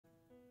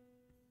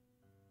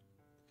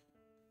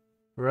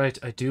Right,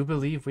 I do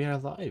believe we are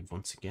live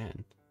once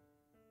again.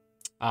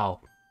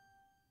 Oh.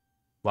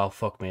 Well,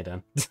 fuck me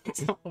then.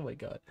 Oh my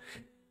god.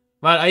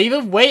 Man, I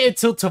even waited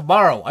till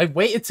tomorrow. I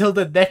waited till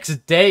the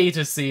next day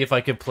to see if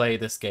I could play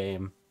this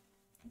game.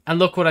 And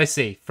look what I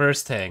see.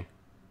 First thing.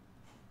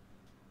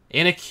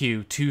 In a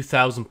queue,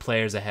 2,000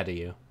 players ahead of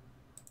you.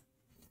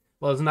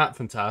 Well, isn't that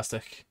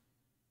fantastic?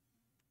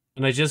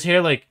 And I just hear,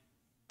 like,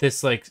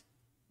 this, like,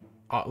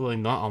 well,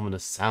 not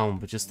ominous sound,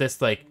 but just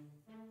this, like,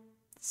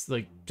 it's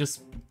like,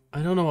 just,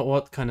 I don't know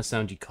what kind of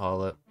sound you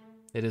call it.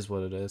 It is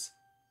what it is.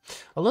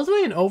 I love the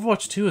way in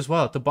Overwatch 2 as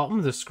well, at the bottom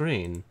of the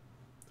screen.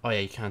 Oh yeah,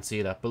 you can't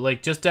see that, but,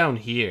 like, just down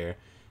here,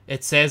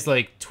 it says,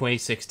 like,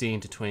 2016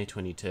 to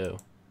 2022,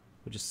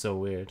 which is so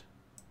weird.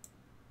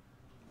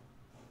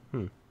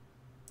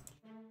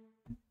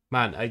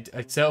 Man, I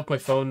set up my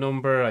phone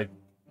number, I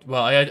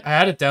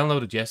had it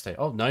downloaded yesterday.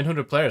 Oh,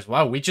 900 players.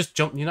 Wow, we just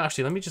jumped. You know,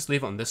 actually, let me just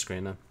leave it on this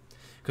screen then.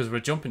 Because we're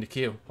jumping the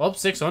queue. Oh,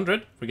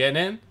 600. We're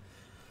getting in.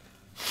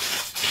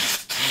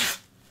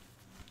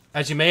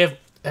 As you may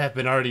have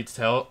been already to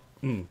tell.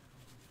 Let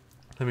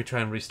me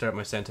try and restart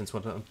my sentence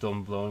when I'm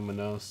done blowing my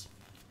nose.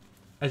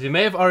 As you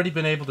may have already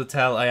been able to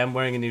tell, I am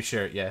wearing a new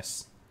shirt,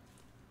 yes.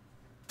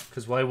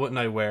 Because why wouldn't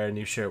I wear a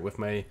new shirt with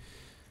my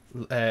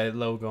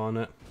logo on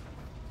it?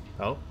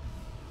 Oh.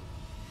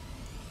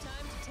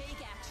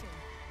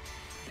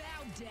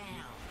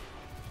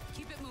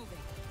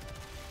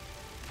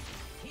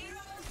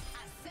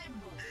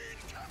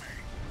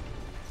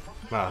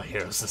 Wow,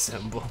 heroes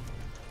assemble.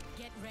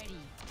 Get ready.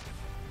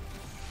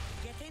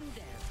 Get in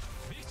there.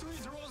 Victory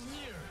draws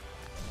near.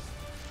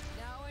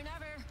 Now or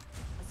never.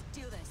 Let's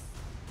do this.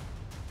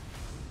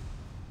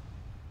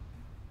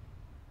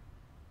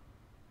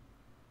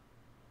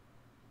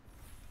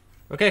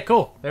 Okay,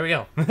 cool. There we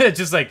go.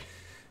 Just like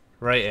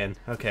right in.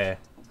 Okay.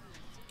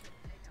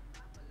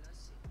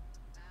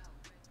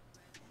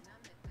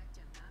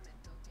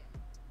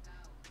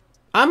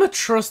 I'ma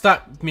trust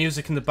that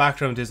music in the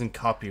background isn't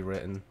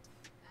copywritten.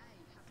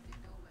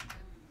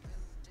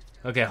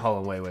 Okay,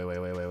 hold on,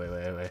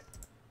 wait.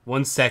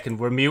 1 second,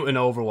 we're muting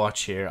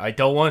Overwatch here. I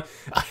don't want...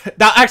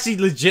 That actually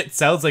legit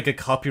sounds like a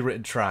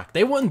copywritten track.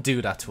 They wouldn't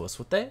do that to us,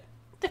 would they?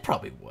 They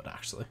probably would,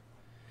 actually.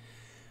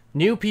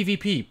 New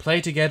PvP, play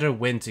together,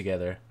 win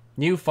together.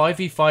 New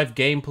 5v5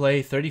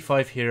 gameplay,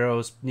 35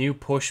 heroes, new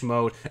push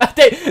mode.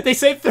 They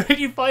say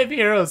 35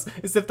 heroes,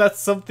 as if that's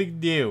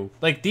something new.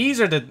 Like, these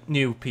are the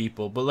new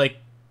people, but like,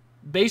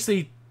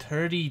 basically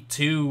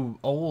 32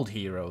 old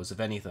heroes,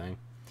 if anything.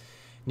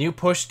 New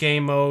push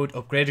game mode,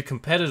 upgraded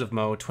competitive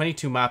mode,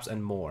 22 maps,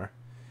 and more.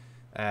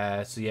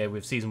 So yeah, we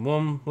have Season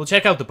 1. We'll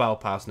check out the Battle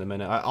Pass in a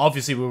minute.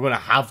 Obviously, we're going to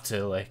have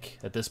to, like,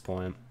 at this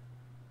point.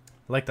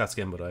 I like that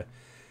skin, by the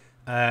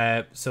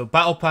way. So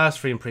Battle Pass,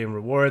 free and premium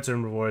rewards,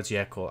 earn rewards,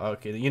 yeah, cool.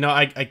 Okay, you know,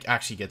 I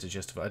actually get the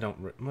gist of it. I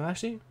don't... Well,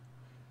 actually...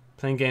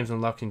 Playing games,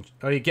 unlocking...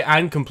 Oh, you get...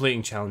 And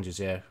completing challenges,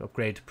 yeah.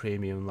 Upgrade to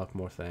premium, unlock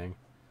more thing.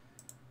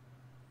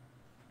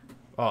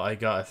 Oh, I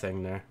got a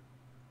thing there.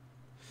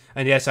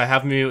 And yes, I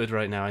have muted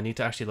right now. I need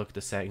to actually look at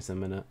the settings in a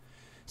minute.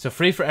 So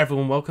free for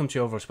everyone. Welcome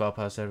to Overwatch Battle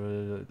Pass.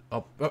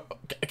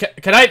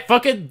 Can I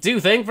fucking do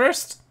thing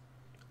first?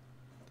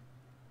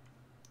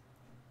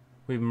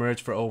 We merged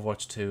for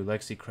Overwatch 2.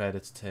 Legacy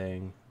credits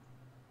thing.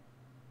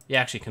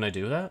 Yeah, actually, can I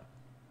do that?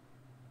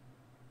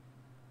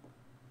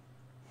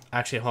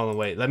 Actually, hold on,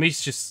 wait. Let me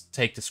just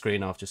take the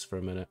screen off just for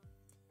a minute.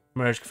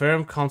 Merge.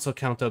 Confirm console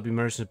account that will be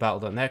merged in the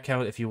Battle.net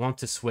account. If you want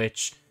to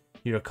switch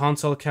your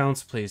console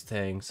accounts, please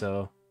thing.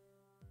 So...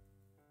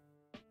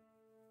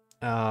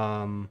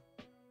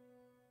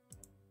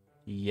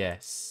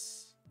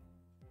 Yes.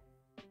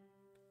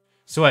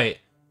 So wait,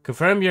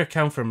 confirm your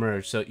account for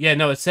merge. So yeah,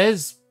 no, it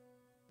says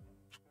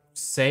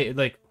say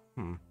like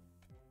your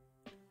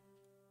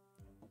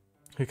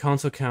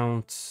console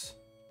account.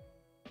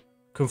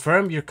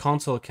 Confirm your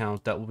console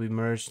account that will be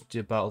merged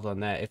to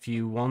Battle.net. If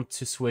you want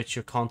to switch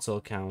your console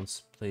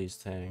accounts, please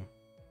thing.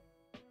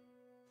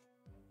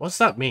 What's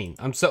that mean?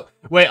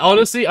 Wait,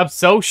 honestly, I'm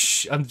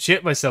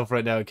shit myself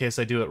right now in case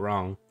I do it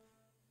wrong.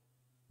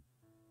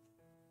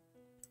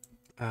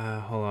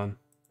 Hold on.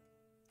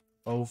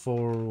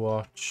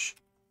 Overwatch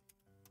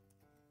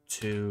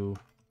 2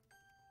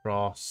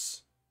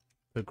 cross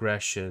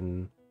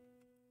progression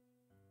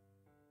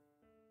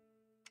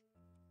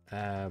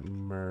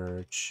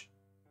merge.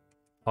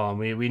 Hold on,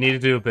 we need to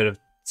do a bit of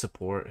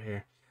support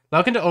here.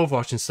 Log into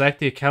Overwatch and select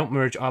the account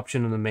merge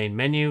option on the main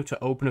menu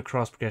to open a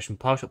cross progression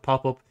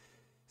pop-up.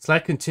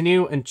 Select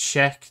continue and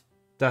check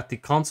that the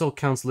console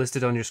accounts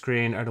listed on your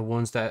screen are the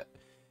ones that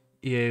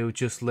you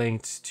just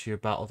linked to your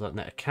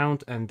Battle.net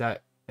account and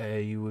that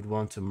you would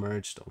want to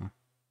merge them.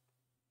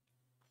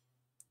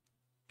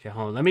 Okay,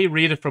 hold on. Let me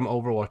read it from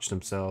Overwatch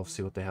themselves,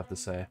 see what they have to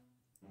say.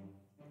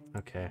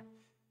 Okay.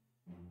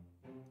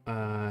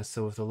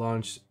 So with the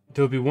launch,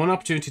 there will be one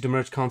opportunity to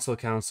merge console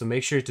accounts, so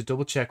make sure to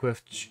double check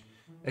which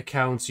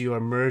accounts you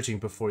are merging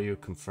before you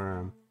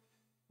confirm.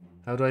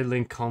 How do I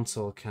link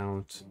console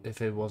account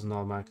if it wasn't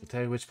automatically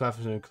tagged? Which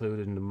platforms are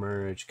included in the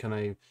merge? Can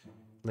I...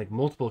 Like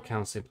multiple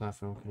accounts, same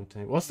platform kind of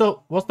thing. What's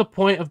the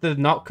point of the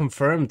not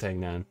confirmed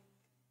thing then?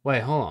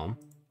 Wait, hold on.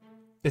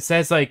 It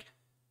says like,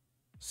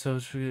 so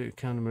to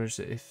account merge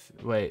if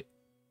wait,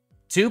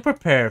 to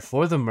prepare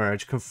for the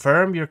merge,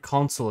 confirm your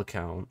console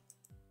account.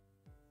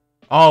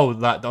 Oh,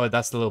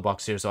 that's the little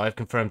box here. So I've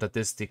confirmed that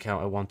this is the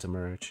account I want to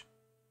merge.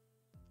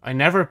 I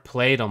never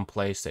played on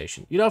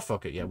PlayStation. You know,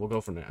 fuck it. Yeah, we'll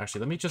go from there. Actually,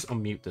 let me just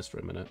unmute this for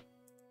a minute.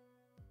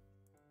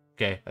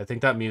 Okay, I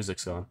think that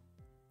music's gone.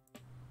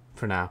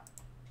 For now.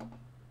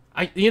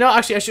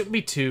 Actually, I shouldn't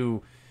be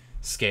too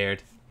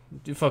scared.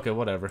 Fuck it,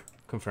 whatever.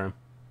 Confirm.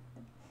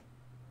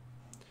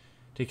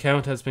 The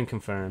account has been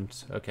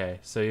confirmed. Okay,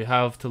 so you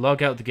have to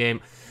log out the game.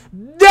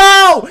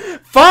 No!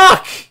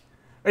 Fuck!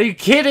 Are you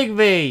kidding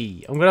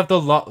me? I'm gonna have to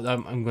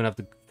I'm gonna have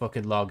to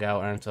fucking log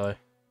out, aren't I?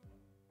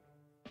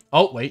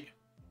 Oh, wait.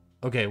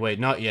 Okay, wait,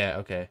 not yet.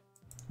 Okay.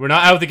 We're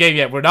not out of the game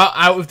yet. We're not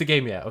out of the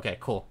game yet. Okay,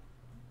 cool.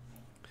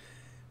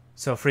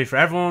 So, free for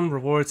everyone.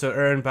 Rewards to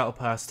earn. Battle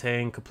Pass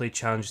 10. Complete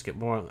challenges. Get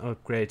more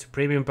upgrade to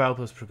Premium Battle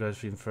Pass.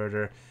 Progress even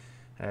further.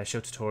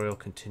 Show tutorial.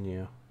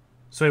 Continue.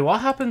 So, wait,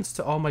 what happens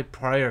to all my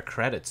prior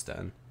credits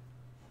then?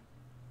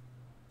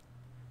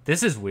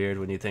 This is weird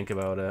when you think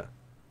about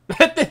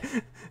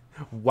it.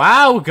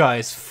 Wow,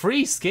 guys.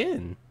 Free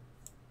skin.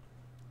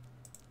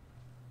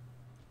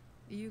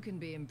 You can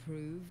be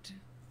improved.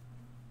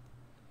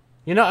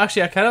 You know,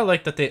 actually, I kind of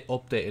like that they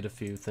updated a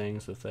few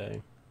things with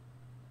a...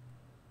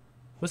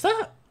 Was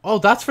that... Oh,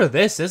 that's for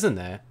this, isn't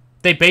it?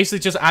 They basically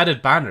just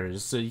added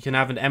banners, so you can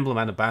have an emblem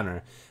and a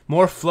banner.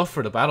 More fluff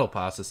for the Battle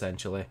Pass,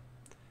 essentially.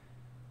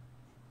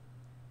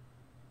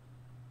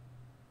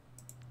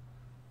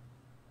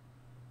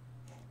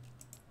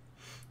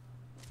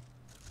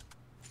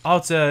 Oh,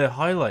 it's a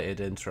highlighted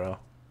intro.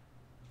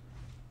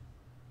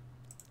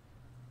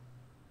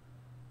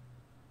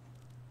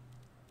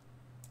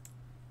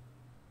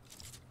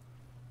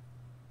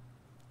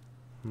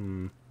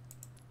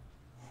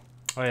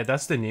 Oh yeah,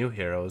 that's the new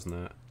hero, isn't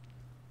it?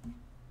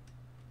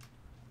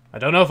 I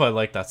don't know if I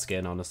like that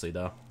skin, honestly,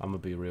 though. I'm gonna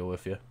be real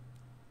with you.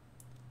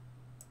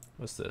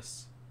 What's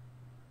this?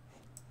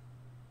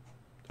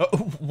 Oh,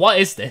 what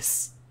is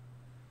this?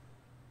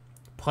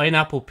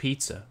 Pineapple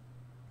pizza.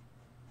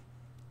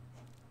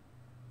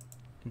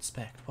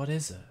 Inspect. What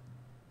is it?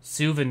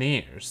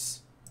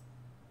 Souvenirs.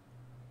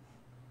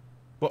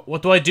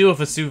 What do I do with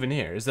a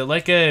souvenir? Is it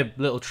like a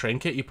little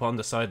trinket you put on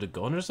the side of the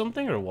gun or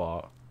something, or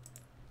what?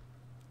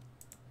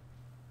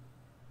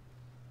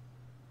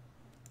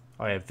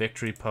 Oh yeah,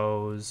 victory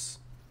pose.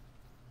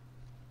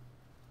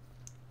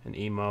 An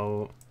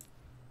emote.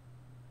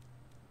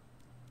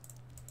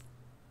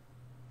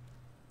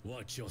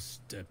 Watch your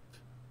step.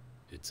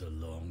 It's a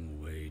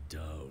long way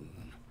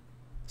down.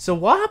 So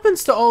what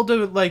happens to all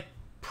the, like,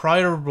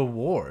 prior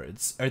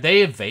rewards? Are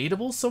they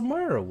available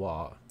somewhere or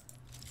what?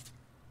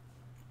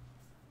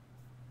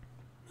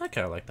 I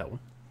kinda like that one.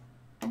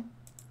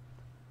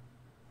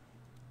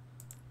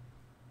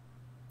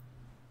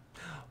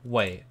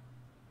 Wait.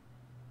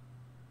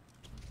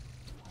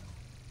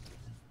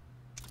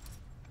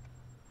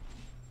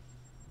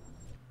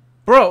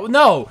 Bro,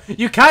 no!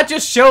 You can't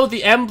just show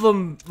the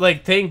emblem,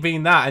 like, thing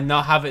being that and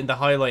not have it in the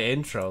highlight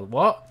intro.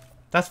 What?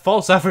 That's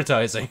false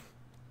advertising.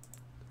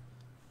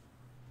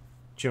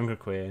 Jungle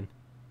Queen.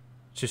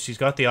 She's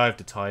got the Eye of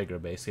the Tiger,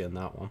 basically, in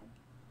that one.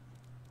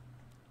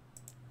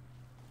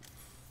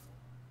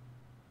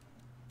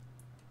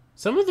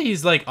 Some of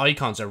these, like,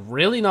 icons are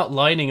really not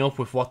lining up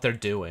with what they're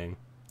doing.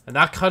 And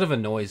that kind of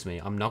annoys me,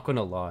 I'm not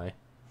gonna lie.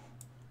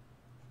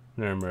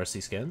 Another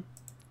Mercy skin.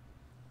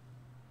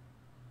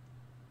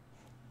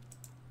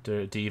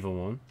 The Diva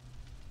one.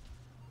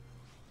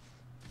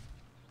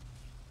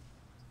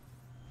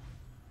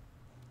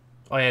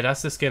 Oh yeah,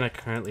 that's the skin I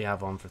currently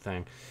have on for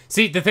thing.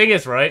 See, the thing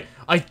is, right,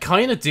 I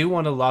kind of do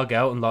want to log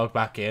out and log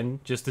back in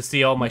just to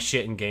see all my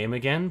shit in game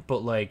again,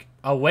 but like,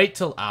 I'll wait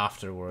till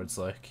afterwards,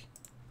 like.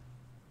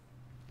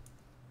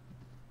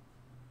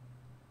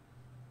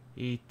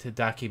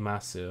 Itadaki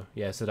Masu.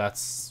 Yeah, so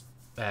that's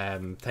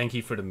thank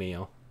you for the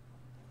meal,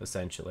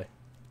 essentially.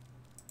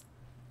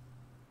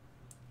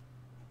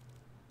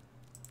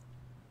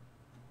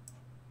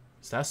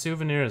 Is that a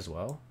souvenir as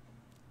well?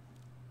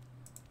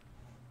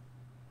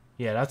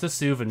 Yeah, that's a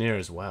souvenir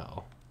as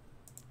well.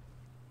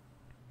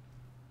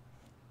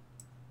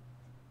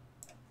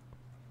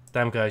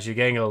 Damn, guys, you're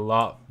getting a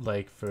lot,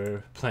 like,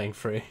 for playing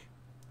free.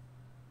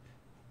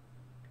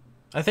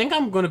 I think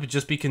I'm going to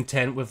just be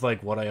content with,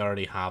 like, what I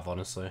already have,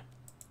 honestly.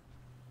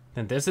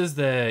 And this is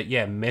the,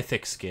 yeah,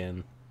 mythic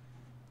skin.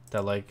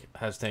 That, like,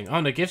 has thing. Oh,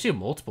 and it gives you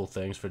multiple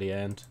things for the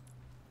end.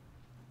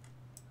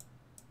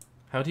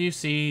 How do you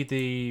see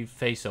the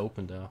face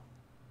open, though?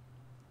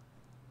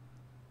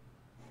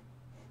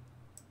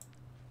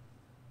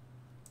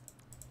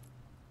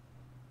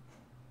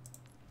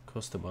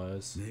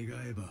 Customize.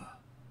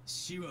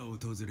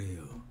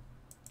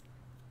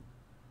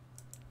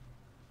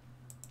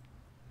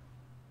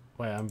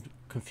 Wait, I'm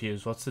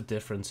confused. What's the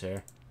difference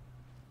here?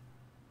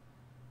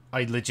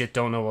 I legit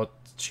don't know what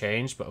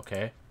changed, but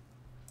okay.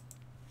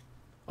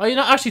 Oh, you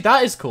know, actually,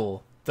 that is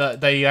cool.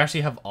 That you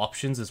actually have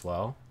options as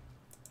well.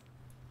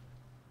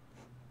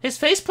 His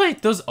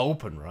faceplate does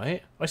open,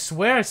 right? I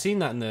swear I've seen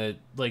that in the,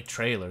 like,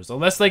 trailers.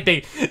 Unless, like,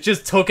 they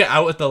just took it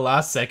out at the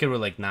last second. We're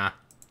like, nah.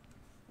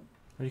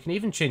 Or you can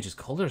even change his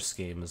color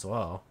scheme as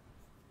well.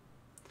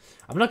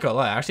 I'm not gonna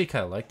lie, I actually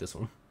kind of like this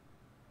one.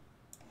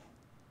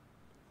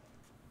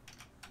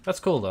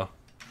 That's cool, though.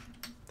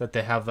 That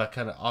they have that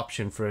kind of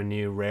option for a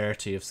new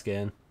rarity of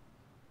skin.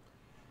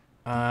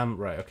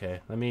 Right, okay.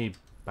 Let me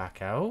back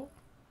out.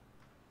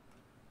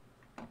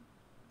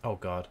 Oh,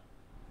 God.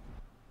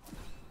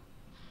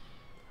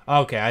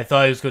 Okay, I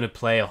thought I was going to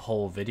play a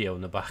whole video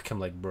in the back. I'm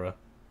like, bruh.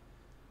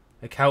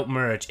 Account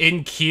merge.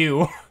 In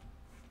queue.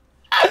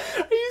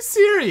 Are you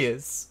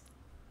serious?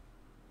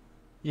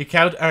 Your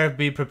accounts are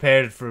being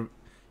prepared for...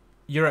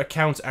 Your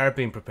accounts are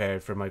being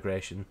prepared for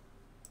migration.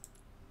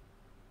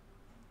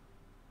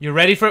 You're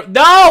ready for...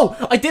 No!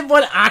 I didn't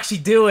want to actually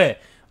do it!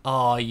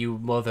 Oh, you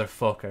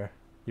motherfucker.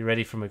 You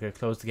ready for migration?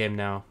 Close the game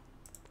now.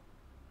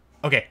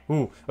 Okay,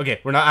 ooh. Okay,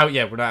 we're not out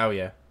yet. We're not out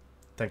yet.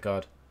 Thank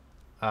God.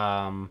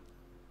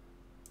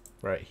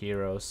 Right,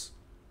 heroes.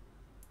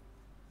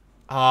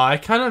 I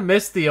kind of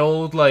missed the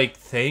old, like,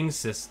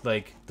 things, just,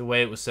 like, the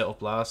way it was set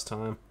up last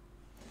time.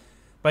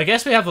 But I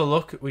guess we have a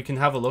look, we can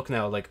have a look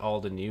now at, like, all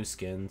the new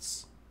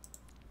skins.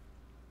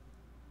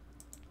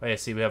 Oh yeah,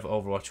 see, we have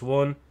Overwatch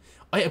 1.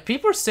 Oh yeah,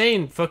 people are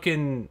saying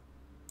fucking...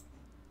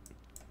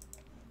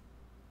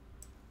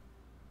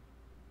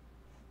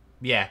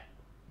 Yeah.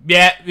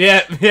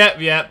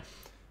 Yeah.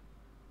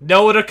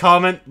 No other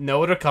comment,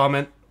 no other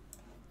comment.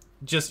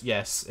 Just,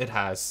 yes, it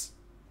has.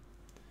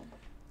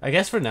 I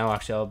guess for now,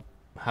 actually, I'll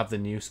have the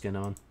new skin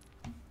on.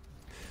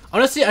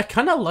 Honestly, I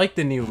kind of like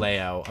the new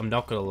layout. I'm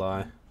not gonna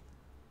lie.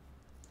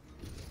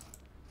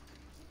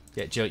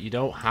 Yeah, Joe, you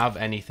don't have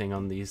anything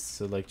on these,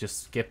 so, like,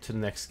 just skip to the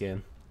next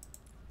skin.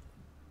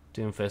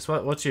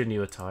 Doomfist, what's your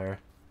new attire?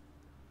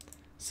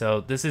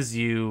 So, this is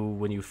you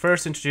when you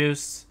first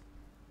introduced,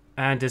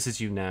 and this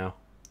is you now.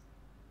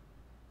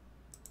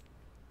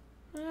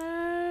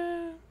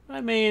 I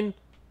mean,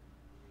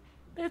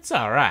 it's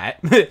alright.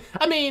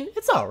 I mean,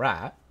 it's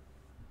alright.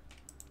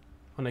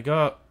 When I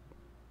go...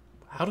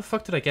 How the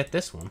fuck did I get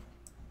this one?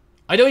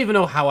 I don't even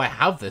know how I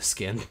have this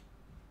skin.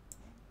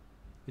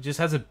 It just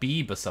has a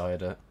B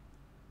beside it.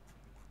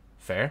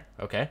 Fair.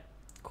 Okay.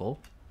 Cool.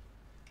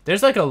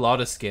 There's like a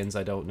lot of skins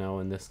I don't know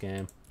in this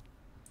game.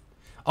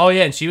 Oh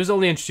yeah, and she was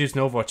only introduced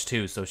in Overwatch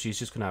 2, so she's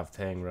just gonna have a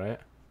thing, right?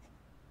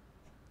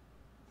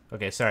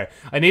 Okay, sorry.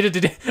 I needed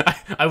to do...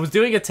 I was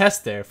doing a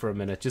test there for a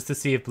minute, just to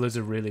see if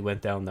Blizzard really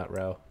went down that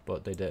route,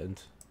 but they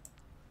didn't.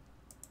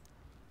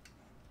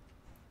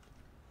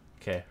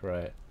 Okay,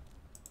 right.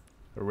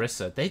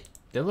 Orisa, they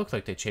look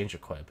like they changed her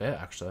quite a bit,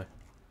 actually.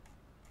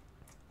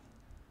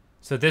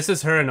 So this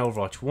is her in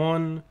Overwatch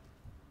 1.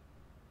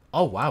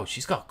 Oh, wow,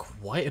 she's got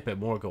quite a bit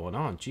more going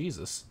on.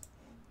 Jesus.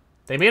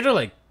 They made her,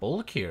 like,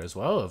 bulkier as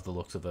well, of the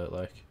looks of it,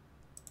 like.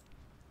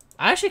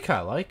 I actually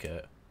kind of like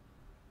it.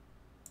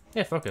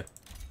 Yeah, fuck it.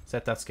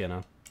 Set that skin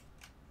on.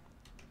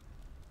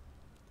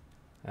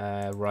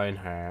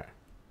 Reinhardt.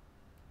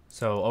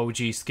 So,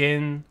 OG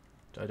skin.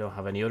 I don't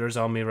have any others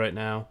on me right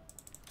now.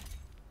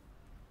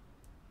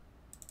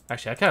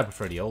 Actually, I kind of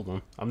prefer the old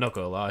one. I'm not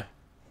gonna lie.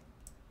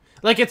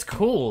 Like, it's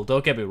cool,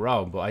 don't get me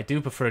wrong, but I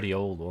do prefer the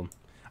old one.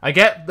 I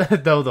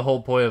get, though, the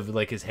whole point of,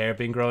 like, his hair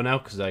being grown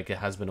out, because, like, it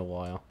has been a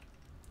while.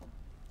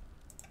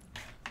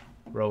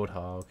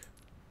 Roadhog.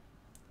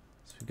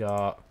 So we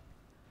got...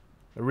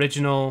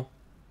 Original.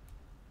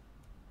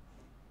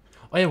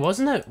 Oh, yeah,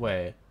 wasn't it?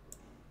 Wait.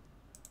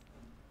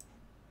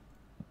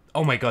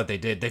 Oh my god, they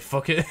did. They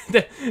fucking...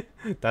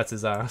 That's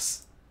his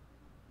ass.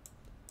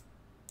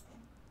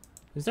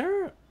 Is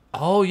there...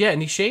 Oh, yeah,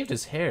 and he shaved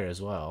his hair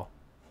as well.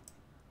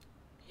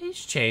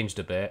 He's changed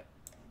a bit.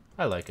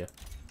 I like it.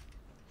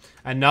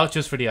 And not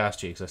just for the ass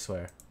cheeks, I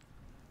swear.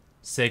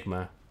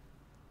 Sigma.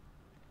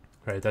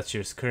 Right, that's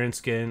your current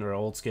skin or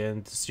old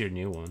skin. This is your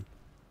new one.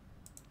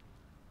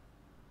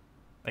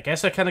 I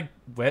guess I kind of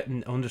went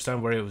and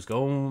understand where it was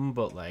going,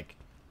 but like,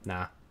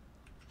 nah.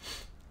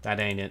 That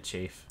ain't it,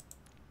 Chief.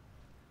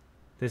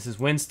 This is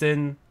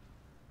Winston.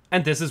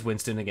 And this is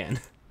Winston again.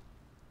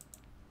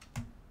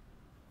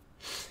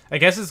 I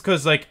guess it's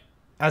because, like,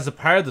 as a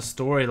part of the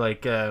story,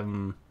 like,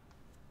 the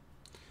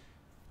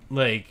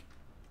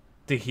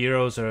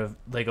heroes are,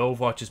 like,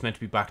 Overwatch is meant to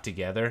be back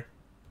together.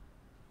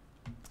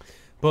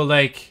 But,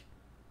 like,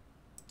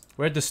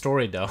 where'd the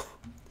story go?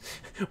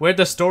 Where'd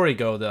the story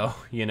go, though,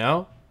 you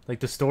know?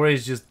 Like, the story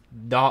is just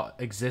not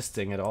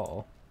existing at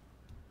all.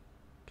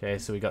 Okay,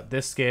 so we got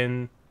this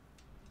skin.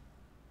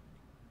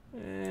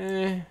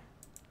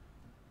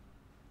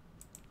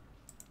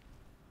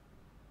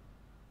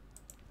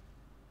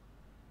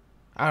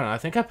 I don't know, I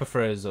think I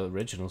prefer his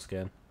original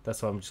skin.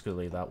 That's why I'm just gonna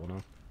leave that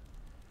one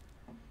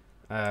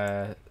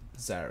on.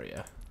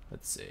 Zarya.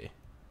 Let's see.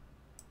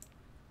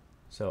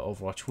 So,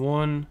 Overwatch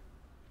 1.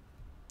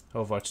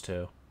 Overwatch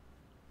 2.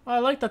 Oh, I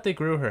like that they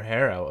grew her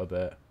hair out a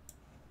bit.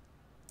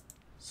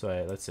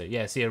 So, let's see.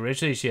 Yeah, see,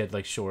 originally she had,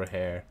 like, short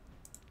hair.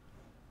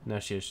 Now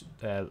she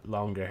has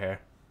longer hair.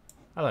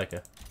 I like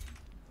it.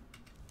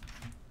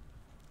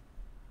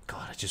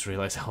 God, I just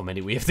realized how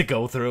many we have to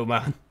go through,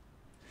 man.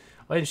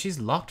 Oh, and she's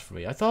locked for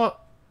me. I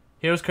thought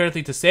heroes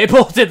currently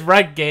disabled in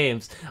ranked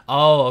games.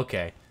 Oh,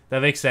 okay.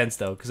 That makes sense,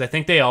 though, because I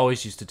think they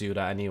always used to do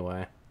that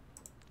anyway.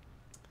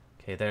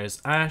 Okay,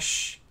 there's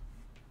Ash.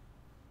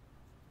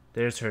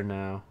 There's her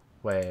now.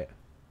 Wait.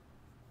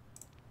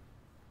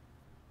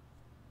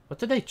 What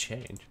did they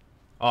change?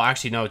 Oh,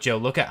 actually, no, Joe,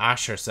 look at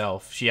Ash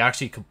herself. She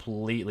actually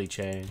completely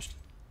changed.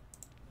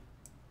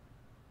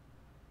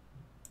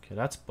 Okay,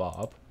 that's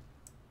Bob.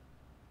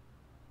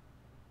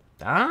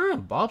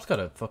 Damn, Bob's got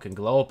a fucking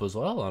glow up as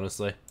well,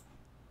 honestly.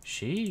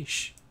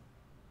 Sheesh.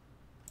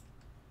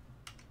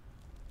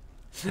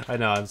 I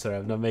know, I'm sorry,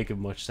 I'm not making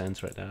much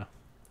sense right now.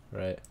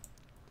 Right.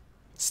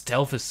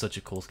 Stealth is such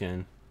a cool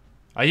skin.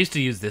 I used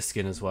to use this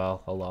skin as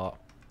well, a lot.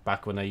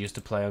 Back when I used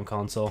to play on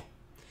console.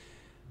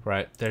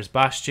 Right, there's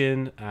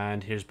Bastion,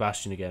 and here's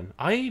Bastion again.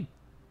 I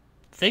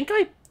think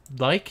I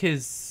like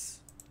his...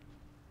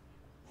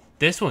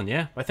 This one,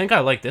 yeah. I think I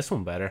like this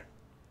one better.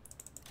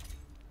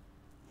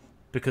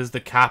 Because the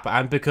cap,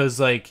 and because,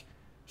 like,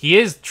 he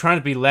is trying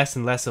to be less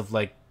and less of,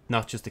 like,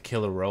 not just a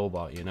killer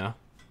robot, you know?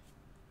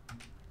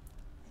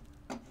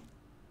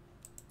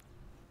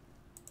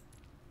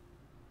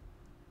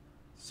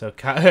 So,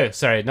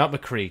 sorry, not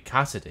McCree,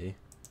 Cassidy.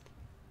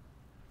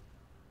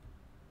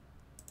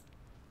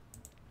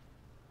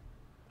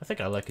 I think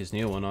I like his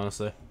new one,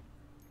 honestly.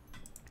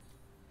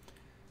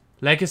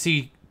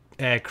 Legacy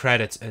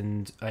credits,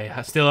 and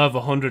I still have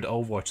 100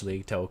 Overwatch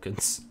League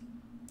tokens.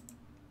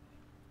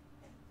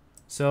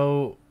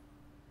 So,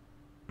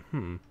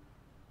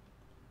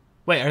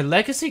 wait, are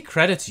legacy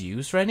credits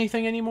used for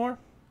anything anymore?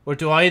 Or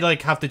do I,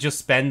 like, have to just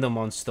spend them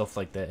on stuff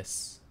like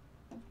this?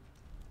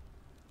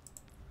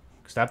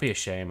 Because that'd be a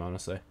shame,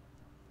 honestly.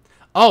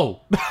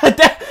 Oh!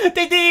 They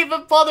didn't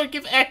even bother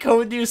give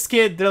Echo a new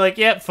skin. They're like,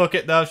 yeah, fuck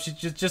it, no, she's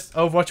just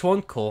Overwatch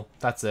 1. Cool.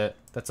 That's it.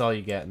 That's all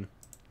you're getting.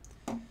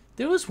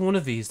 There was one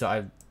of these that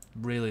I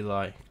really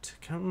liked.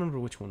 Can't remember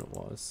which one it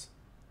was.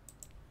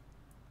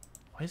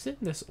 Why is it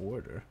in this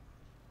order?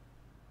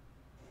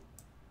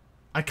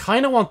 I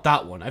kind of want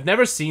that one. I've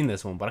never seen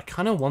this one, but I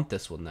kind of want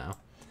this one now.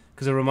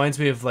 Because it reminds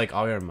me of, like,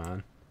 Iron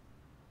Man.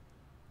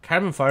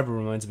 Carbon Fiber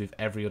reminds me of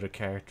every other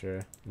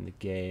character in the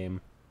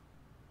game.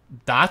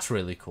 That's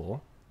really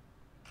cool.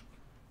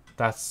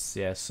 That's,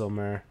 yeah,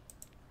 Summer.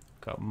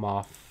 Got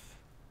Moth.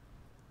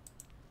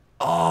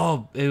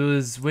 Oh, it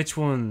was, which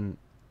one?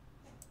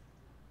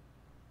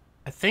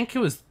 I think it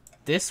was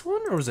this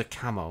one, or was it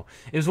Camo?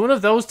 It was one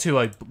of those two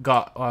I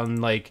got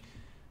on, like,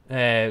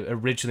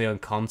 originally on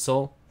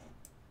console.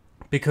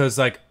 Because,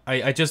 like,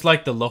 I just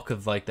like the look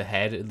of, like, the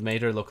head. It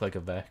made her look like a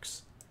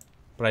Vex.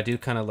 But I do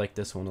kind of like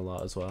this one a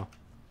lot as well.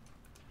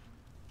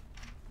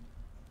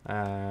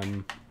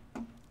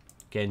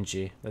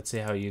 Genji. Let's see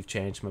how you've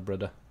changed, my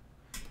brother.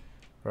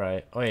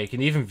 Right. Oh, yeah, you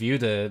can even view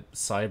the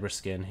cyber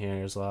skin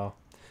here as well.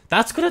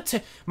 That's gonna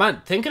take...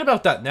 Man, thinking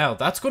about that now,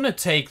 that's gonna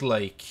take,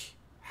 like...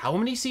 How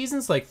many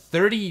seasons? Like,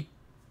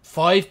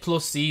 35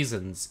 plus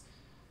seasons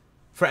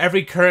for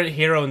every current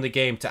hero in the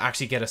game to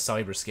actually get a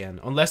cyber skin.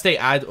 Unless they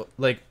add,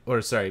 like...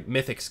 Or, sorry,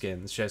 mythic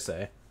skins, should I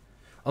say.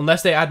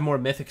 Unless they add more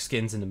mythic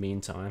skins in the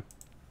meantime.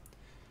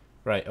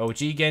 Right, OG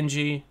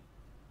Genji.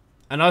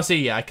 And honestly,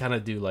 yeah, I kind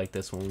of do like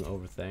this one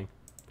over thing.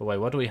 But wait,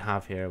 what do we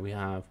have here? We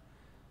have...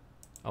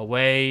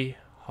 Away,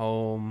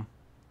 home...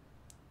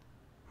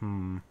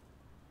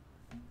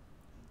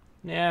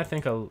 Yeah, I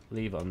think I'll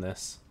leave on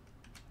this.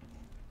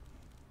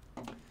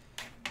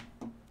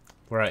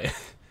 Right.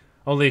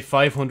 Only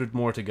 500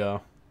 more to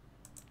go.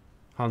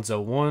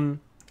 Hanzo 1,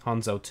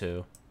 Hanzo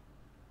 2.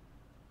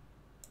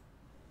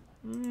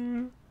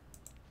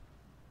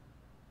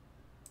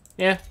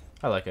 Yeah,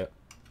 I like it.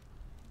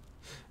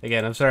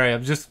 Again, I'm sorry,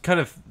 I'm just kind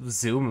of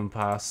zooming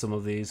past some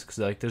of these, because,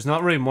 like, there's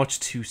not really much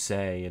to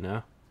say, you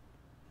know?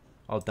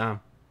 Oh,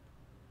 damn.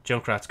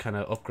 Junkrat's kind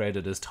of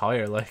upgraded his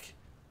tire, like.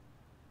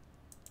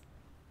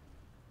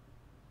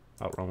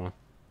 Oh, wrong one.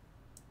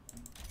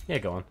 Yeah,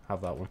 go on.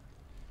 Have that one.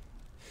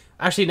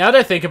 Actually, now that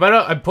I think about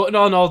it, I'm putting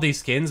on all these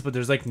skins, but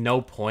there's, like,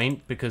 no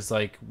point, because,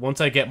 like,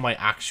 once I get my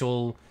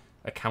actual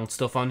account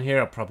stuff on here,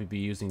 I'll probably be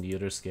using the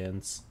other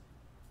skins.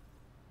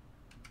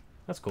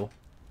 That's cool.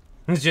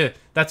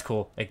 That's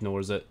cool.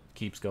 Ignores it.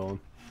 Keeps going.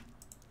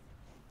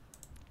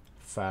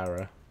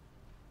 Farah.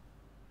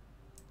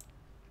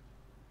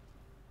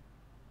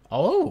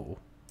 Oh!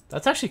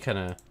 That's actually kind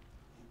of...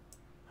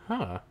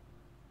 Huh.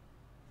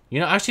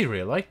 You know, I actually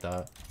really like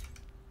that.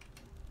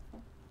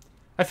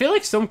 I feel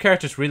like some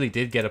characters really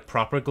did get a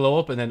proper glow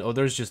up, and then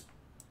others just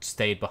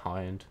stayed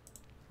behind.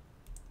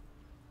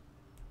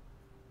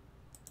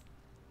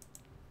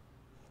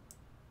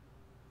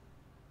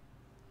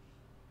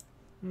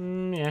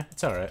 Yeah,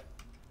 it's alright.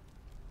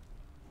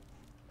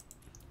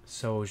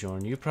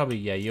 Sojourn, you probably,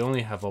 yeah, you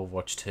only have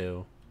Overwatch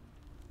 2.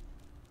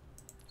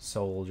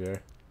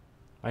 Soldier.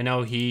 I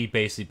know he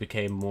basically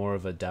became more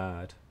of a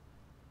dad.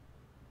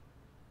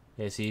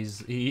 Yes,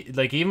 he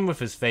like, even with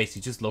his face,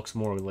 he just looks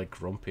more like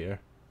grumpier.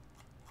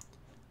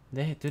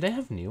 Do they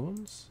have new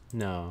ones?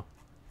 No.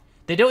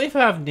 They don't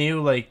even have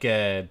new, like,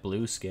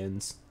 blue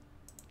skins.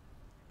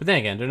 But then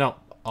again, they're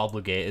not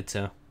obligated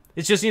to.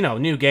 It's just, you know,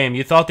 new game.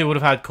 You thought they would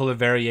have had color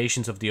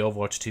variations of the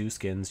Overwatch 2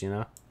 skins, you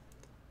know?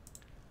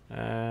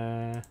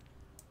 There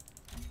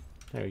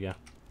we go.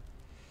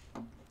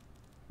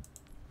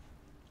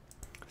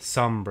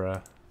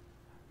 Sombra.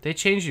 They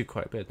changed you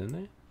quite a bit, didn't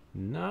they?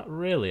 Not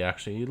really,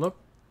 actually. You look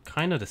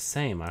kind of the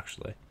same,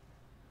 actually.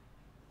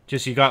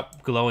 Just you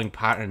got glowing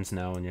patterns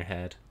now on your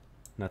head.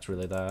 And that's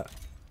really that.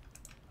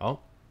 Oh.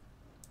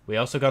 We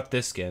also got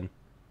this skin.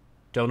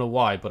 Don't know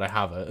why, but I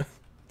have it.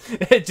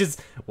 It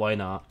just... Why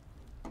not?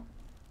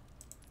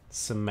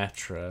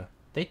 Symmetra.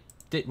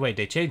 Wait,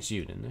 they changed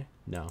you, didn't they?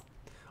 No.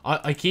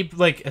 I keep,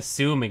 like,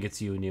 assuming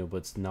it's you and you, but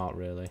it's not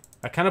really.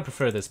 I kind of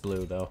prefer this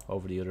blue, though,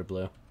 over the other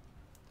blue.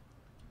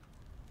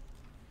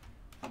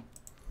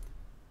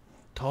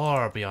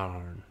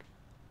 Torbjorn.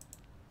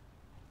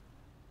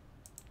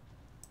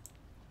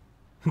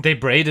 They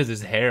braided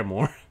his hair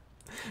more.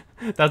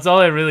 That's all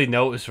I really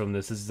noticed from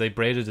this, is they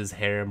braided his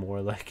hair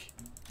more, like.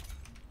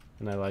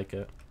 And I like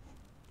it.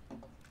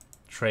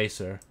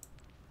 Tracer.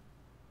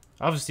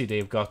 Obviously,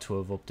 they've got to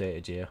have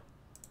updated you.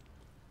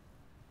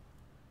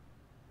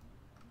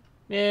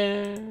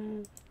 Yeah.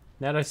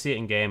 Now that I see it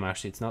in game,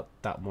 actually, it's not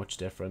that much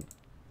different.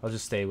 I'll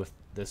just stay with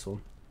this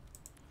one.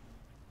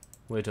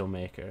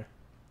 Widowmaker.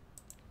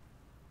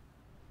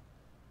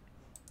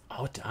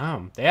 Oh,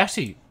 damn. They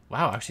actually...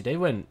 Wow, actually, they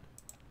went...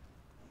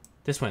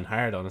 This went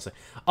hard, honestly.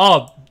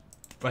 Oh,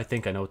 I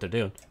think I know what they're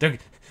doing. They're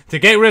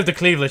getting rid of the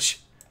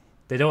cleavage.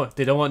 They don't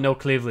want no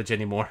cleavage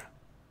anymore.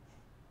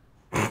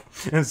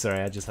 I'm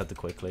sorry, I just had to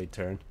quickly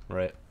turn.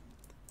 Right.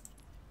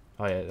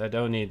 Oh yeah, I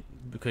don't need...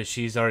 Because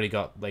she's already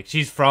got... Like,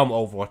 she's from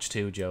Overwatch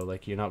 2, Joe.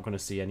 Like, you're not going to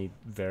see any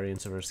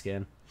variants of her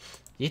skin.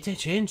 Yeah, they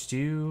changed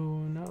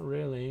you. Not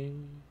really.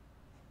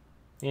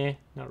 Yeah,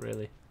 not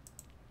really.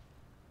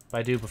 But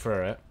I do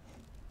prefer it.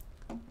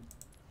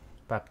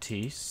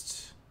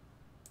 Baptiste.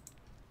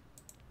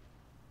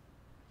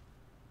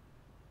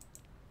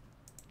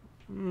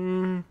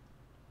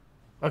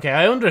 Okay,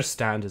 I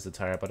understand his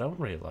attire, but I don't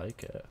really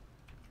like it.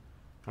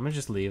 I'm gonna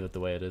just leave it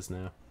the way it is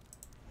now.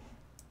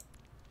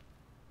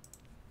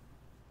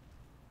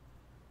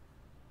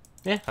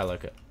 Yeah, I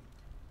like it.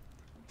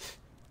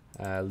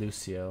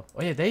 Lucio.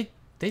 Oh yeah, they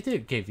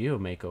gave you a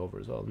makeover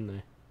as well, didn't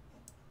they?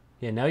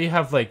 Yeah, now you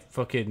have like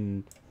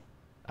fucking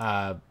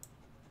oh,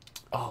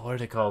 what are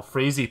they called?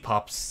 Freezy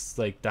pops,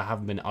 like, that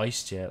haven't been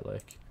iced yet,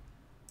 like,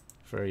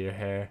 for your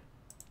hair.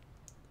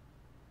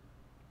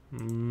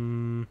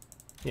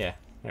 Yeah,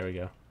 there we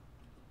go.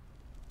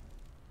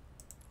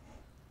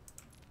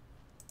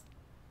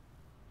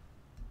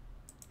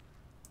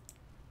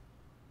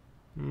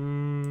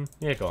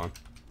 Yeah, go on.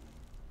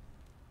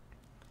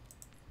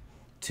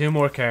 2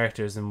 more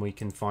characters and we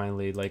can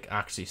finally, like,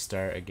 actually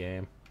start a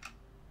game.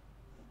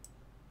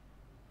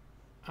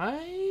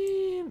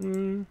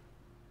 I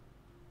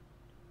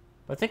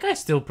think I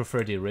still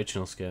prefer the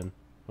original skin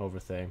over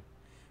thing.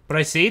 But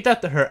I see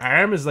that her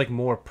arm is, like,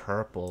 more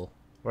purple.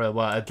 Or,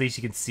 well, at least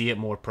you can see it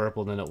more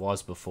purple than it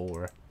was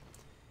before.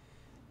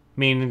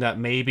 Meaning that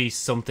maybe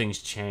something's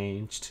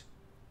changed.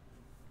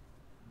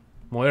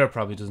 Moira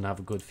probably doesn't have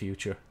a good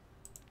future.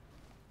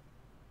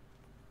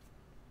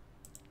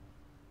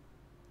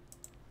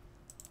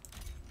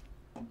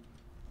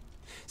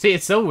 See,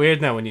 it's so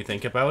weird now when you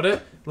think about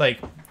it. Like,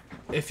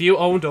 if you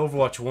owned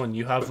Overwatch 1,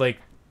 you have, like,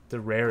 the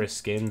rarest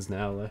skins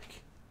now,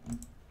 like.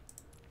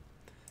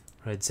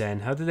 Right, Zen,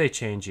 how did they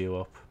change you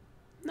up?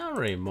 Not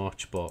really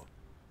much, but...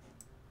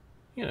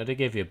 You know, they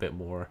gave you a bit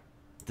more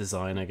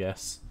design, I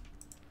guess.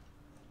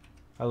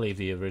 I'll leave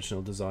the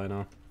original design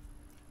on.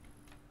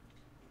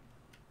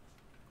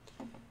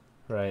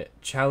 Right,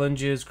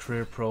 challenges,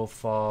 career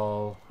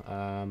profile.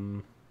 I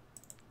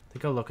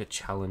think I'll look at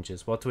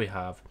challenges. What do we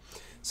have?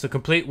 So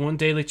complete 1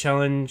 daily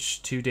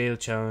challenge, 2 daily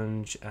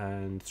challenge,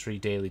 and 3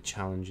 daily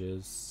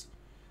challenges.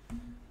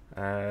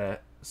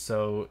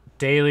 So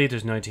daily,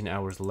 there's 19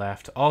 hours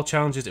left. All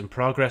challenges in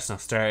progress,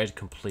 not started,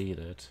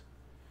 completed.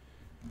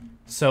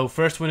 So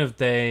first win of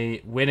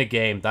day, win a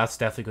game. That's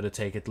definitely going to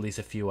take at least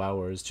a few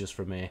hours just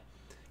for me.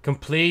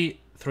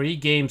 Complete 3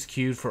 games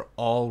queued for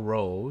all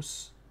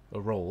roles.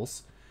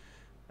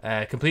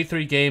 Complete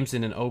 3 games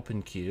in an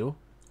open queue.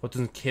 What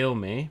doesn't kill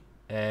me?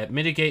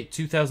 Mitigate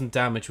 2,000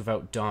 damage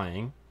without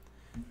dying.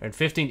 Earn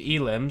 15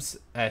 elims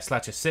 /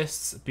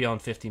 assists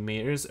beyond 50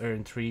 meters.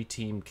 Earn 3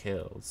 team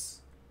kills.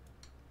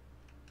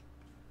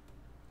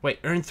 Wait,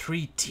 earn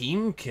 3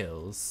 team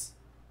kills?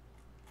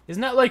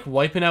 Isn't that like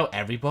wiping out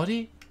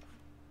everybody?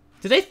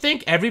 Do they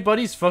think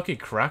everybody's fucking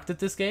cracked at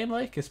this game,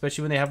 like?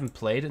 Especially when they haven't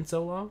played it in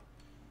so long?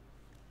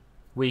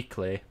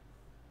 Weekly.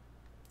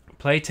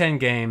 Play 10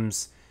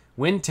 games.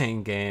 Win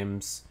 10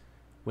 games.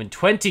 Win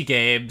 20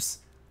 games.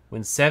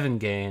 Win 7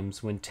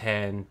 games. Win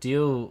 10.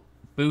 Deal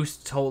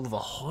boost total of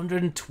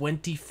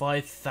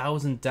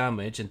 125,000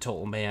 damage and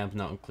total mayhem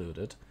not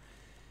included.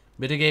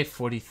 Mitigate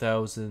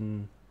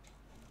 40,000.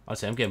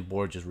 Honestly, I'm getting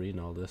bored just reading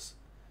all this.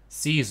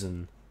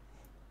 Season.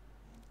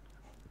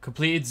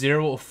 Completed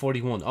 0 of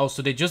 41. Oh,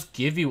 so they just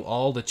give you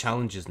all the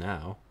challenges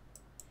now.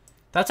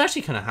 That's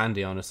actually kind of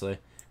handy, honestly.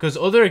 Because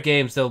other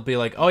games, they'll be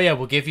like, oh yeah,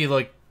 we'll give you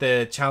like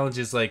the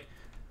challenges like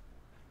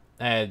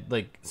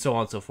so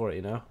on and so forth,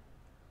 you know?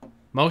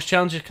 Most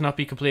challenges cannot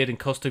be completed in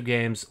custom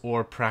games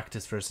or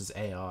practice versus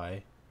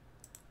AI.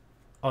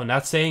 Oh,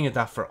 not saying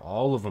that for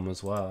all of them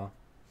as well.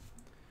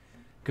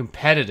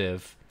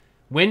 Competitive.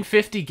 Win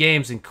 50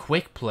 games in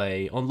quick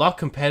play. Unlock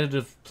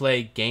competitive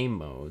play game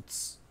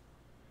modes.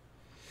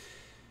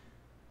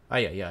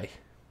 Ay.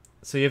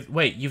 So you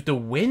have to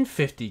win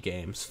 50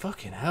 games.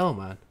 Fucking hell,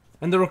 man.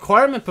 And the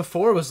requirement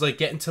before was like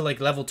getting to like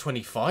level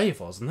 25,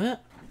 wasn't it?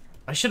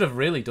 I should have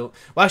really done...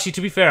 Well, actually,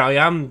 to be fair, I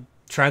am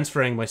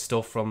transferring my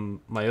stuff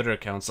from my other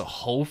account, so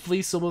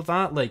hopefully some of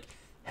that like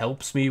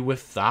helps me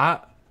with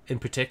that in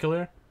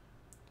particular.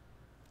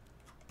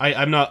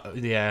 I'm not...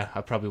 Yeah,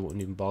 I probably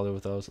wouldn't even bother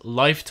with those.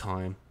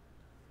 Lifetime.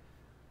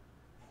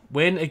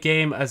 Win a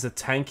game as a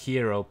tank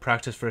hero.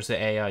 Practice versus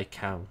AI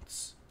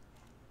counts.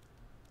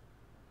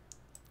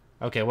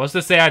 Okay, what's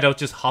to say I don't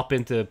just hop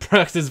into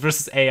practice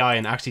versus AI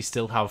and actually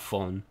still have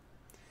fun?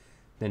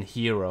 Then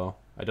hero.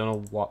 I don't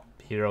know what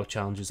hero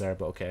challenges are,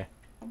 but okay.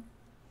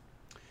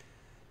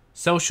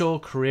 Social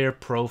career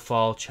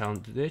profile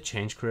challenge. Did they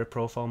change career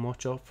profile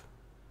much up?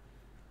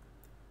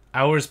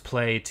 Hours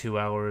play, 2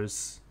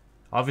 hours.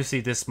 Obviously,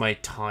 this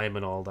might time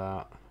and all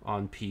that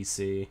on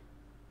PC.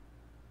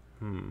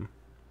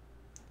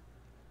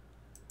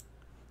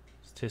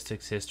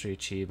 Statistics, history,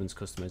 achievements,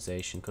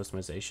 customization.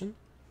 Customization?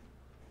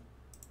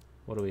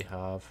 What do we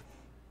have?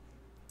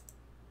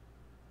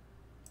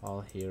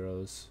 All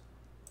heroes.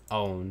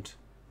 Owned.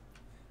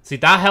 See,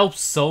 that helps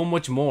so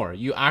much more.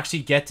 You actually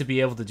get to be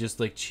able to just,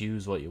 like,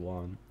 choose what you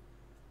want.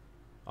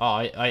 Oh,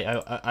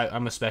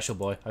 I'm a special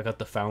boy. I got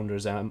the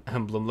founder's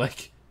emblem,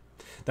 like,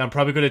 that I'm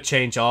probably going to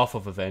change off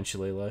of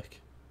eventually, like.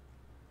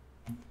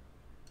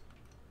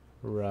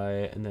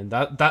 Right, and then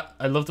that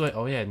I love the way...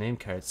 Oh, yeah, name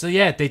cards. So,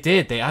 yeah, they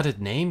did. They added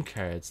name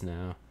cards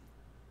now.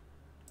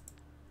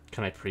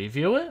 Can I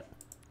preview it?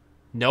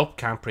 Nope,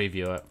 can't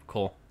preview it.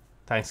 Cool.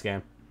 Thanks,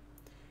 game.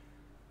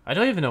 I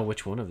don't even know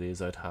which one of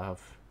these I'd have.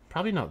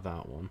 Probably not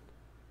that one.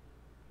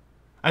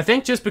 I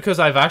think just because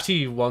I've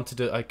actually wanted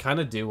to... I kind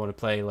of do want to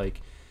play,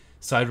 like,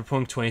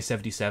 Cyberpunk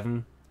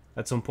 2077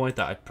 at some point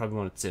that I probably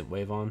want to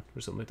synthwave on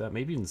or something like that.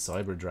 Maybe even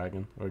Cyber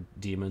Dragon or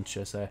Demon,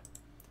 should I say.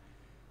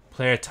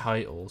 Player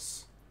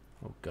titles.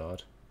 Oh,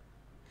 God.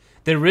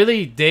 They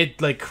really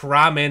did, like,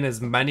 cram in as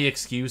many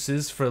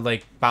excuses for,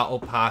 like, Battle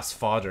Pass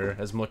fodder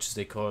as much as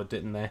they could,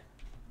 didn't they?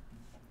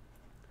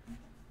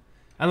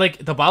 And,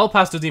 like, the Battle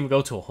Pass doesn't even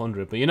go to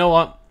 100, but you know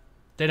what?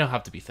 They don't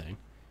have to be thing.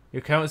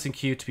 Your account is in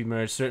queue to be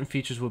merged. Certain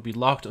features will be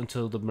locked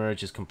until the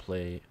merge is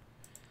complete.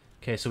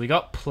 Okay, so we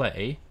got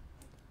play.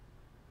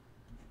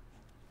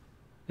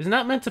 Isn't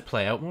that meant to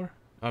play out more?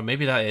 Or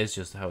maybe that is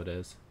just how it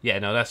is. Yeah,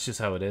 no, that's just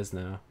how it is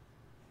now.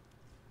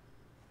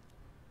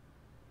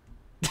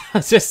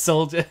 It's just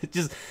soldier.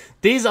 Just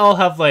these all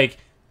have like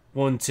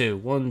 1 2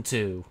 1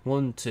 2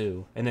 1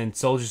 2, and then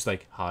soldiers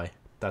like hi.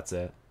 That's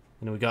it.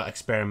 And then we got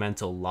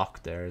experimental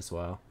lock there as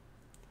well.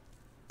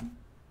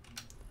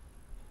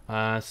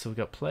 So we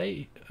got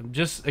play. I'm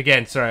just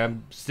again sorry.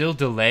 I'm still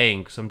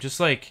delaying because I'm just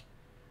like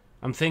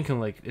I'm thinking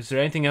like, is there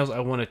anything else I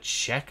want to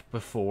check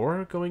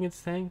before going into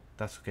thing?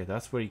 That's okay.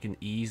 That's where you can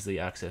easily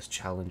access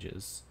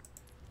challenges.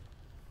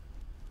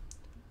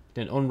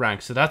 Then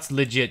unranked. So that's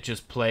legit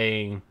just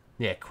playing.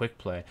 Yeah, quick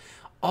play.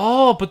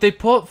 Oh, but they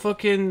put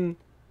fucking...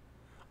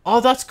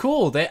 Oh, that's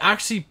cool. They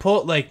actually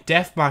put, like,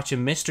 Deathmatch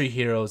and Mystery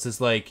Heroes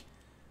as, like,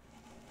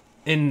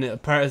 in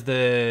part of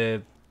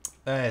the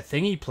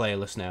thingy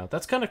playlist now.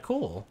 That's kind of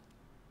cool.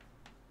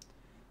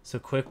 So,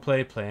 quick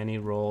play, play any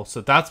role. So,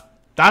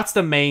 that's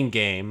the main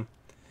game.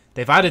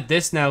 They've added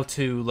this now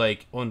to,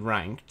 like,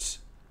 unranked.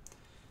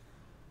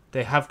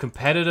 They have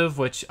competitive,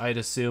 which I'd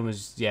assume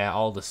is, yeah,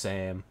 all the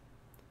same.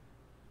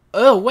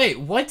 Oh, wait.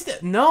 Why did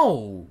it...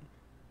 No!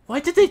 Why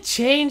did they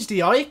change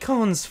the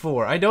icons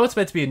for? I know it's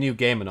meant to be a new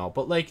game and all,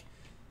 but like,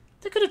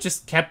 they could have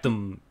just kept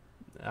them.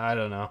 I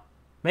don't know.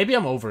 Maybe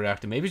I'm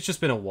overreacting. Maybe it's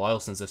just been a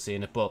while since I've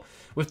seen it, but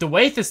with the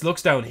way this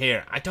looks down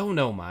here, I don't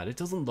know, man. It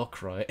doesn't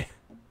look right.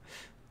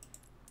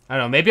 I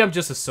don't know. Maybe I'm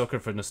just a sucker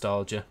for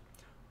nostalgia.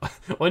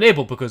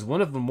 Unable because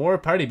one of the more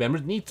party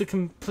members needs to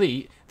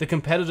complete the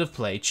competitive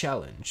play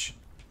challenge.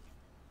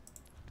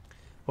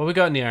 What we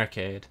got in the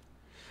arcade?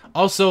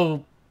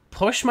 Also,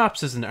 push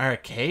maps is an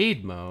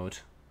arcade mode.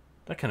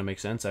 That kind of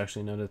makes sense,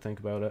 actually, now that I think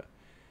about it.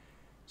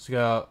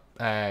 So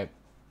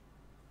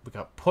we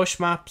got push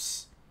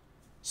maps,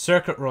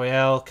 circuit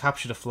royale,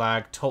 capture the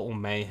flag, total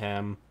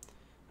mayhem,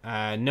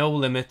 no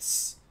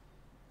limits.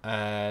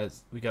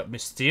 We got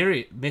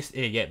mystery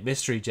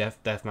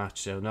deathmatch,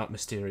 so not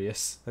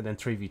mysterious, and then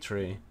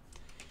 3v3.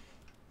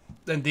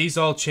 And these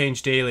all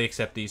change daily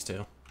except these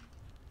two.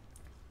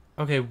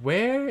 Okay,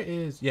 where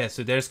is... Yeah,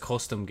 so there's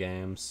custom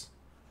games.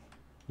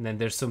 And then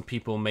there's some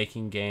people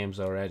making games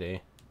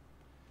already.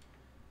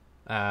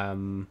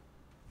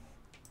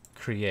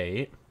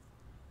 Create.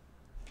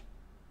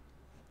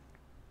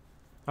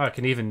 Oh, I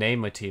can even name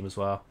my team as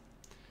well.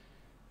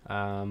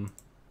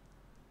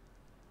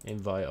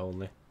 Invite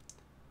only.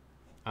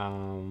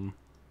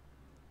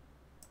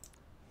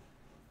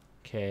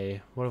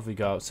 Okay, what have we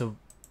got? So,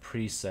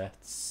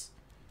 presets.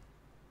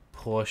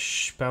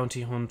 Push,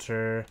 bounty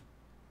hunter.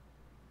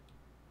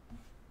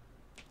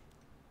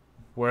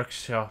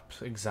 Workshop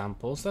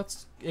examples.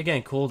 That's,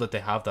 again, cool that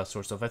they have that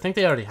sort of stuff. I think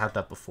they already had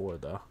that before,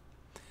 though.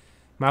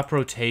 Map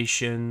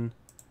rotation.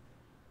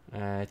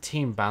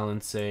 Team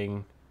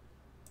balancing.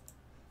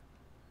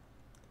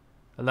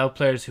 Allow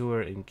players who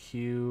are in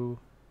queue.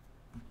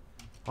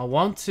 I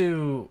want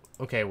to...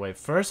 Okay, wait.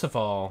 First of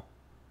all...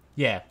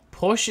 Yeah,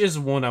 push is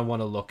one I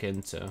want to look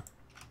into.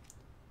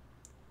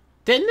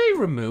 Didn't they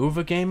remove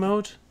a game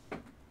mode?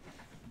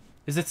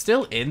 Is it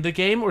still in the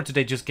game, or did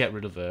they just get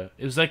rid of it?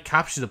 It was like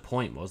capture the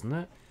point, wasn't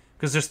it?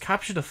 Because there's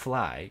capture the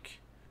flag.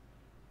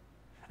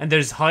 And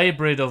there's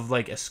hybrid of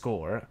like a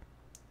score.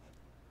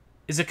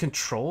 Is it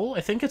control?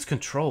 I think it's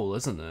control,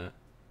 isn't it?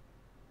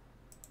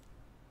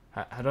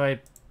 How do I...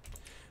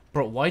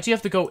 Bro, why do you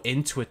have to go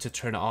into it to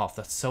turn it off?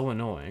 That's so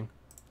annoying.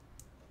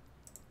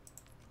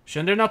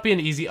 Shouldn't there not be an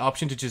easy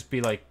option to just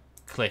be like,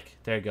 click,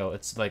 there you go,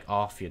 it's like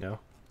off, you know?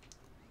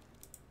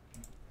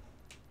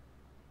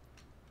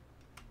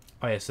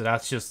 Oh yeah, so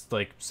that's just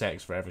like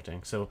settings for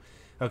everything. So,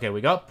 okay,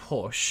 we got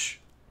push.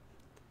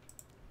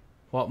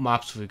 What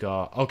maps we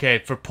got? Okay,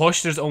 for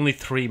push there's only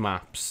 3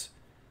 maps.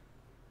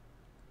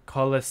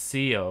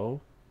 Coliseo,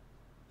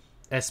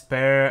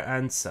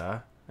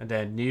 Esperanza, and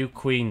then New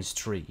Queen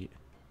Street.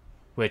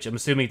 Which, I'm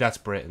assuming that's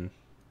Britain.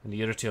 And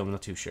the other 2, I'm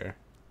not too sure.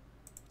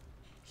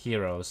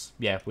 Heroes.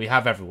 Yeah, we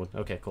have everyone.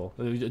 Okay, cool.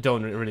 We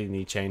don't really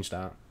need to change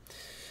that.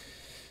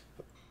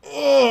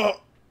 Oh!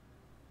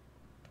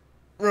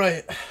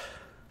 Right.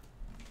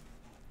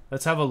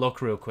 Let's have a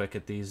look real quick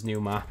at these new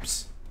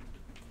maps.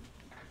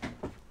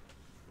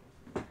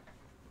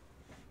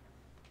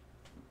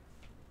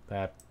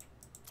 Yeah,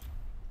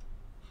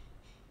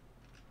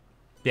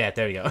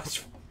 there you go.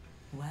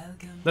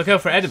 Welcome. Look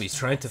out for enemies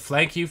trying to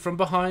flank you from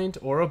behind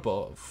or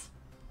above.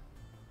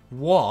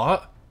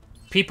 What?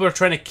 People are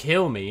trying to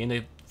kill me in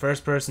a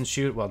first-person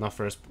shoot. Well, not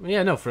first.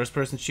 Yeah, no,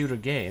 first-person shooter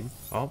game.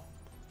 Oh,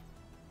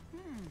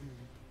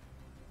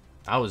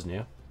 that was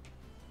new.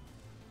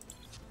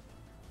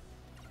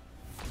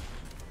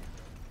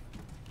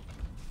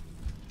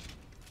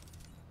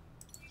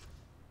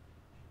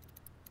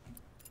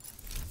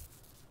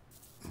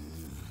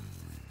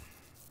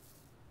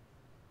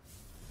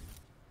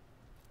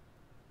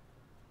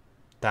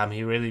 Damn,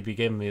 he really be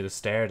giving me the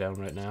stare down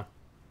right now.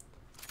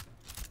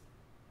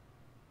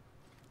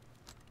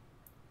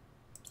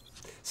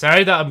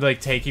 Sorry that I'm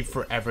like taking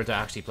forever to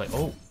actually play.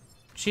 Oh,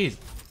 jeez.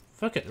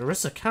 Fuck it,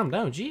 Arissa, calm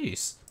down,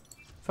 jeez.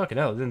 Fucking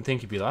hell, I didn't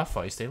think you'd be that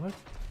feisty, like.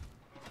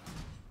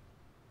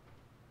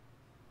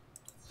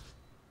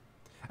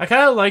 I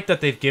kind of like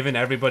that they've given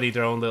everybody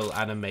their own little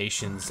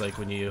animations, like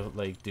when you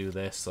like do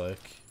this,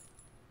 like.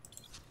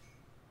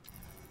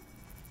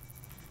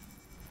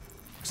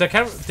 Cause I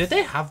can't. Did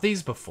they have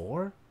these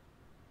before?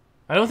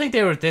 I don't think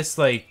they were this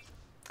like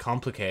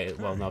complicated.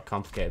 Well, not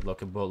complicated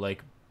looking, but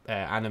like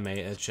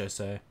animated, should I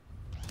say?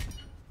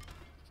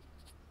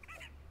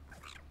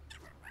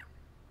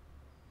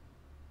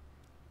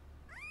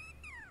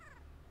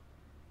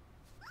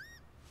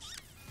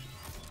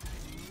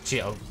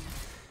 Gee, oh.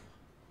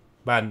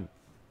 Man,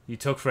 you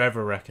took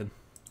forever, reckon.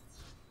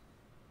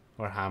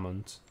 Or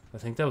Hammond. I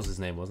think that was his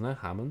name, wasn't it?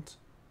 Hammond.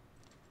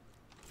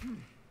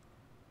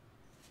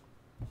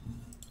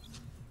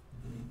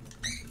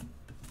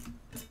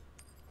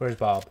 Where's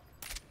Bob?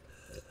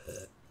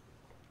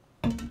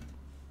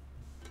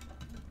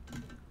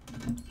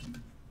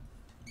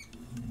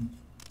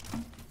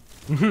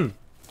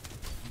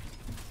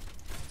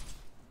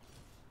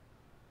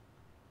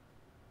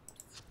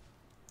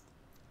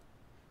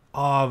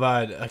 Oh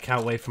man, I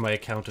can't wait for my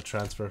account to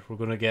transfer. We're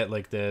gonna get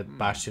like the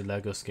Bastion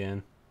Lego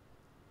skin.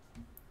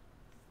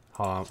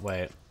 Hold on,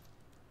 wait.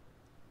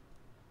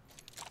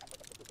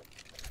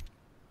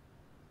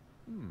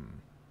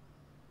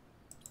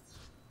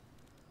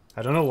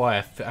 I don't know why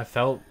I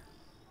felt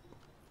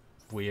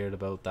weird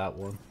about that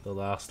one, the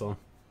last one.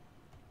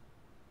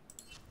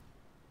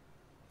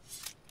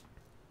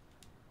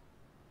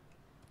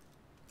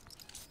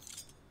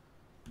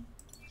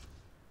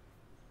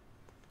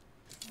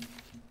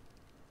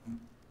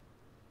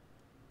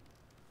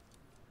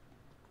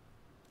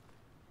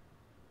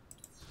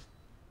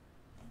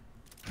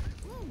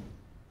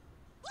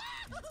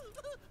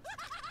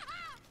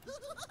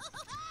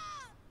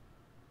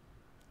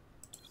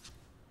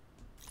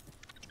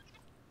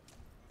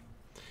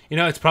 You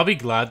know, it's probably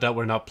glad that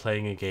we're not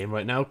playing a game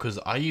right now, because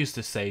I used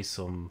to say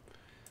some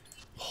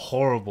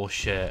horrible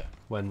shit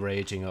when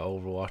raging at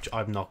Overwatch.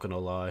 I'm not gonna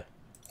lie.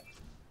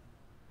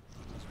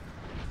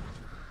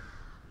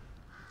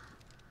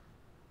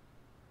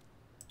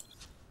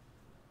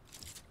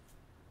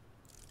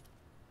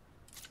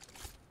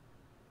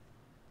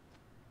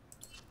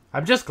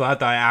 I'm just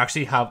glad that I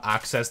actually have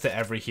access to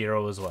every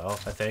hero as well,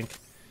 I think.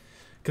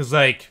 Because,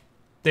 like,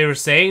 they were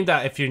saying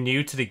that if you're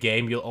new to the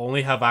game, you'll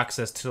only have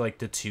access to, like,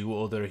 the 2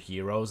 other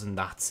heroes, and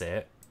that's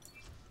it.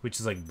 Which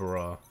is like,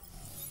 bruh.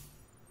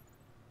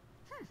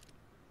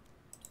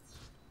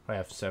 I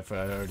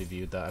already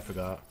viewed that, I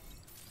forgot.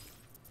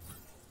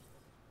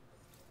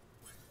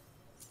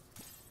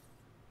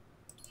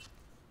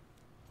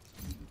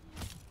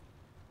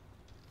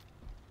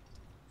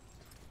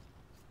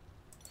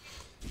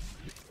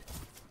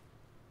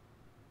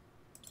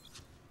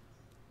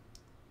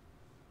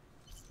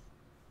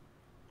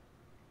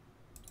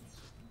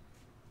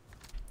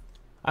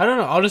 I don't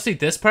know. Honestly,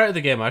 this part of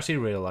the game I actually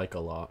really like a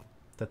lot.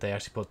 That they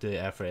actually put the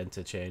effort in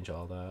to change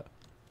all that.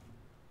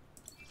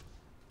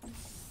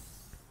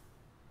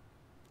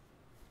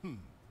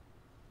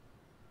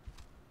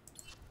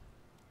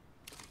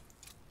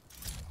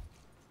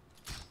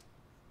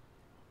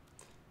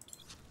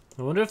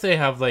 I wonder if they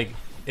have, like,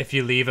 if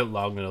you leave it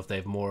long enough, they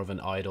have more of an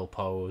idle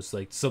pose.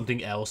 Like,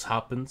 something else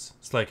happens.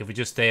 It's like, if we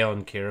just stay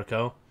on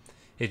Kiriko,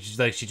 it's just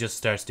like she just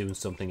starts doing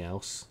something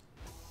else.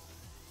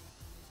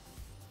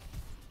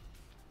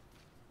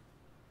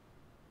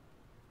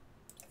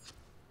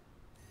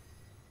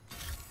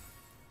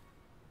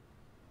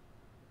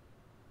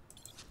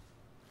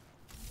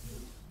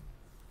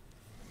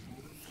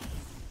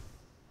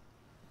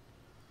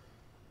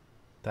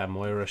 That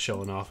Moira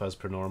showing off as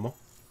per normal.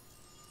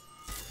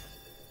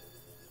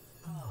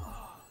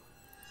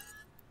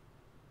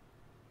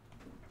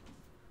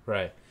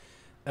 Right.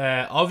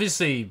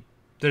 Obviously,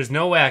 there's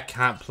no way I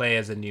can't play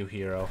as a new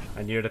hero.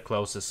 And you're the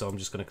closest, so I'm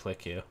just going to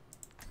click you.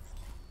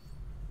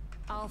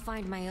 I'll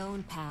find my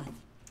own path.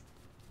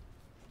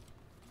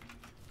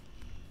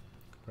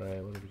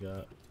 Right, what have we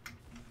got?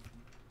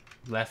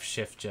 Left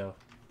shift, Joe.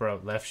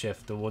 Bro, left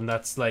shift. The one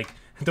that's like...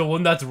 The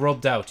one that's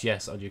rubbed out,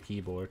 yes, on your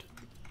keyboard.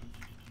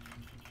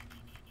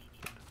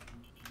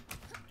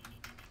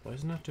 Why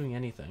is it not doing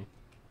anything?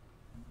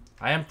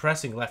 I am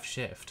pressing left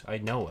shift. I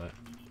know it.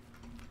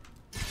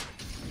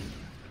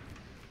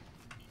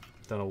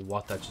 Don't know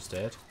what that just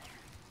did.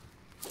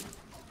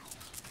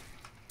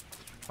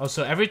 Oh,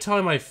 so every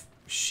time I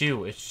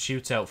shoot, it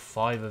shoots out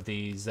 5 of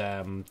these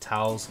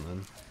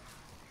talisman.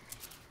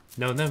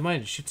 No, never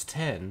mind. It shoots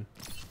 10.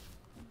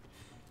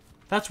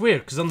 That's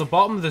weird, because on the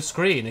bottom of the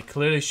screen, it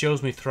clearly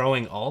shows me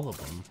throwing all of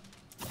them.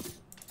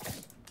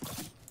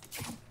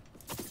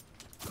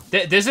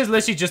 This is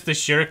literally just the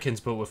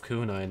shurikens, but with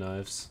kunai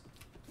knives.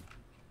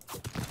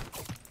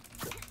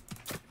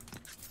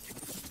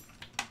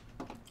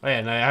 Oh yeah,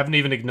 and I haven't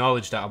even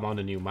acknowledged that I'm on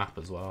a new map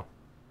as well.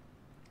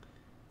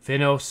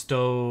 Fino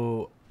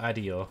sto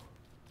adio.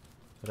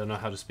 I don't know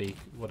how to speak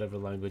whatever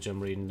language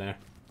I'm reading there.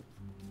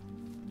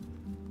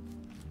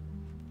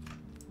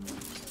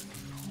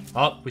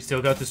 Oh, we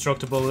still got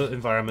destructible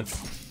environments.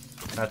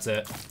 That's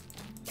it.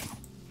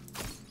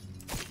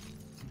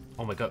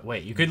 Oh my god,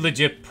 wait, you could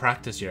legit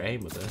practice your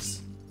aim with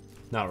this.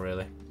 Not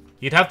really.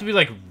 You'd have to be,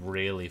 like,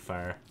 really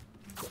far.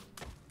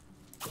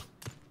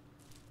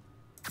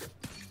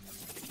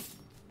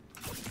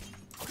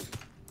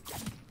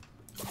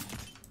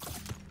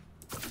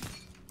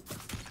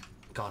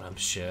 God, I'm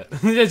shit.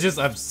 It's just,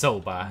 I'm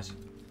so bad.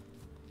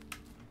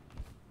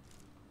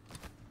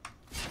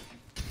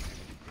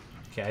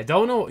 Okay, I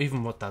don't know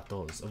even what that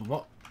does. And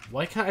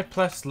why can't I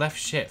press left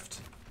shift?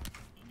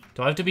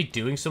 Do I have to be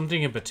doing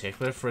something in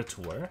particular for it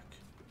to work?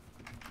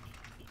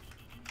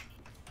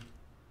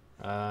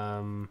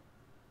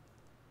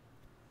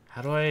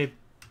 How do I...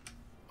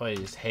 Oh,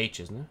 it's H,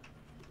 isn't it?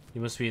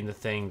 You must be in the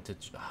thing to...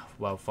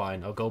 Well,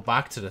 fine. I'll go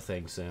back to the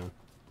thing soon.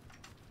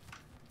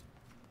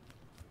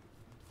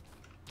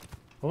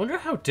 I wonder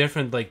how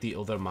different, like, the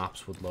other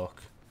maps would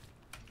look.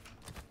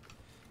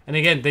 And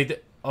again, they...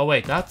 Oh,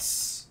 wait,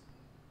 that's...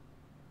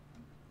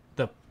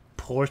 the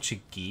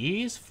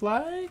Portuguese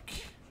flag?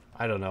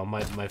 I don't know.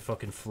 My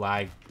fucking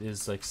flag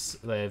is, like...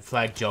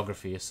 flag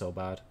geography is so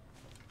bad.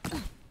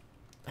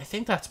 I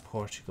think that's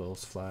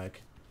Portugal's flag.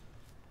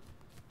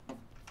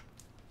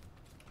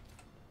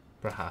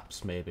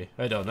 Perhaps, maybe.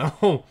 I don't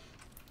know.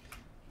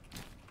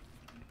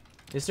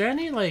 Is there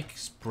any, like,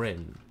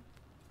 sprint?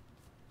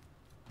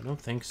 I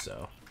don't think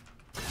so.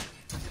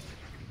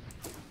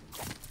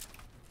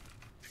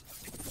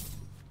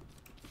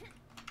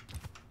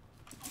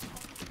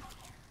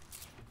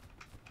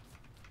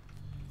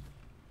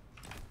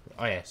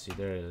 Oh yeah, see,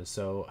 there it is.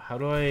 So, how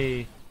do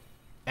I...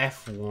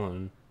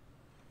 F1?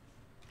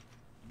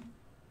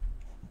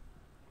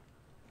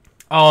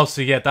 Oh,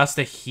 so yeah, that's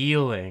the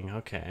healing.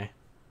 Okay.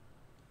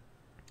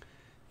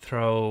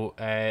 Throw,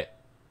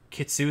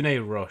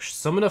 Kitsune Rush.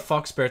 Summon a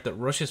fox spirit that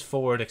rushes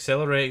forward,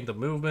 accelerating the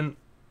movement,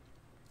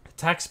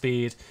 attack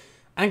speed,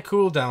 and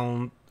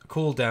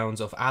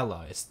cooldowns of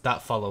allies.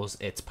 That follows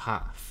its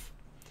path.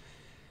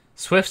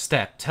 Swift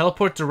Step.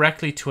 Teleport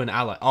directly to an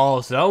ally.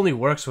 Oh, so that only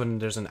works when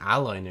there's an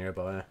ally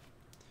nearby.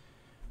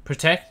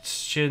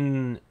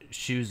 Protection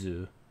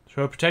Shuzu.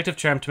 Throw a protective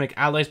charm to make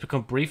allies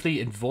become briefly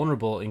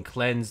invulnerable and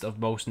cleansed of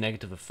most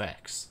negative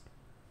effects.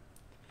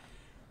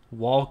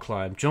 Wall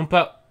climb. Jump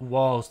up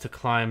walls to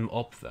climb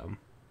up them.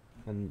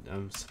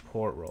 And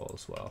support roll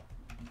as well.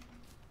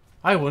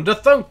 I wouldn't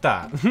have thunk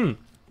that!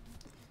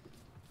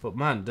 But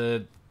man,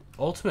 the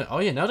ultimate... Oh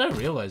yeah, now that I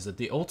realize it,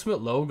 the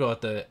ultimate logo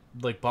at the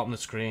like bottom of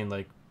the screen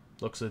like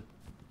looks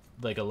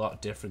like a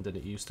lot different than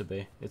it used to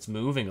be. It's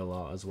moving a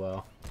lot as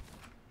well.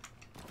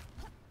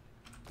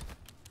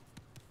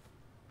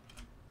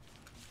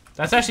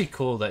 That's actually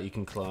cool that you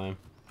can climb.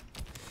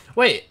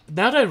 Wait,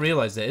 now that I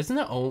realize it, isn't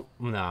it all...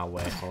 Nah,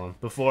 wait, hold on.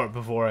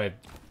 Before I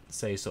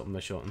say something I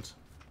shouldn't.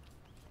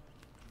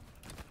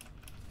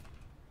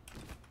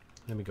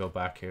 Let me go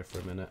back here for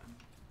a minute.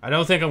 I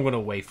don't think I'm going to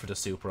wait for the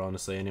super,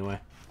 honestly, anyway.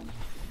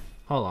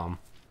 Hold on.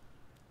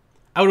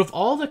 Out of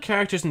all the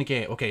characters in the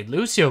game... Okay,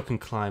 Lucio can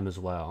climb as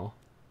well.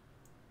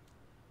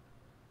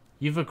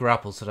 You've a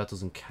grapple, so that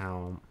doesn't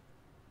count.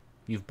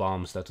 You've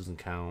bombs, that doesn't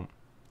count.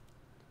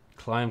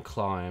 Climb,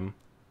 climb.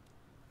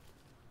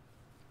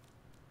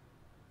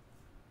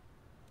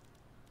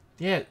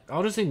 Yeah,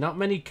 honestly, not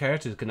many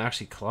characters can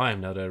actually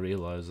climb now that I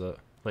realize it.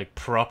 Like,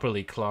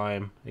 properly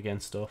climb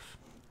against stuff.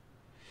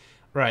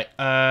 Right,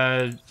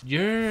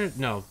 you're...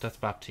 No, that's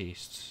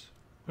Baptiste.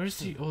 Where's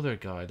the other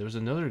guy? There was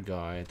another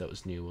guy that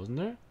was new, wasn't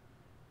there?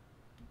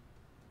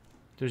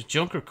 There's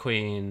Junker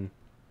Queen.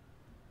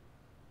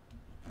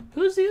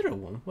 Who's the other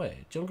one?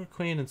 Wait, Junker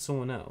Queen and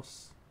someone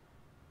else.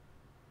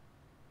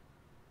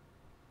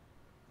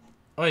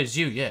 Oh, it's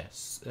you,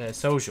 yes.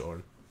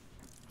 Sojourn.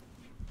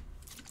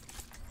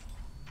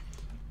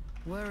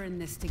 We're in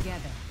this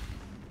together.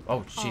 Oh,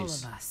 All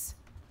jeez. of us.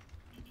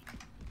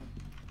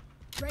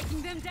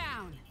 Breaking them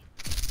down.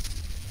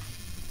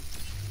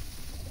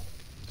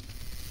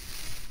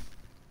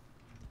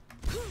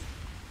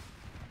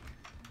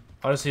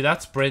 Honestly,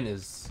 that sprint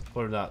is...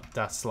 Or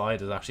that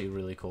slide is actually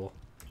really cool.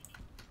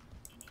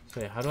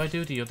 So, how do I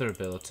do the other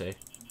ability?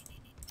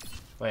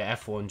 Wait,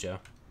 F1, Joe.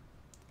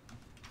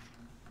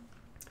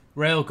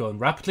 Railgun.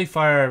 Rapidly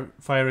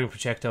firing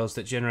projectiles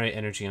that generate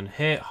energy on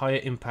hit. High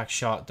impact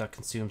shot that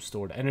consumes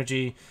stored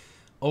energy.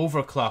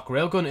 Overclock.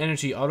 Railgun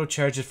energy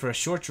auto-charges for a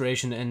short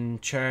duration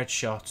and charge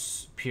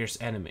shots pierce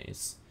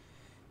enemies.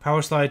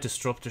 Power slide,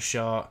 disruptor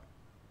shot,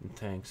 and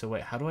thing. So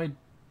wait, how do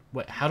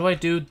I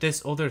do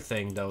this other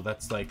thing though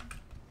that's like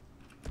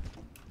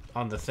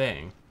on the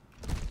thing?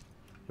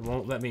 It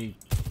won't let me.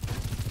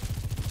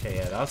 Okay,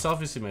 yeah, that's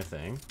obviously my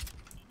thing.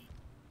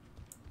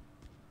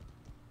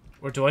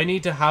 Or do I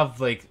need to have,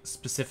 like,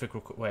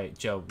 specific... Wait,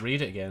 Joe,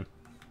 read it again.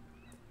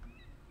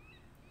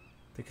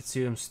 They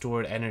consume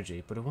stored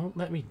energy, but it won't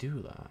let me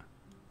do that.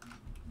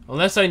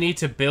 Unless I need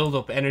to build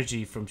up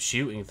energy from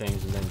shooting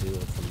things and then do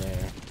it from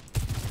there.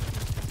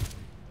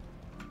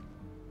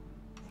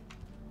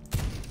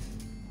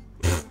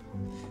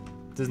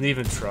 Doesn't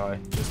even try.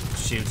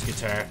 Just shoots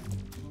guitar.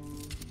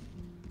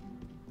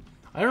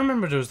 I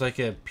remember there was, like,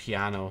 a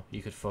piano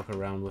you could fuck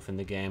around with in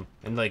the game.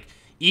 And, like...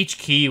 Each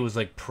key was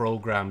like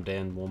programmed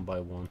in one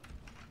by one.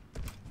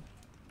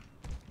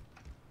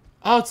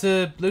 Oh, it's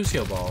a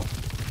Lucio ball.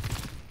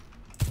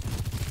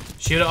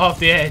 Shoot it off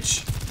the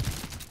edge.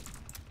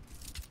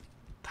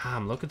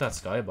 Damn, look at that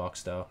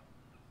skybox though.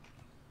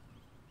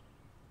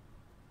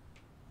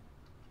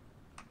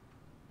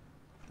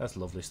 That's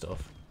lovely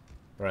stuff.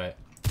 Right.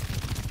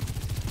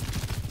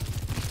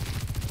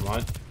 Come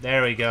on.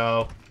 There we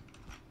go.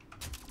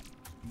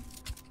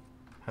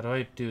 How do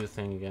I do the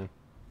thing again?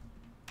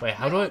 Wait,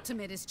 how do I...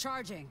 Ultimate is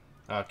charging.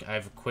 Okay, I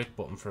have a quick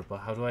button for it, but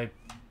how do I...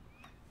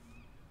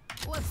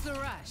 What's the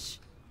rush?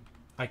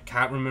 I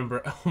can't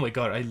remember... Oh my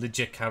god, I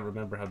legit can't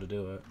remember how to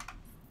do it.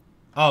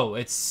 Oh,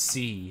 it's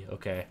C.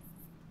 Okay.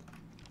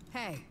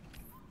 Hey.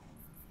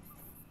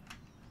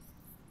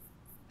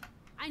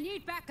 I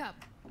need backup.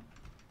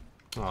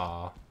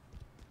 Aw.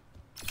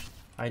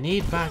 I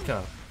need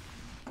backup.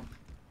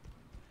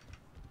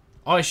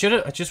 Oh, I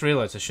just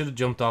realized I should have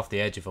jumped off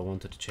the edge if I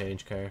wanted to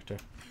change character.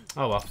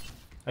 Oh well.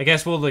 I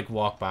guess we'll, like,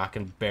 walk back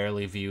and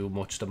barely view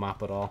much of the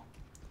map at all.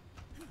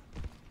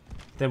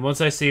 Then once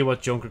I see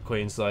what Junker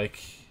Queen's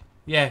like...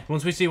 Yeah,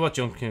 once we see what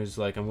Junker Queen's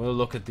like, I'm gonna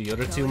look at the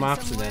other two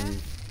maps and then...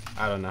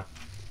 I don't know.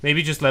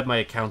 Maybe just let my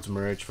accounts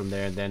merge from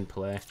there and then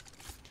play.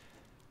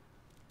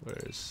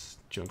 Where's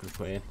Junker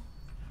Queen?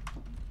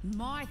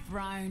 My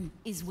throne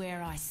is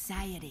where I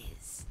say it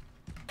is.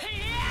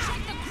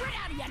 Shake the grit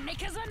out of your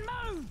knickers and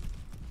move!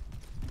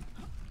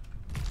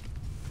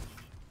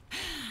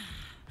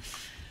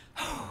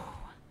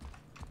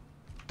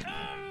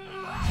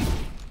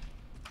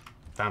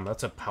 Damn,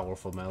 that's a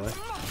powerful melee,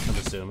 I'm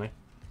assuming.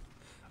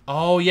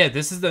 Oh yeah,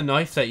 this is the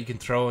knife that you can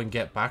throw and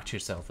get back to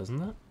yourself,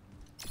 isn't it?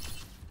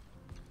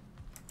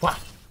 What?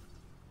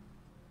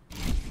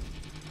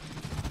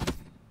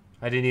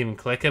 I didn't even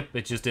click it,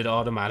 it just did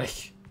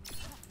automatic.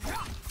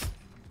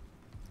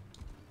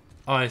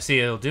 Oh, I see,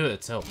 it'll do it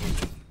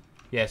itself.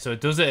 Yeah, so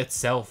it does it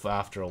itself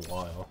after a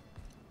while.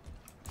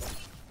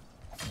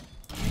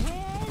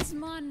 Where's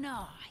my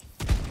knife?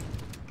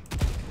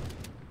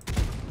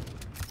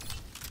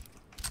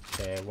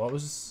 Okay,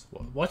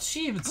 what'd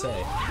she even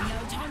say?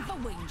 No time for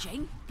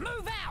whinging.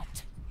 Move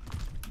out!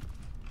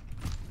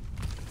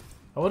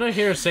 I want to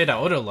hear her say that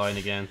other line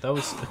again. That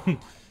was...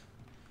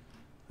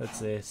 Let's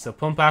see. So,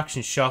 pump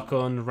action,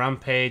 shotgun,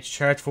 rampage,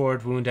 charge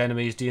forward, wound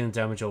enemies, dealing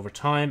damage over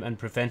time, and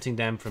preventing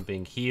them from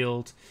being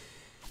healed.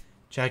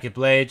 Jagged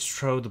blades,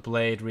 throw the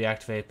blade,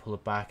 reactivate, pull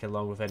it back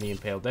along with any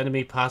impaled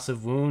enemy.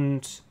 Passive,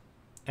 wound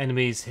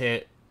enemies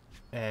hit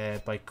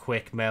by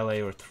quick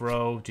melee or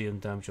throw, dealing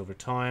damage over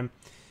time.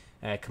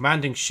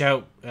 Commanding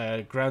shout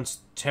grants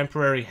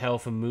temporary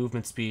health and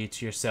movement speed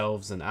to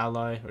yourselves and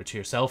allies.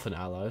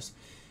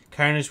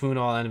 Carnage, wound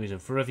all enemies in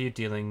front of you,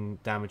 dealing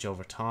damage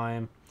over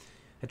time.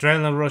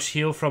 Adrenaline rush,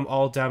 heal from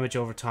all damage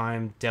over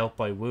time dealt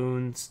by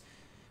wounds.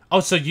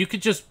 Oh, so you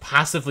could just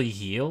passively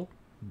heal?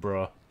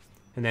 Bruh.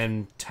 And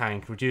then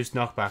tank, reduce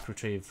knockback,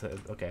 retrieve.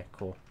 Okay,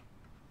 cool.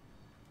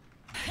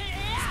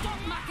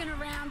 dicking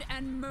around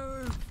and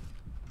move.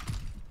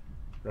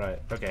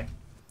 Right, okay.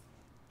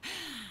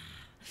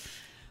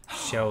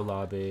 Show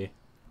lobby.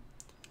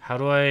 How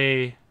do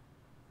I...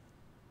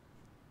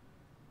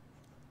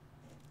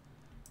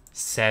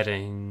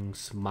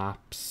 Settings,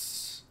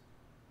 maps.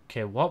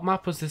 Okay, what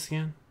map was this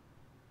again?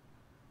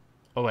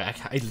 Oh wait,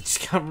 I just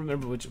can't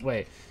remember which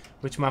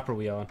map are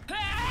we on?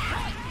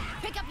 Hey,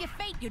 pick up your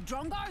feet, you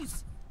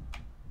drongos.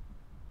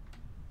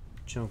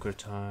 Junker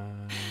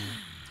time.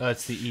 Oh,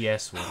 it's the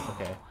ES one.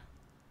 Okay.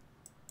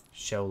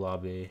 Show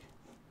lobby.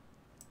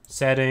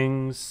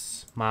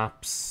 Settings,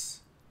 maps.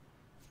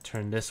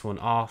 Turn this one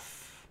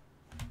off.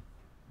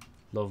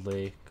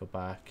 Lovely. Go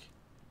back.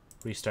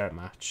 Restart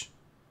match.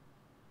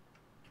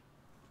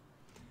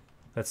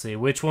 Let's see.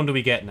 Which one do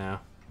we get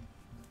now?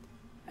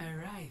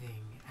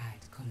 Arriving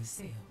at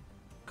Coliseo.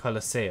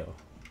 Coliseo.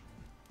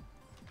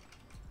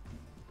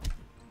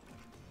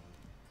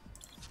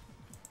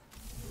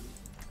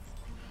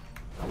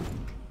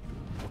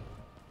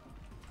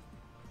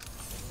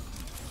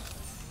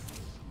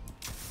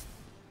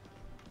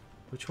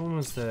 Which one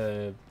was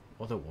the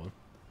other one?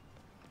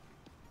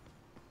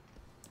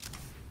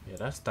 Yeah,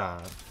 that's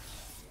that.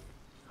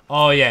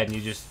 Oh yeah, and you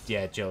just,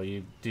 yeah, Joe,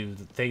 you do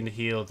the thing to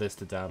heal this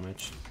to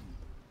damage.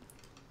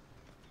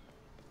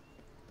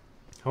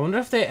 I wonder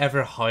if they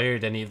ever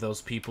hired any of those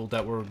people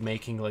that were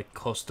making like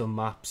custom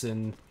maps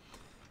in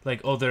like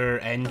other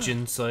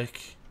engines,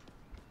 like,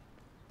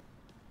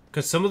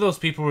 because some of those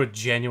people were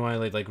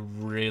genuinely like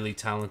really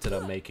talented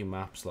at making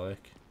maps,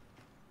 like.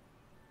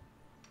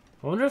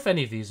 I wonder if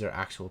any of these are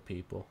actual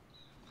people.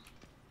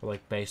 Or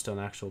like based on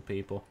actual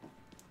people.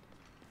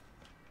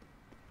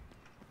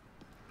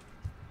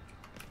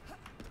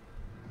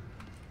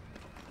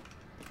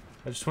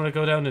 I just want to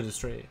go down to the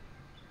street.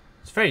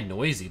 It's very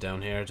noisy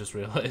down here, I just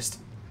realized.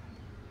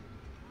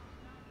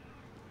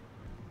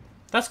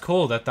 That's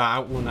cool that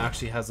that one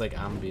actually has like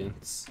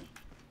ambience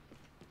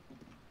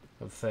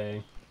of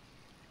thing.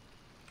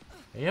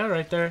 Yeah,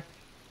 right there.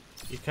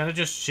 You're kind of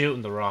just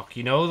shooting the rock.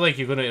 You know, like,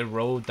 you're going to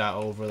erode that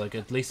over, like,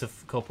 at least a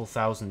couple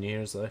thousand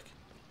years, like.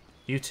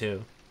 You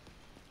too.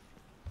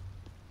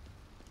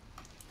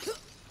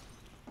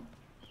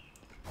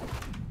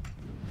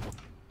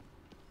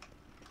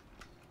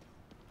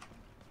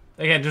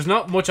 Again, there's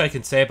not much I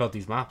can say about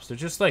these maps. They're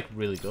just, like,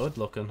 really good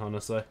looking,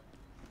 honestly.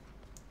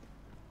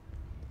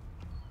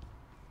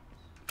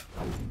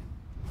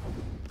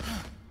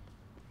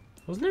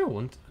 Wasn't there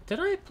one? Did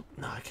I?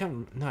 No, I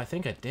can't. No, I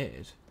think I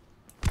did.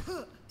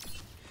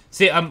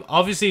 See, I'm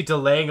obviously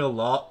delaying a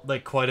lot,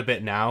 like quite a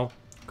bit now,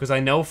 because I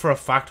know for a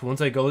fact once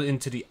I go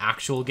into the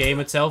actual game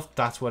itself,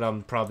 that's what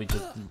I'm probably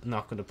just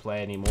not going to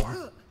play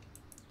anymore.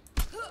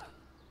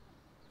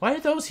 Why are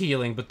those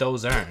healing, but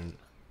those aren't?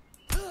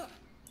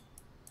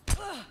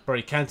 Bro,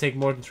 you can't take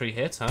more than 3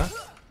 hits, huh?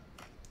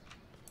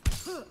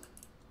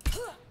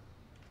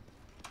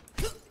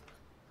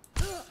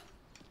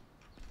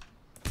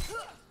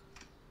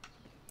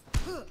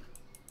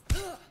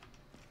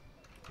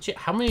 Shit,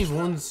 how many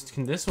ones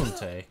can this one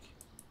take?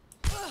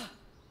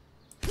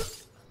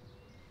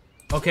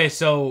 Okay,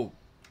 so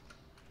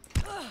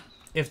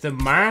if the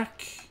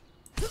mark,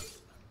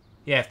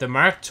 yeah, if the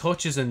mark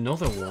touches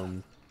another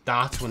one,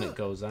 that's when it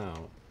goes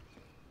out.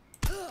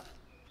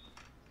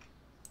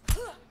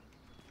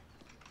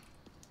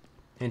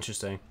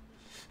 Interesting.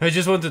 I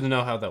just wanted to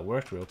know how that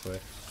worked real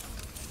quick.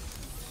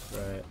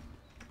 Right.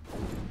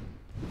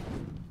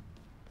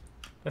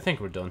 I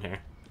think we're done here.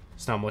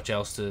 There's not much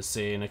else to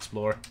see and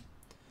explore.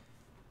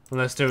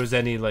 Unless there was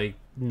any, like,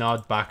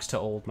 nod backs to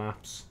old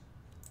maps.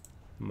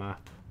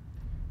 Map.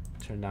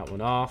 Turn that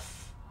one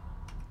off.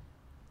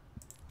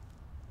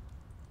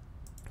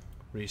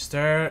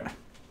 Restart.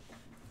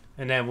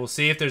 And then we'll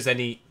see if there's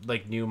any,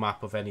 like, new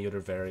map of any other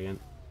variant.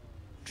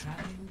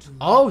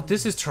 Oh,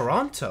 this is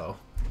Toronto.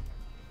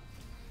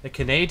 The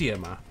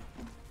Canadian map.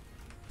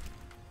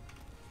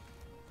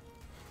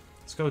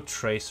 Let's go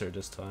Tracer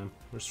this time.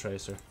 Where's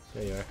Tracer?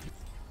 There you are.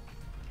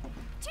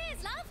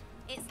 Cheers, love.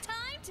 It's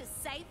time to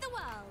save the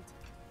world.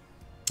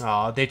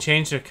 Aw, they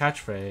changed their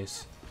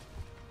catchphrase.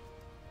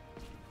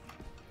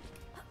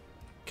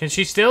 Can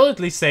she still at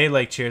least say,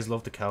 like, cheers,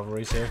 love the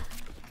cavalry's here?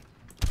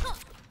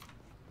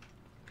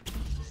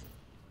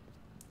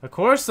 Of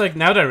course, like,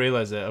 now that I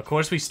realize it, of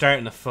course we start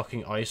in a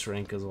fucking ice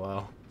rink as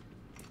well.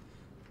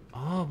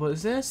 Oh, what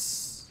is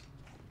this?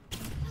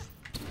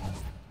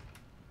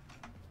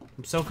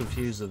 I'm so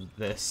confused with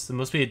this. There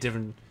must be a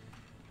different...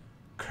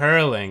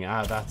 Curling.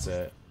 Ah, that's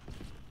it.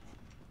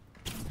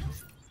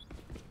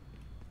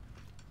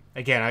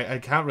 Again, I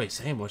can't really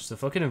say much. The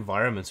fucking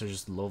environments are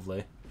just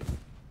lovely.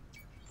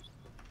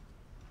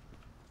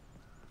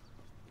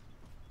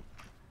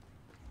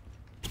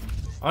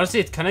 Honestly,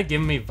 it's kind of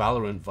giving me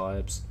Valorant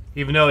vibes.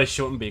 Even though it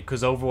shouldn't be,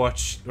 because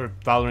Overwatch, or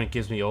Valorant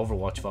gives me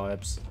Overwatch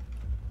vibes.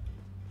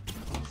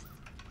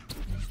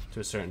 To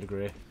a certain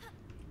degree.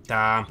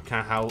 Damn,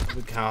 can't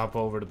hop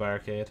over the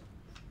barricade.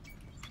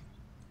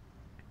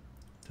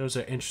 Those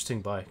are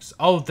interesting bikes.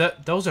 Oh,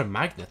 those are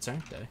magnets,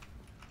 aren't they?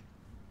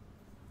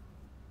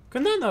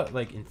 Couldn't that not,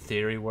 like, in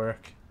theory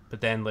work? But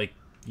then, like,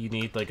 you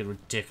need like a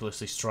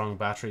ridiculously strong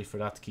battery for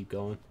that to keep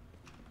going.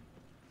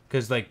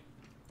 Because like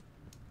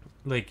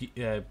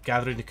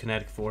gathering the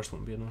kinetic force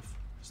wouldn't be enough.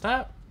 Is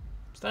that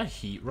a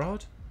heat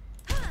rod?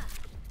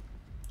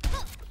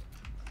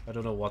 I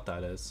don't know what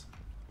that is.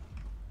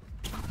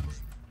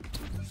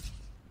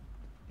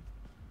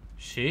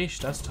 Sheesh,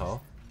 that's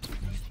tall.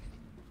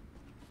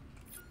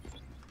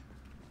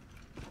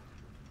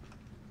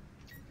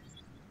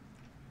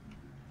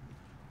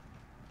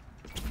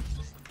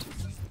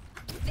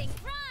 Think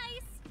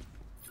thrice.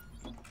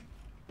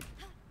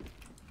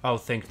 Oh,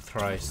 think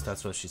thrice.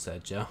 That's what she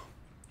said, Joe.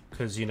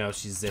 Because, you know,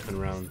 she's zipping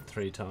around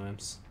 3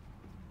 times.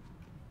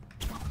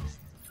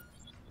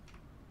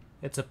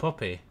 It's a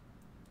puppy.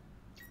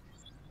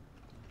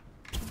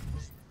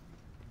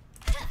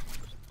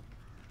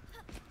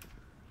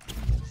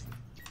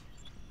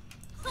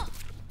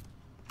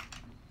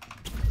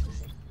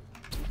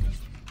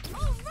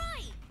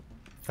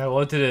 I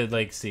wanted to,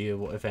 like, see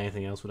if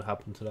anything else would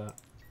happen to that.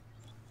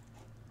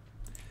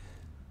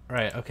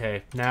 Right,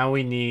 okay. Now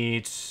we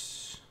need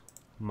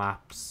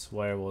maps.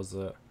 Where was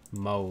it?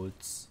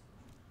 Modes.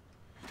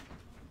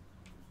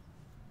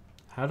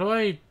 How do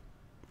I...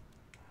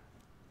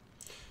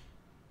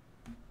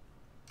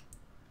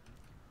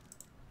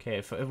 Okay,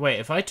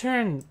 if I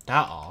turn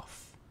that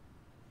off...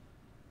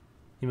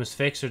 You must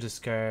fix or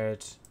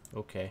discard...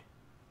 Okay.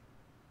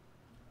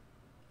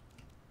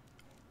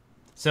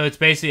 So it's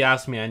basically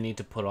asking me I need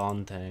to put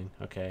on thing.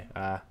 Okay,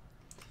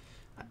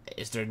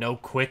 is there no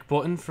quick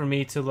button for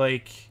me to,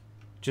 like,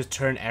 just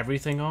turn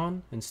everything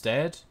on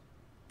instead?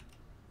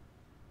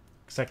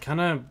 Because I kind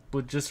of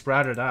would just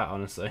rather that,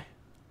 honestly.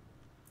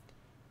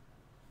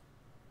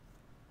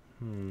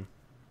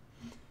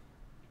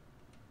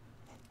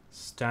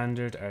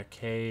 Standard,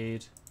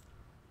 arcade,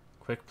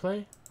 quick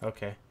play?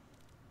 Okay.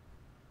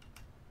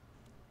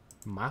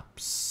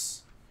 Maps.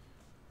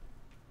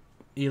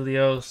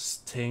 Helios,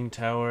 Ting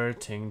Tower,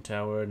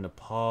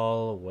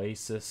 Nepal,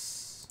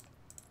 Oasis.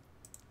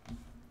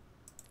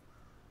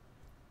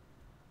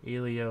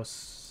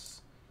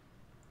 Helios.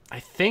 I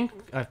think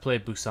I've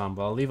played Busan,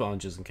 but I'll leave it on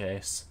just in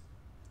case.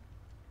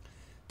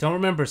 Don't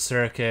remember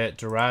Circuit,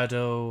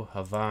 Dorado,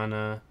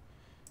 Havana,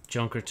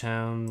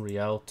 Junkertown,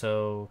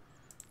 Rialto,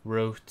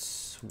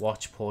 Roots,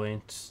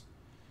 Watchpoint,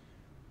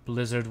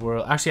 Blizzard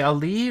World. Actually, I'll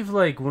leave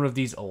like one of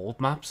these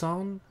old maps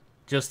on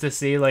just to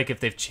see like if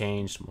they've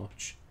changed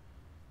much.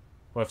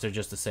 Or if they're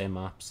just the same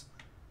maps.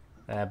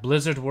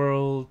 Blizzard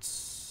World,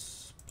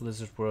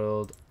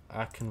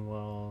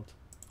 Akenwald,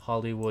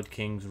 Hollywood,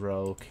 Kings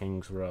Row.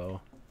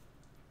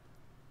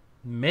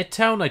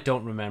 Midtown, I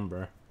don't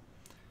remember.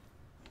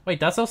 Wait,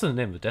 that's also the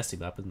name of the Destiny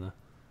map, isn't it?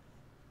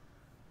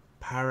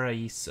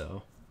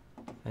 Paraíso.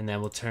 And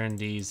then we'll turn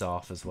these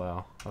off as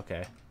well.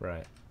 Okay,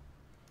 right.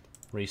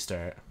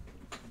 Restart.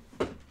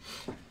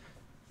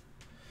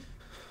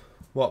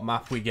 What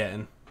map we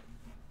getting?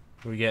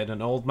 Are we getting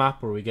an old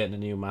map or are we getting a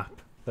new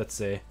map? Let's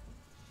see.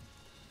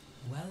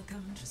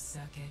 Welcome to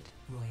Circuit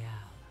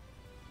Royale.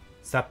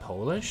 Is that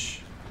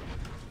Polish?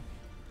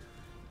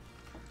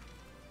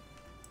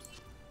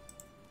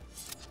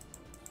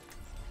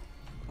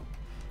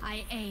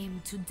 I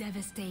aim to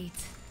devastate.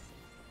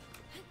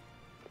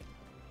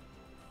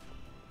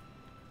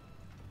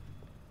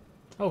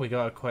 Oh, we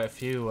got quite a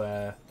few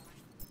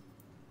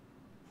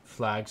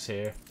flags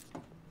here.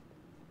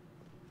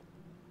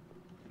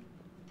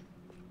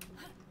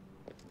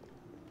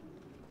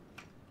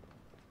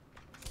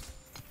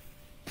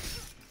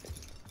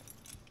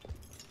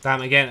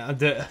 Damn, again,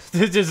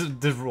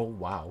 the roll.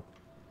 Wow.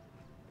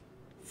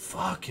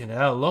 Fucking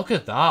hell, look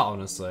at that,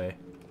 honestly.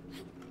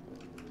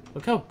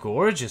 Look how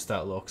gorgeous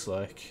that looks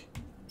like.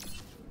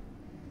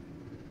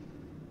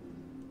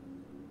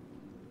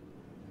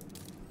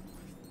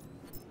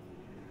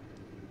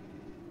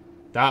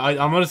 I'm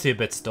honestly a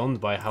bit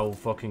stunned by how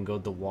fucking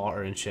good the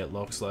water and shit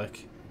looks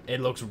like. It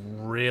looks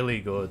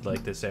really good,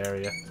 like, this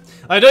area.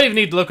 I don't even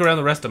need to look around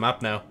the rest of the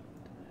map now.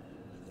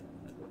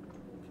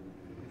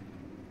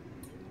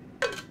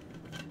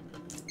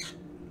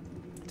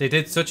 They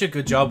did such a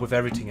good job with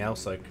everything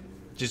else, like,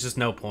 there's just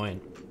no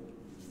point.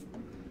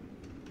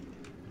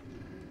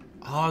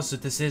 Oh, so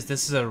this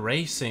is a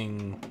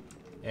racing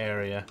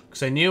area.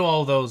 Because I knew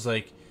all those,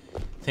 like,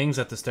 things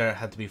at the start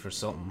had to be for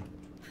something.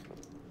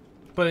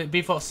 But it'd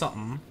be for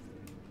something.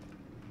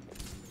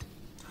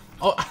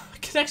 Oh, I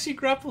can actually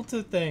grapple to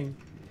the thing.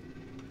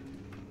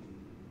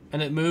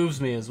 And it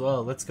moves me as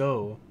well. Let's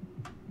go.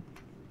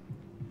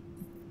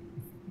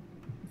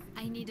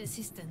 I need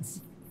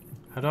assistance.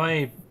 How do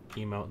I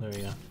emote? There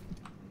we go.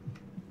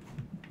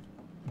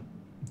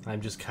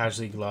 I'm just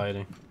casually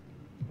gliding.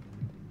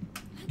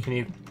 Can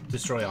you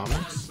destroy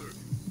armors?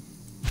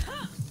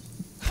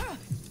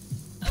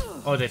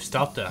 Oh, they've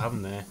stopped it,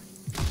 haven't they?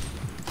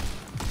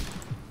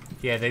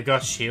 Yeah, they've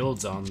got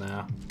shields on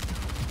now.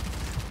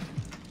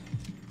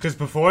 Because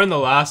before in the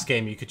last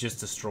game you could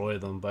just destroy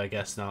them, but I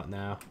guess not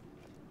now.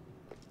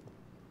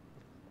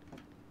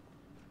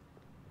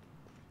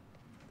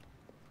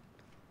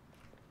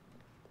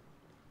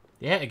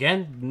 Yeah,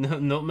 again,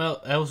 nothing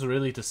else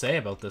really to say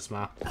about this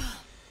map.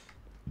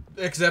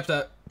 Except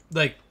that,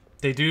 like,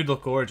 they do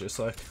look gorgeous,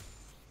 like.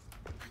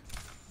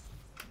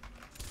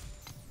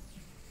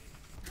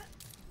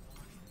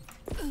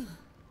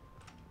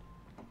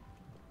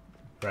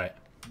 Right.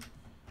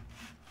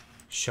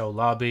 Show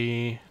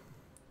lobby.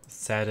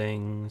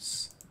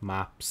 Settings.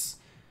 Maps.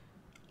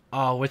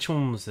 Oh, which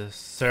one was this?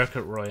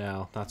 Circuit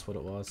Royale. That's what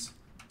it was.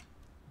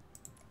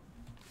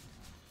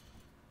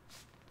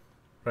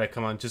 Right,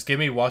 come on. Just give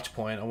me watch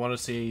point. I want to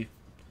see...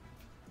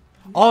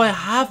 Oh, I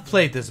have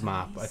played this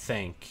map, I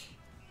think.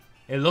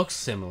 It looks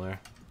similar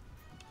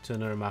to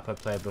another map I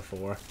played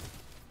before.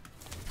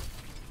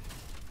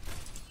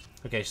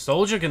 Okay,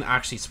 soldier can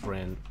actually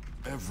sprint.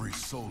 Every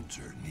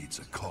soldier needs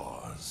a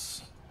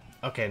cause.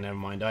 Okay, never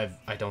mind. I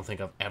don't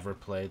think I've ever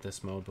played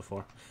this mode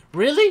before.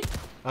 Really?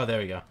 Oh, there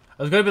we go.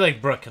 I was gonna be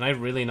like, Brooke, can I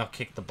really not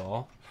kick the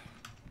ball?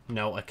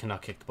 No, I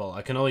cannot kick the ball.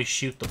 I can only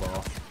shoot the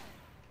ball.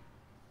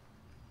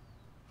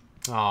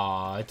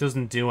 Aw, it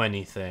doesn't do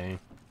anything.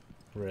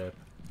 Rip.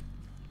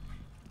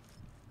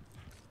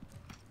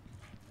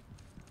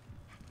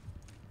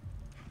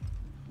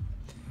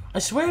 I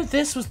swear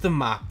this was the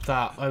map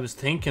that I was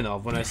thinking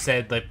of when I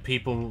said like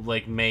people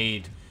like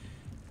made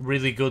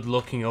really good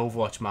looking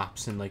Overwatch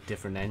maps in like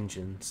different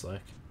engines.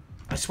 Like,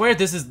 I swear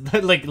this is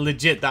like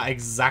legit that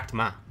exact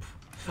map.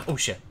 Oh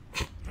shit.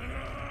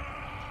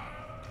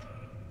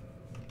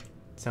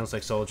 Sounds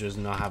like soldiers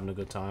not having a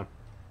good time.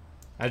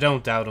 I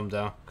don't doubt them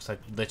though, because I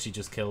literally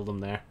just killed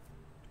them there.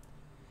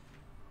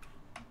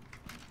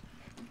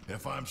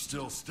 If I'm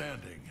still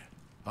standing,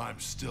 I'm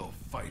still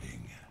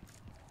fighting.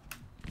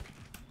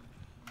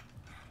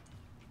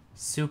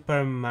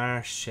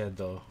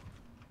 Supermarchedo.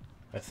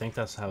 I think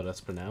that's how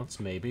that's pronounced.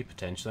 Maybe,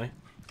 potentially.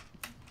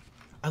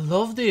 I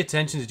love the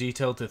attention to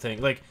detail to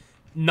think. Like,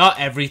 not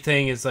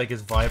everything is like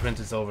as vibrant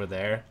as over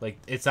there. Like,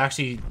 it's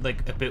actually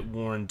like a bit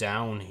worn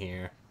down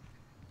here.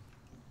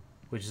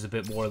 Which is a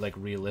bit more like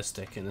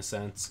realistic in a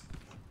sense.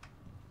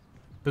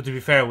 But to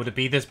be fair, would it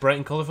be this bright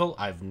and colourful?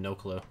 I have no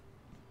clue.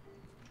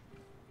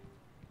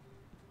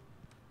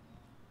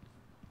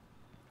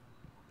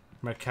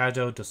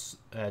 Mercado do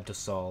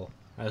Sol.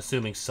 I'm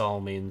assuming Sol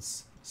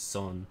means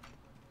sun.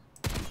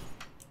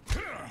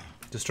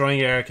 Destroying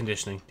your air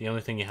conditioning. The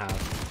only thing you have.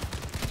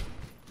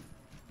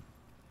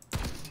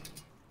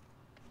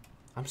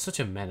 I'm such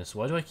a menace.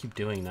 Why do I keep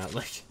doing that?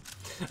 Like,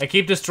 I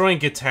keep destroying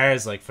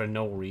guitars like for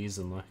no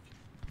reason. Like,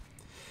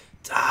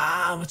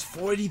 damn, it's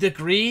 40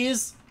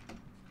 degrees.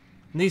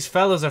 And these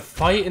fellas are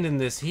fighting in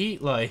this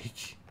heat.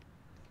 Like,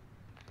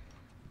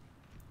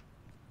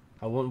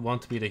 I wouldn't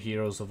want to be the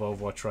heroes of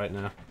Overwatch right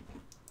now.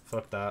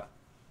 Fuck that.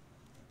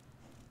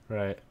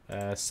 Right,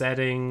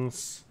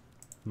 settings,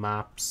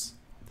 maps.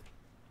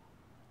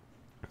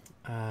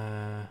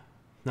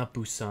 Not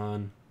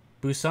Busan.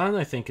 Busan,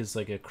 I think, is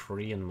like a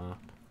Korean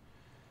map.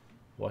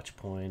 Watch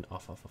point,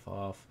 off, off, off,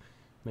 off.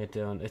 Mid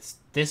down. It's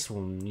this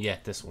one. Yeah,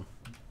 this one.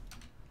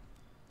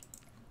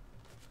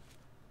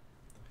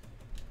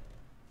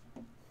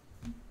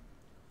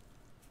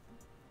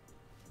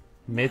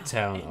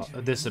 Midtown.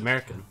 Oh, this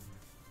American.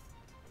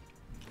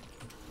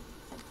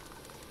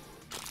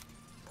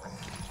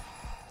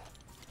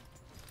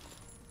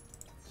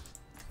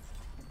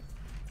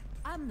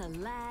 I'm the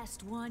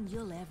last one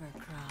you'll ever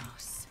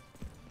cross.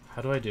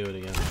 How do I do it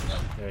again?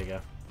 There you go.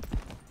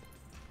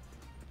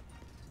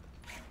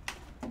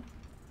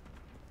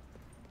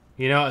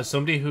 You know, as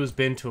somebody who's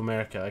been to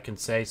America, I can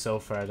say so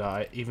far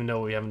that even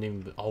though we haven't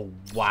even... Oh,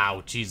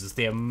 wow, Jesus,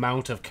 the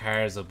amount of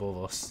cars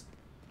above us.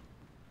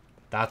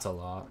 That's a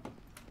lot.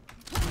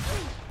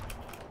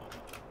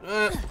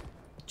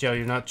 Joe,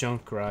 you're not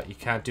Junkrat. You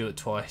can't do it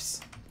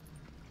twice.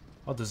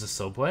 Oh, there's a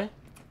subway?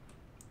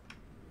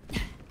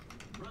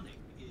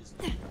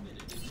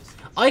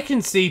 I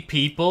can see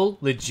people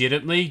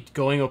legitimately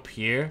going up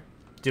here,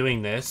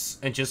 doing this,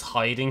 and just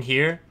hiding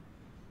here.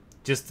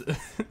 Just,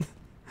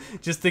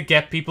 just to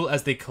get people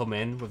as they come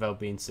in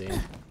without being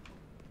seen.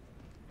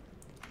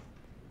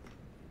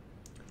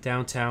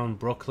 Downtown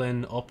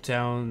Brooklyn,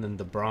 Uptown, and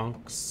the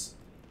Bronx.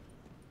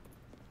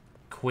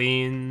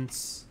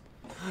 Queens.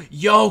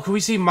 Yo, can we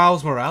see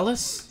Miles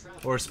Morales?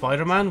 Or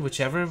Spider-Man,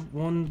 whichever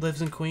one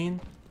lives in Queen?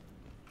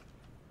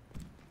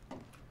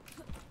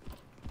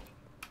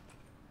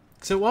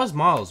 Because it was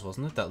Miles,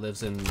 wasn't it, that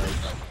lives in, like,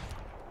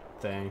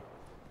 thing.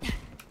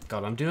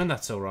 God, I'm doing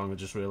that so wrong, I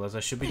just realized I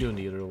should be doing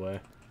the other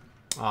way.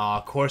 Aw,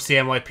 of course the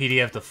NYPD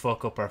have to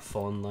fuck up our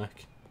fun,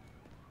 like.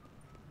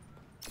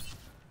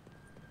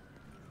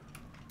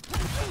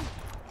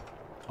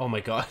 Oh my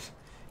god.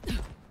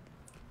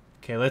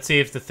 Okay, let's see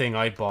if the thing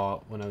I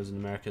bought when I was in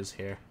America is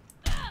here.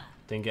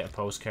 Didn't get a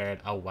postcard.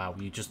 Oh wow,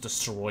 you just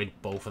destroyed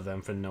both of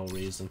them for no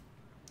reason.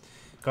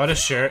 Got a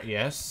shirt,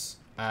 yes.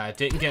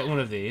 Didn't get one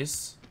of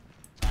these.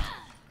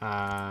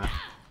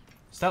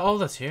 Is that all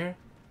that's here?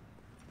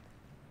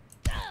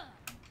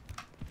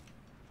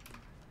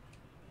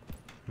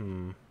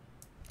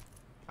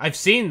 I've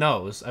seen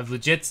those. I've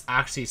legit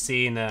actually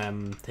seen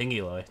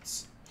thingy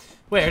lights.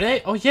 Wait, are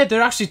they? Oh yeah,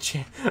 they're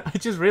actually I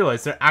just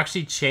realized they're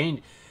actually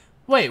changed.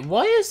 Wait,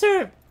 why is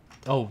there...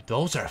 Oh,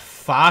 those are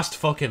fast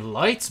fucking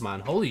lights,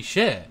 man. Holy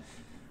shit.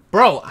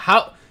 Bro,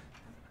 how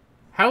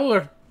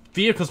are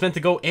vehicles meant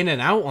to go in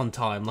and out on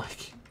time?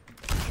 Like,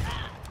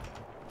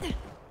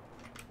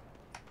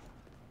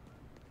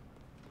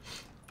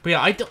 but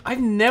yeah, I've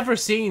never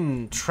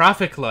seen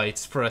traffic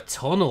lights for a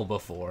tunnel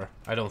before.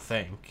 I don't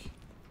think.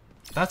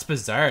 That's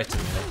bizarre to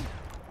me.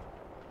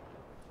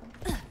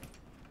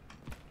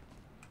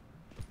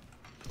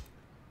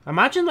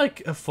 Imagine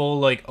like a full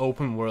like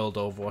open world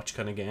Overwatch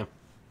kind of game.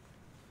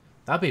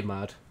 That'd be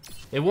mad.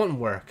 It wouldn't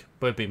work,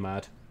 but it'd be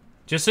mad.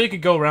 Just so you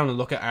could go around and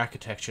look at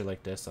architecture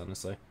like this,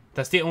 honestly.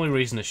 That's the only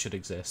reason it should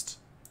exist.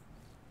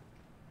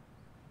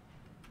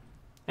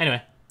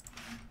 Anyway.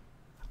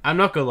 I'm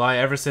not gonna lie,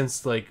 ever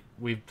since like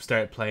we've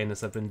started playing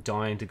this, I've been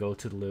dying to go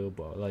to the loo,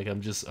 but like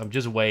I'm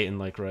just waiting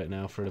like right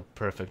now for the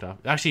perfect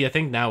actually I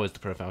think now is the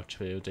perfect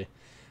opportunity.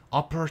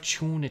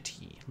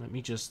 Let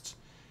me just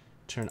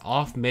turn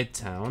off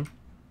Midtown,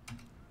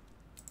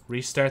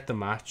 restart the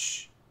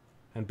match,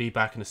 and be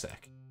back in a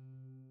sec.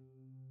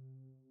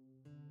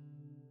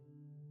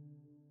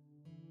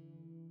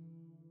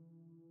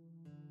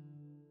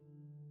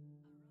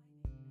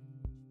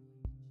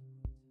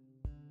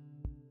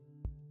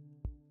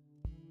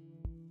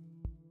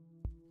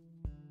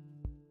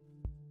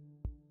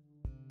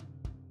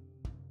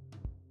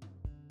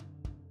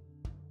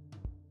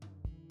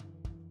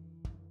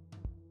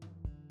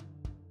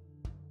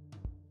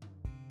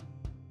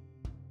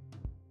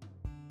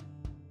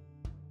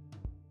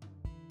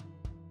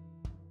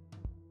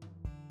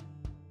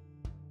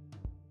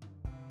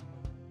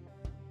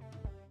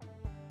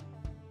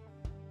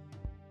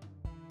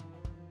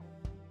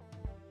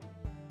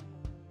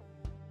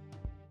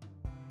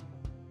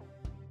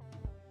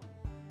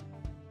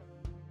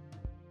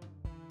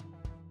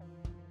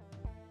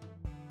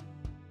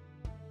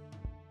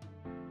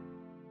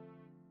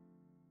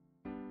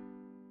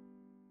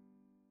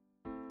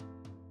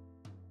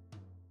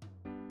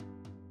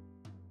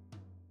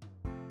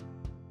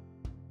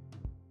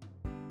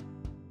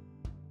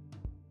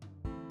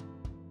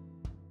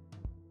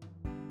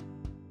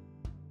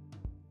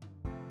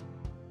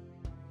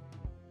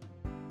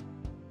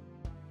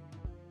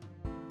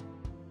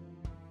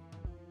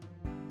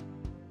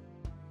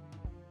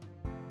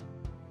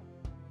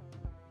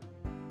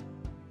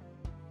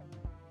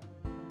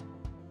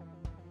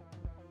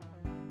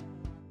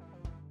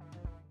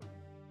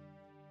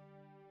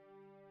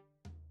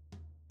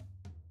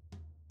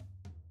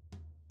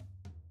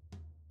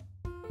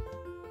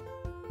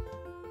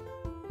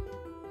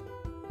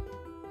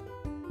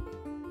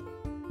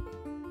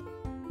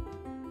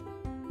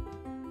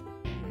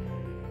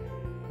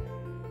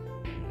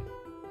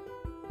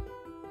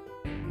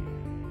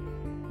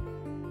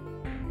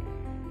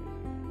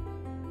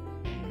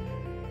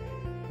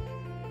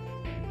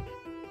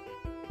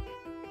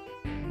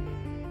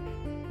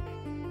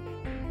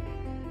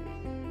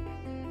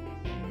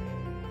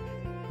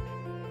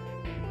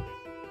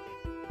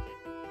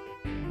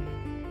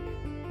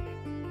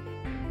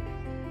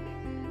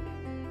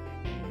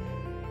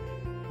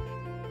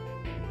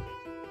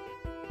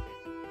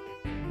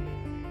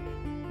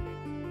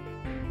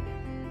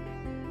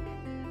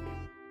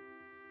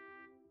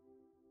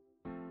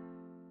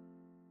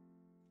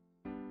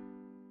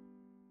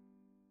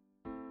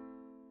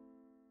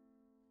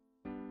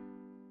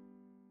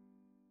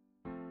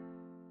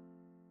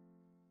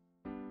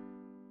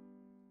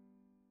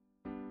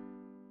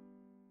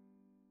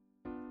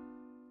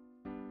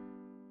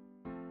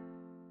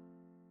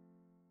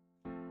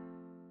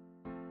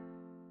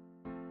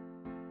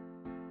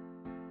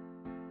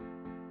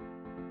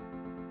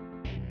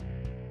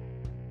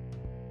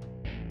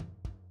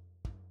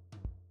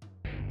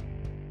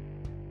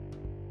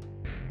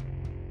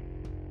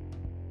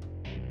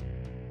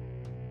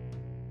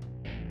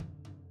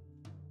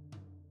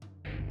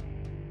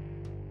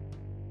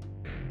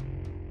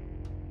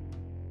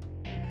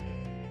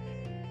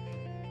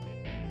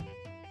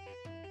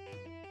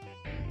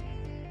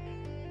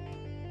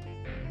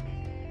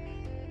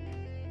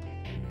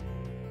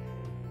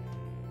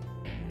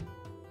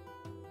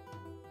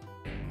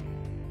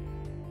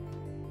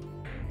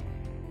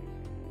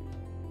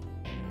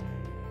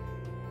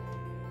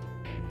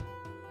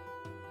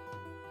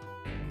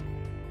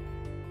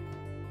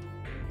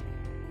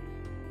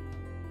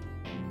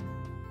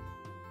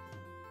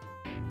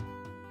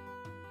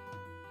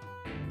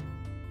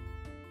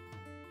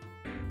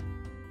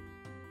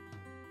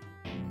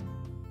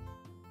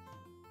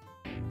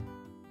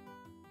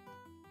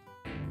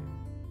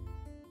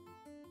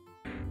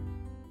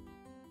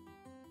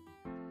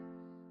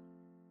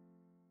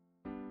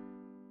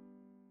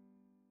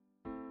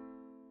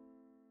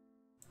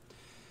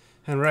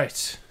 And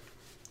right,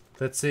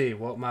 let's see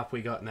what map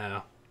we got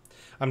now.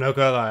 I'm not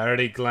gonna lie, I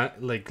already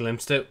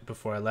glimpsed it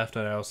before I left,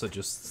 and I also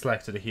just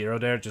selected a hero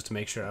there just to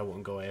make sure I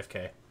wouldn't go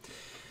AFK.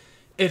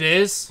 It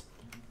is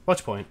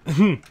Watch Point.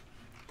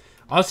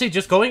 Honestly,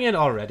 just going in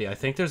already, I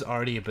think there's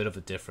already a bit of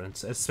a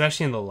difference,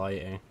 especially in the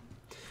lighting.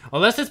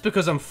 Unless it's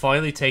because I'm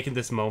finally taking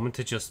this moment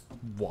to just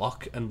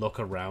walk and look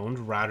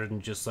around rather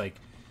than just like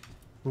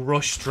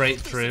rush straight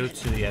through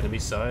to the enemy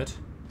side.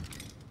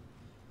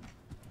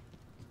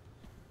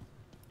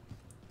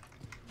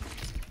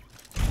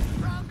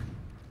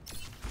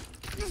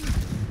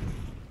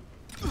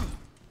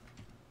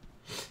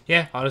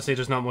 Yeah, honestly,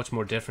 there's not much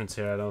more difference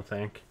here, I don't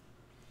think.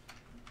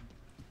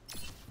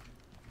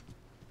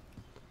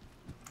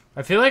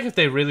 I feel like if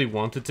they really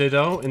wanted to,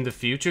 though, in the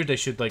future, they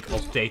should, like,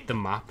 update the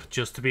map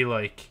just to be,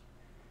 like,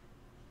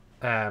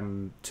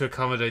 to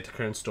accommodate the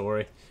current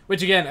story.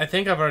 Which, again, I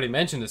think I've already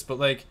mentioned this, but,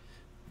 like,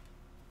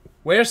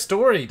 where's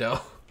story,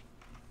 though?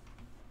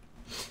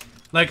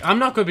 Like, I'm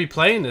not going to be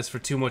playing this for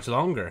too much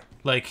longer.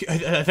 Like,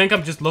 I think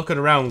I'm just looking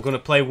around, going to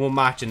play one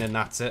match, and then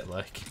that's it,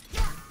 like.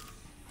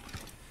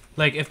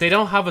 Like, if they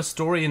don't have a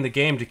story in the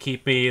game to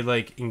keep me,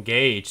 like,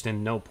 engaged,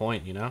 then no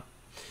point, you know?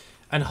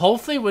 And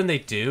hopefully when they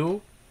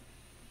do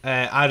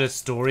add a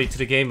story to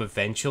the game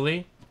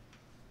eventually,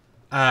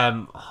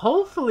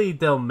 hopefully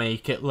they'll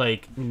make it,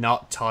 like,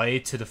 not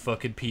tied to the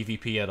fucking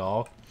PvP at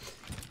all.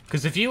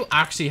 Because if you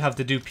actually have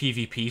to do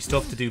PvP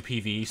stuff to do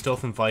PvE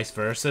stuff and vice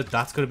versa,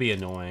 that's going to be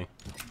annoying.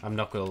 I'm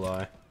not going to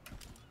lie.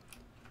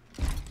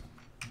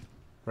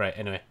 Right,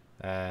 anyway.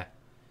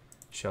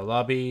 Show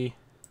lobby.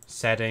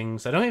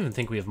 Settings. I don't even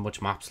think we have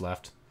much maps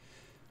left.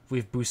 We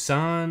have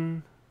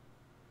Busan.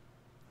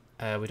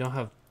 We don't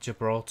have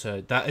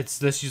Gibraltar.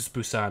 This is just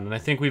Busan, and I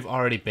think we've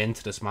already been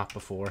to this map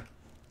before.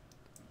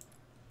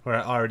 Or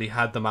I already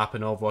had the map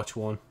in Overwatch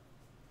 1.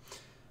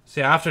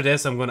 So yeah, after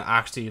this I'm gonna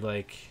actually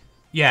like...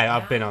 Yeah,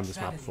 I've been on this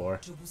map before.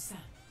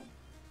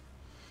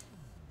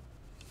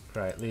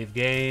 Right, leave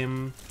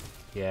game.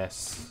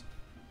 Yes.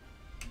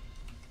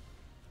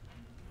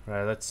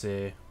 Right, let's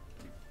see.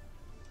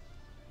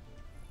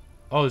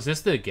 Oh, is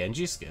this the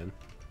Genji skin?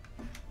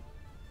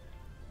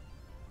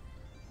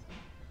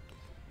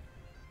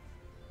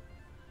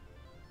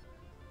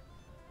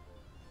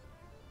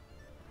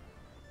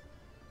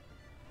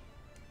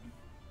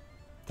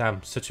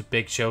 Damn, such a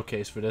big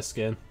showcase for this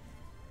skin.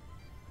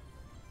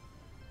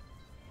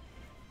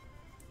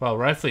 Well,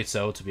 rightfully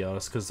so, to be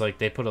honest, because, like,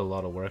 they put a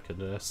lot of work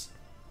into this.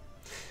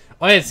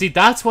 Oh, yeah, see,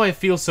 that's why it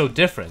feels so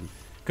different.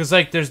 Because,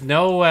 like, there's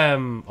no,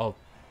 oh,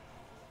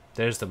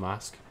 there's the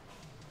mask.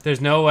 There's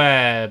no,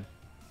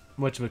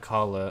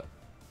 whatchamacallit.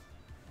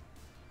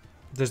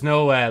 There's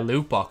no,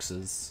 loot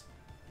boxes.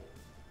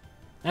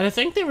 And I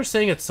think they were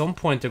saying at some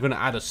point they're going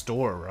to add a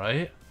store,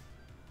 right?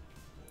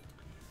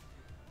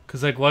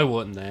 Because, like, why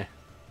wouldn't they?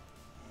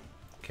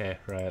 Okay,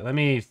 right, let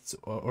me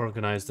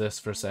organize this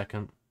for a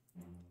second.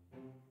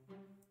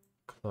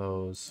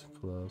 Close,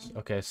 close.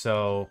 Okay,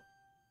 so...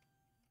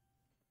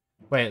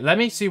 Wait, let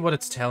me see what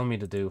it's telling me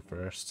to do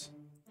first.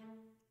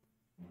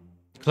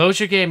 Close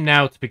your game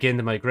now to begin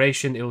the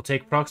migration. It will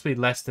take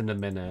approximately less than a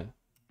minute.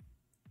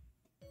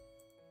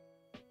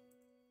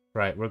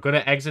 Right, we're going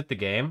to exit the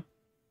game.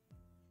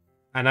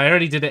 And I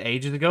already did it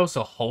ages ago,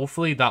 so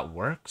hopefully that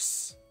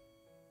works.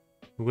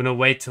 I'm going to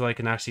wait till I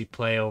can actually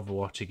play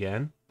Overwatch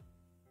again.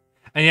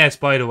 And yes,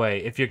 by the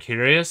way, if you're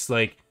curious,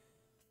 like...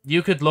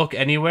 You could look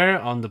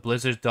anywhere on the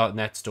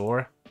Blizzard.net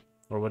store.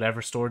 Or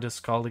whatever store this is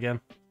called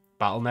again.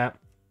 Battle.net.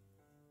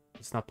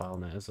 It's not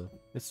Battle.net, is it?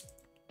 It's...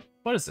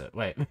 What is it?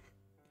 Wait.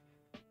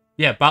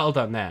 Yeah,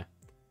 Battle.net.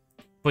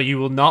 But you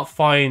will not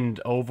find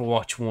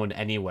Overwatch 1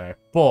 anywhere.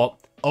 But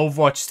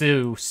Overwatch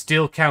 2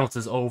 still counts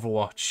as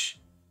Overwatch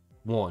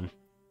 1.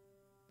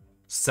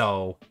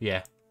 So,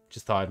 yeah.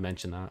 Just thought I'd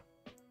mention that.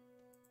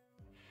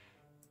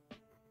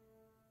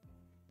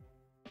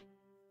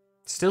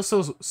 Still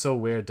so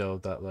weird, though,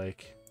 that,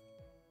 like...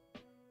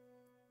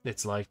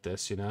 It's like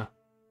this, you know?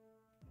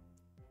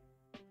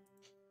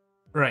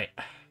 Right.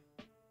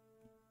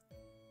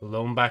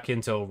 Loan back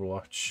into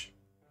Overwatch.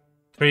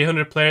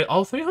 300 players.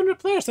 Oh, 300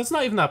 players. That's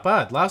not even that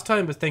bad. Last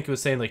time I think it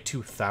was saying like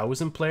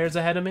 2,000 players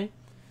ahead of me.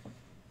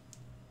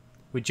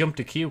 We jumped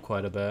the queue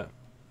quite a bit.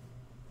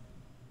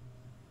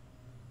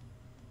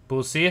 But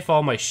we'll see if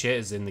all my shit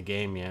is in the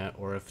game yet,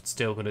 or if it's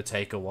still going to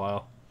take a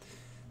while.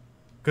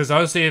 Because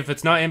honestly, if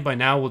it's not in by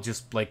now, we'll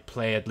just like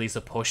play at least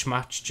a push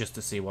match just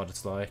to see what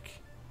it's like.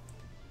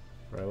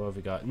 Right, what have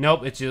we got?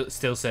 Nope, it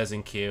still says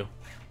in queue.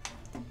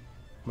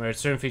 Where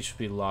certain features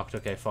will be locked.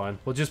 Okay, fine.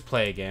 We'll just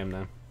play a game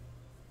then.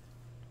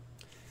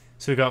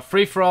 So we got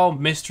free-for-all,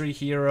 mystery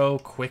hero,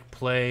 quick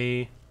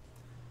play.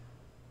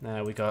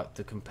 Now we got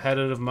the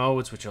competitive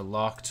modes, which are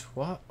locked.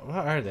 What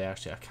are they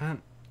actually? I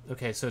can't...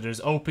 Okay, so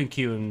there's open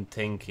queue and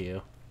thing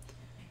queue.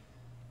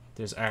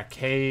 There's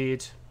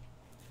arcade,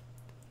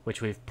 which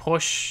we've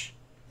push,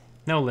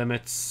 no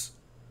limits,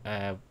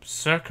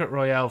 circuit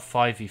royale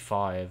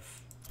 5v5.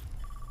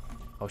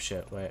 Oh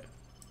shit, wait.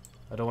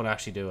 I don't want to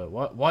actually do it.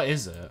 What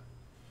is it?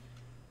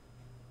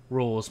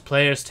 Rules.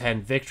 Players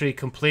 10. Victory.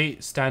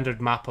 Complete standard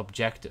map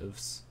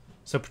objectives.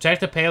 So protect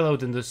the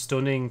payload in the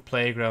stunning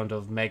playground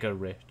of Mega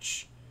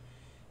Rich.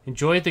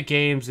 Enjoy the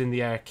games in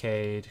the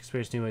arcade.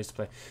 Experience new ways to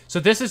play.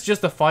 So this is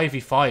just a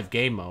 5v5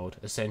 game mode,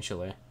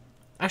 essentially.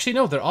 Actually,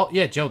 no, they're all...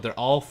 Yeah, Joe, they're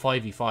all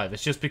 5v5.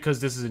 It's just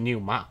because this is a new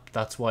map.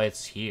 That's why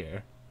it's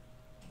here.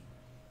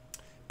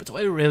 But do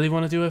I really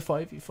want to do a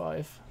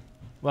 5v5?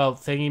 Well,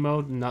 thingy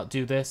mode, not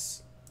do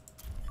this.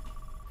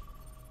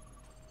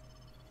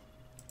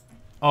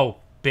 Oh,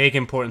 big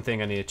important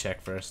thing I need to check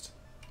first.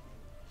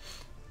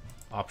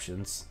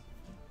 Options.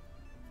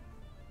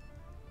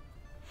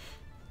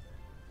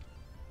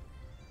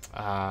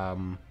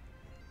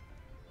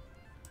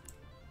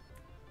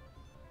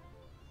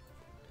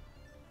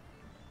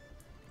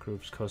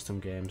 Groups,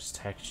 custom games,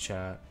 text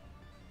chat.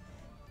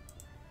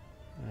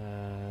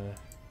 Yeah,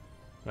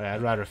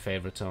 I'd rather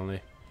favorites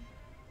only.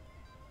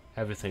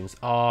 Everything's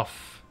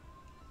off.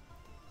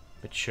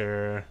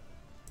 Mature.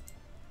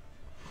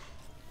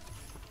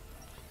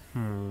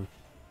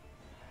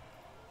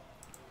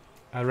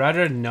 I'd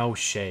rather no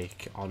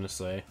shake,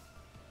 honestly.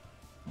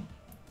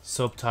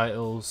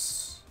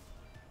 Subtitles.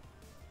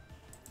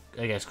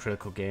 I guess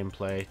critical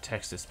gameplay,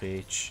 text to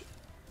speech.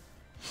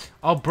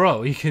 Oh,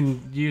 bro, you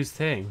can use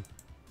thing.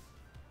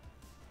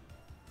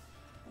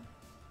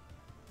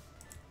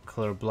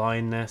 Color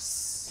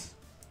blindness.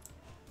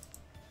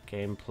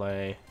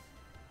 Gameplay.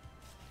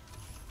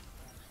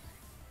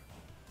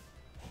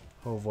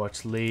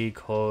 Overwatch League,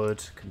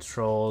 HUD,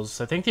 controls.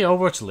 I think the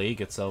Overwatch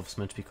League itself is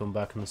meant to be coming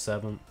back in the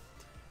 7th.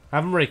 I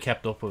haven't really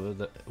kept up with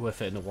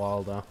it in a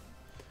while though.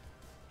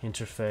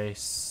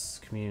 Interface,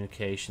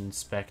 communication,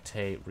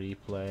 spectate,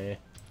 replay.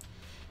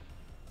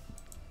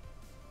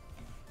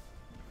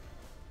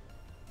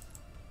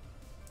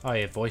 Oh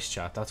yeah, voice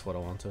chat, that's what I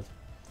wanted.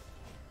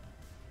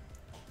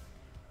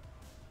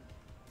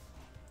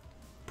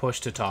 Push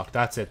to talk,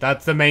 that's it.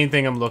 That's the main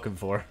thing I'm looking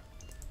for.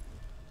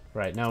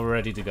 Right, now we're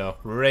ready to go.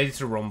 We're ready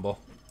to rumble.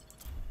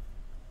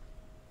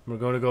 We're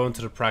going to go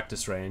into the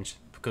practice range.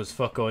 Because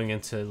fuck going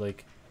into,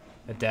 like,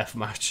 a death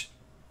match.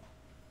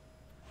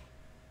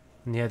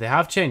 And yeah, they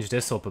have changed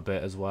this up a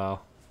bit as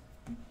well.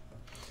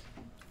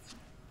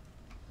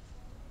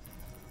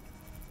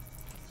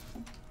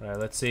 Right,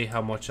 let's see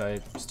how much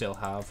I still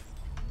have.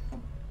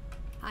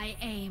 I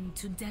aim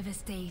to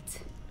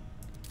devastate.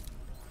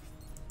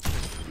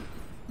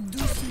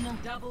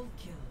 Doucement. Double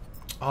kill.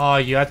 Oh,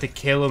 you had to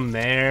kill him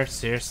there?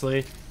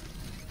 Seriously?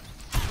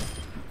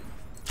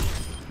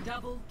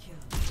 Double kill.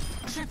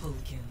 Triple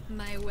kill.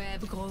 My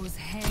web grows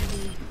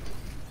heavy.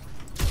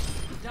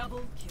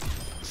 Double kill.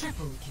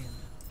 Triple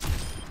kill.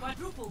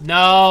 Quadruple kill.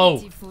 No!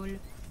 Beautiful.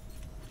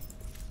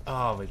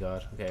 Oh my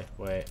god. Okay,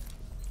 wait.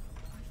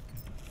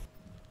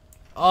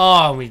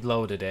 Oh, we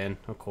loaded in,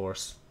 of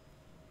course.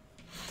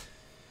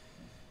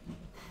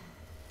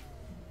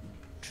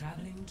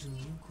 Traveling to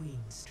New Queen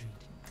Street.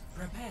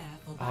 Prepare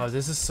for Oh, battle.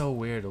 this is so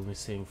weird, only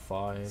seeing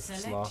 5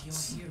 Select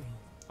slots. your hero.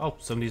 Oh,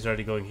 somebody's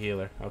already going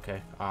healer.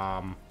 Okay.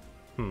 I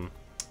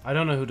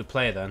don't know who to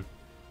play then.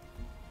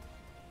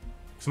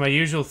 Because my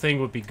usual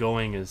thing would be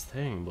going as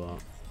thing,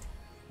 but...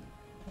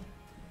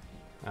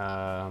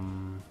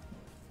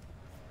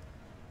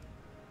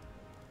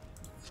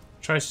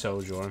 Try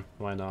Sojourn.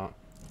 Why not?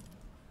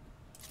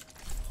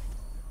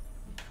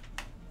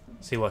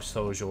 See what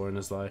Sojourn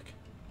is like.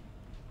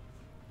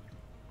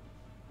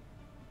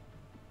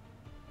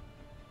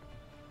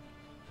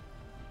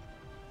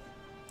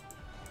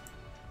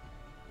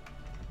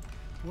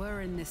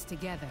 We're in this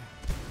together.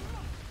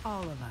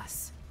 All of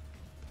us.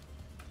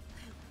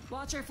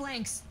 Watch your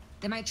flanks.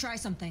 They might try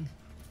something.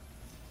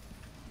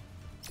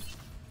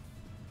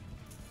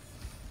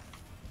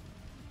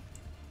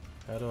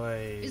 How do I...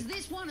 Is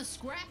this one a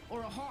scrap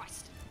or a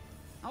heist?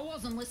 I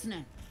wasn't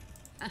listening.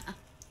 5,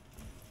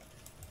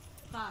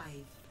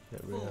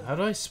 get rid of- How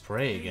do I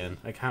spray again?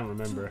 I can't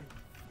remember.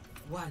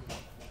 1.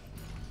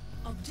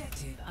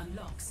 Objective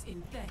unlocks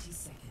in 30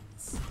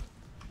 seconds.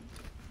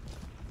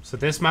 So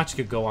this match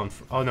could go on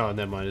for... Oh no,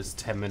 never mind. It's a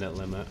 10-minute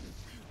limit.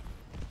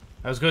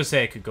 I was going to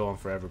say it could go on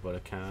forever, but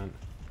it can't.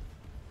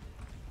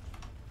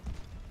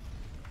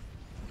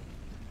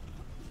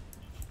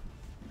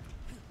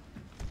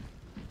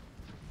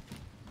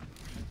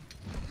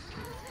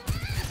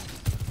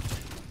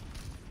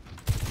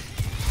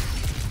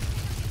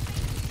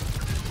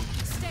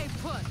 Stay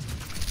put.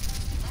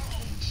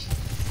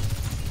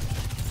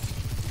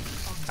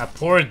 That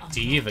poor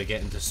diva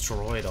getting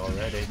destroyed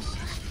already.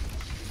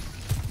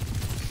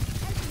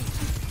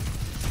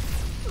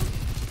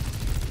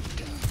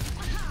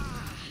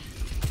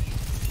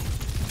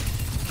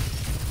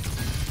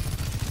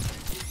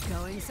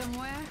 Going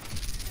somewhere?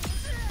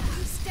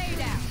 Stay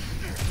down.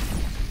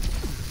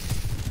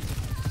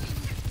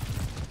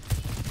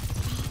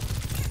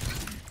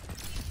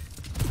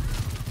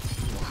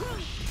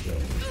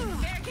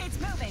 Barricades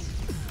moving.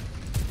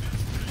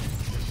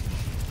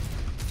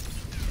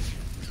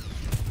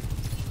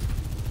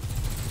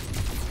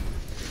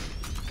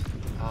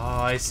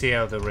 Oh, I see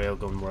how the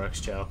railgun works,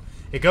 Joe.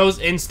 It goes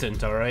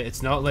instant, alright?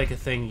 It's not like a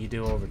thing you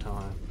do over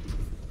time.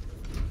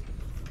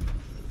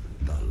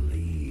 The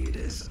lead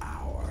is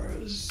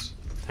ours.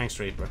 Thanks,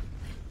 Reaper.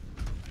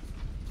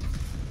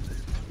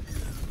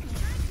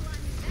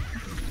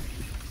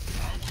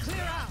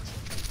 Clear out.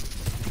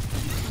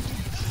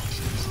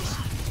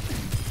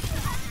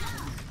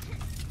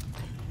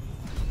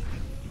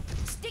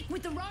 Stick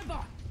with the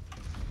robot.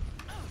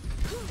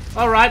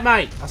 Alright,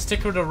 mate. I'll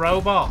stick with the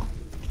robot.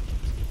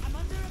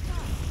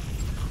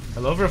 I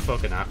love her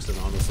fucking accent,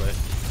 honestly.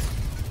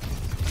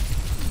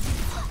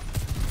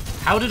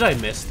 How did I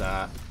miss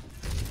that?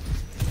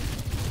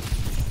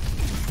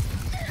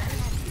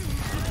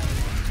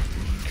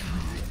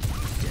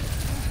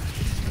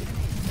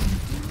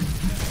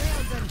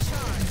 Railgun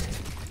charged.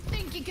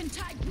 Think you can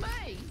take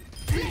me?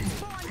 Let's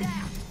find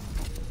out.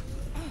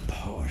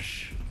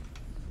 Push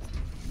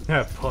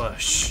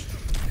Push.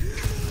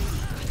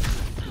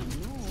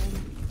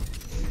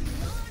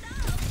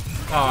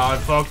 Oh, I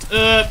fucked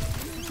up.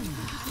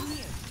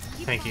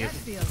 Thank you.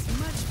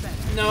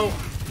 No.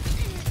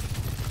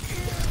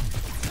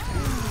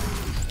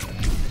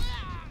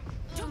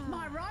 Took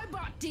my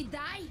robot, did they?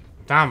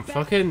 Damn,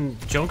 fucking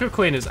Junker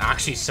Queen is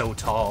actually so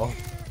tall.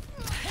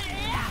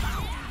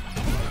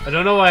 I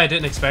don't know why I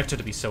didn't expect her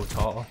to be so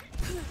tall.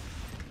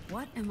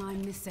 What am I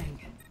missing?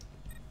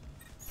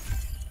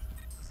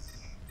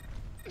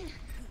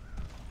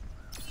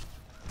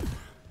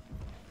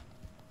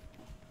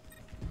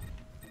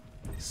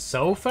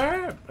 So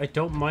far, I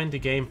don't mind the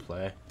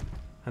gameplay.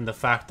 And the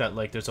fact that,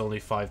 like, there's only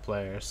 5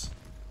 players.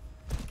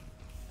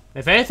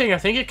 If anything, I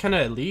think it kind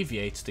of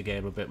alleviates the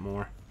game a bit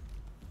more.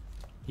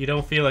 You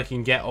don't feel like you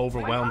can get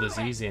overwhelmed as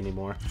easy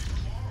anymore.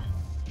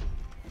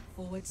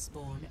 Forward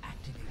spawn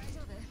activated.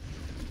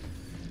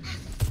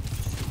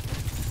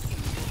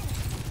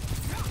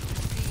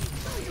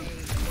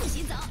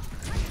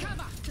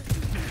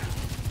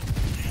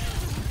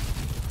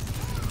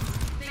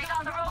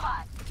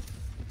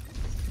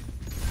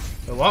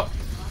 But what?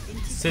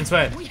 Since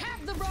when? We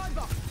have the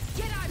robot.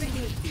 Get over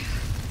here.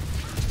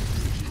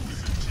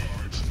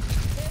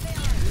 There they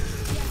are.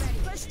 Get ready.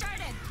 Push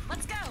started.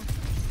 Let's go.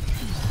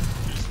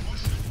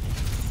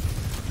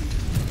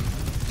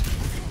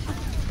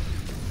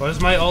 What does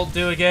my ult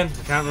do again?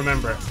 I can't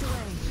remember.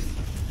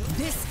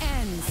 This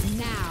ends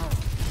now.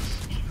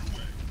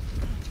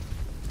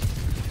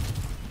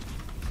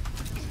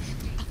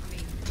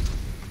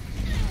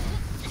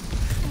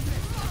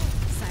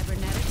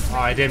 Cybernetics. Oh,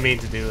 I didn't mean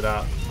to do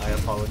that. I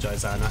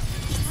apologize, Anna.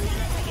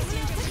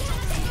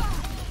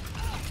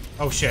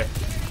 Oh shit.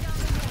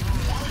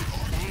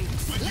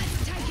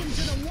 Let's take him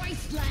to the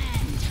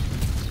wasteland.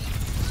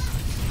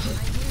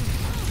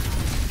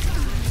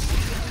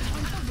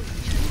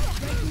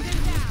 Breaking them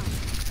down.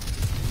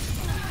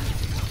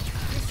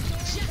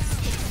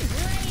 Justice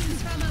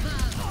rains from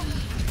above.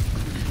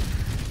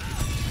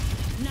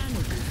 None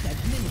of this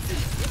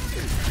administered.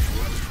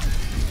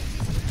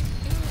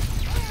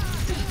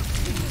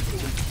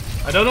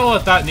 I don't know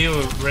what that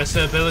new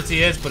Rissa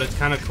ability is, but it's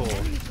kind of cool.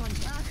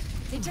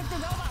 They took the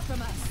robot from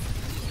us.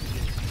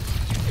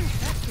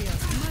 That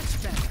feels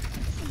much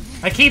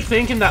better. I keep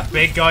thinking that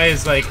big guy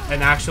is like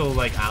an actual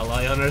like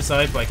ally on our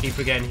side, but I keep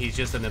forgetting he's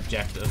just an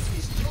objective.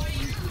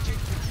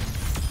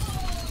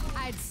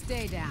 I'd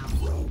stay down.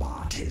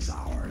 Robot is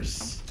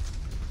ours.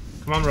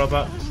 Come on,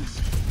 robot.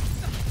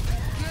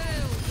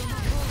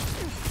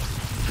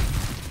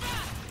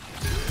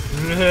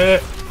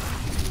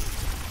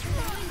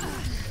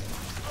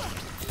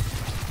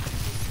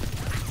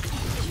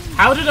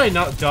 How did I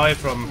not die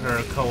from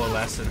her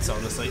coalescence,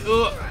 honestly?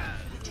 Ugh.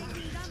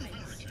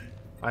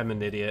 I'm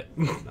an idiot.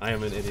 I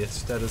am an idiot.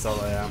 That is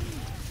all I am.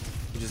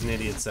 I'm just an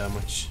idiot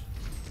sandwich.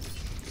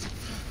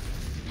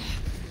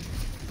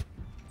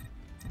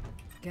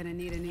 Gonna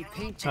need a new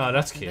paint Oh, job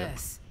that's after cute.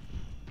 this.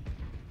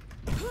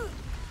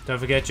 Don't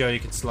forget, Joe, you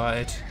can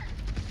slide.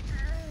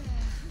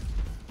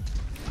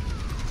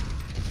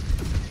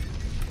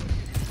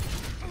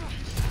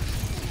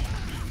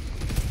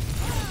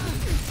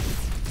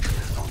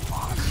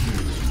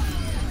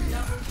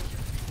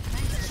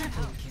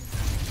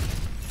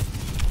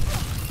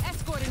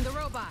 Escorting the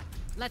robot.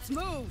 Let's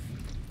move.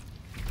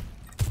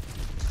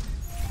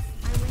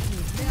 I'm with you.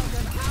 They'll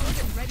gun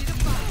out and ready to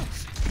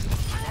fight.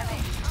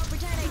 I'll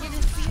pretend I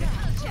didn't see that.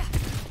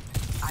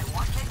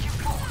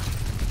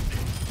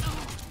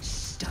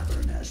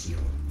 Stubborn as your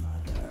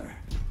mother.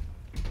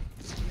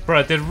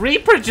 Bro, did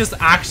Reaper just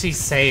actually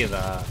say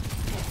that?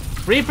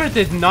 Reaper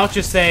did not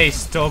just say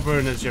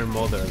stubborn as your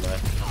mother,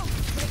 like.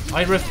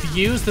 I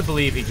refuse to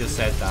believe he just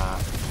said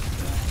that.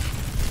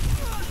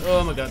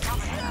 Oh my god.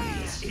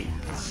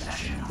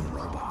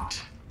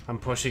 I'm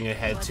pushing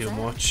ahead too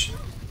much.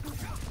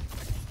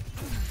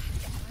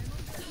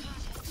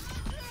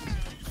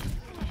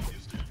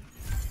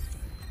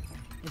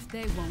 If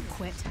they won't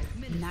quit,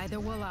 neither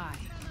will I.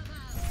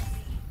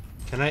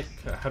 Can I?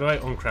 How do I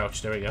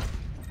uncrouch? There we go.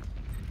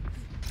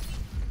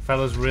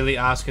 Fella's really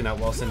asking that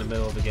whilst in the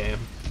middle of the game.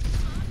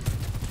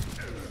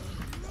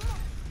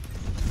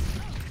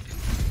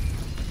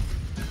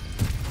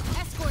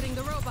 Escorting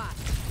the robot.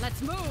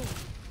 Let's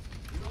move.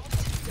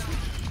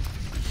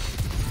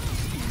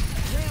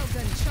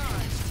 Railgun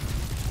charged.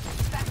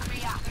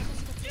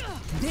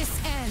 This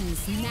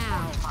ends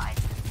now.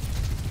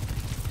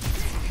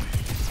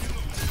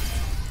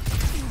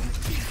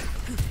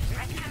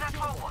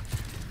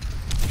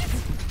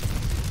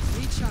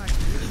 Recharge.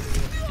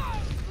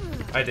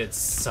 I did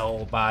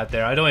so bad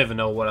there. I don't even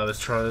know what I was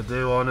trying to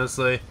do,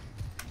 honestly.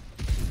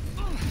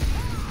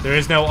 There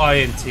is no I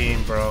in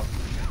team, bro.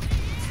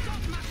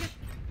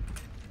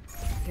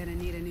 Gonna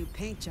need a new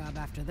paint job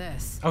after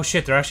this. Oh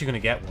shit, they're actually gonna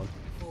get one.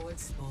 Forward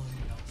spawn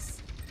loss.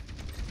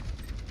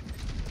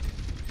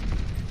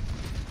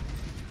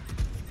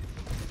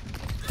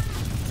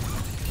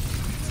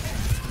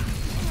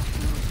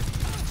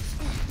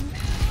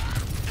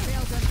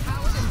 Railgun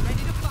powered and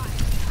ready to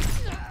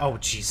fire. Oh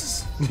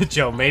Jesus.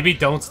 Joe, maybe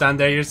don't stand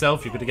there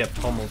yourself. You're gonna get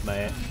pummeled,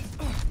 mate.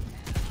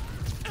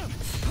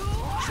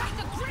 Shake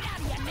the grit out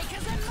of you,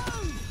 makers, and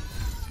move!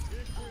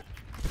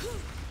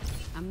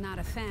 I'm not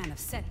a fan of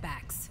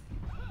setbacks.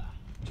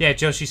 Yeah,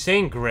 Joe, she's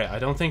saying grit. I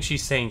don't think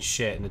she's saying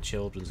shit in a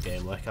children's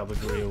game. Like, I'll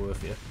agree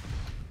with you.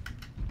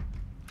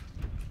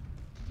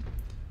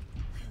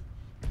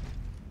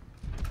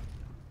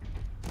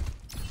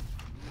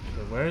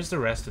 But where's the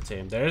rest of the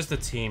team? There's the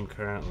team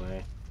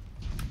currently.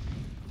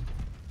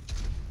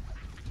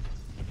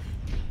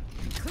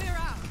 Clear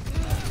out!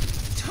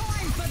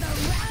 Time for the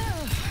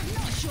round!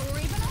 Not sure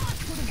even I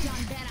could have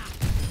done better.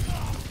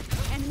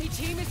 Enemy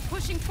team is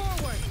pushing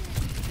forward.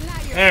 Now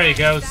you're There you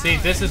go. down. See,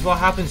 this is what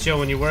happens, Joe,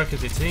 when you work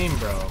as a team,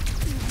 bro.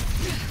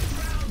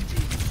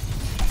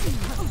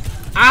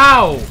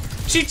 Ow!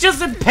 She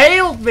just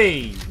impaled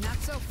me! Not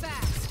so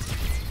fast.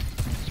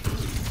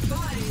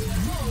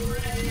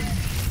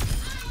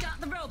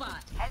 Got the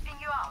robot. Helping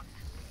you out.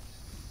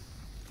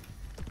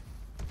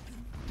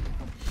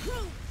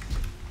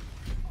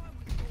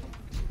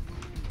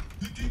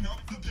 Picking up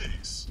the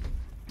pace.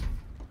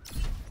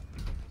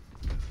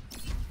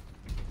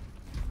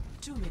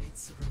 2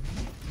 minutes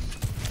remaining.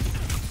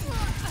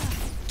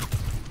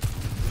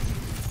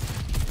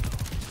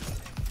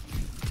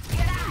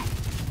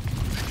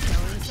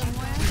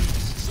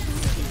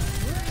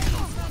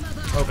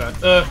 Okay.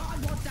 I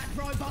want that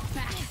robot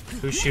back.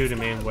 Who's shooting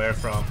me and where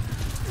from?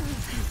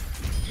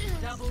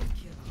 Double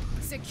kill.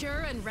 Secure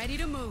and ready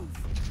to move.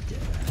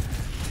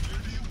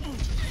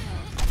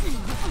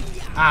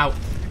 Ow.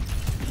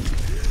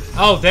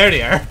 Oh, there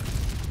they are.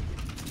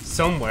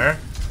 Somewhere.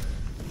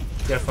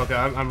 Yeah, fuck it.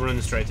 I'm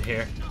running straight to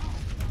here.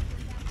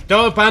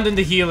 Don't abandon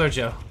the healer,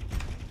 Joe.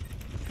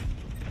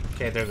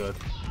 Okay, they're good,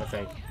 I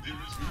think.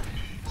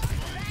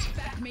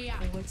 Back me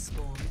up. Forward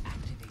spawn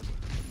activated.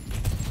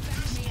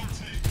 Back me up.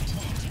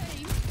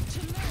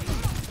 Team to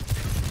move.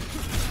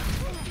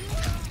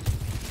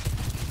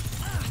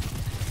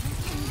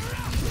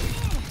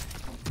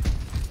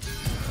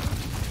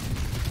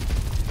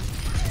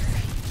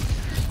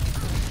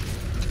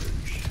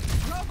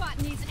 Robot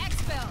needs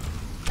expel.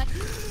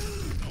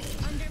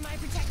 Under my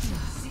protection.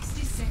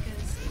 60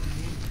 seconds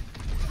remaining.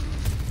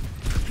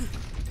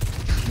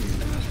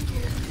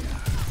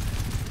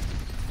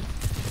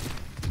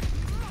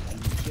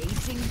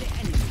 Engaging the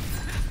enemy.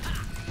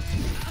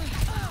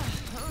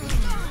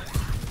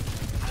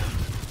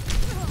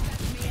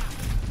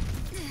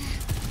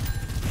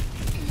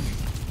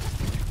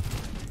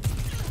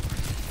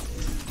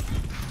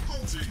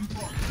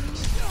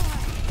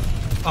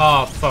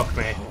 Oh, fuck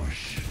me.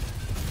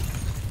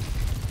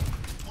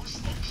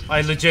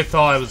 I legit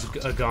thought I was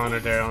a goner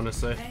there,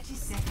 honestly. 30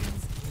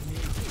 seconds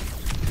remaining.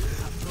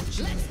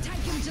 Let's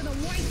take him to the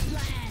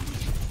wasteland.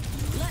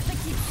 Let the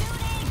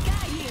Kitsune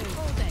guide you.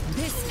 Hold it.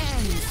 This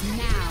ends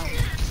now.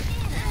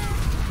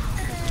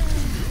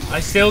 I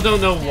still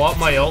don't know what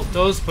my ult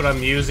does, but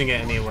I'm using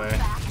it anyway.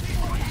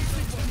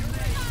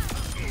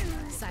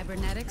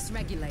 Cybernetics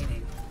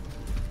regulating.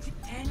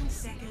 10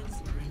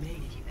 seconds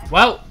remaining.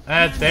 Well,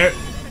 there.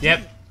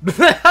 Yep.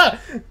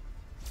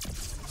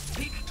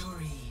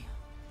 Victory.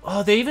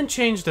 Oh, they even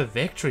changed the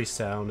victory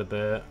sound a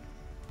bit.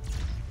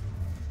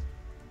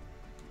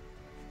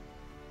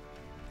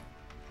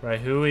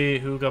 Right,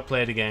 who got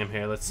played the game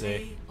here? Let's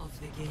see. Play of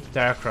the game.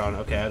 Darkron.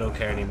 Okay, I don't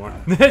care anymore.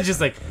 Just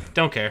like,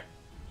 don't care.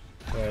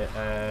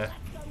 Right,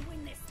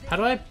 how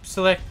do I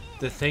select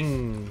the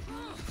thing?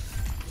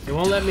 It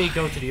won't let me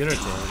go to the other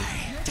team.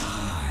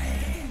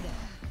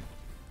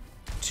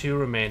 2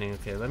 remaining.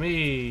 Okay,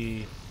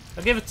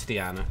 I'll give it to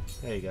Diana.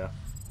 There you go.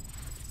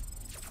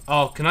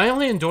 Oh, can I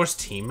only endorse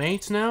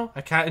teammates now?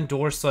 I can't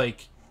endorse,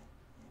 like...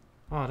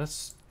 Oh,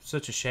 that's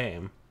such a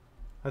shame.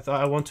 I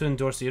thought I want to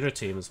endorse the other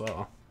team as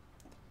well.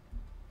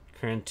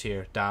 Current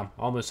tier. Damn,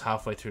 almost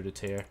halfway through the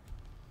tier.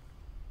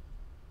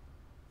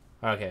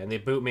 Okay, and they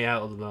boot me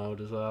out of the mode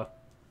as well.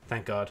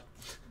 Thank God.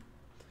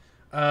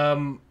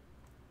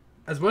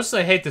 As much as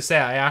I hate to say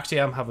it, I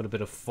actually am having a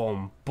bit of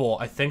fun, but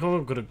I think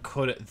I'm going to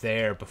cut it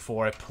there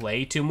before I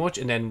play too much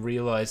and then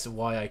realize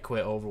why I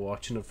quit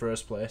Overwatch in the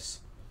first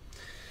place.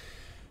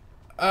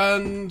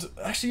 And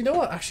actually, you know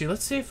what? Actually,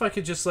 let's see if I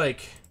could just,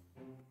 like,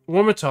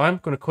 one more time. I'm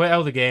going to quit out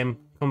of the game,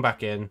 come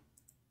back in,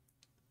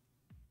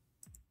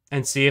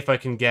 and see if I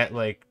can get,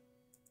 like,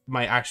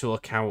 my actual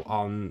account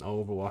on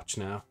Overwatch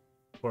now.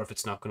 Or if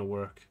it's not going to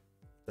work,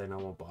 then I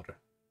won't bother.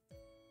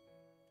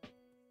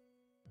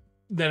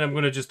 Then I'm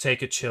going to just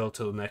take a chill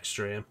till the next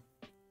stream.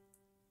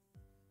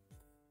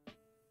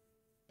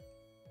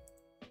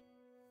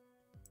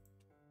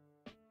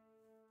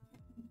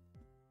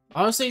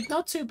 Honestly,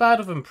 not too bad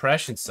of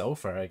impression so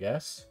far, I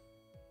guess.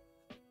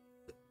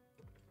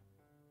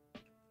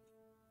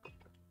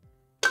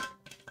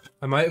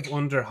 I might have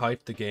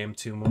underhyped the game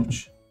too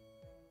much.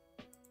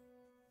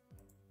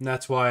 And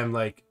that's why I'm,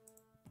 like,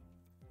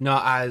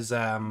 not as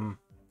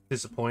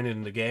disappointed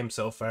in the game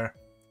so far.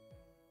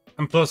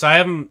 And plus, I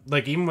haven't,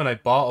 like, even when I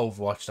bought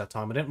Overwatch that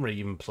time, I didn't really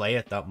even play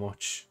it that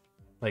much.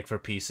 Like, for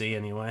PC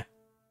anyway.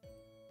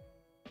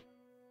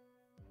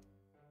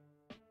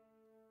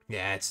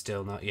 Yeah, it's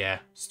still not, yeah.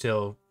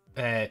 Still,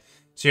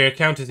 So your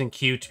account is in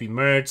queue to be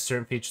merged.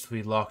 Certain features will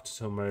be locked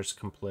until merge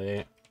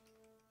complete.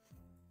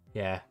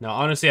 Yeah. No,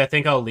 honestly, I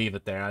think I'll leave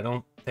it there. I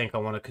don't think I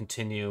want to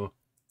continue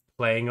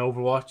playing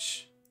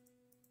Overwatch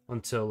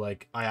until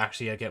like I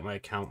actually get my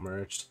account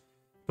merged.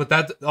 But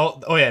that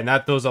oh yeah, and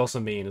that does also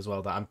mean as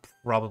well that I'm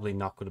probably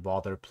not going to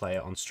bother play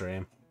it on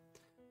stream.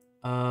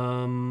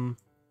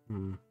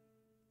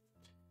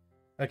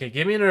 Okay,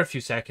 give me another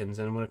few seconds,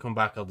 and when I come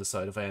back, I'll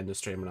decide if I end the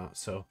stream or not.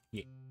 So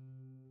yeah.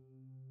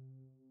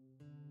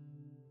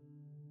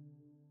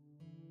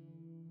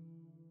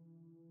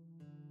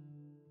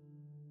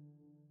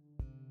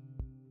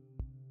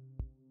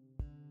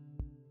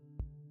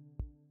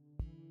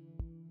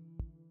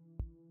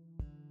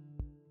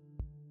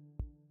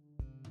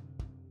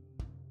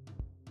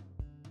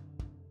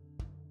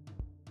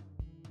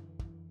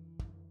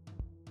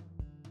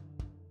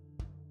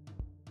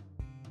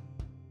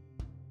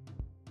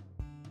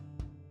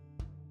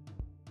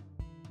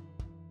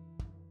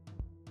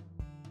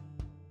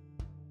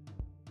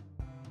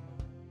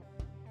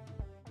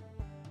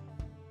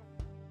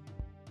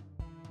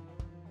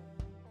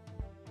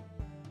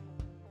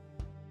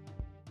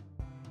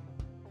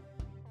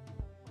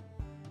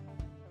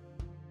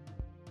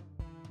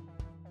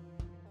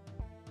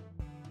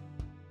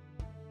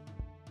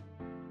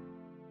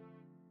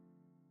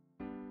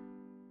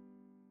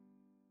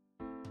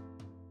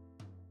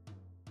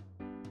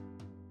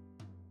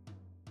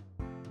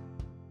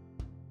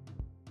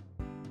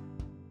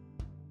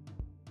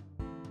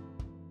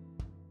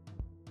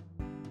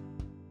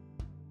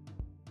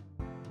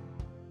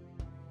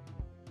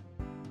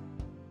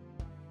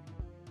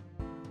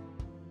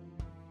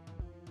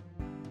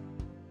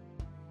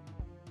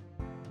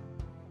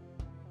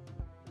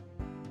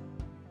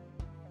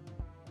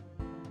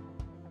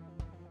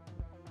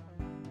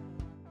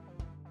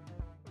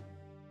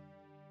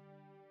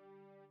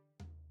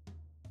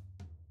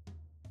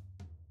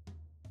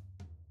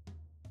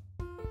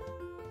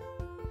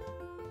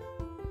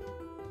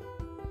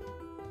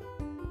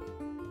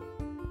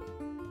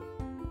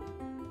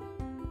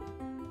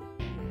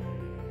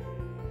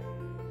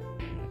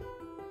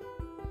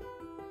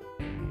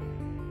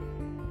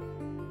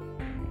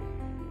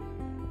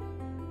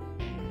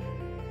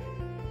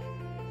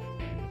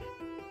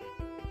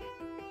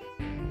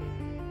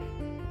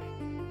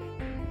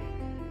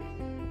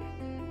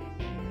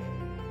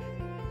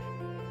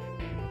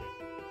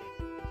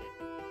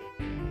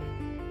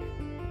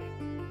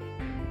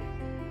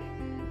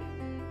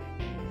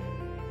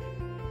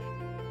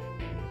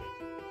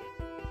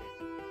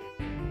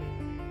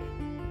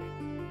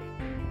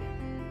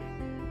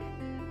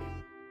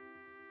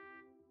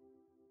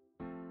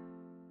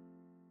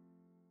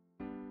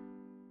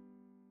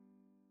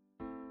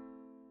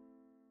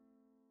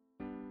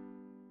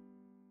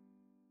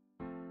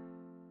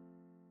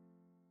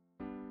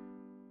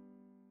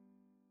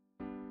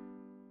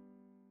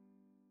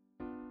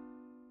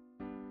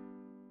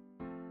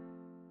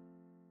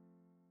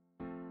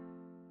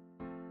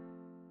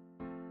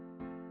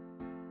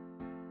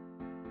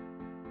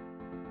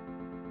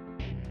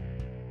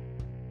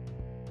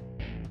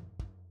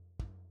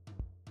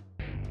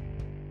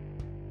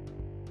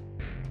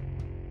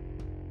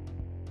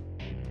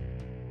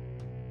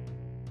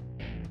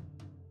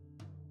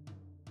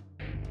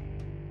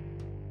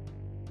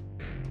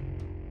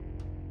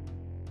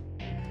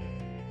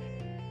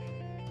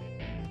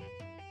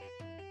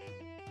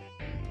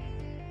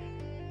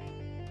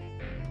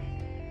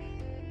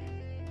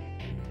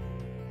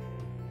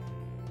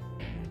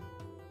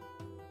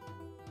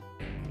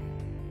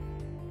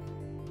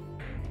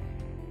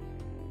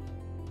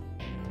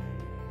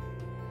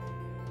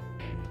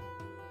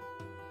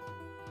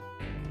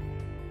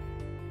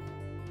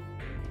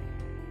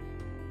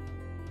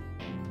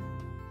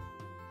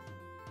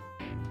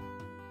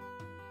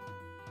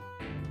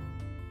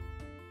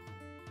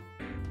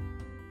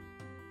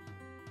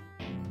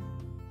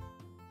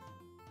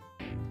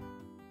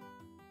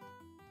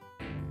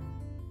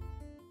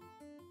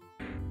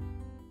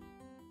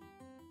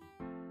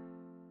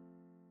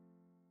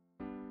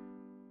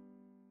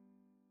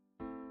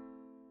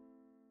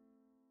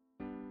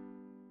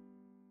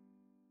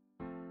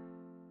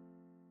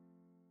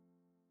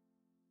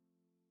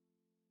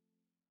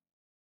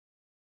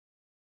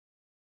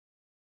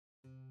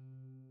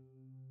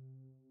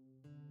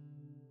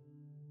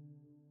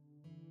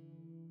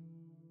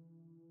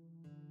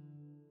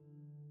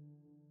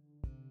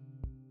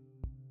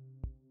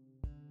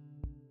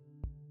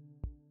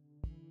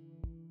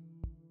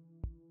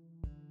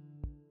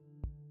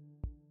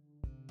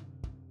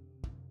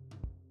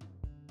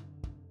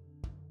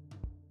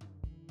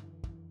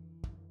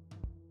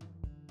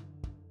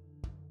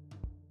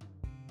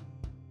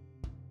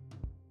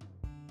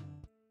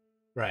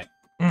 Right.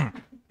 I'm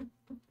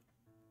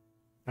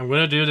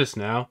gonna do this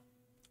now,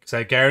 because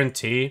I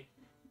guarantee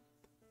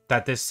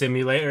that this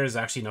simulator is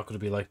actually not going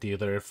to be like the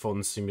other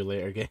fun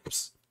simulator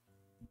games.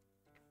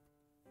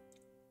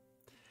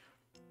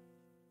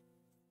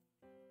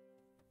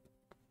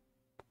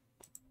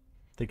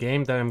 The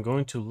game that I'm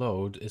going to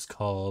load is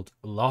called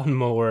Lawn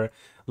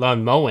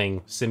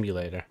Mowing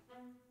Simulator.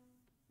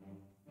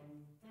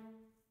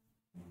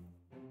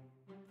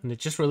 And they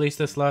just released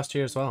this last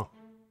year as well.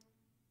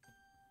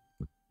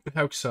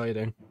 How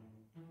exciting.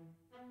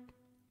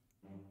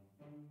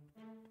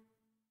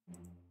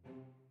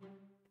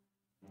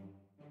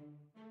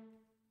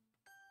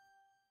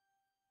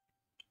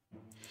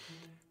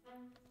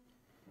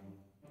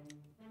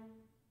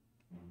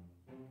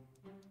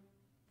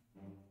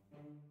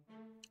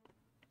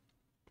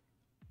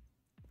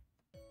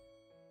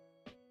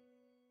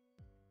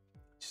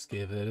 Just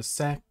give it a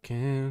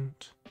second.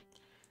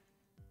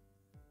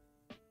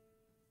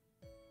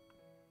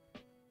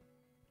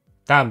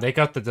 Damn, they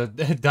got the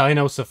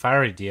Dino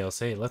Safari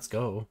DLC. Let's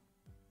go.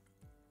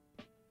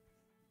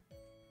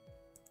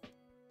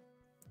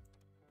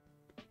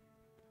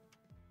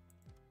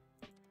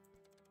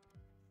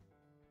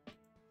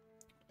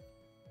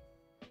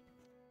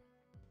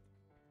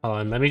 Hold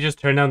on, let me just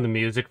turn down the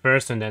music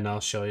first and then I'll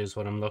show you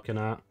what I'm looking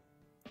at.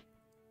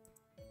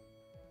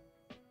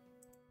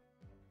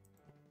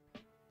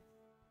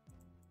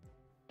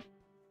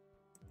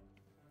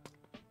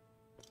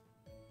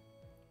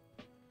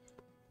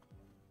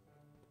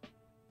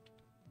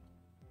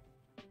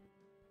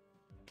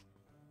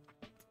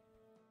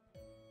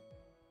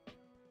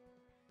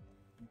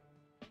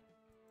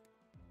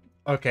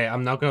 Okay,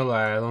 I'm not gonna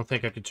lie, I don't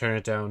think I could turn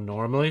it down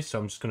normally, so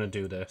I'm just gonna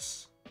do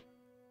this.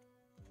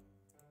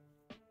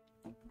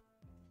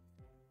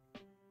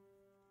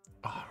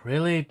 Oh,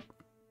 really?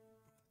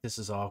 This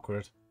is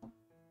awkward.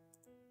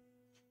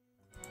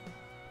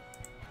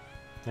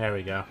 There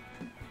we go.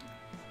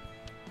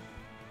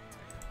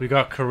 We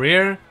got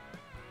career,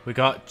 we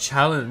got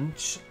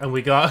challenge, and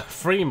we got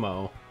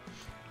Freemo.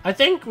 I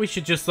think we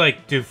should just,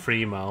 like, do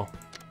Freemo.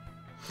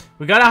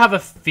 We gotta have a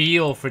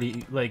feel for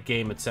the, like,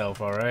 game itself,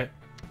 alright?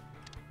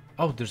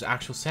 Oh, there's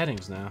actual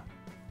settings now.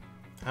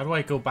 How do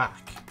I go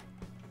back?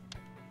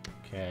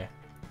 Okay.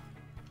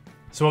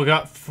 So we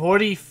got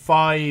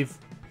 45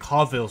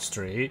 Colville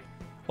Street,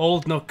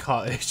 Old Nook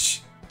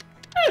Cottage,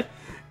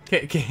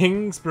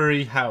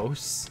 Kingsbury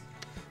House.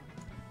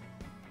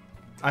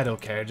 I don't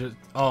care. Just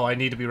I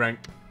need to be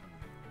ranked.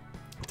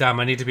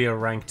 Damn, I need to be a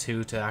rank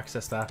 2 to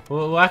access that.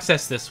 We'll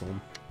access this one.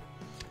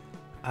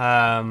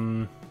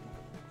 Oh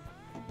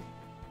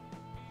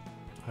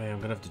yeah,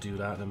 I'm gonna have to do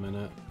that in a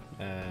minute.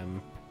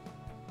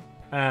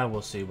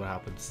 We'll see what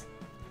happens.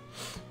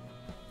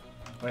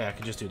 Oh yeah, I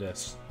can just do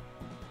this.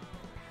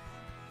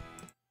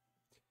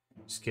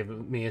 Just give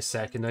me a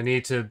second. I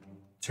need to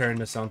turn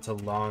this onto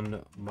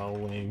lawn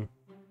mowing.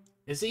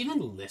 Is it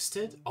even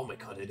listed? Oh my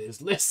god, it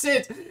is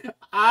listed!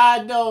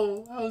 Ah,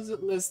 no! How is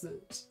it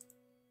listed?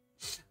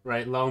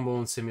 Right, lawn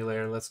mowing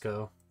simulator, let's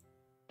go.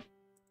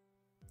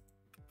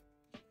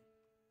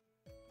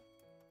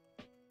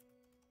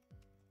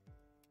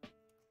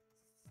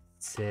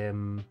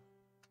 Simulator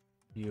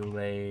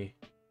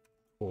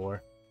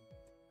 4.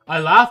 I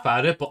laugh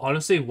at it, but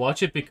honestly,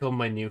 watch it become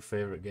my new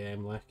favorite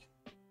game, like.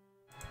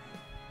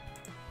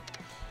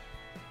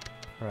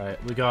 Right,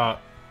 we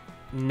got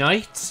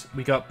Knight,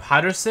 we got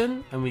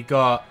Patterson, and we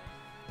got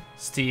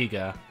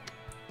Stiga.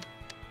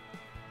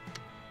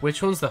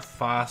 Which one's the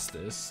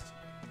fastest?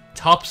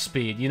 Top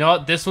speed. You know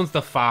what? This one's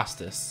the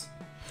fastest.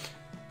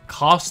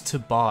 Cost to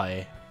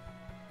buy.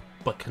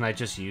 But can I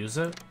just use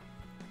it?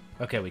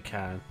 Okay, we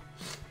can.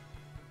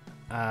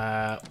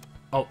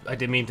 Oh, I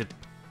didn't mean to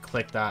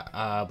click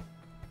that.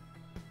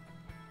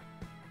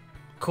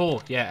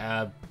 Cool,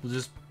 yeah, we'll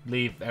just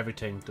leave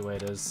everything the way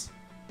it is.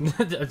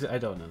 I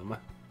don't know, man.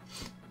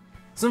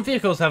 Some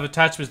vehicles have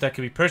attachments that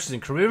can be purchased in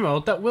career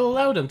mode that will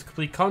allow them to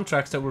complete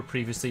contracts that were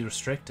previously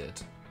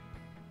restricted.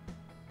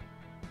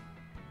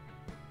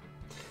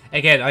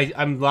 Again,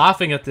 I'm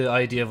laughing at the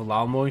idea of a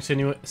lawn mowing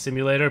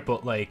simulator,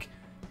 but like,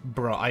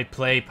 bro, I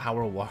play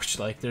Power Wash.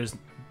 Like, there's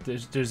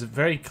a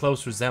very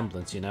close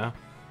resemblance, you know.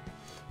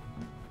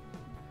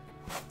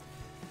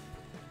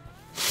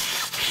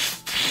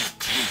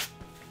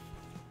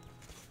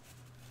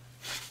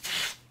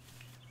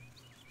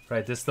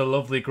 Right, this is the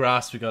lovely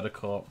grass we gotta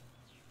cut.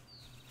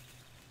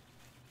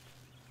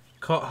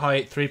 Cut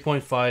height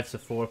 3.5 to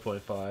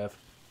 4.5.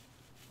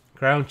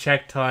 Ground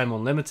check time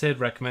unlimited.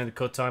 Recommended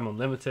cut time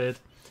unlimited.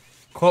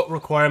 Cut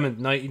requirement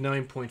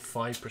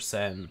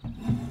 99.5%.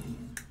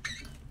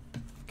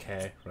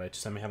 Okay, right,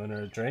 just let me have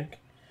another drink.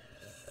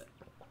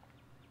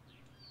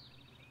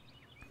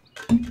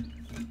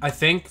 I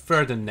think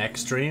for the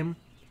next stream,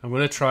 I'm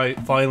gonna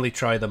finally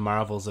try the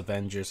Marvel's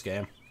Avengers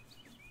game.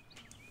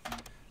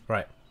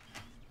 Right.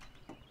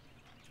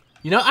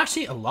 You know,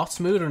 actually a lot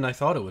smoother than I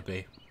thought it would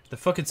be. The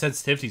fucking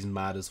sensitivity's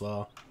mad as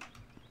well.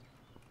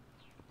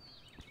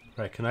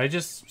 Right, can I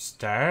just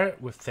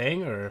start with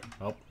thing or...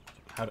 Oh,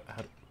 how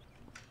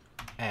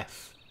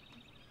F.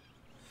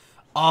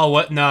 Oh,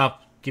 what? Nah,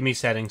 give me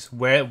settings.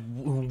 Where?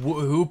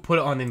 Who put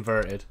it on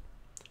inverted?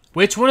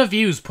 Which one of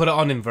yous put it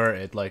on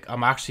inverted? Like,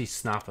 I'm actually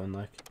snapping,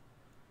 like.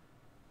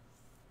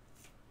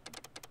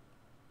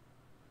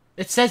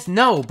 It says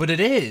no, but it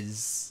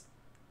is.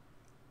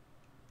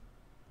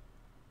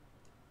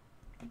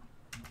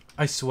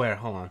 I swear,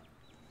 hold on.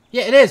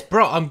 Yeah, it is,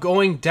 bro. I'm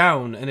going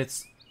down and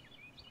it's...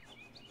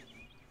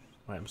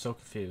 Right, I'm so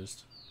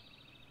confused.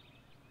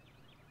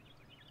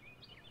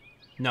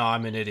 No,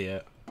 I'm an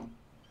idiot.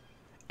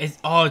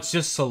 It's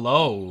just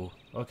slow.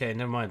 Okay,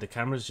 never mind. The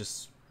camera's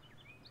just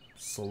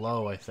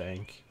slow, I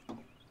think.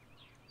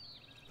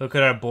 Look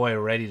at our boy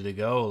ready to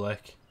go,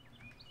 like.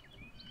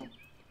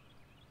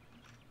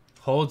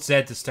 Hold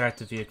Z to start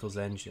the vehicle's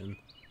engine.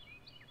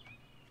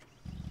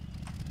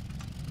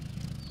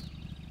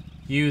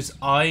 Use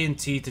I and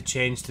T to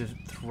change the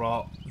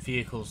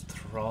vehicle's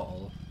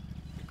throttle.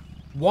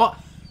 What?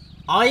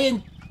 I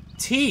and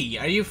T?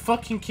 Are you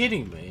fucking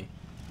kidding me?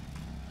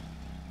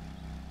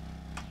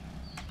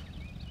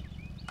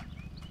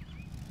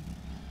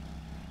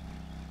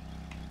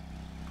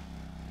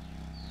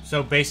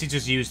 So basically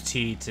just use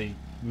T to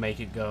make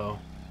it go.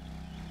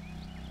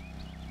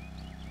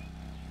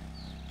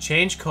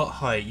 Change cut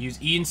height. Use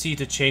E and C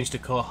to change the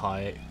cut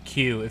height.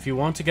 Q. If you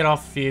want to get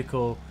off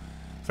vehicle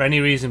for any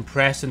reason,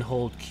 press and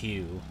hold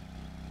Q.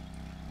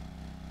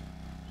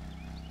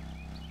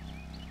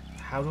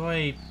 How do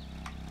I...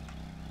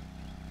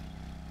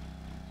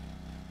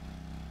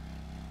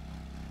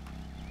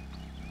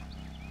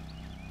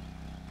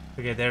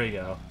 Okay, there we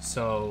go.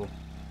 So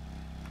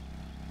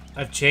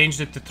I've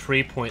changed it to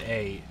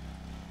 3.8.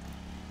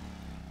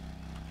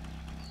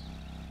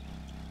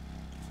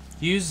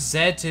 Use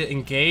Z to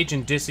engage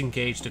and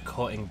disengage the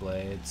cutting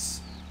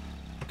blades.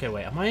 Okay,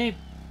 wait, am I...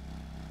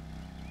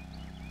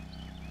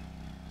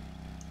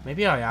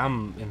 Maybe I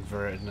am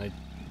inverted and I...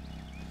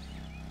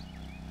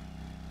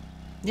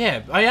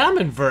 Yeah, I am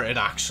inverted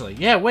actually.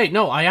 Yeah, wait,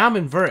 no, I am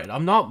inverted.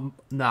 I'm not...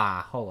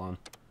 Nah, hold on.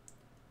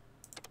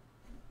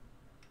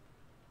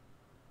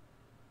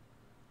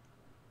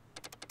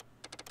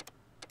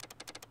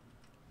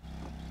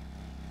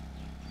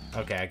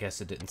 Okay, I guess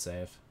it didn't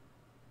save.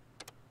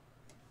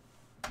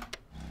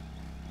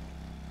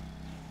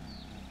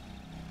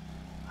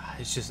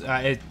 It's just,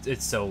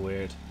 it's so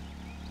weird.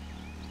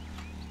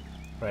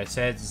 Right,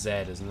 so it's Z,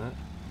 isn't it?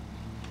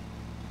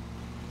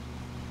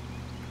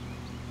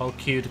 Hold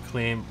Q to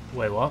claim.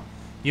 Wait, what?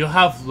 You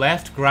have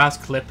left grass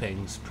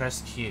clippings.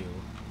 Press Q.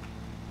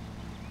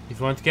 If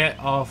you want to get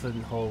off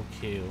and hold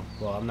Q.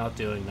 Well, I'm not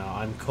doing that.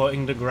 I'm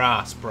cutting the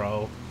grass,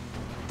 bro.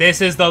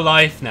 This is the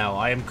life now.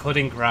 I am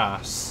cutting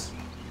grass.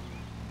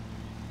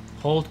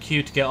 Hold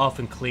Q to get off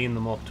and clean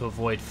them up to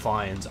avoid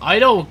fines. I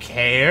don't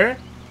care.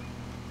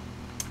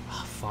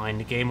 Oh, fine,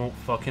 the game won't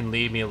fucking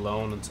leave me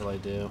alone until I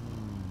do.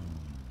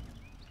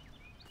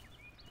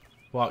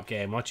 What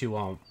game? What you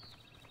want?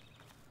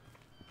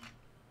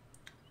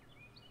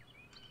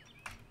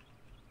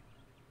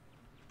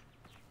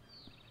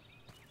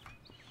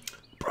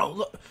 Bro,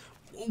 look.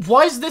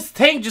 Why does this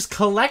thing just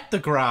collect the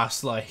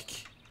grass,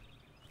 like?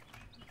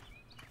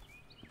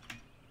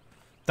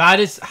 That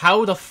is...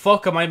 How the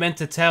fuck am I meant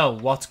to tell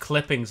what's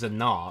clippings and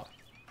not?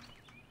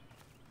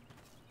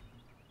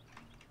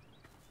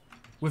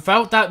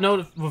 Without that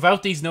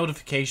without these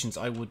notifications,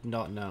 I would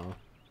not know.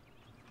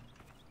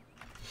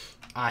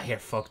 Ah, here,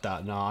 fuck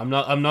that. No,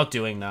 I'm not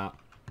doing that.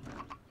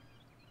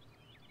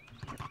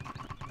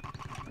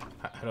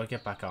 How do I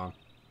get back on?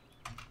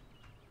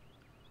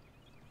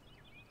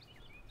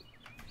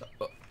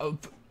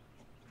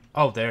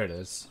 Oh, there it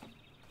is.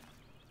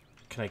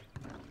 Can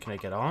I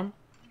get on?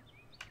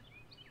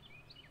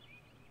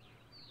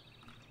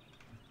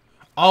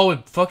 Oh,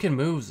 it fucking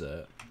moves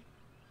it.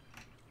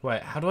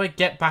 Wait, how do I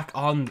get back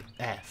on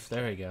F?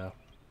 There we go.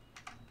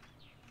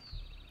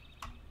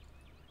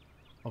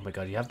 Oh my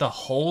god, you have to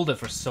hold it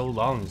for so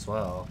long as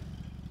well.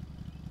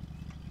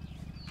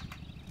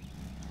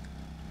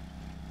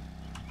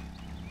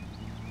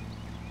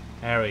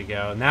 There we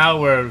go.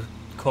 Now we're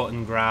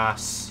cutting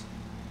grass.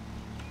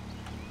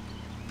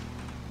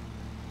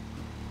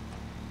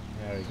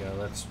 There we go.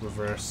 Let's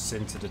reverse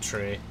into the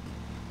tree.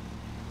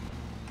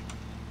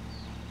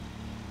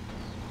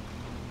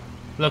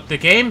 Look, the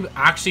game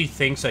actually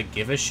thinks I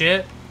give a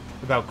shit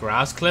about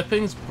grass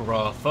clippings.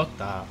 Bruh, fuck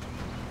that.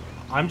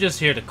 I'm just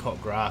here to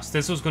cut grass.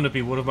 This was going to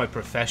be one of my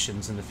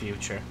professions in the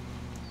future.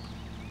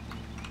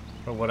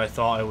 Or what I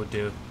thought I would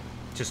do.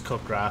 Just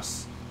cut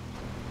grass.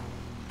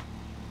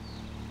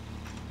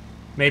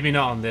 Maybe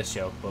not on this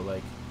yoke, but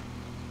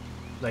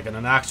like on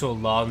an actual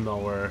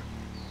lawnmower.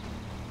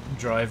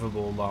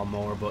 Drivable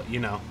lawnmower, but you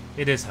know,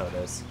 it is how it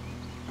is.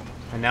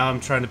 And now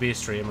I'm trying to be a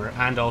streamer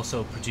and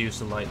also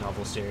produce a light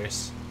novel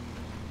series.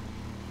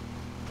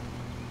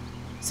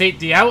 See,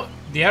 the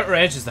outer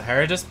edge is the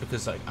hardest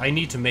because like I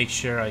need to make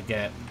sure I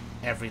get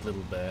every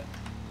little bit.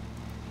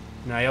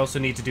 And I also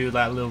need to do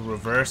that little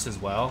reverse as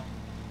well.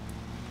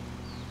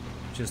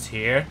 Just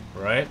here,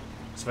 right?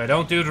 So if I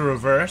don't do the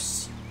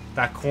reverse,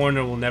 that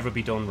corner will never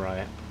be done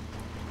right.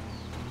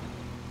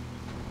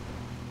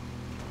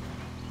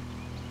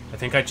 I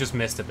think I just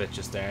missed a bit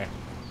just there.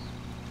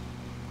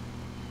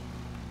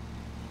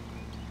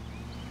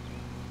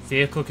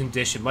 Vehicle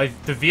condition.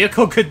 The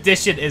vehicle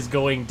condition is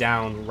going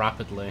down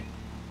rapidly.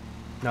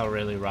 Not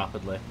really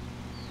rapidly.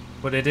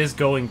 But it is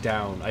going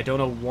down. I don't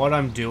know what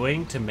I'm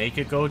doing to make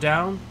it go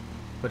down.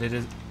 But it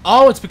is...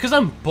 Oh, it's because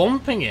I'm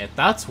bumping it.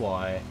 That's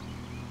why.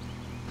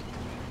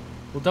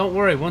 Well, don't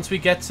worry. Once we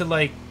get to,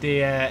 like,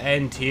 the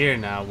end here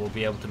now, we'll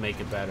be able to make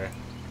it better.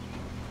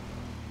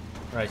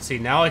 Right, see,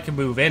 now I can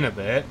move in a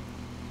bit.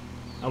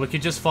 And we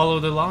could just follow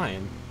the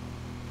line.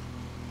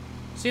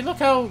 See, look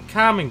how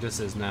calming this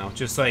is now.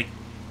 Just like,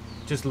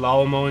 just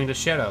lawn mowing the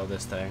shit out of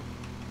this thing.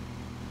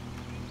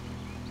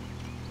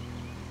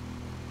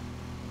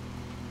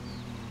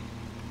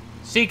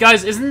 See,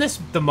 guys, isn't this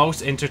the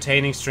most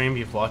entertaining stream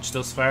you've watched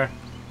thus far?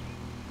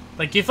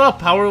 Like, you thought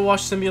Power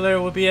Wash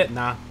Simulator would be it?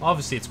 Nah,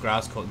 obviously it's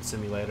Grass Cutting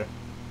Simulator.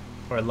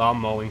 Or a Lawn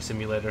Mowing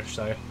Simulator,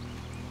 sorry.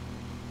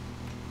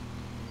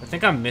 I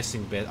think I'm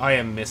missing bits. I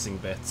am missing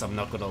bits, I'm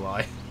not gonna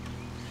lie.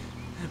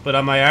 But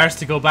am I arse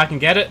to go back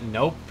and get it?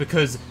 Nope,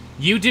 because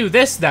you do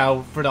this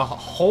now for the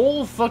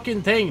whole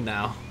fucking thing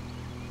now.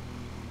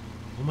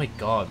 Oh my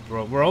god,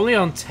 bro. We're only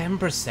on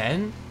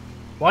 10%?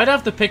 Why'd I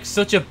have to pick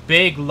such a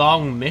big,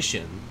 long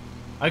mission?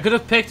 I could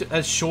have picked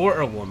a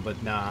shorter one,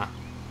 but nah.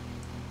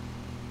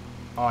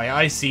 Oh,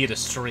 I see the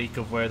streak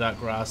of where that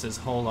grass is.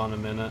 Hold on a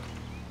minute.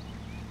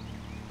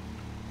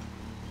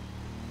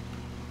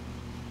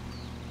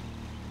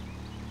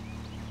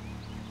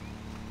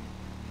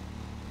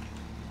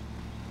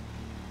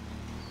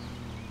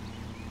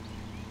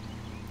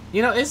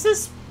 You know, is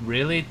this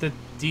really the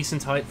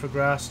decent height for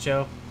grass,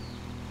 Joe?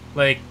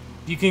 Like,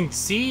 you can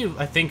see,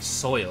 I think,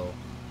 soil.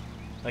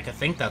 Like, I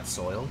think that's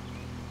soil.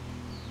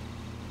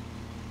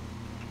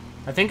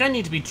 I think I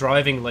need to be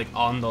driving, like,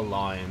 on the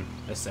line,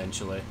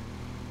 essentially.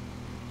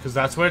 Because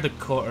that's where the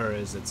cutter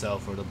is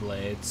itself, or the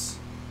blades.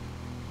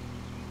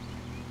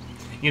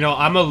 You know,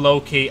 I'm a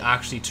low-key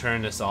actually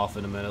turn this off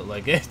in a minute.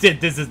 Like,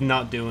 this is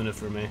not doing it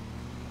for me.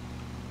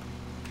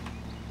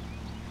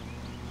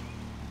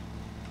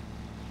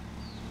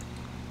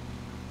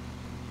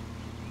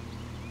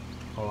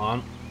 Hold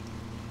on.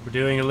 We're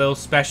doing a little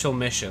special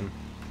mission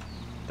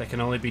that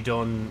can only be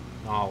done...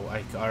 Oh,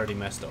 I already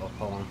messed it up.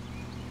 Hold on.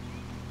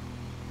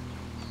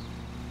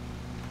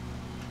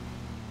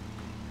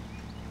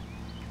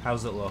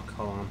 How's it look?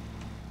 Hold on.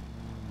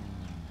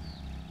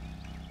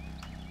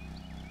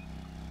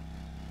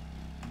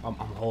 I'm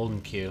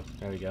holding Q.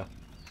 There we go.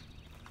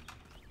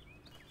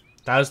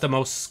 That is the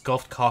most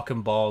scuffed cock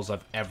and balls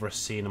I've ever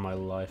seen in my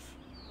life.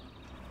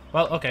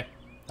 Well, okay.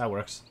 That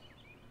works.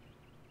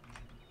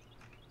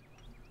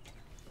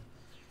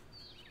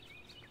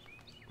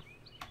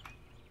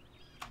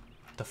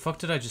 The fuck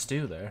did I just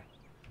do there?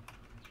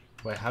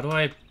 Wait, how do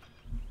I...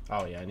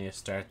 Oh yeah, I need to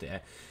start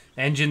the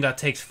engine that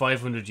takes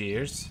 500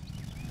 years.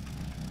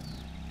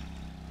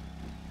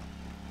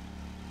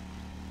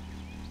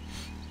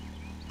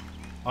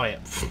 Oh yeah.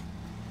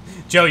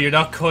 Joe, you're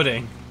not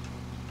cutting.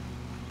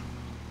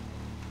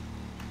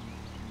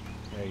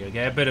 There you go,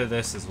 get a bit of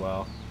this as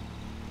well.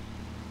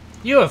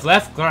 You have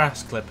left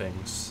grass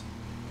clippings.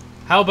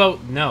 How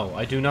about no,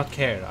 I do not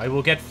care. I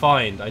will get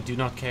fined, I do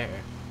not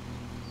care.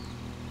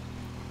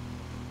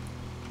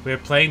 We're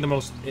playing the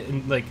most,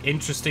 like,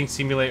 interesting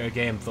simulator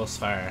game thus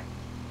far.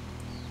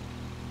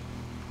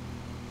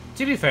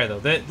 To be fair,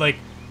 though, that, like,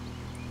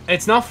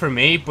 it's not for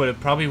me, but it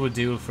probably would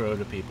do for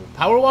other people.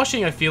 Power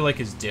washing, I feel like,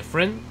 is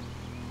different.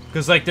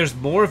 Because, like, there's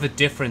more of a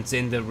difference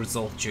in the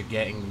result you're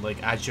getting,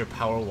 like, as you're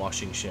power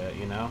washing shit,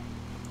 you know?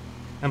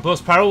 And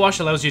plus, power wash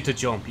allows you to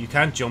jump. You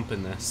can't jump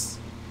in this.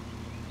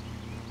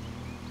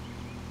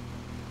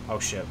 Oh,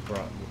 shit,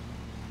 bro.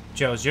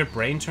 Joe, is your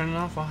brain turning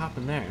off? What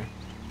happened there?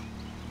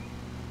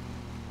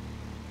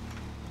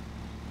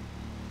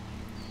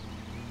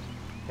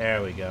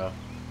 There we go.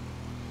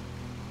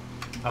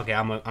 Okay,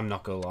 I'm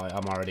not gonna lie.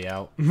 I'm already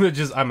out.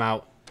 I'm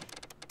out.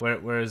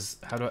 Where's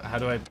how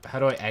do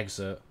I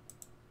exit?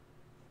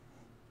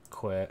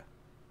 Quit.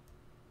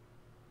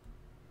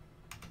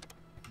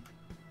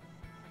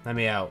 Let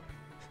me out.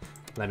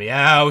 Let me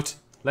out.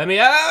 Let me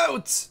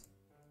out.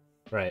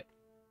 Right.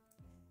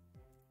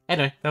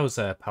 Anyway, that was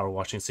a power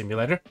washing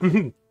simulator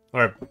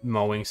or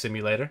mowing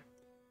simulator.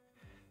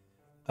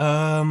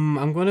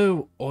 I'm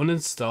gonna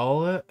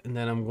uninstall it, and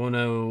then I'm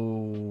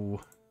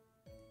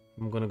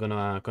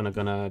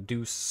gonna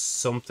do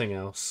something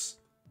else.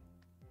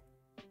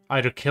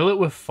 Either kill it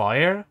with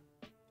fire,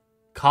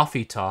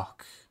 coffee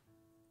talk,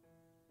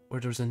 or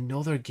there's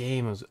another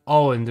game.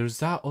 Oh, and there's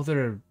that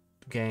other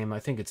game. I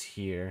think it's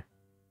here.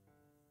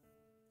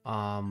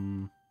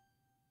 Okay,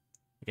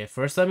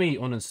 first let me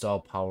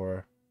uninstall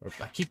power. Or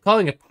I keep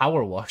calling it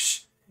power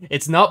wash.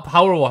 It's not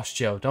power wash,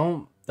 Joe.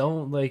 Don't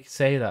like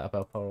say that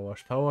about power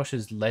wash. Power wash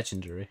is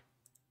legendary.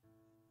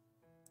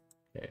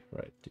 Okay,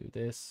 right. Do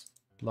this.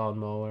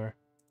 Lawnmower.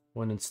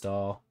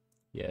 Uninstall.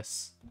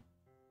 Yes.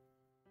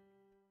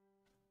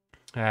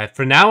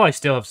 For now, I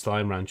still have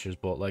Slime Ranchers,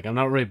 but like I'm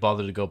not really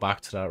bothered to go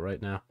back to that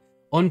right now.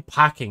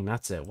 Unpacking.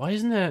 That's it. Why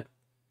isn't it?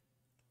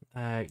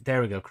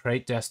 There we go.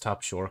 Create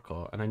desktop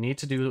shortcut, and I need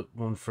to do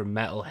one for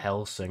Metal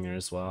Hellsinger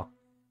as well,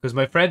 because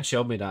my friend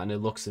showed me that and it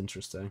looks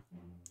interesting.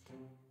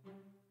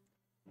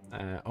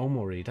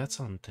 Omori,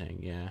 that's on thing,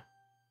 yeah.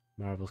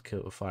 Marvel's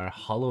Kill with Fire.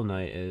 Hollow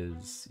Knight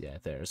is, yeah,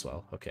 there as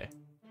well. Okay.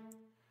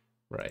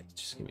 Right,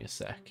 just give me a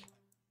sec.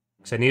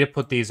 Because I need to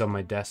put these on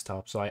my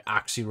desktop so I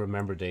actually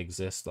remember they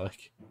exist,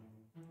 like.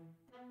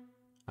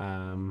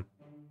 Right,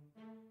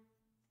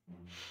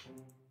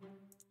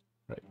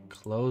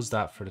 close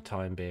that for the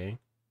time being.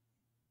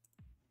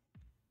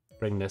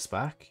 Bring this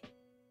back.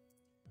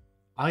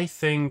 I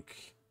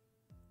think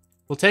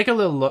we'll take a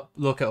little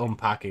look at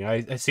Unpacking.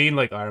 I seen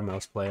like Iron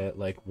Mouse play it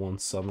like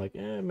once, so I'm like,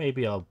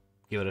 maybe I'll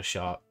give it a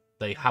shot.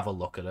 Like, have a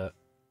look at it.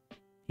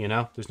 You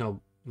know, there's no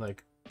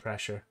like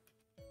pressure.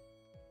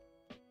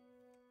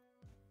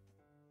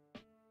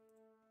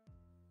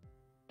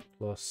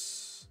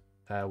 Plus,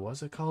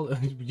 what's it called?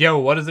 Yo,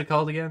 what is it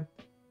called again?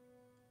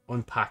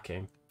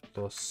 Unpacking.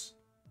 Plus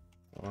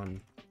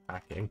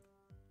Unpacking.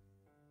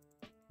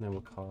 Then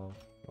we'll call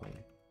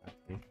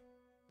Unpacking.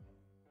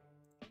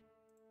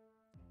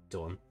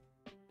 Done.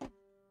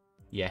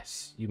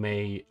 Yes, you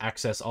may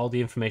access all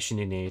the information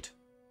you need.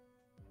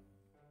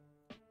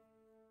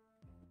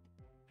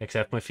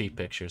 Except my feet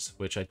pictures,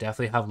 which I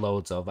definitely have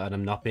loads of, and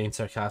I'm not being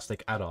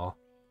sarcastic at all.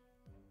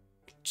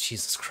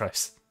 Jesus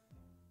Christ.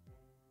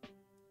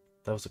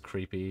 That was a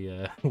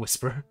creepy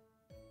whisper.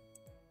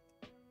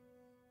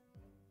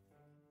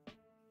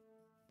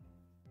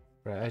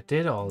 Right, I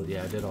did all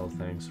the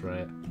things,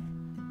 right.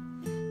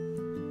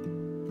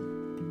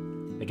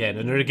 Again,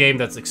 another game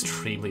that's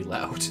extremely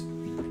loud.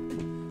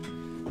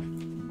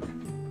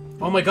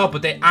 Oh my god,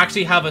 but they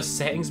actually have a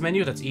settings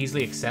menu that's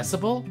easily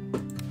accessible?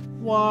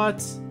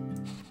 What?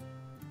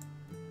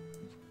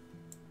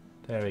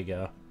 There we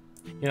go.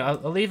 You know,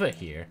 I'll leave it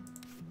here.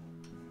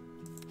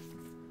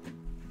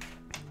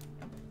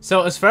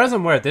 So, as far as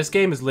I'm aware, this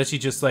game is literally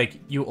just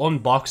like, you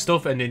unbox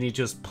stuff and then you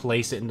just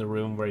place it in the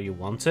room where you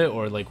want it,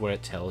 or like where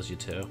it tells you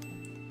to.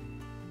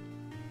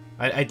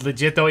 I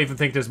legit don't even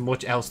think there's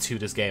much else to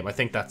this game. I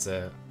think that's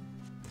it.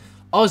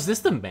 Oh, is this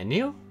the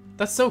menu?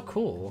 That's so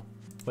cool.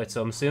 Wait,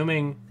 so I'm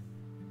assuming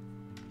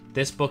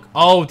this book...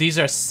 Oh, these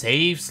are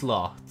save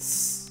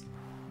slots.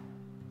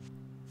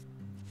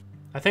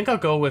 I think I'll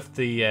go with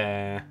the...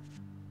 I'll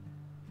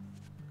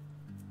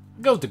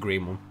go with the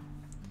green one.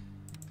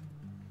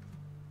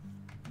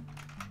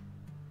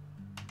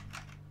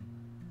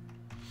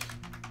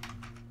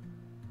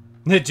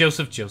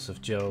 Joseph,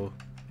 Joe.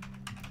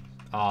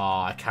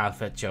 Oh, I can't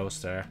fit Joe's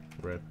there.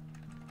 Rip.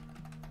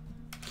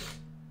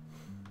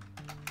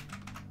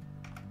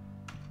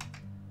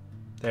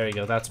 There we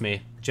go, that's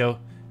me. Joe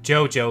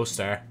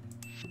Star.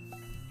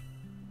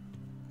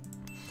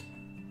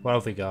 What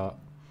have we got?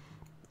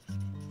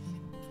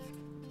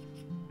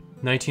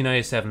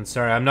 1997.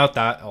 Sorry, I'm not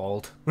that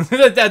old.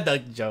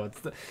 Joe.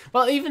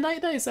 Well, even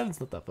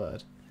 1997's not that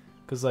bad.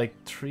 Because, like,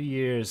 3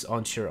 years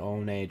onto your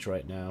own age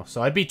right now.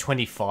 So I'd be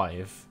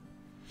 25.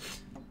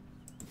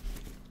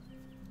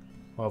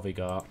 What have we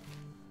got?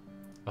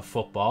 A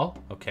football.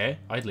 Okay,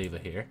 I'd leave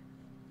it here.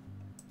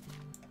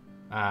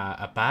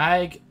 A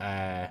bag.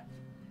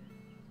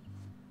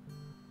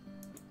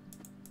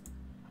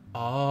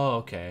 Oh,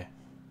 okay.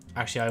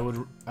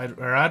 Actually, I'd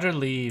rather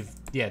leave,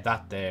 yeah,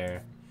 that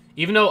there.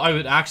 Even though I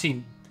would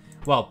actually,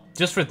 well,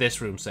 just for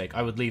this room's sake,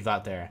 I would leave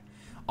that there.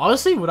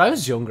 Honestly, when I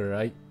was younger,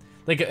 like,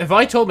 if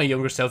I told my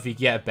younger self you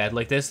get a bed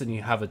like this and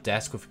you have a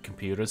desk with a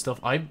computer and stuff,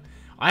 I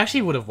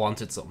actually would have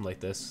wanted something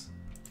like this.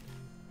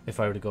 If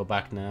I were to go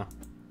back now.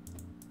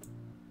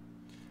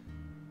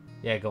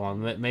 Yeah, go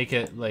on, make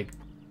it, like...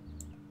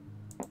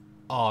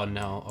 Oh,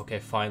 no, okay,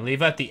 fine.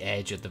 Leave it at the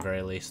edge at the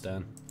very least,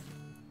 then.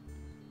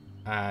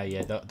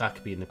 Yeah, that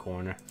could be in the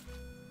corner.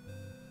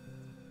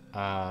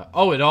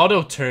 Oh, it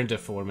auto-turned it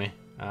for me.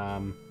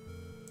 Let's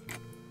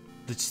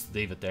just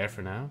leave it there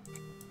for now.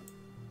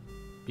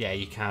 Yeah,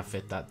 you can't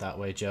fit that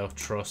way, Joe.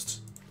 Trust.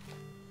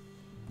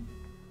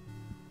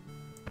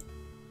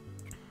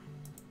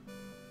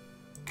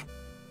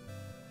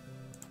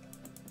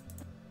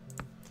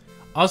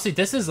 Honestly,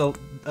 this is a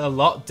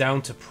lot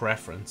down to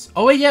preference.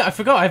 Oh, wait, yeah, I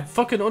forgot. I'm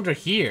fucking under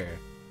here.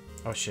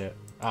 Oh, shit.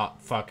 Oh,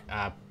 fuck.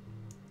 I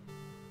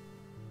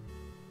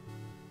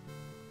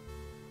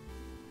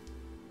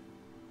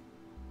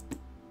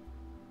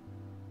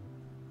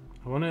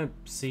want to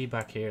see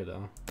back here,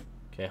 though.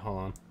 Okay, hold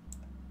on.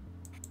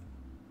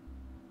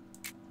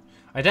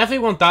 I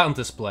definitely want that on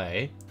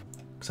display.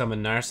 Because I'm a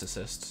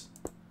narcissist.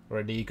 Or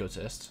an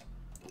egotist.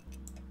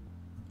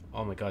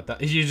 Oh my god,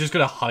 you're just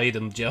gonna hide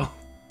him, Joe.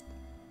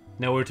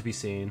 Nowhere to be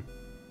seen.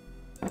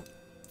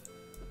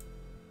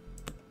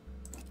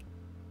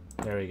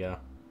 There we go.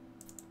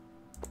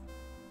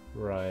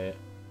 Right.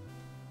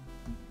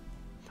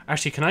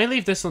 Actually, can I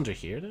leave this under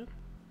here, then?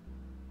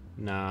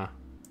 Nah.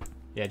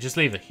 Yeah, just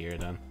leave it here,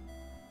 then.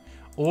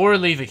 Or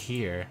leave it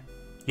here.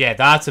 Yeah,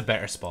 that's a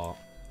better spot.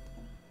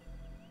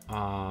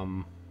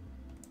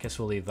 Guess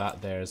we'll leave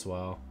that there as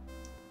well.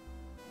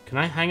 Can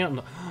I hang out on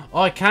the...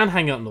 Oh, I can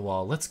hang out on the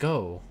wall. Let's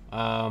go.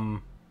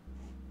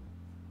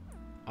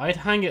 I'd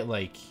hang it,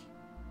 like...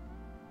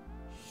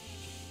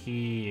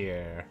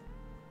 here.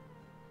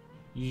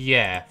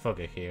 Yeah, fuck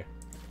it, here.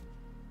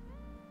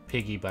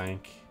 Piggy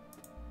bank.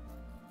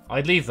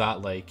 I'd leave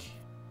that, like...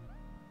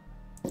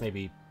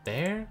 maybe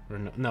there? Or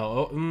no?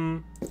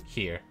 No,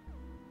 here.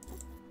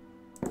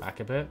 Back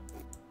a bit.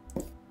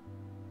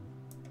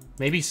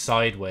 Maybe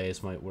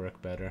sideways might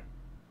work better.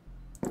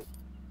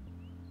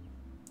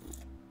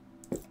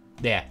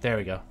 Yeah, there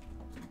we go.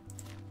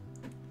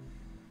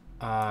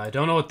 I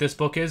don't know what this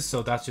book is,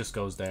 so that just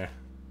goes there.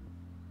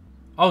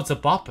 Oh, it's a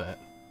bop it.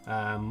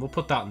 We'll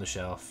put that on the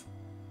shelf.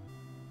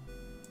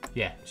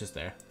 Yeah, just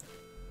there.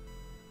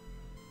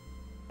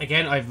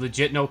 Again, I've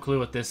legit no clue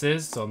what this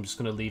is, so I'm just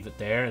gonna leave it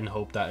there and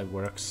hope that it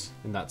works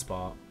in that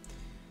spot.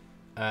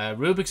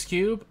 Rubik's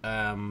Cube.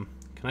 Can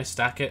I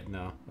stack it?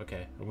 No.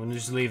 Okay, I'm gonna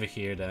just leave it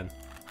here then.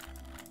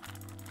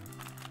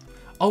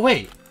 Oh,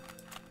 wait.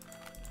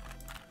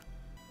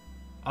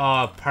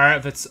 Part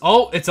of it's...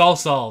 Oh, it's all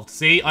solved.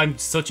 See, I'm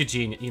such a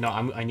genius. You know,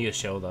 I need to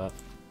show that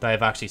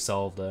I've actually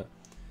solved it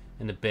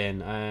in the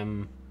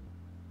bin.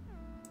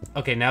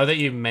 Okay, now that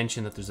you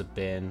mentioned that there's a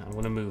bin, I'm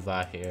gonna move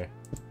that here.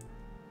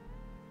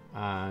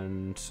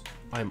 And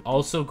I'm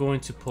also going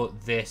to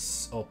put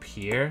this up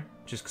here,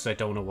 just because I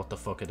don't know what the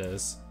fuck it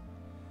is.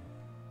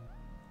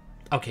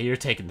 Okay, you're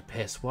taking the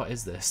piss. What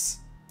is this?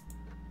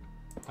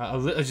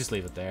 I'll just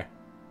leave it there.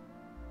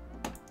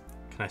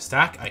 Can I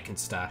stack? I can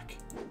stack.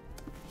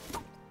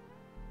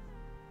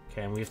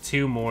 Okay, and we have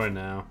 2 more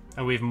now.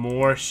 And we have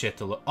more shit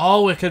to look.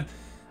 Oh, we could...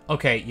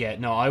 Okay, yeah,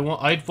 no,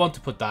 I'd want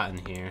to put that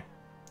in here.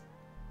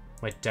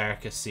 My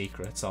darkest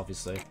secrets,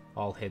 obviously.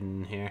 All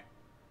hidden in here.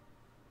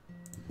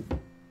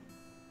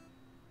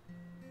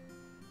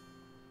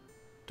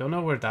 Don't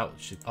know where that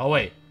should... Oh,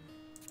 wait.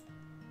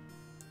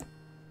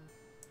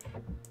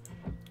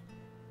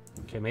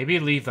 Okay, maybe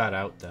leave that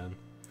out then.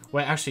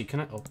 Wait, actually,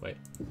 can I... Oh, wait.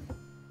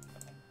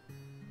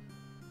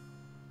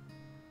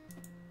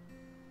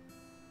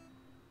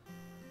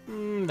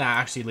 Nah,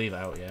 actually leave it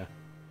out, yeah.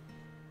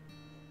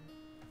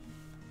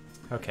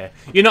 Okay.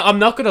 You know, I'm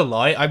not gonna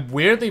lie, I'm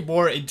weirdly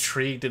more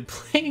intrigued in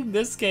playing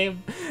this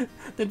game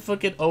than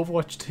fucking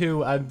Overwatch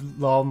 2 and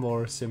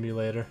Lawnmower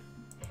Simulator.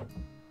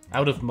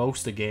 Out of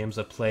most of the games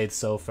I've played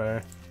so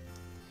far.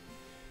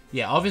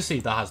 Yeah, obviously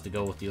that has to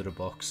go with the other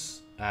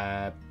books.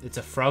 It's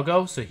a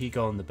Frogo, so he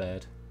go in the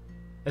bed.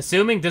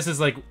 Assuming this is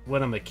like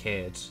when I'm a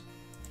kid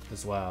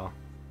as well.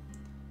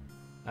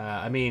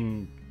 I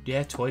mean,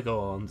 yeah, Toy go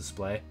on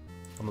display.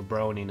 I'm a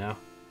brony now.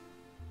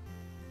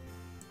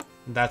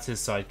 And that's his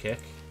sidekick.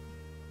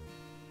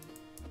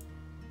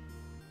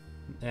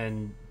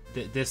 And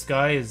this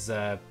guy is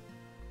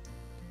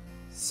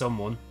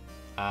someone.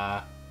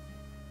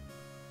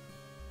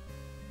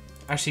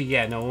 Actually,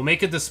 yeah, no, we'll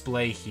make a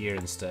display here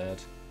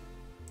instead.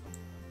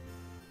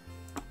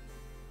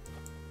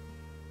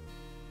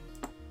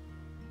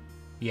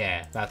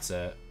 Yeah, that's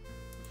it.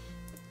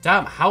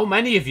 Damn, how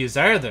many of yous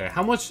are there?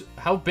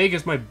 How big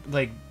is my,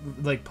 like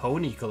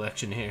pony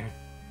collection here?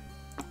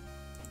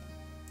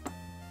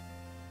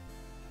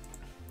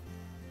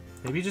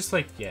 Maybe just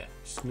like, yeah,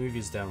 just move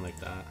yous down like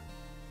that.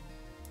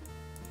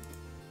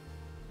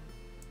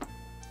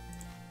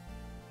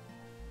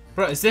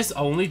 Bro, is this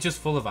only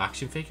just full of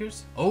action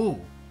figures? Oh!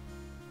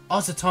 Oh,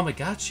 it's a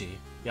Tamagotchi.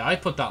 Yeah,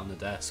 I'd put that on the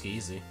desk,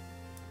 easy.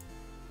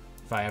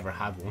 If I ever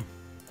had one.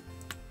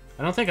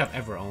 I don't think I've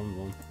ever owned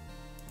one.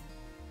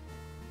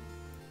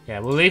 Yeah,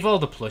 we'll leave all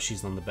the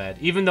plushies on the bed.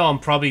 Even though I'm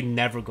probably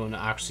never going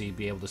to actually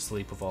be able to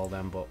sleep with all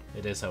them, but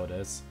it is how it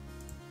is.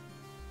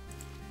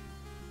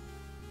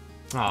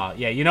 Ah,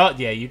 yeah, you know what?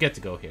 Yeah, you get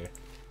to go here.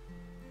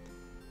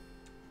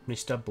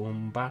 Mr.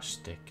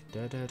 Bombastic.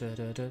 Da, da, da,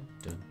 da, da,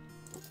 da.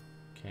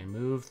 Okay,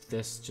 move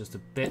this just a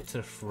bit to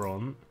the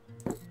front.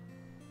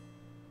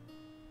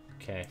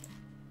 Okay.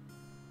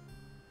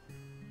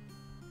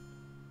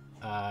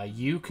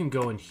 You can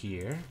go in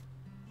here.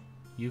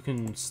 You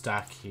can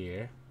stack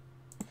here.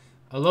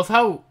 I love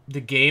how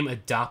the game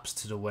adapts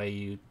to the way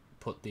you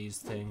put these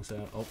things.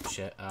 Oh,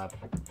 shit.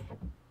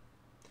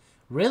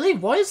 Really?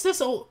 Why is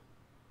this all...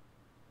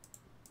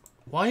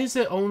 Why is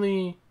it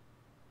only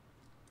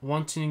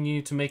wanting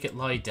you to make it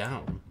lie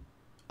down?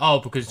 Oh,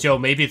 because, Joe,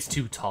 maybe it's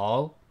too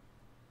tall?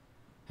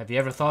 Have you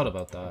ever thought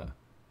about that?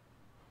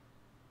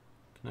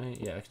 Can I?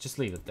 Yeah, just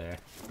leave it there.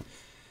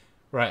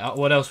 Right,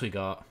 what else we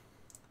got?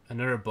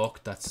 Another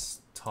book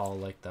that's tall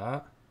like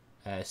that.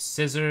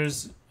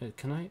 Scissors.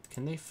 Can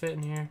they fit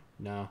in here?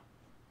 No.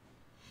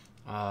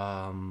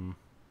 Hold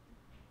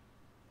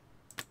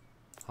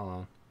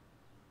on.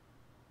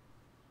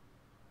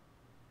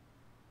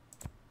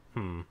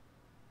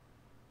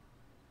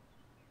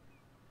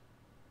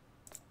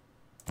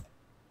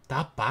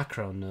 That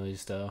background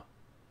noise, though.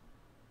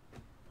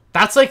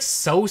 That's, like,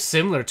 so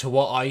similar to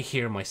what I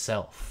hear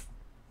myself.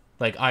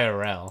 Like,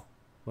 IRL,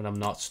 when I'm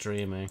not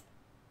streaming.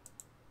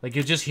 Like,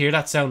 you'll just hear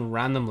that sound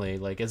randomly,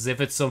 like, as if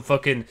it's some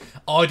fucking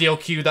audio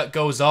cue that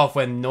goes off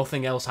when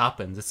nothing else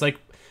happens. It's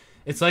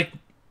like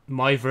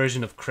my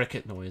version of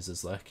cricket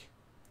noises, like.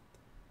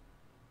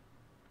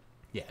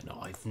 Yeah, no,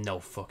 I've no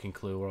fucking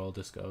clue where all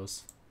this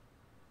goes.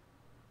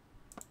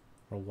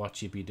 Or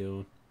what you be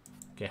doing.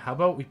 Okay, how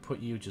about we put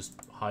you, just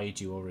hide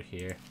you over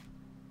here.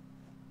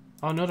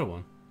 Oh, another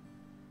one.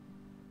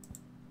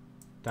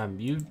 Damn,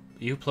 you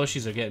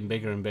plushies are getting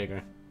bigger and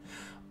bigger.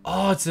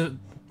 Oh, it's a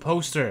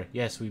poster.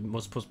 Yes, we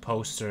must put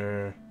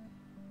poster.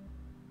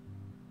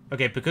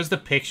 Okay, because the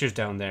picture's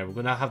down there, we're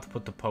gonna have to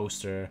put the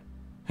poster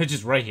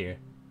just right here.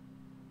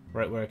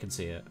 Right where I can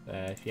see it.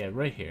 Yeah,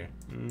 right here.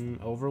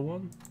 Over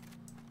one?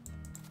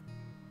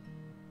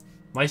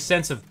 My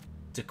sense of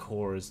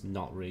decor is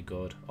not really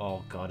good.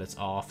 Oh god, it's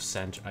off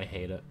center. I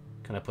hate it.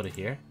 Can I put it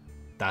here?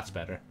 That's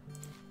better.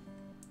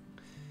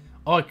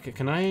 Oh,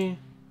 can I?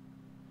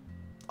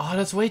 Oh,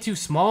 that's way too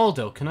small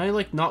though. Can I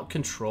like not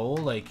control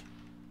like?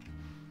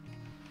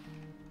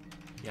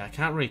 Yeah, I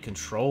can't really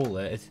control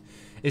it.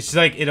 It's just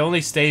like it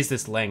only stays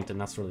this length, and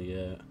that's really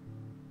it.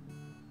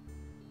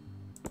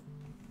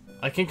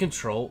 I can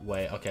control.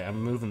 Wait, okay,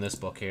 I'm moving this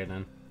book here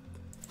then.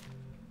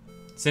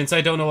 Since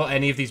I don't know what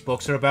any of these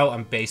books are about,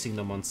 I'm basing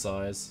them on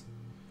size.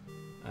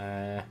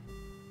 Yeah,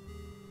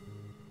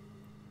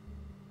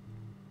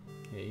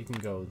 you can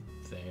go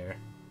there.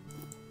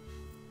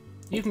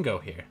 You can go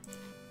here.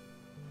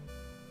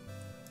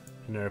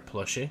 Another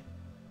plushie.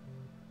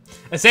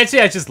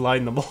 Essentially, I just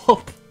line them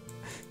up.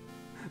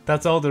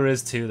 That's all there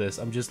is to this.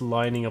 I'm just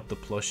lining up the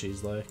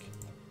plushies, like.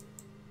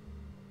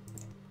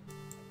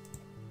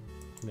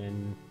 And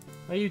then,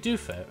 oh, you do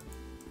fit.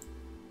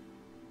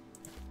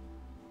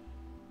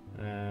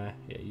 Yeah,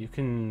 you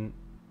can.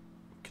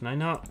 Can I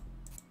not?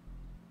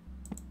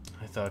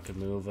 I thought I could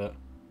move it.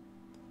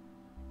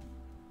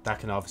 That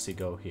can obviously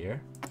go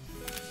here.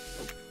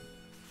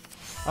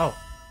 Oh.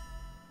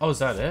 Oh, is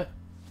that it?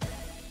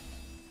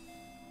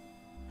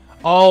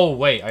 Oh,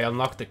 wait. I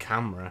unlocked the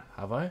camera.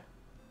 Have I?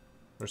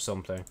 Or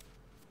something.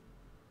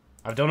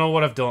 I don't know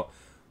what I've done.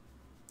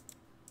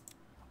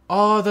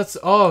 Oh, that's...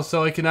 Oh,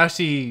 so I can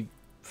actually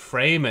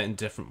frame it in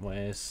different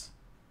ways.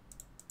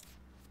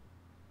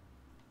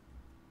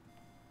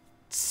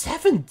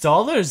 $7?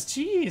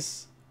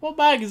 Jeez. What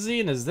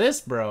magazine is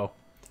this, bro?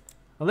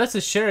 Unless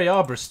it's Sherry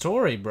Aubrey's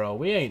story, bro.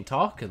 We ain't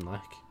talking,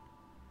 like.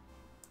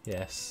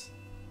 Yes.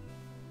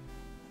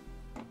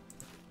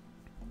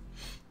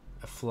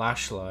 A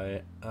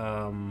flashlight.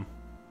 There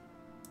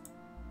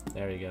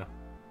you go.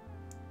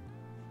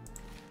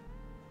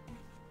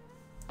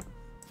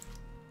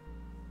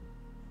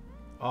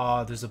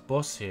 Oh, there's a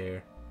bus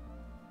here.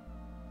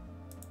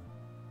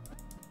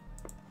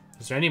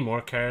 Is there any more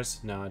cars?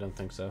 No, I don't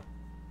think so.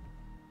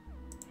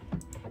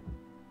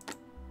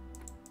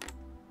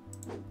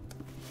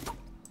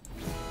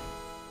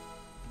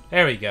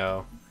 There we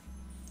go.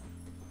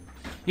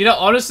 You know,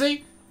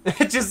 honestly,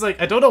 it's just like,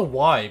 I don't know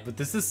why, but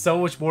this is so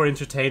much more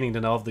entertaining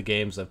than all of the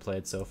games I've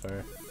played so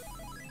far.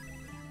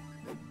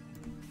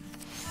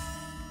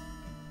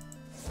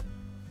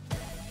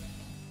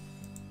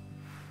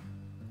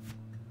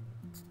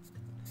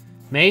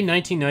 May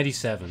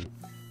 1997.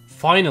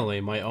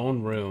 Finally, my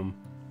own room.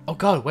 Oh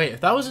god, wait,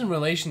 if that was in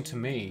relation to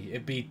me,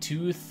 it'd be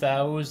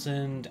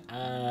 2000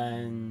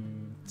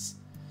 and...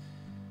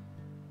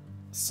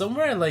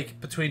 somewhere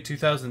like between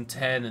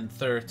 2010 and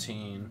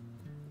 13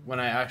 when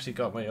I actually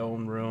got my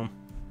own room.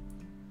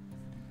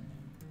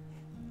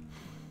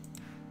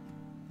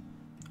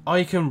 Oh,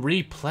 you can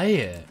replay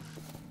it.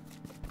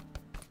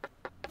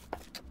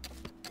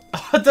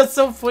 Oh, that's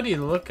so funny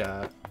to look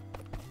at.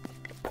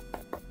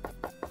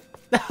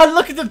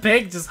 Look at the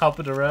pig just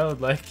hopping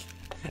around, like,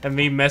 and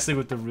me messing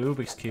with the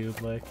Rubik's Cube,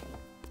 like.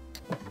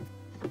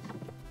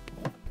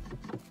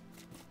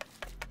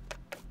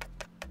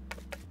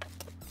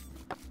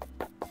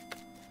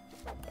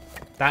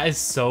 That is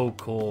so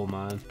cool,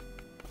 man.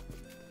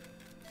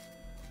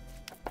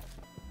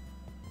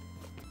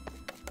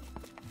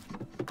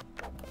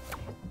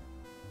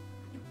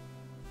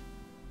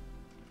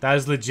 That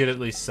is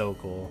legitimately so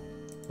cool.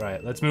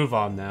 Right, let's move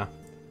on now.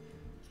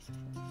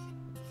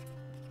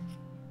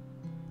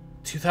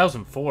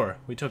 2004,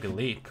 we took a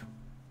leap.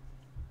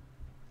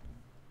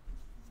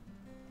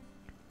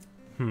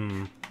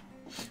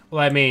 Well,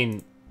 I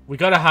mean, we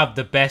gotta have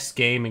the best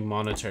gaming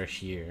monitor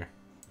here.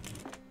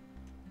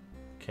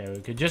 Okay, we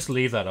could just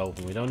leave that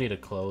open. We don't need to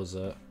close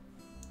it.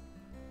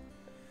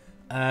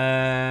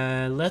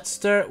 Let's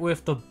start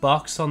with the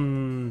box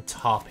on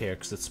top here,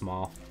 because it's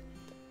small.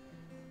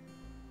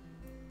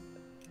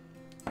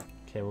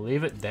 Okay, we'll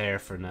leave it there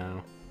for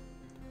now.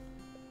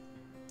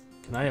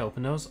 Can I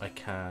open those? I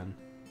can.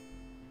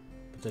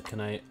 But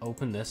can I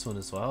open this one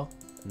as well?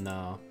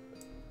 No.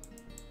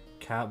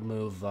 Can't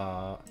move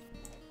that.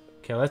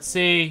 Okay, let's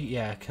see.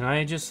 Yeah, can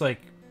I just,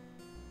 like,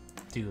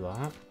 do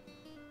that?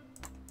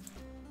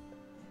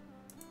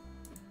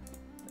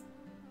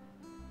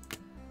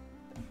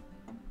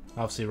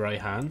 Obviously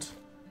right hand.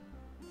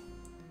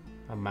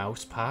 A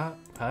mouse pad.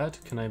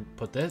 Can I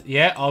put this?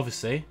 Yeah,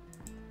 obviously.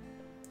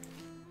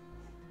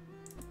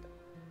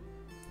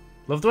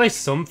 Love the way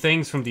some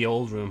things from the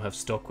old room have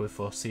stuck with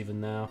us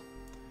even now.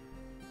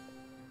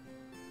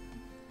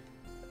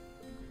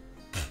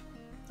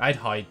 I'd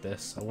hide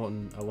this. I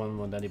wouldn't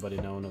want anybody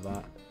knowing of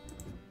that.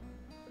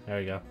 There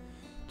we go.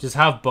 Just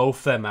have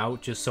both them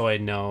out just so I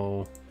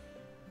know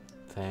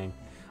thing.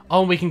 Oh,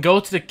 and we can go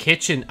to the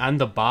kitchen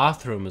and the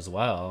bathroom as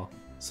well.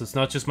 So it's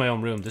not just my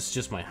own room, this is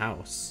just my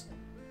house.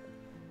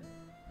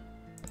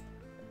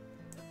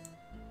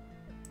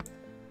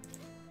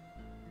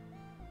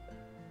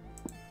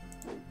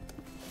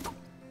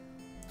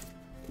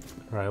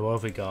 Right, what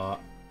have we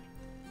got?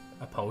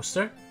 A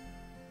poster?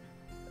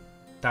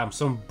 Damn,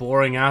 some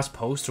boring ass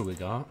poster we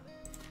got.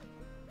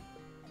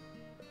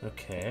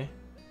 Okay.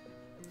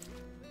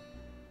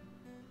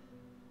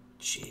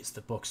 jeez,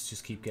 the books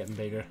just keep getting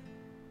bigger.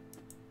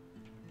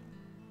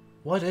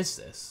 What is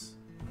this?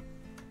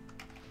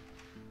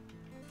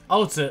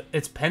 Oh,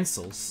 it's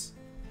pencils.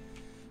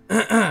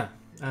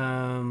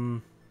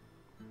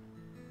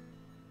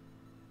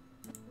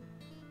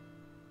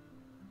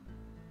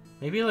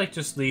 Maybe like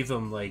just leave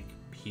them like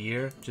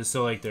here, just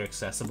so like they're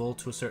accessible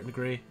to a certain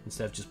degree,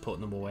 instead of just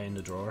putting them away in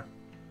the drawer.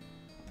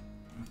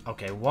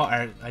 Okay, what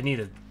are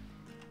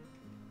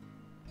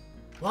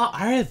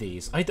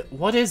these?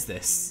 What is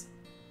this?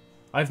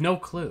 I have no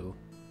clue.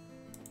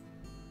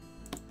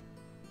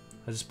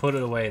 I just put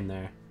it away in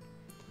there.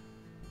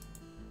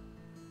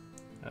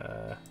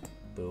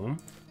 Boom.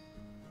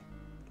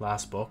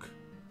 Last book.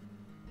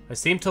 I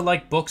seem to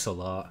like books a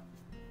lot.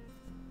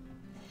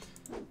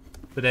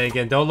 But then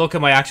again, don't look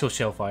at my actual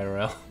shelf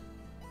IRL.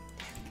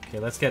 Okay,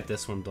 let's get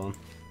this one done.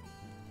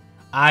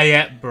 Ah,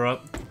 yeah, bro.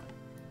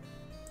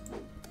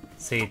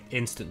 See,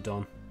 instant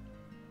done.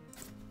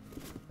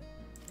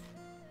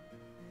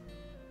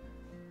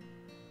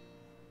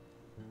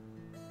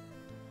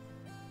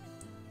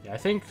 Yeah, I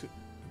think...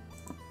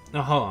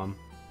 No, hold on.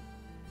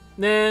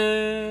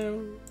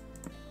 No.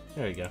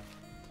 There we go.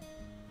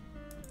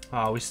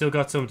 Oh, we still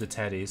got some of the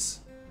teddies.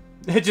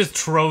 It just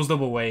throws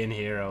them away in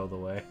here all the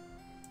way.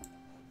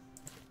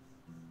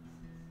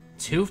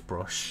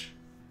 Toothbrush.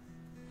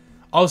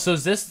 Also,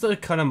 is this the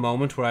kind of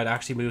moment where I'd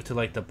actually move to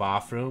like the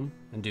bathroom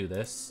and do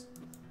this?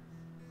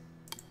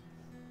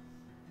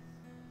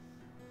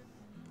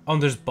 Oh,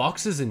 and there's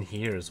boxes in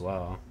here as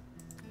well.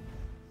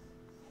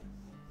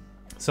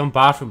 Some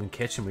bathroom and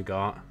kitchen we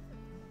got.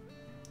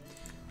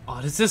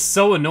 Oh, this is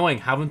so annoying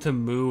having to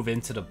move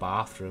into the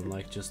bathroom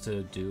like just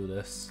to do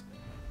this.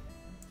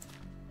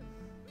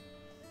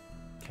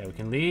 Okay, we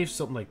can leave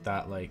something like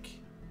that like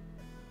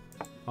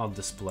on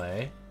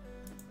display.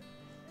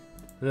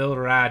 Little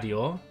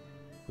radio.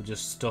 We'll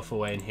just stuff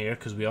away in here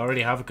because we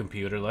already have a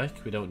computer,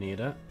 like. We don't need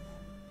it.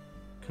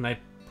 Can I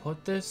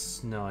put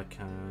this? No, I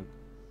can't.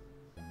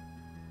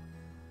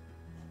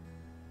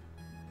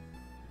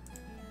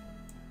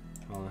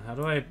 Hold on, how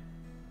do I...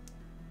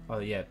 Oh,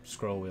 yeah,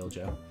 scroll wheel,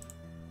 Joe.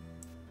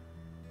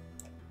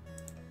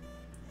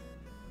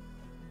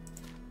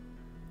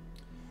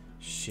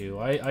 Shoe.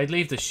 I'd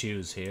leave the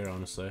shoes here,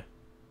 honestly.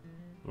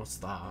 What's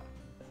that?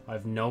 I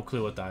have no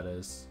clue what that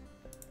is.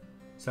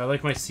 Is that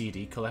like my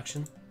CD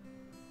collection?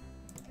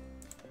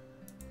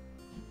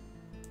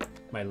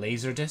 My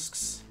laser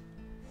discs.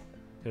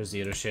 There's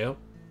the other shoe.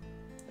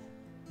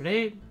 Are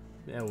they?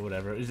 Yeah,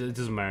 whatever. It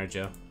doesn't matter,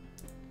 Joe.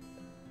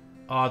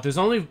 Oh, there's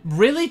only...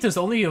 Really? There's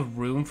only a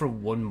room for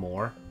one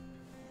more?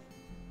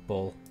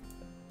 Bull.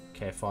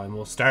 Okay, fine.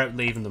 We'll start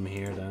leaving them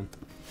here, then.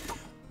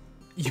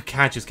 You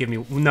can't just give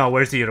me... No,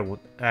 where's the other one?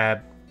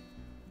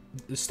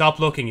 Stop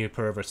looking, you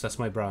perverts. That's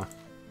my bra.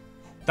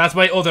 That's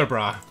my other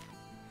bra.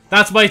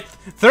 That's my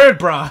third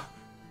bra!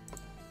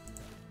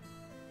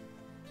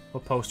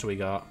 What poster we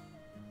got?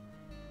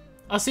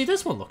 Oh, see,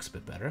 this one looks a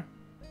bit better.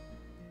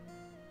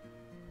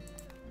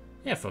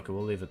 Yeah, fuck it.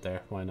 We'll leave it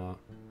there. Why not?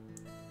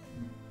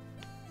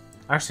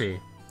 Actually...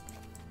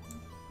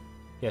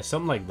 Yeah,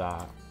 something like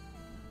that.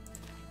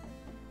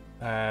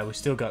 We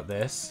still got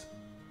this.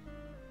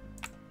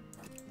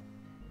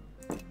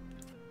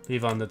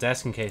 Leave on the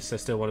desk in case I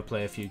still want to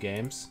play a few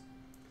games.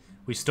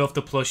 We stuffed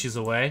the plushies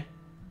away.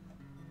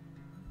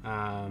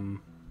 There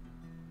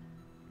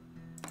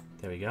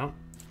we go.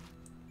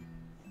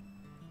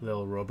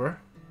 Little rubber.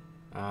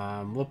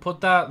 We'll put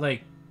that,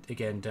 like,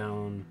 again,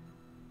 down...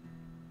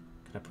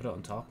 Can I put it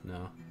on top?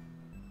 No.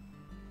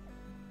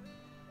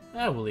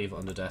 We'll leave it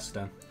on the desk,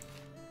 then.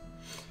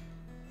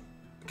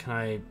 Can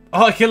I...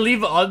 Oh, I can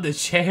leave it on the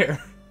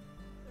chair!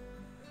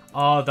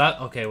 Oh,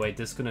 that... Okay, wait,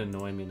 this is gonna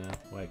annoy me now.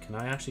 Wait, can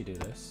I actually do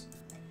this?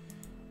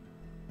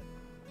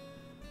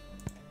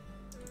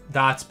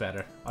 That's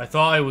better. I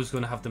thought I was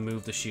gonna have to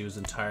move the shoes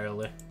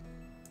entirely.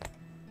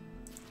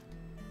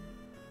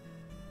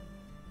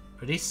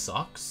 Are these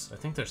socks? I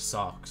think they're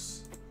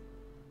socks.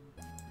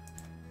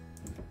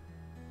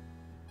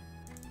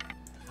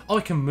 Oh,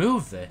 I can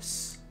move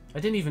this. I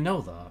didn't even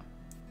know that.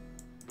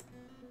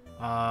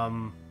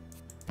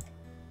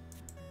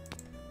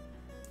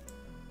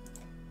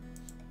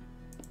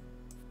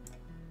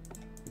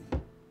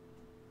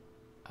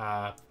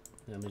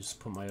 Let me just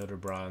put my other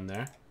bra in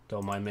there.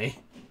 Don't mind me.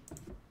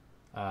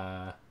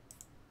 There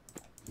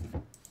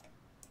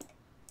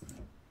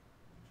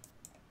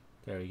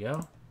we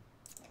go.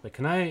 But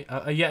can I...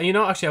 yeah, you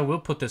know, actually, I will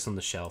put this on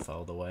the shelf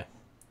all the way.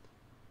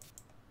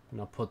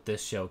 And I'll put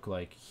this shelf,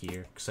 like,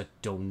 here. Because I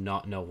do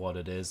not know what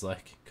it is.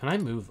 Like, can I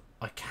move...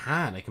 I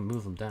can. I can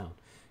move them down.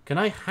 Can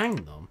I hang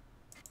them?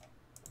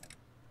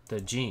 The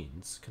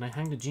jeans. Can I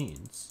hang the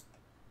jeans?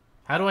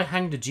 How do I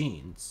hang the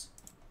jeans?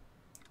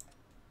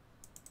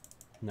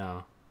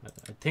 No.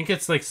 I think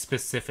it's, like,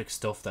 specific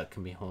stuff that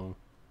can be hung.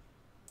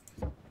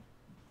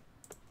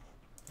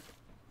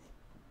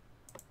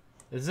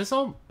 Is this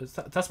all...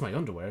 That's my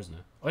underwear, isn't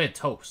it? Oh, yeah,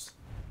 toast.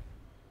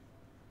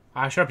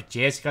 Ah, sure, but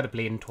Jay's got a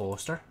bleeding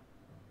toaster.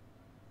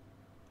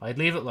 I'd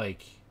leave it,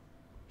 like,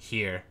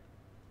 here.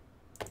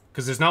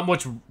 Because there's not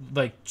much,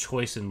 like,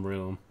 choice in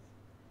room.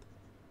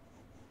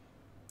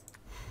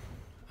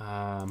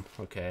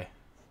 Okay.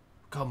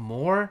 Got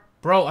more?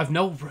 Bro, I've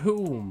no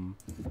room.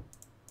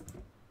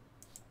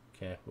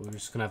 Okay, we're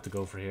just gonna have to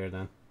go for here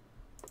then.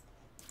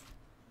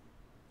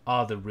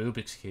 Oh, the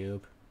Rubik's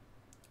Cube.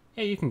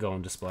 Yeah, you can go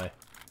on display.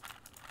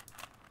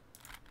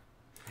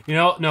 You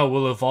know, no,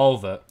 we'll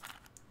evolve it.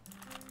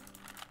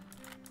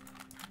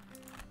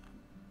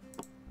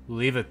 We'll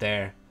leave it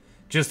there.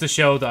 Just to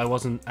show that I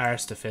wasn't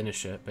arsed to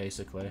finish it,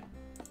 basically.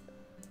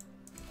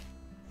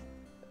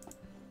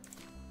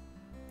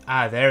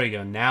 Ah, there we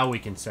go. Now we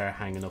can start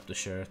hanging up the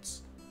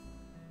shirts.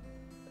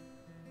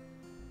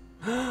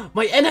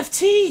 My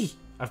NFT!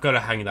 I've got to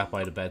hang that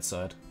by the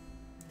bedside.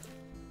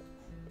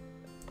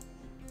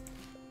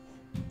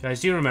 Guys,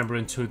 do you remember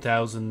in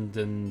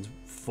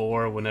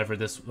 2004, whenever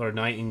this, or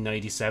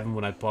 1997,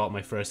 when I bought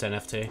my first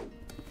NFT?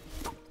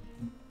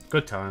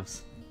 Good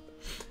times.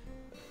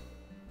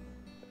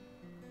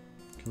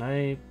 Can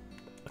I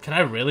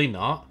really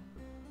not?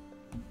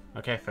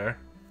 Okay, fair.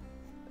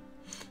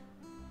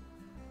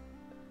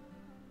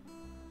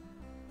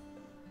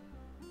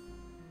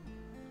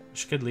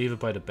 I could leave it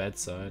by the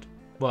bedside.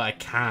 Well, I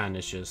can,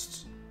 it's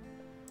just...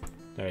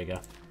 There you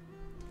go.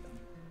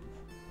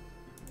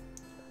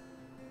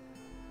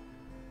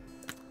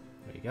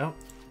 There you go.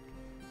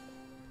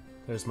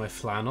 There's my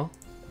flannel.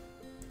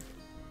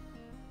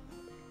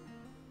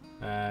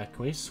 Can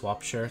we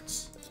swap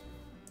shirts?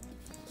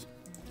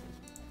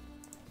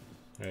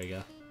 There you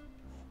go.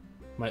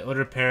 My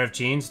other pair of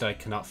jeans that I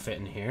cannot fit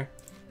in here.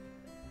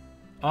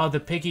 Oh, the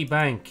piggy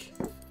bank.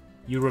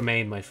 You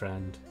remain my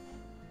friend.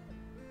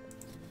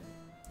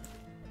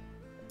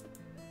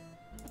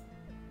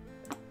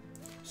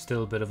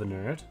 Still a bit of a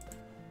nerd.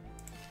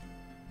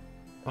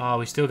 Oh,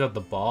 we still got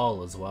the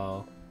ball as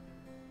well.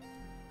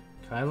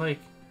 Can I, like...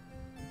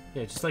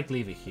 Yeah, just, like,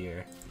 leave it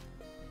here.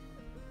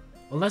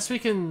 Unless we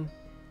can...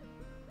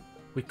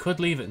 We could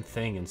leave it in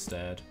thing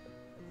instead.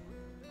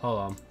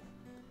 Hold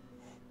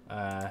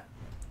on.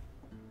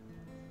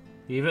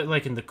 Leave it,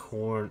 like, in the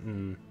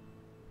corner.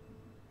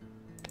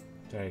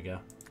 There you go.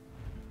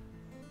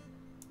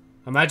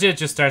 Imagine it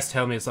just starts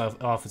telling me it's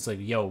off. It's like,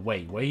 yo,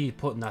 wait, what are you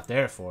putting that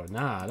there for?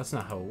 Nah, that's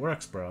not how it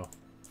works, bro.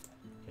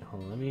 Okay,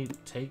 hold on, let me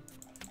take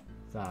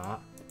that.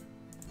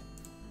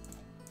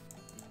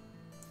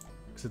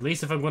 Because at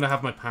least if I'm going to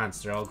have my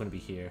pants, they're all going to be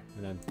here.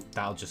 And then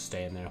that'll just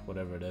stay in there,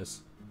 whatever it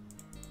is.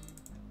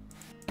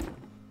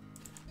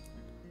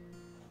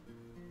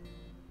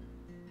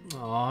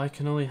 Oh, I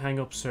can only hang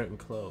up certain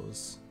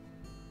clothes.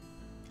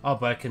 Oh,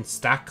 but I can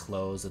stack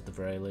clothes at the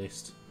very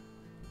least.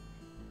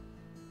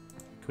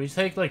 Can we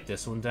take, like,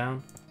 this one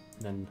down?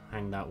 And then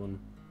hang that one?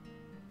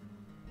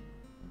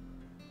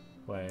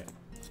 Wait.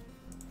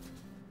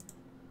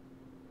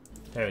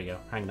 There we go.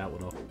 Hang that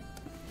one up.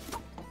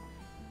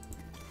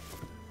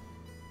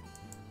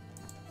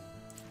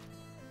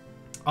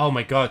 Oh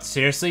my god,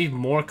 seriously?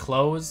 More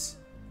clothes?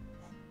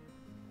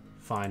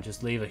 Fine,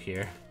 just leave it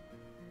here.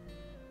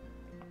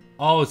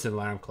 Oh, it's an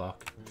alarm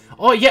clock.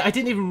 Oh yeah, I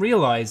didn't even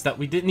realize that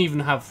we didn't even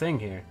have thing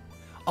here.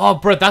 Oh,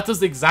 bro, that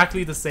does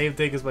exactly the same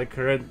thing as my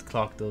current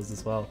clock does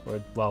as well.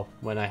 Or, well,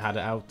 when I had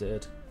it out,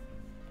 did.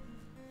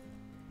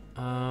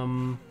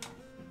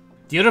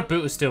 The other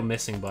boot is still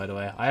missing, by the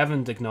way. I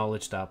haven't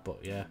acknowledged that, but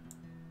yeah.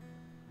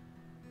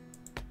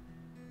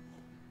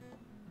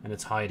 And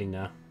it's hiding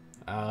now.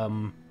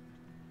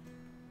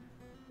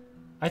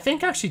 I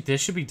think actually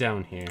this should be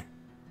down here.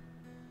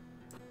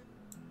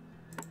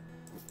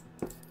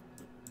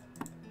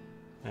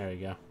 There we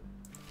go.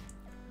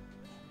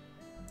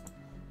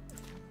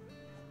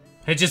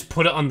 Hey, just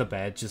put it on the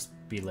bed. Just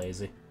be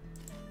lazy.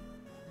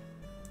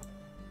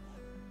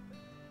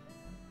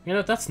 You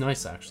know, that's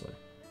nice, actually.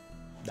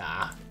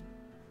 Nah.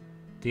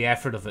 The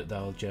effort of it,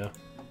 though, Joe.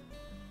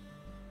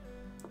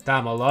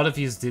 Damn, a lot of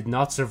yous did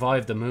not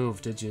survive the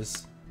move, did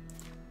yous?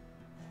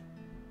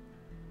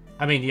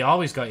 I mean, you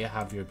always got to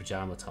have your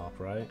pajama top,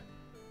 right?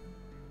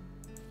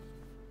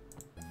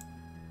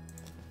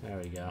 There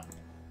we go.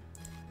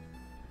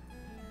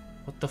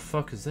 What the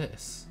fuck is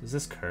this? Is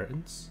this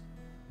curtains?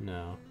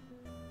 No.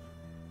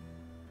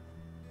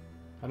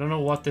 I don't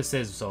know what this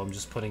is, so I'm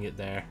just putting it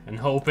there and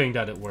hoping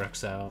that it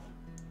works out.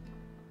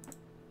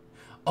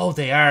 Oh,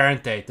 they are,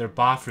 aren't they? They're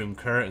bathroom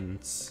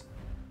curtains.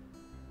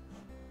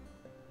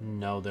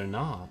 No, they're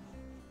not.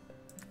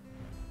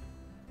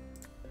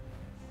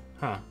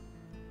 Huh.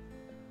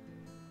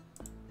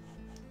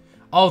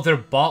 Oh, they're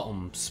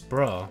bottoms,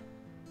 bro.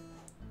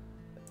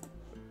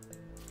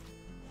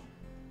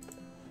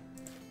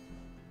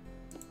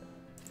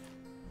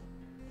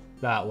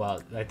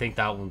 Well, I think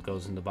that one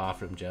goes in the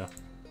bathroom, Joe.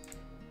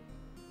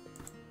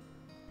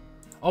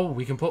 Oh,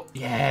 we can put...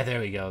 Yeah, there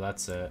we go.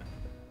 That's it.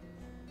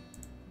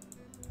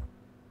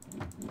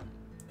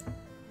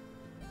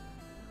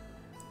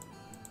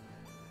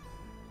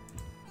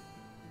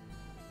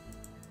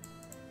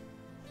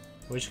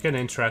 We should can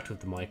interact with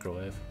the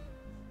microwave.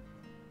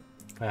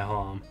 At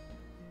home.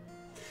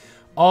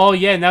 Oh,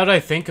 yeah, now that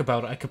I think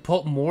about it, I could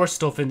put more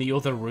stuff in the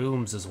other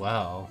rooms as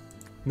well.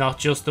 Not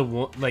just the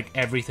one, like,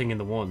 everything in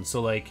the one.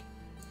 So, like,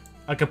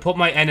 I could put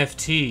my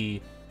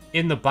NFT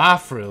in the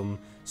bathroom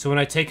So when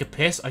I take a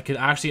piss, I can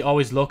actually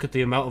always look at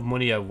the amount of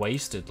money I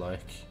wasted,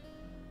 like.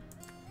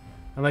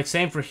 And like,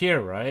 same for here,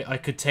 right? I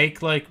could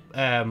take, like,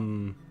 I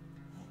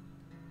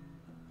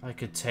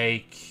could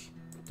take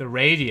the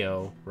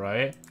radio,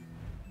 right?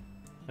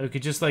 I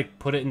could just, like,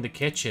 put it in the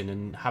kitchen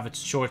and have it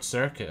short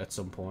circuit at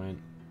some point.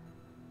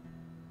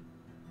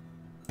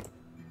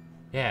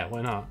 Yeah,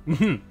 why not?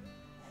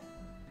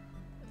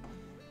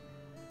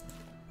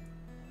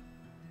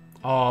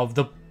 Oh,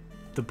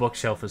 the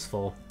bookshelf is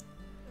full.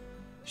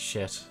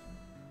 Shit.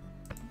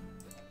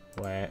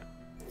 Wait.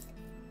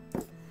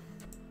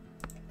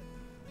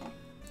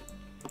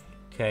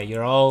 Okay,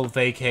 you're all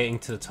vacating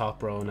to the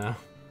top row now.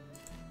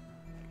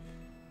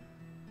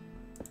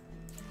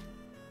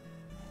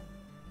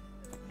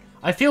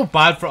 I feel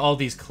bad for all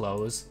these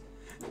clothes.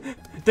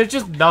 They're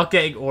just not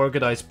getting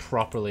organized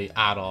properly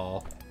at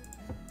all.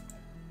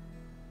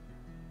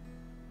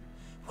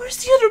 Where's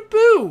the other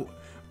boot?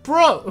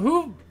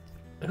 Bro,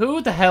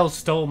 who the hell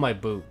stole my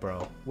boot,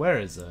 bro? Where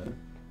is it?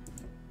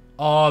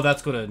 Oh,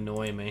 that's gonna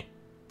annoy me.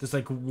 There's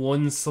like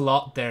one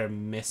slot there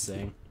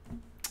missing.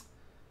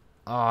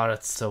 Oh,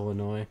 that's so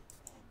annoying.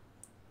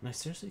 I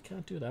seriously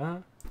can't do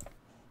that?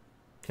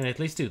 Can I at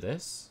least do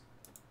this?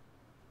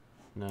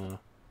 No.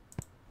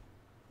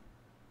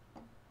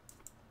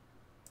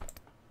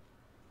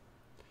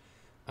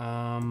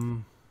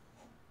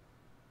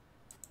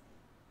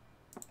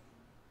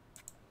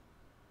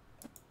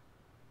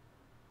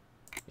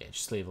 Yeah,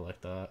 just leave it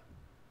like that.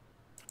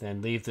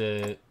 Then leave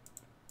the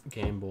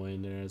Game Boy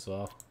in there as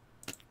well.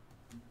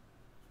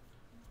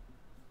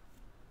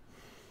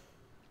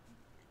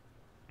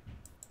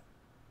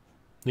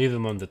 Leave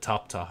them on the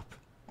top.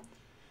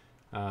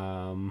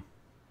 Oh,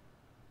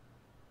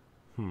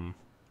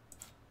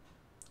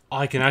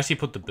 I can actually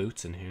put the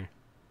boots in here.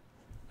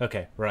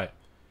 Okay, right.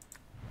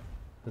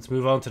 Let's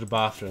move on to the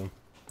bathroom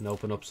and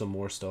open up some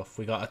more stuff.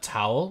 We got a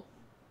towel.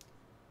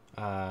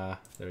 There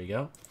we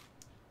go.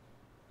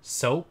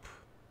 Soap.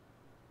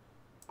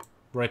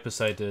 Right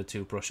beside the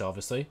toothbrush,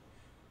 obviously.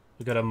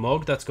 We got a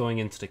mug that's going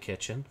into the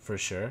kitchen, for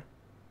sure.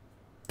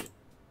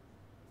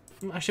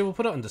 Actually, we'll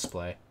put it on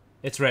display.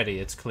 It's ready,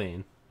 it's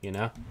clean, you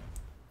know?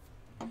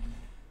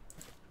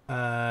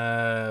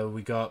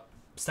 We got...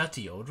 Is that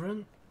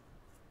deodorant?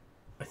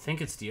 I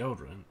think it's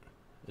deodorant.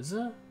 Is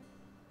it?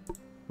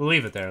 We'll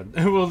leave it there.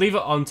 We'll leave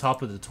it on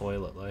top of the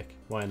toilet, like.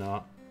 Why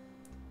not?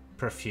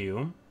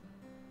 Perfume.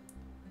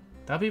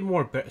 That'd be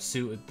more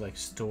suited, like,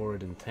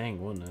 stored and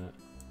thing, wouldn't it?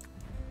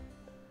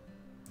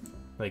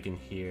 Like in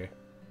here.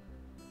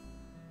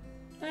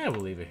 We'll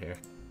leave it here.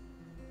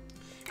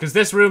 Because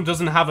this room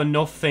doesn't have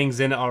enough things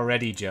in it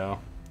already, Joe.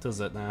 Does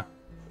it now?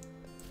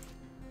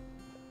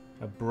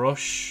 A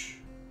brush.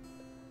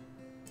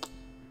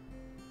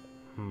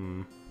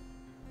 We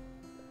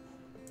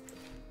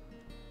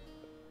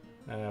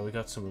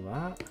got some of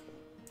that.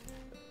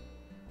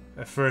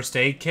 A first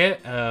aid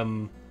kit.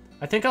 I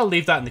think I'll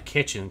leave that in the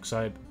kitchen because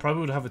I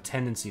probably would have a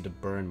tendency to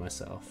burn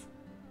myself.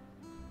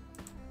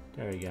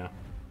 There we go.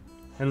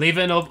 And leave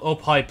it in an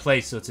up high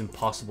place so it's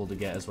impossible to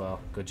get as well.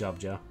 Good job,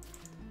 Joe.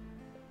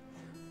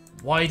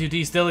 Why do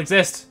these still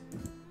exist?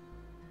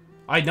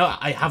 I know,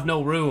 I have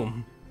no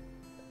room.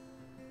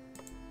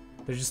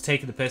 They're just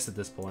taking the piss at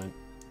this point.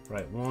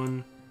 Right,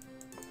 1,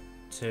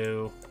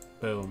 2,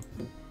 boom.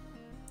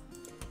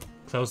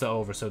 Close that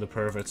over so the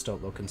perverts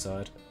don't look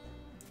inside.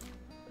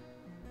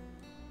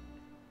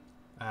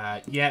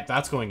 Yeah,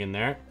 that's going in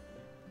there.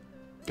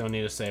 Don't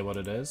need to say what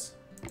it is.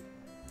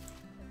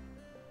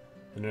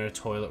 Another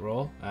toilet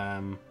roll.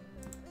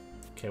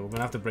 Okay, we're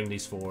gonna have to bring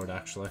these forward,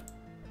 actually.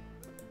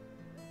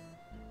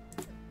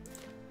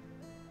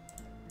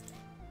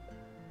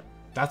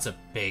 That's a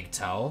big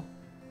towel.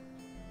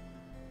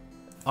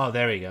 Oh,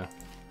 there we go.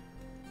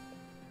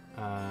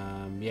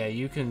 Yeah,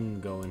 you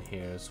can go in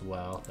here as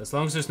well. As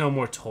long as there's no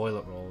more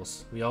toilet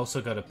rolls. We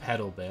also got a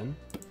pedal bin.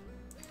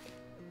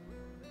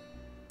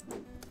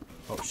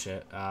 Oh,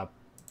 shit.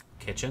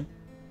 Kitchen.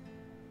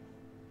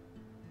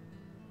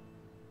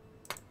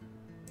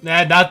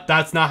 Nah,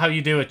 that's not how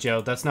you do it,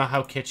 Joe. That's not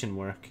how kitchen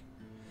work.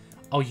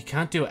 Oh, you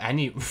can't do it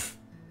any...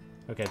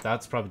 Okay,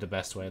 that's probably the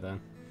best way, then.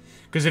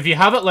 Because if you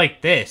have it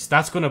like this,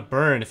 that's going to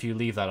burn if you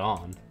leave that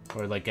on.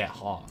 Or, like, get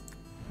hot.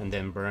 And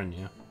then burn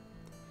you.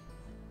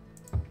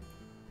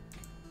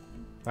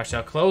 Actually,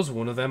 I'll close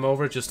one of them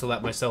over just to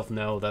let myself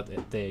know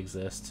that they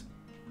exist.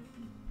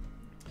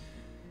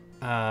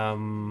 I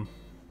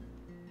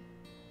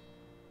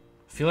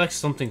feel like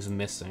something's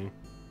missing.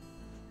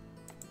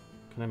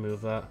 Can I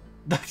move that?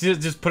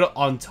 Just put it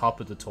on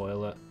top of the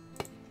toilet.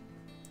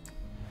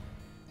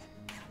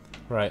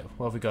 Right,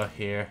 what have we got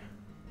here?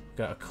 We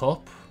got a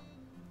cup.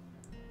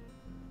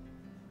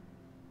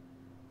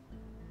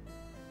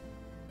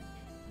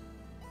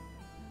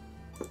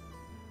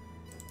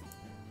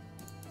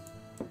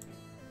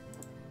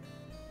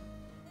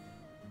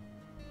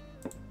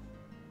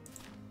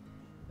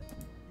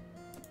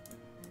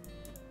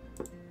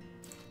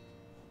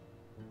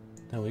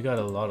 Now we got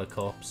a lot of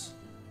cups.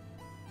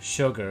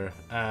 Sugar.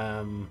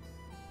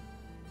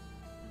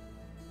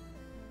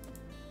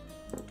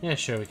 Yeah,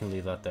 sure, we can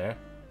leave that there.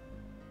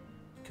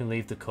 Can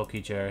leave the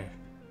cookie jar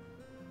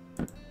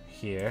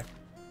here.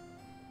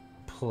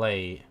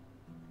 Plate.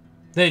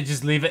 They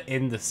just leave it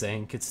in the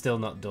sink. It's still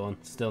not done.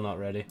 Still not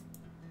ready.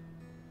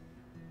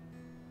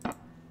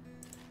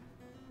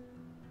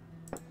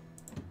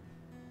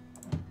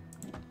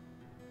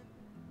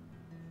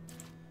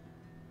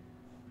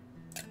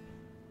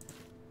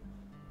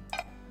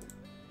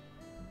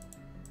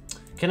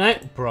 Can I...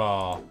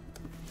 Bro.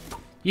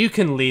 You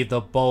can leave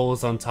the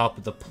bowls on top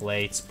of the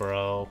plates,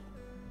 bro.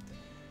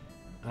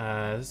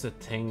 This is a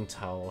thing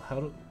towel.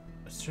 How do...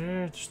 Is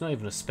there... There's not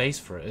even a space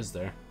for it, is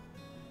there?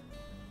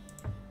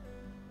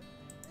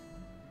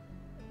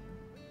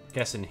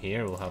 Guess in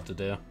here we'll have to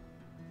do.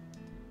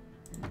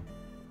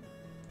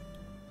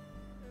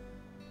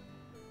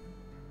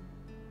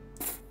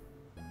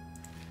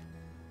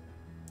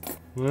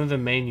 One of the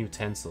main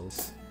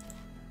utensils.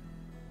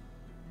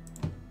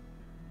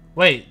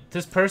 Wait,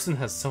 this person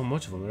has so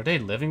much of them. Are they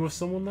living with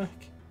someone,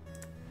 like?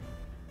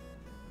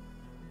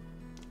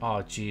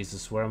 Oh,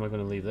 Jesus, where am I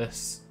going to leave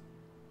this?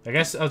 I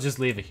guess I'll just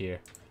leave it here.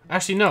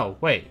 Actually, no,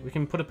 wait. We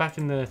can put it back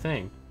in the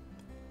thing.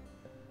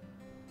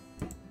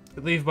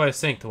 Leave by a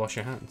sink to wash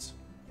your hands.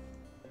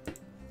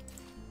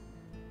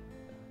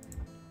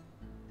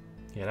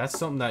 Yeah, that's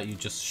something that you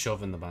just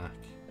shove in the back.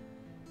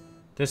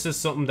 This is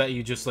something that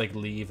you just, like,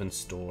 leave and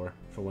store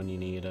for when you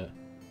need it.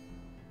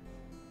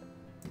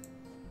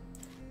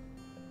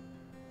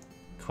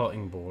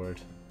 Cutting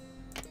board.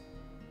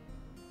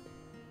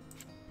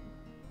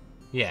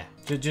 Yeah,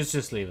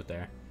 just leave it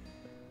there.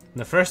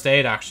 And the first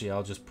aid, actually,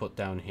 I'll just put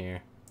down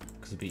here.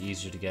 Because it'd be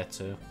easier to get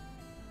to.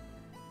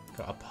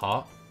 Got a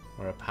pot.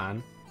 Or a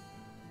pan.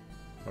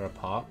 Or a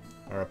pot.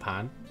 Or a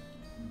pan.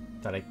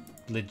 That I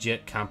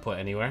legit can't put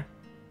anywhere.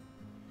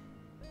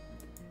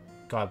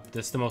 God,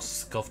 this is the most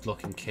scuffed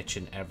looking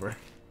kitchen ever.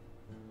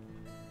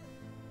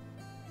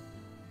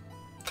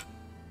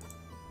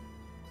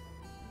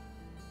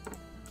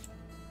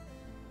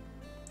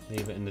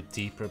 Leave it in the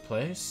deeper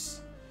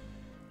place.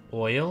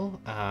 Oil.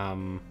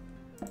 God,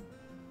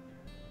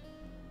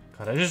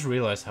 I just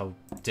realized how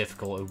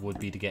difficult it would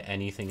be to get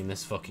anything in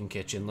this fucking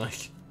kitchen,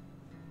 like.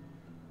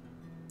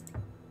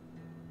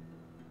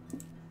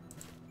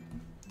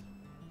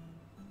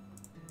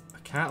 I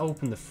can't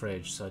open the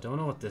fridge, so I don't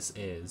know what this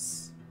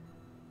is.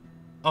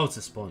 Oh, it's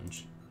a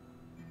sponge.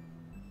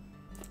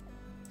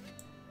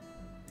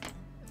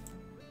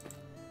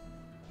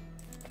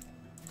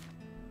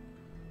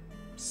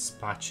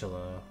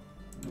 Spatula.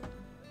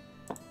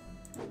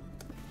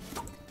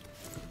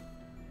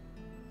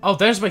 Oh,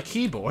 there's my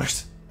keyboard.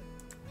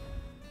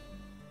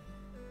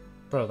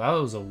 Bro, that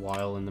was a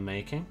while in the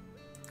making.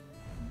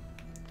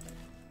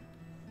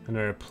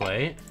 Another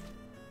plate.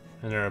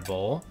 Another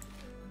bowl.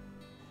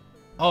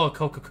 Oh,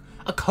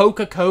 a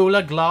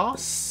Coca-Cola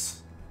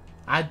glass.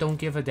 I don't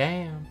give a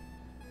damn.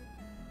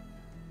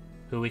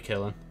 Who are we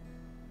killing?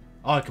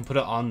 Oh, I can put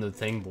it on the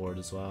thing board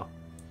as well.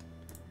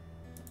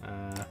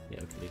 Yeah, we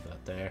can leave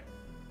that there.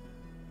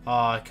 Oh,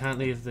 I can't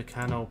leave the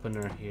can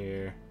opener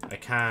here. I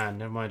can.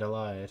 Never mind, I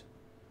lied.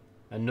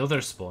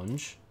 Another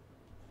sponge.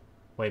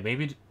 Wait,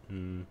 maybe...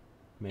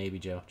 maybe,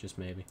 Joe. Just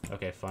maybe.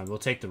 Okay, fine. We'll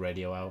take the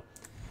radio out.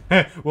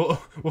 we'll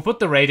put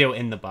the radio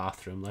in the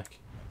bathroom, like.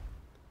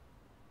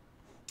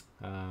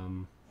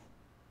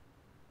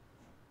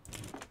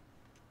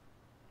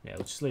 Yeah,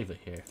 we'll just leave it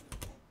here.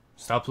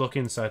 Stop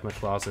looking inside my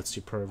closets,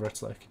 you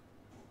perverts, like.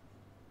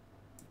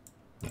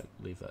 Right,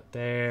 leave that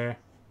there.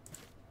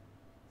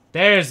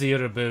 There's the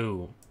other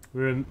boo.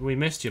 We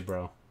missed you,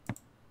 bro.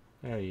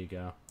 There you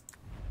go.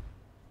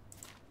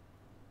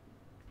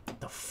 What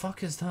the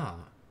fuck is that?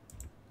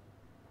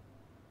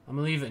 I'm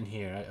gonna leave it in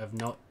here. I've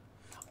not...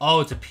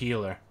 Oh, it's a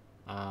peeler.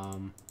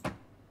 Well,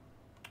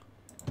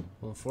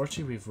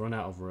 unfortunately, we've run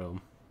out of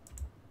room.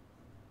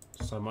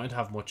 So I might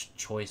have much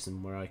choice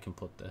in where I can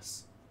put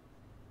this.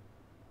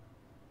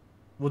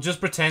 We'll just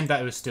pretend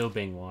that it was still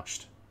being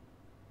washed.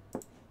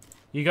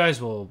 You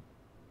guys will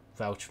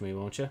vouch for me,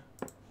 won't you?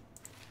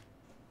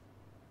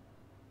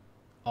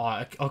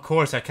 Oh, of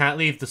course, I can't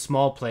leave the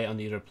small plate on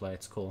the other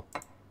plates. Cool.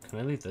 Can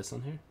I leave this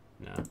on here?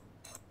 No.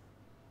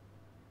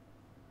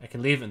 I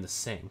can leave it in the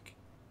sink.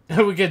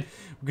 we could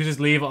just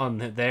leave it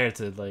on there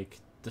to, like,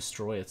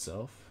 destroy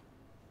itself.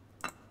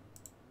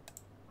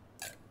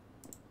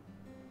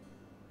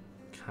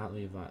 Can't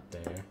leave that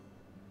there.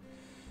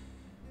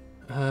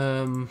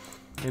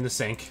 In the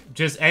sink.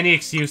 Just any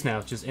excuse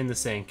now. Just in the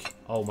sink.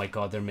 Oh my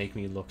god, they're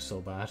making me look so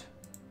bad.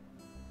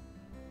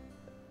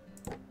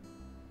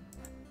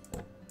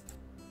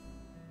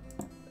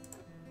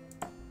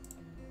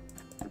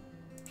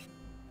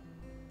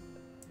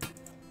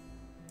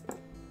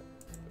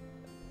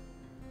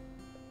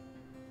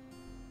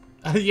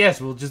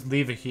 Yes, we'll just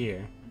leave it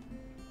here.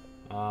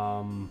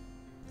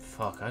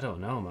 Fuck, I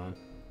don't know, man.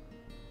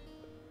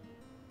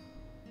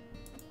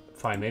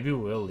 Fine, maybe we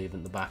will leave it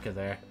in the back of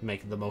there.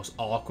 Make it the most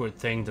awkward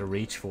thing to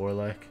reach for,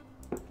 like.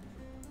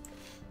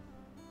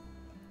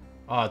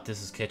 Oh,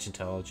 this is kitchen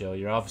towel, Joe.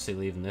 You're obviously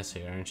leaving this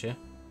here, aren't you?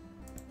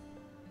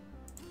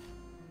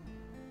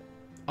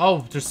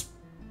 Oh, there's...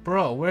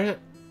 Bro, where...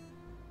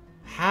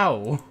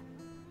 How?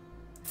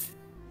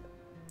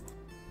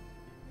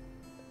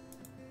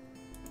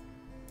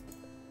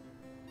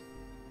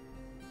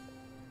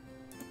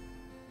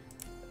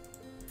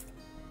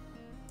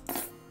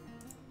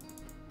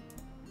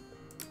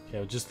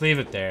 just leave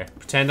it there.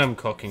 Pretend I'm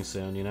cooking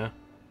soon, you know?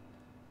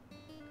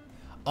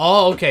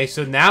 Oh, okay,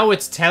 so now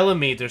it's telling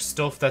me there's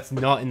stuff that's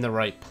not in the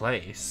right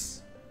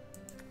place.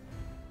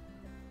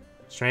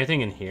 Is there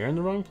anything in here in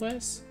the wrong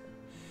place?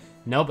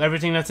 Nope,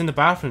 everything that's in the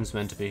bathroom's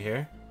meant to be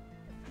here.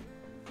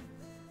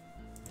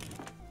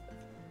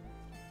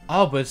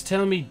 Oh, but it's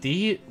telling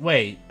me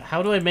wait,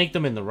 how do I make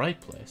them in the right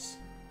place?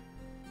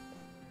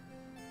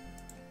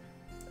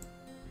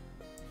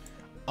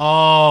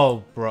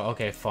 Oh, bro.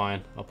 Okay,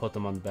 fine. I'll put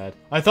them on the bed.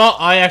 I thought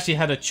I actually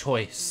had a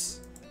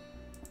choice.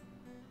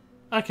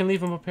 I can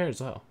leave him up here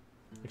as well.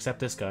 Except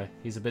this guy.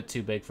 He's a bit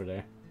too big for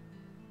there.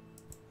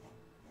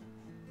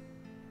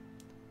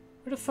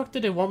 Where the fuck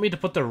did they want me to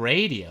put the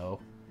radio?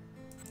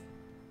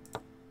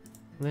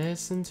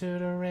 Listen to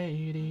the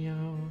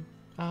radio.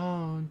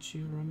 Don't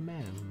you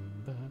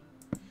remember?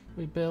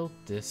 We built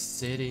this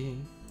city.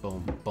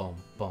 Boom, boom,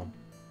 boom.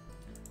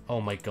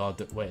 Oh my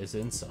god. Wait, is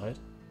it inside?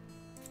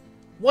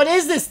 What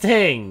is this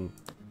thing?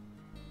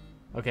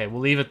 Okay,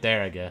 we'll leave it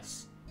there, I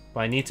guess.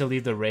 But I need to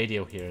leave the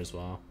radio here as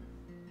well.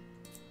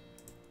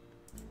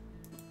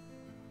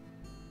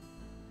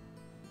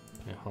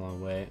 Okay, hold on,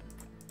 wait.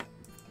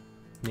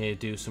 Need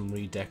to do some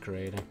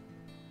redecorating.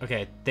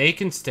 Okay, they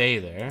can stay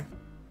there.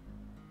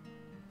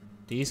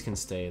 These can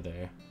stay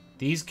there.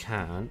 These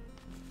can't.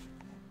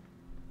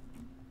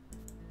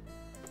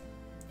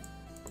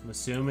 I'm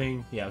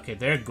assuming... Yeah, okay,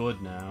 they're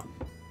good now.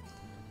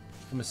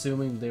 I'm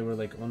assuming they were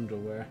like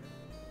underwear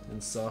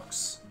and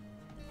socks.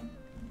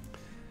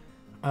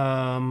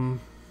 Right.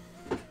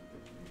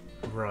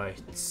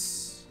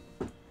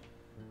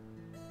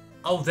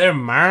 Oh, they're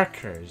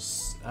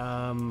markers.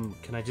 Can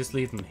I just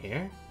leave them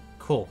here?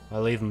 Cool,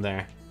 I'll leave them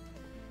there.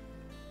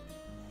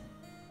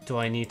 Do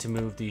I need to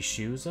move these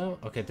shoes out?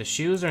 Okay, the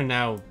shoes are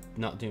now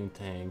not doing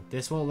thing.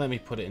 This won't let me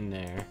put it in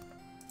there.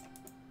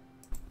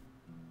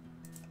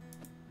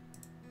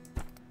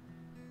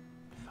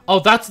 Oh,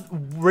 that's...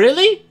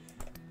 Really?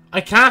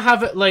 I can't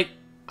have it like...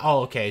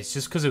 Oh, okay, it's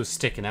just because it was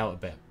sticking out a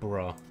bit.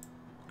 Bruh.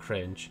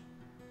 Cringe.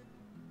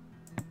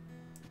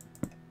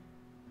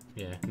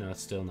 Yeah, no,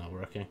 it's still not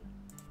working.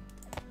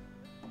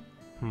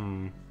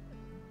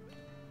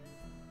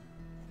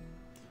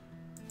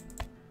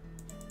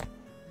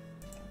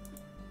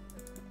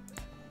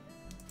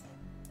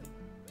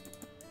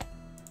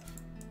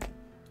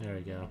 There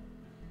we go.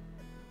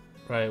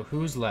 Right,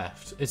 who's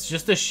left? It's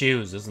just the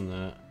shoes, isn't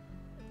it?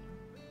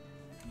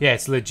 Yeah,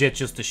 it's legit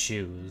just the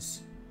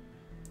shoes.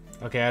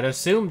 Okay, I'd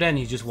assume then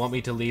you just want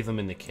me to leave them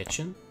in the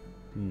kitchen?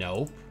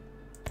 Nope.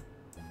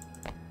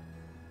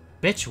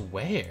 Bitch,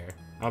 where?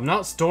 I'm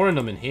not storing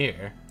them in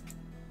here.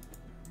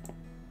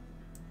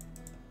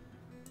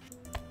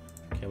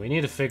 Okay, we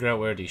need to figure out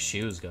where these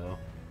shoes go.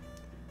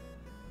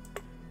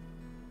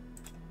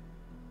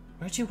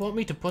 Where'd you want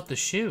me to put the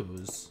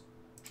shoes?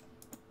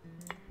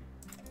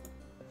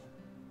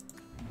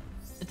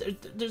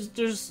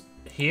 There's...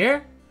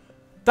 Here?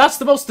 That's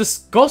the most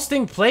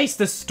disgusting place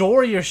to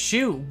store your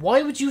shoe.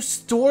 Why would you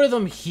store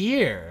them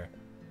here?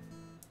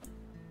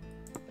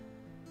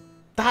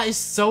 That is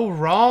so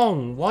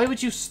wrong. Why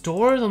would you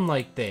store them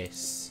like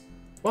this?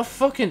 What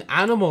fucking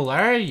animal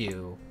are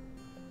you?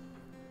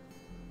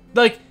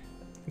 Like,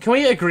 can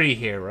we agree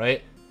here,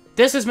 right?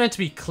 This is meant to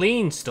be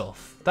clean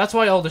stuff. That's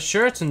why all the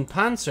shirts and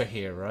pants are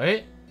here,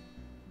 right?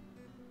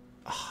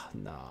 Ah,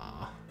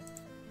 nah.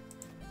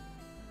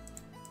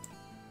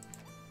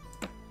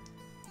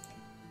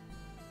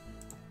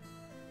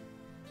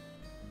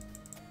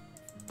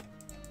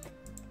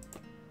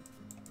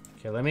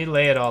 Okay, let me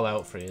lay it all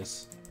out for you.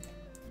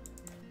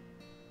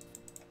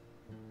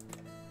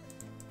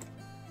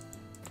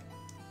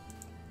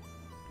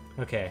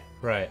 Okay,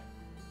 right.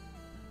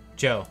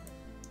 Joe.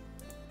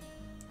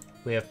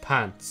 We have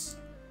pants.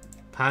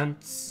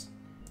 Pants.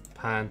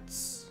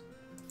 Pants.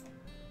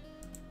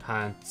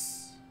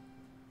 Pants.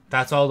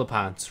 That's all the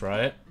pants,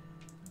 right?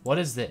 What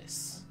is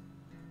this?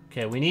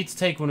 Okay, we need to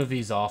take one of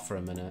these off for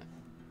a minute.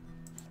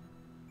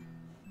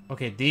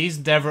 Okay, these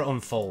never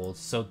unfold,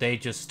 so they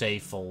just stay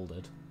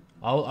folded.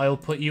 I'll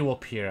put you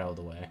up here out of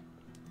the way.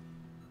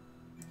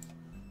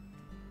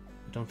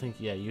 I don't think...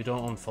 Yeah, you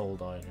don't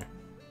unfold either.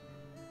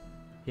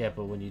 Yeah,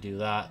 but when you do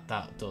that,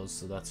 that does.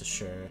 So that's a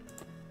shirt.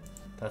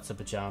 That's a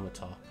pajama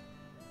top.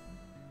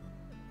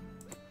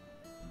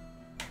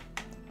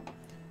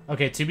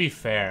 Okay, to be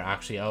fair,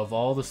 actually, out of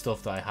all the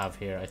stuff that I have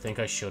here, I think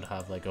I should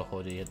have, like, a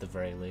hoodie at the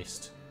very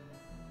least.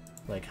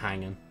 Like,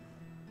 hanging.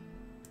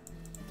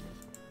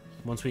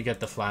 Once we get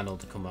the flannel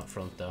to come up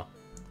front, though.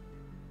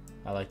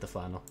 I like the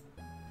flannel.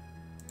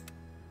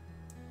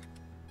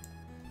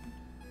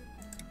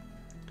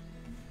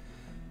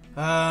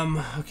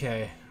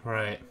 Okay,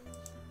 right.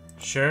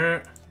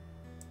 Shirt,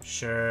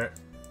 shirt,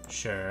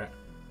 shirt,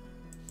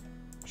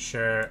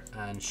 shirt,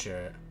 and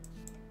shirt.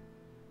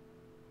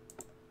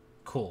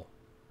 Cool.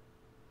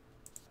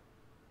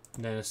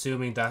 And then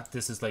assuming that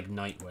this is like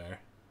nightwear.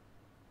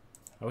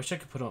 I wish I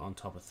could put it on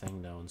top of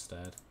thing though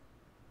instead.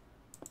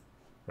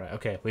 Right,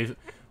 okay,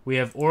 we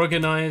have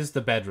organized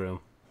the bedroom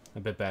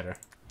a bit better.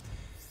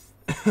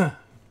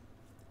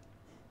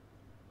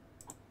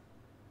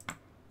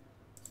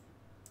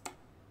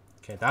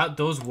 Okay, that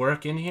does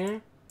work in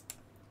here.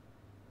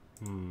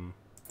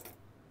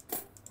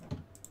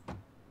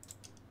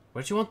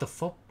 Where do you want the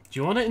foot? Do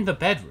you want it in the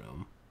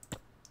bedroom?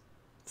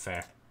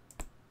 Fair.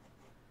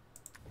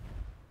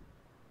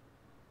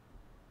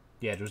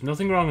 Yeah, there's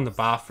nothing wrong in the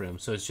bathroom,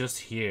 so it's just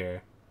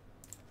here.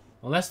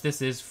 Unless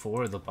this is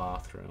for the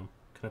bathroom.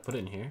 Can I put it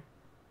in here?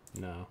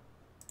 No.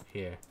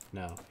 Here.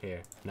 No.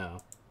 Here. No.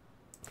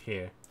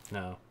 Here.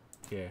 No.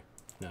 Here.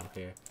 No.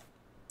 Here.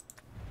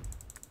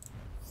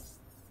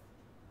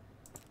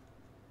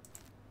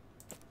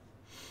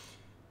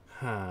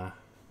 Huh.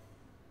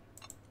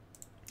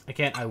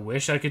 Again, I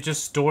wish I could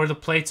just store the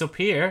plates up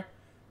here,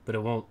 but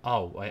it won't.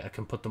 Oh, I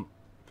can put them.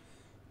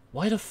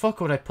 Why the fuck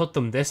would I put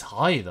them this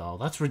high, though?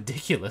 That's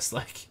ridiculous,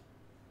 like.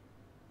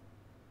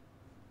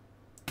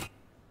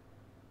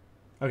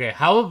 Okay,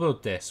 how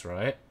about this,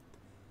 right?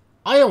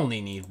 I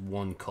only need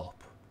one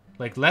cup.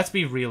 Like, let's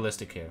be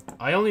realistic here.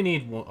 I only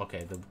need one.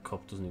 Okay, the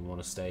cup doesn't even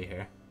want to stay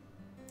here.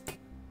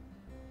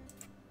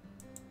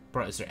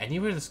 Bro, is there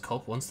anywhere this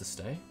cup wants to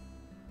stay?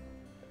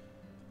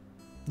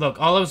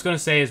 Look, all I was going to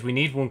say is we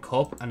need one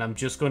cup, and I'm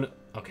just going to...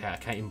 Okay, I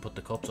can't even put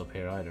the cups up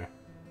here either.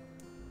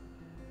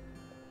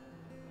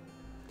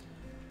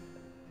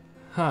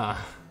 Huh.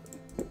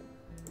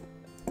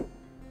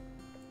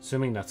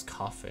 Assuming that's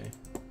coffee.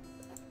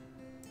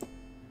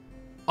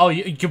 Oh,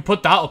 you can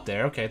put that up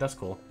there. Okay, that's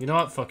cool. You know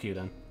what? Fuck you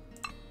then.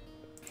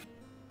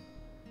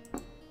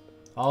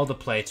 All the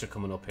plates are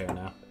coming up here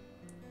now.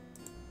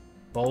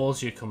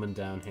 Bowls, you're coming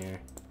down here.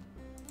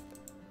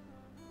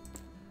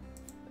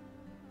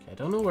 I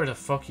don't know where the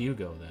fuck you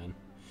go then.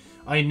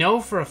 I know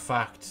for a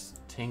fact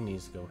thing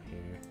needs to go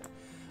here.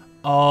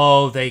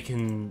 Oh, they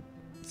can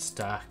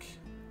stack.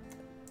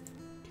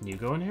 Can you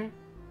go in here?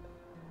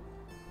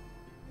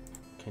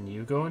 Can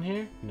you go in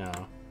here? No.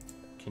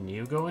 Can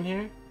you go in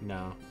here?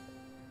 No.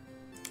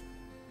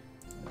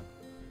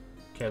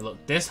 Okay,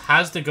 look. This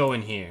has to go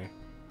in here.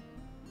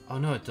 Oh,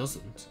 no, it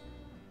doesn't.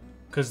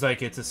 Because,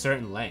 like, it's a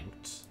certain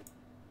length.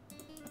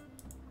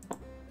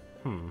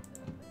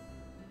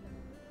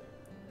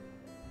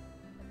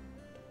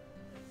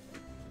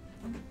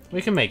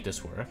 We can make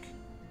this work.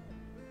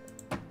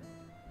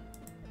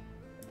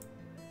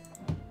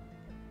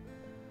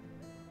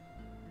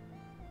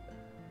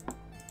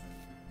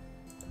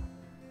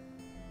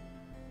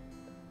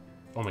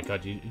 Oh my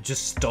god, you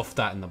just stuff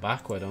that in the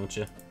back, why don't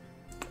you?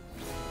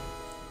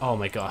 Oh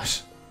my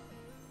gosh.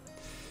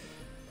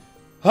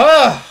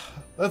 Ah!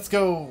 Let's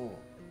go.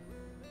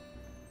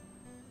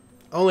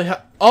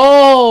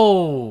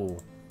 Oh!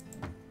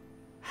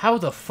 How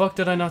the fuck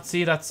did I not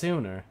see that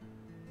sooner?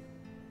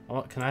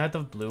 Oh, can I have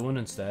the blue one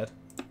instead?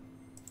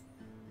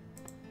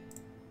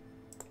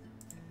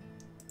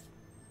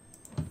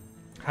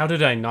 How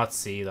did I not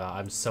see that?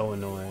 I'm so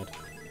annoyed.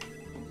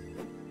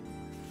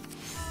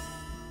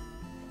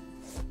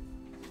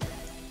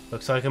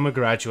 Looks like I'm a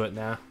graduate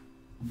now.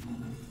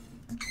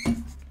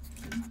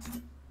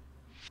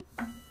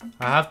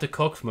 I have to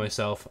cook for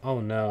myself.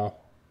 Oh no.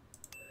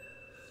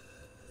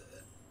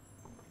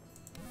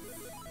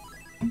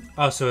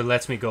 Oh, so it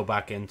lets me go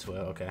back into it.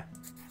 Okay.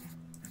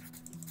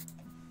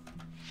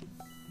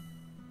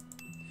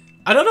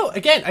 I don't know.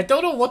 Again, I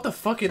don't know what the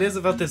fuck it is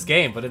about this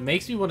game, but it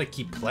makes me want to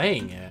keep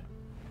playing it.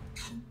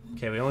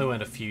 Okay, we only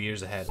went a few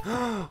years ahead.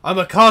 I'm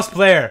a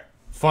cosplayer!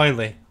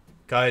 Finally.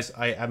 Guys,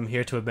 I'm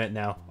here to admit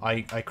now.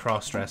 I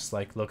cross-dress.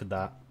 Like, look at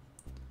that.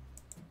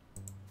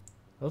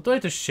 Look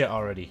like there's shit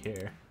already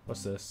here.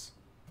 What's this?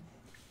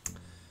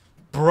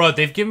 Bro,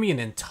 they've given me an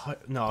entire...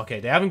 No, okay,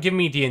 they haven't given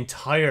me the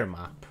entire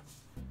map.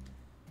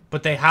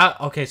 But they have...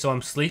 Okay, so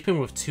I'm sleeping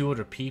with 2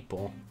 other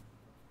people.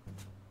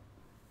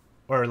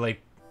 Or,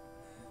 like...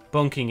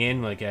 bunking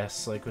in, I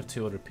guess, like with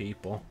 2 other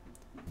people.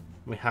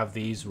 We have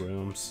these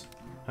rooms.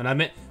 And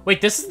I'm in...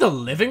 Wait, this is the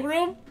living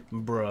room?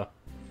 Bruh.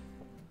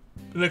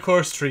 And of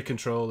course, 3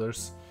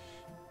 controllers.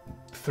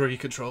 3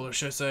 controllers,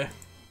 should I say.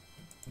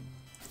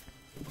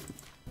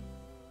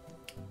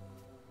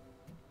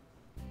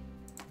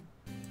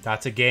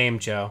 That's a game,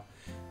 Joe.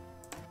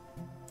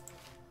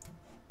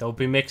 Don't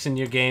be mixing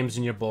your games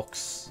and your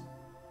books.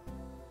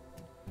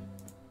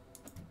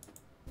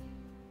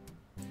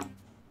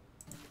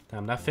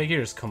 Damn, that figure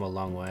has come a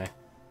long way.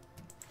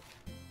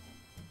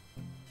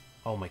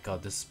 Oh my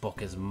god, this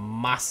book is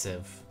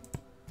massive.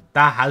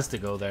 That has to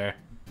go there.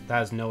 That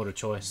has no other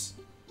choice.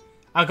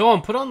 Ah, go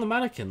on, put on the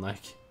mannequin,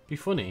 like. Be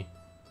funny.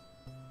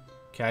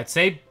 Okay, I'd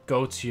say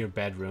go to your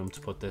bedroom to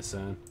put this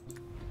in.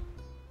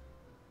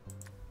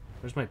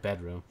 Where's my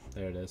bedroom?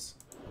 There it is.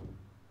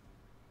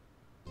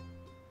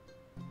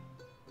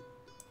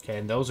 Okay,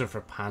 and those are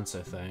for pants,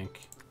 I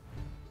think.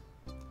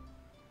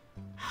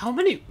 How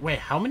many... Wait,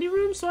 how many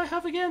rooms do I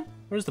have again?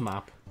 Where's the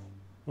map?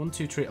 1,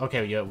 2, 3...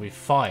 Okay, yeah, we've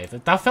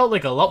 5. That felt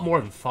like a lot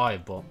more than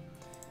 5, but...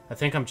 I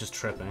think I'm just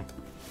tripping.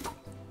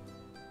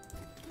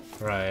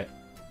 Right.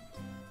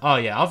 Oh,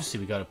 yeah, obviously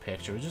we got a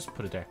picture. We just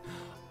put it there.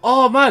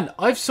 Oh, man!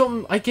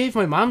 I gave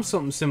my mom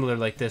something similar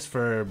like this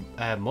for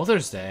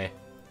Mother's Day.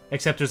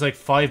 Except there's like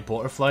 5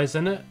 butterflies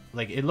in it.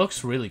 Like, it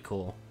looks really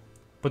cool.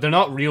 But they're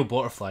not real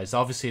butterflies.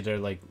 Obviously, they're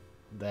like...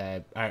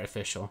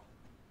 artificial.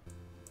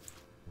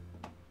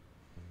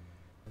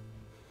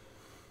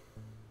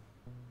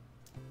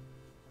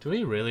 Do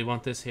we really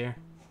want this here?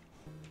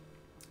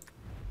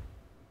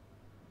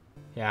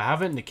 Yeah,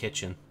 have it in the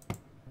kitchen.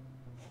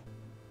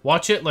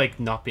 Watch it, like,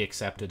 not be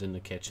accepted in the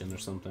kitchen or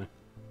something.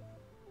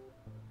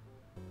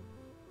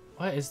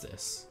 What is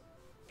this?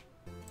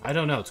 I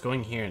don't know. It's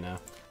going here now.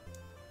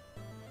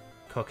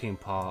 Cooking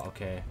pot.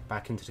 Okay,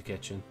 back into the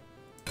kitchen.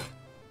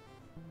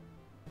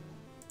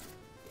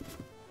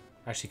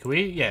 Actually, can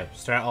we, yeah,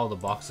 start all the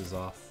boxes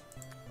off?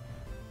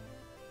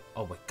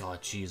 Oh my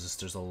god, Jesus,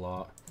 there's a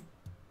lot.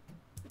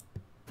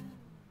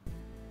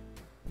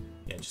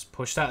 Yeah, just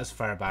push that as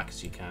far back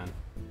as you can.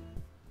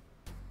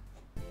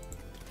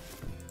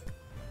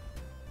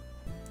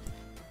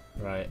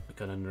 Right, we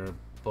got another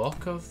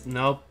book of...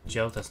 Nope,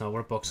 Joe, that's not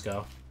where books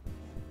go.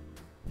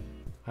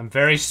 I'm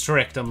very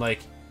strict. I'm like,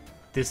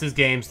 this is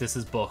games, this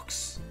is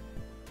books.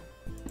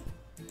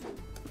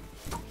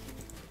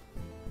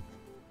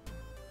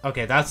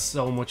 Okay, that's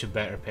so much a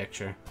better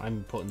picture.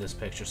 I'm putting this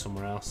picture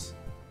somewhere else.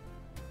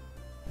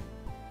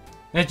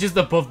 It's just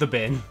above the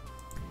bin.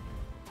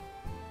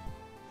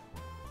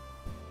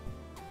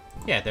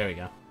 Yeah, there we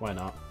go. Why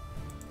not?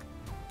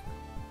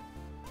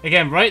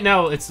 Again, right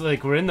now, it's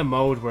like we're in the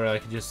mode where I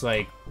can just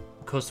like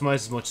customize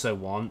as much as I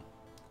want.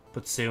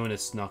 But soon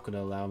it's not going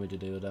to allow me to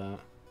do that.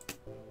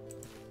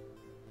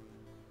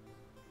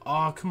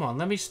 Oh, come on.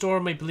 Let me store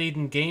my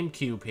bleeding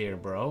GameCube here,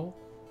 bro.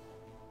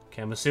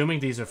 Okay, I'm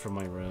assuming these are from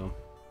my room.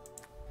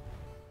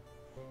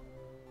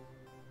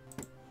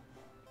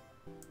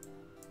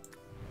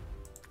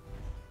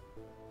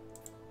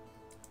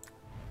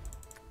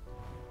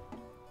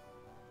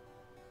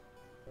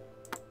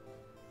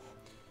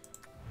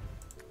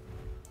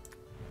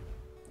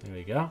 There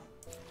we go.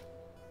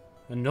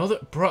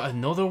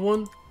 Another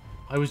one?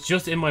 I was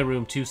just in my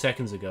room 2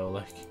 seconds ago,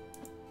 like.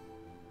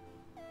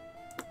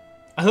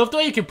 I love the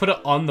way you can put it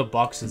on the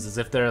boxes as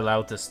if they're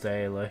allowed to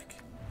stay, like.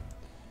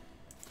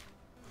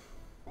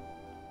 You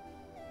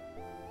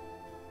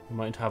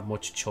mightn't have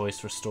much choice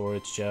for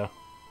storage, Joe.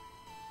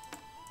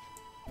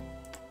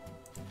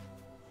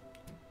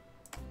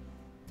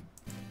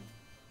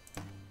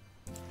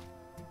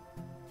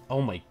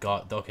 Oh my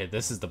god, okay,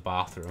 this is the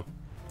bathroom.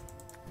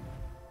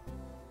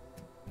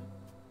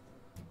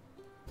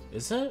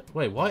 Is it?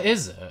 Wait, what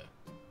is it?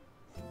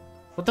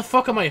 What the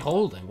fuck am I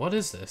holding? What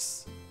is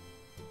this?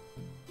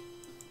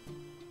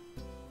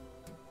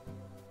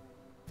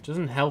 It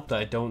doesn't help that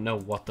I don't know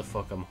what the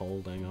fuck I'm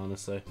holding,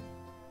 honestly.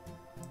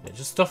 Yeah,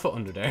 just stuff it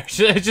under there.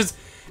 just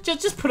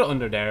put it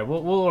under there.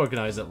 We'll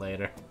organize it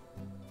later.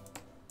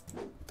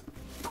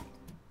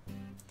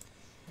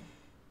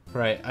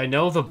 Right, I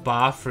know the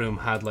bathroom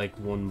had like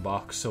one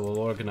box, so we'll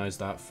organize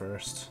that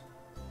first.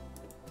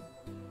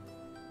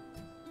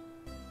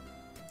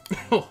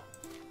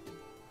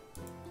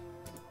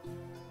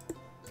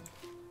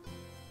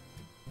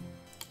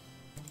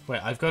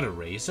 Wait, I've got a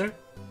razor?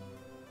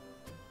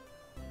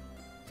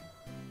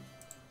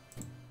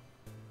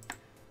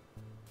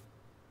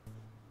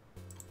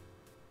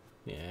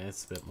 Yeah,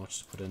 it's a bit much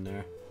to put in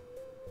there.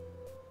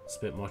 It's a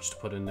bit much to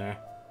put in there.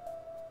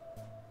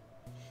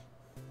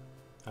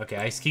 Okay,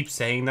 I keep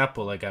saying that,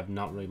 but like I've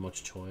not really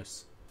much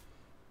choice.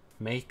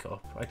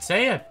 Makeup. I'd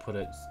say I'd put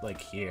it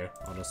like here,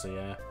 honestly,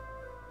 yeah.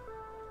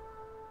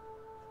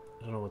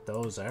 I don't know what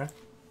those are.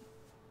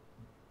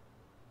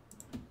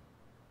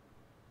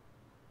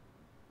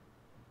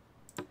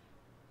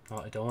 Oh,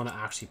 I don't want to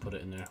actually put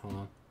it in there. Hold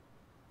on.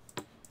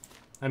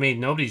 I mean,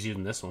 nobody's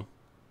using this one.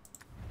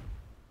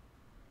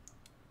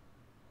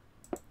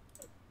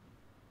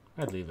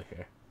 I'd leave it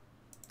here.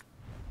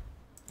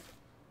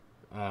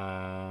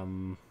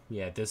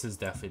 Yeah, this is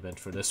definitely meant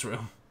for this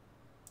room.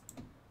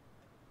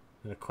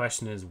 And the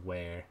question is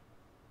where?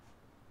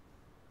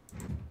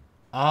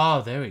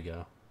 Oh, there we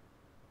go.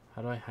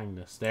 How do I hang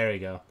this? There we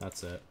go.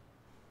 That's it.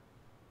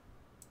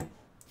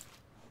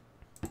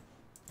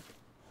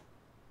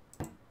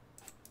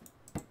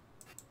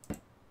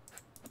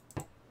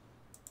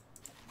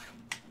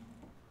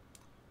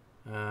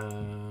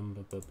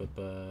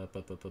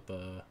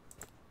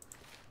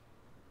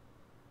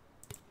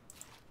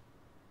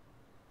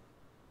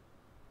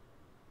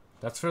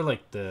 That's for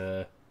like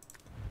the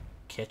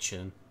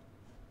kitchen.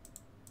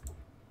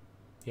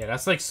 Yeah,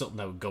 that's like something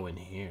that would go in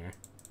here.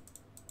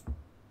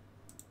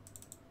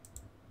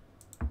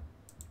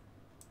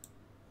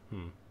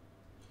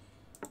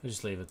 I'll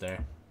just leave it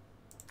there.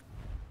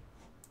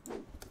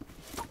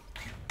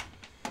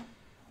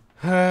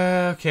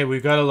 Okay,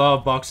 we've got a lot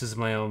of boxes in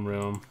my own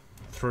room.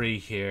 3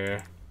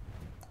 here.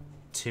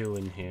 2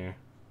 in here.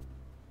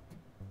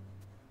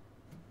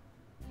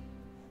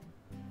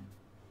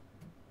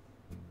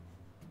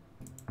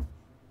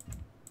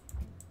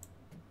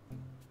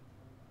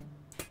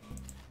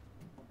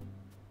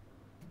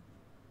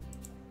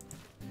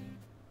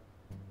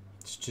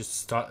 It's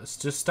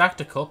just stack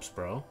the cups,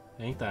 bro.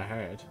 It ain't that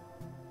hard.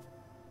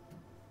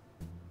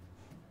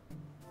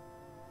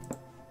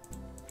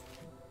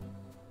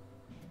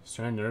 Is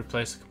there another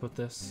place I can put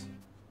this?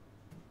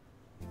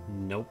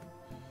 Nope.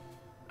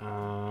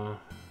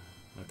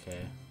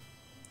 Okay.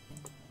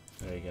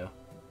 There you go.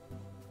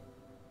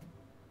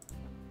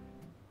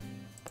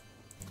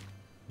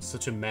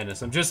 such a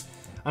menace.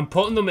 I'm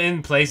putting them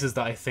in places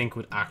that I think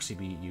would actually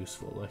be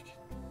useful, like.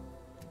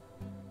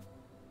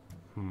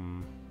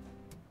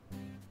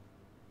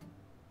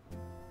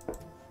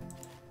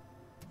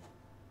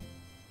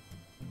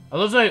 I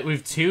love that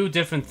we've two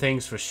different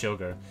things for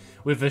sugar.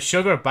 We have a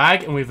sugar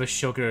bag and we have a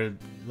sugar,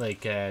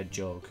 like,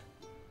 jug.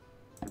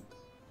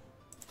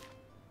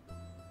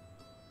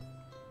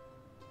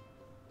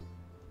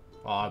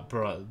 Oh,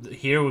 bro,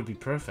 here would be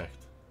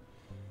perfect.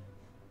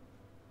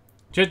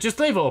 Just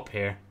leave it up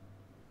here.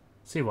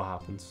 See what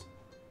happens.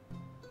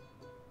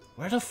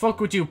 Where the fuck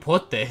would you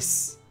put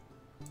this?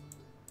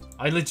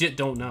 I legit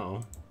don't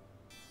know.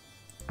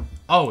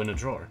 Oh, in a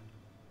drawer.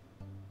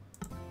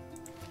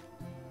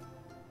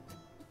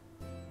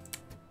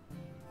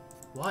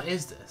 What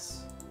is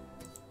this?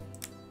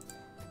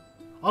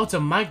 Oh, it's a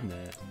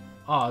magnet.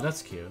 Oh,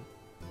 that's cute.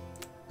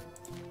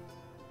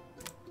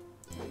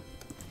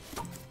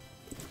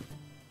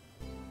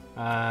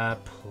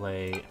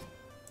 Plate.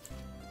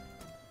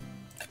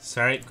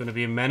 Sorry, gonna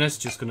be a menace.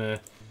 Just gonna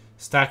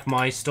stack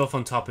my stuff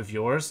on top of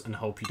yours and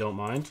hope you don't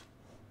mind.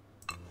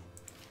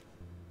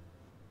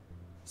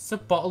 Is this a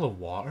bottle of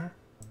water?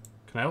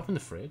 Can I open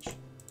the fridge?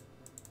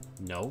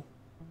 No.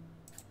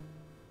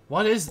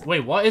 What is...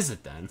 Wait, what is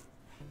it then?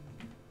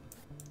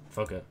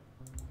 Fuck it.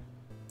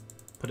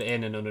 Put it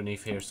in and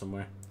underneath here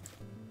somewhere.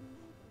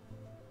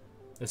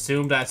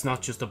 Assume that it's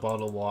not just a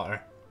bottle of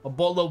water. A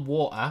bottle of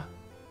water?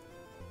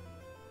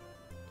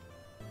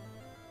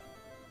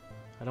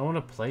 I don't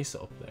want to place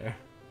it up there.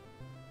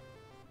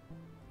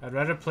 I'd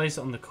rather place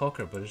it on the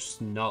cooker, but it's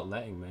just not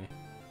letting me.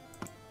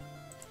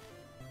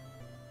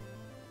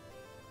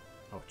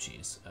 Oh,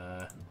 jeez.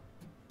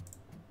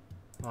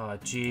 Oh,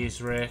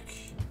 jeez, Rick.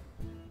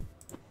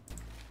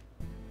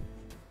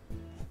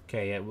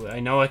 Okay, yeah, I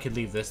know I could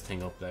leave this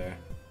thing up there.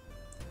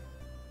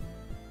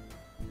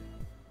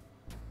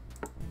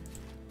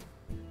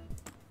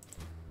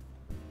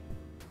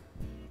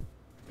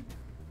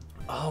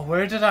 Oh,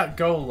 where did that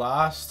go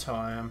last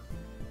time?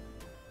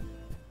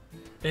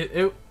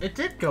 It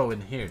did go in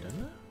here,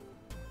 didn't it?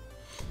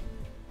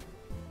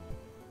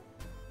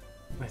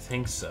 I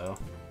think so.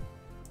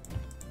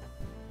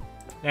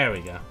 There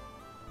we go.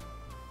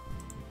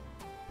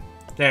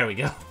 There we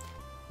go.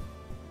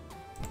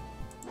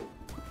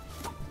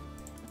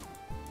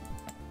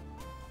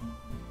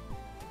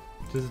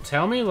 Does it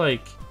tell me,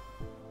 like...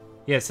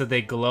 Yeah, so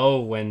they glow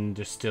when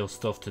there's still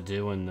stuff to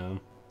do in them.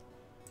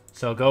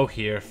 So I'll go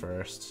here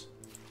first.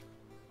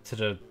 To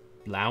the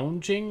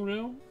lounging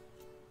room?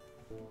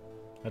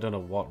 I don't know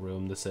what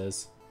room this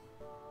is.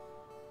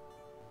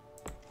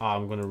 Oh,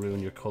 I'm gonna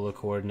ruin your color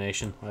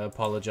coordination. I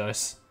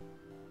apologize.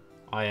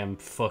 I am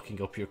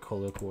fucking up your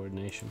color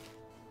coordination.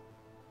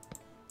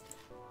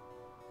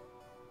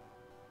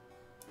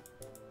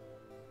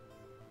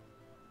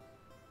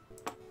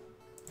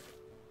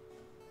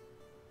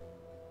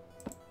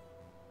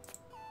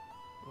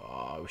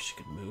 Oh, I wish I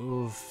could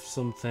move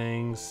some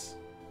things.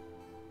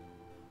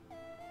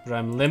 But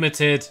I'm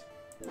limited.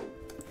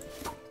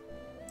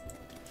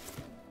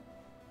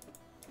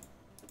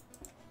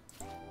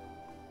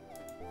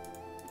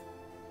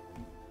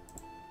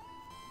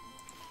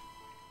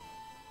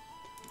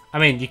 I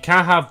mean, you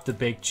can't have the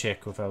big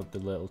chick without the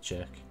little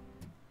chick.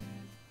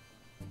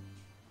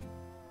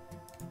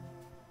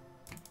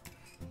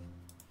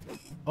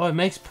 Oh, it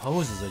makes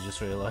poses, I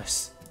just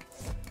realized.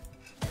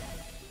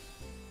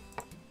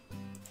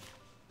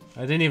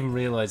 I didn't even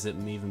realize it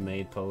even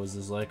made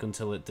poses, like,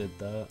 until it did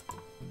that.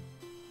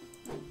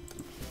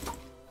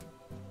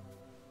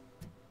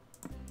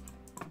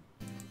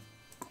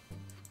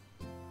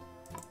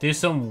 Do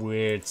some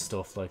weird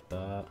stuff like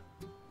that.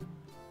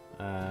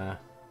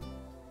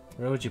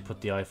 Where would you put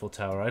the Eiffel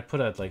Tower? I'd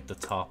put it at, like, the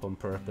top on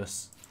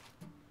purpose.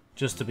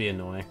 Just to be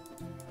annoying.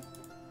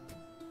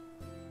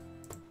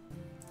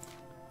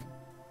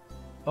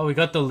 Oh, we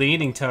got the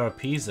Leaning Tower of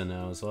Pisa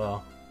now as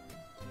well.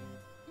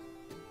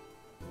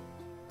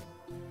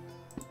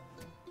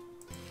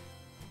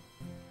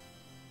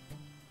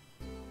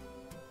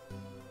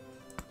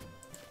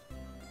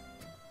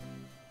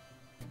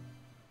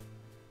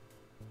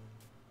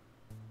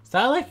 Is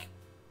that like...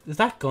 Does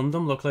that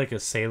Gundam look like a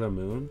Sailor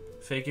Moon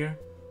figure?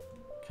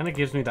 Kind of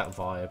gives me that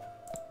vibe.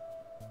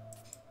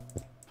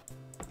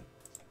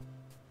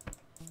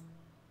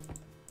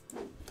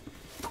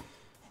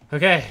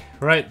 Okay,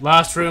 right,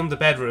 last room, the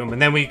bedroom,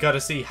 and then we gotta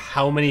see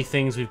how many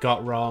things we've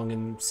got wrong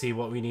and see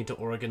what we need to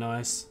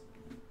organize.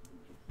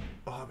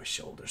 Oh, my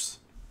shoulders.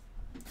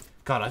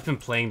 God, I've been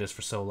playing this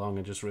for so long,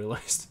 I just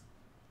realized.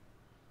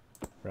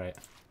 Right.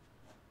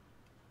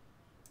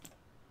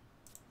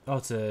 Oh,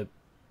 it's a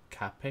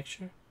cat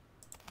picture?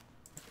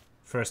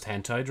 First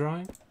hentai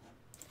drawing?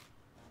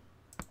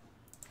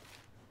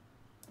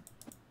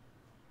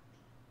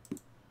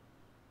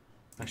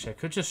 Actually, I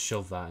could just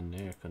shove that in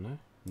there, couldn't I?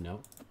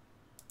 No.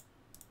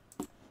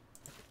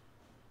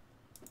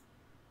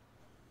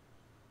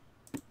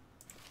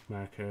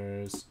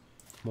 Markers.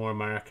 More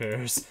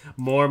markers.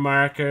 More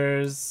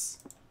markers.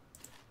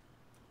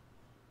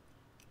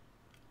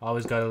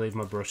 Always gotta leave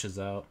my brushes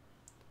out.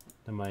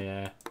 And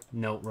my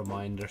Note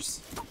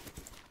reminders.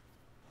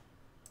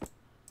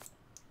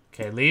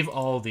 Okay, leave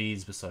all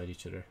these beside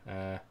each other.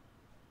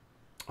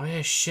 Oh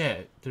yeah,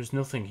 shit. There's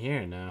nothing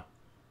here now.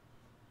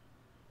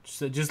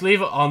 Just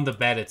leave it on the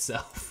bed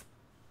itself.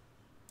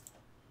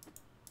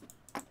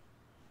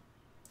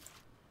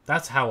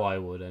 That's how I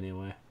would,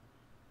 anyway.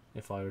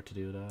 If I were to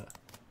do that.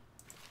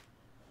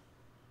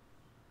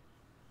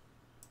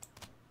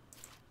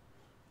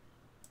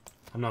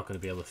 I'm not going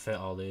to be able to fit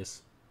all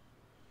these.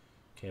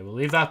 Okay, we'll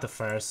leave that the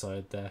far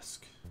side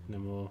desk. And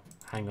then we'll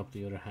hang up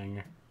the other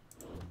hanger.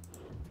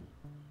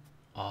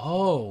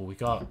 Oh, we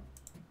got...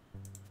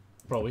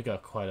 Bro, we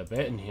got quite a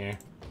bit in here.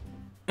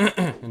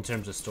 In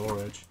terms of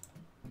storage.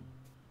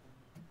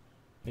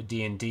 A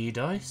D&D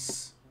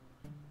dice.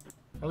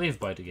 I'll leave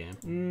by the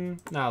game.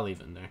 Nah, I'll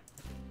leave it in there.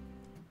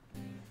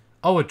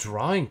 Oh, a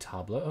drawing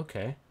tablet.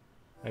 Okay.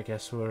 I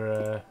guess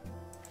we're,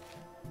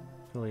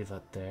 gonna leave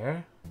that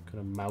there.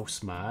 Got a mouse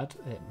pad.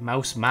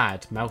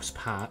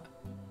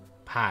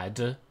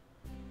 Can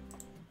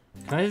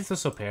I leave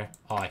this up here?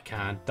 Oh, I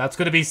can. That's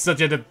gonna be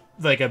such a,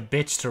 like, a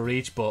bitch to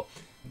reach, but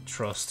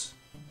trust.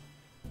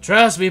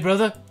 Trust me,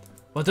 brother.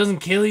 What doesn't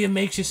kill you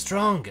makes you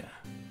stronger.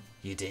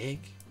 You dig?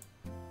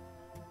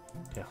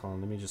 Okay, hold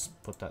on. Let me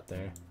just put that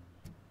there.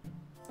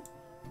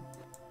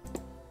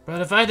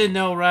 But if I didn't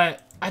know right,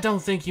 I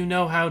don't think you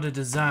know how to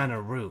design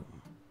a room.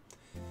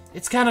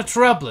 It's kind of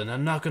troubling,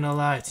 I'm not gonna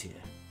lie to you.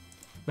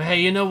 But hey,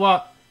 you know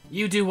what?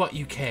 You do what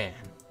you can.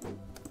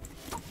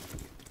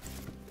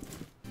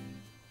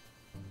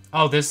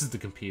 Oh, this is the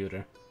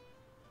computer.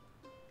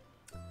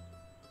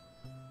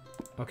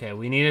 Okay,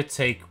 we need to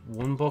take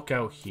one book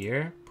out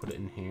here, put it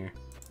in here.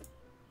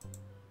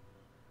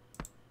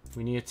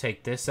 We need to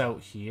take this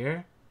out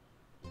here.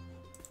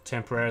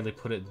 Temporarily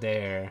put it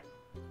there.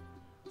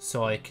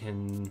 So I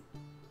can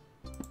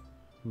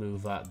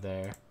move that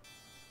there.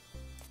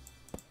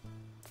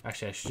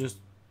 Actually, I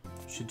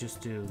should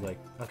just do like...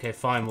 Okay,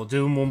 fine. We'll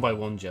do them one by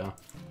one, Joe.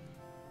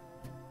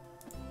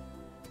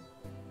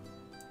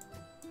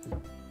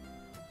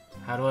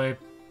 How do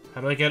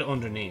I get it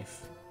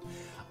underneath?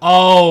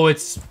 Oh,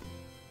 it's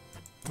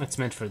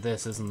meant for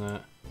this, isn't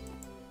it?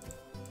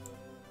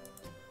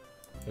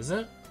 Is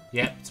it?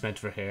 Yeah, it's meant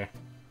for here.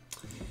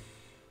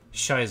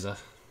 Shiza.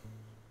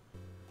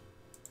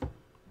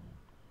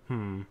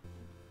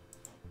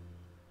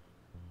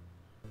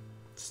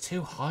 It's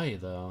too high,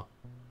 though.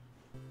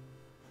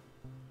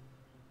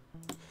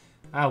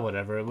 Ah,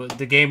 whatever.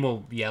 The game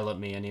will yell at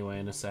me anyway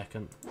in a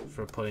second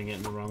for putting it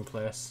in the wrong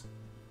place.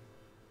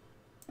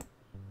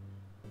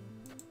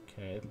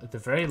 Okay, at the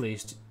very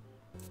least...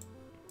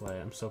 Wait,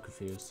 I'm so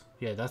confused.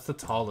 Yeah, that's the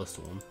tallest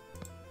one.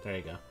 There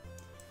you go.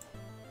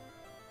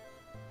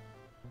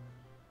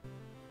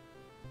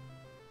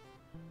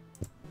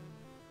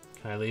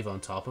 Can I leave on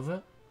top of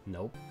it?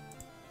 Nope.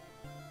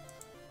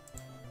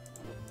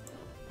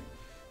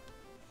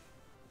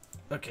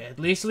 Okay, at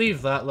least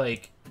leave that,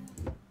 like,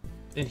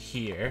 in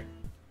here.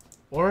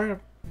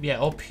 Or,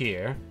 yeah, up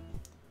here.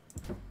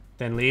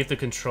 Then leave the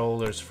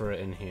controllers for it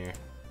in here.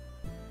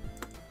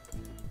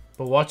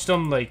 But watch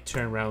them, like,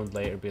 turn around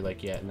later and be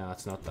like, yeah, no,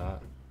 it's not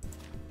that.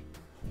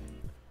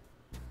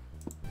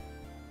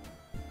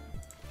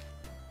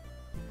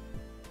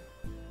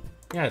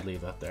 Yeah, I'd leave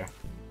that there.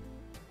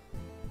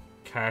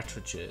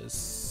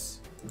 Cartridges.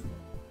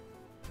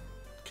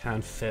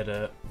 Can't fit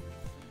it.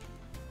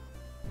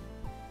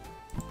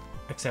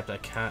 Except I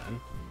can.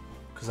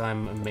 Because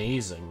I'm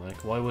amazing.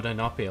 Like, why would I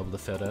not be able to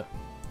fit it?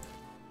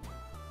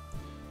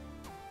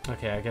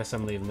 Okay, I guess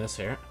I'm leaving this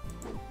here.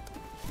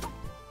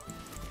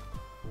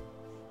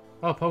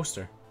 Oh,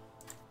 poster.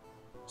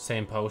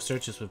 Same poster,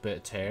 just with a bit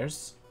of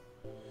tears.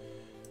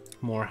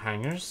 More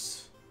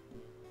hangers.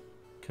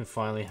 Can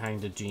finally hang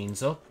the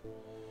jeans up.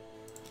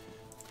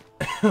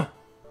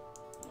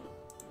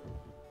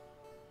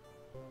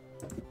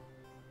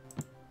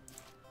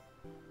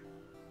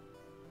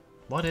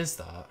 What is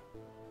that?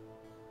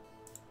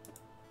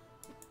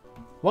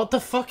 What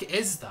the fuck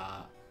is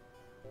that?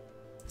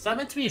 Is that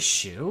meant to be a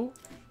shoe?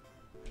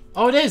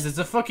 Oh, it is! It's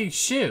a fucking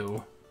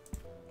shoe!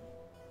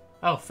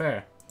 Oh,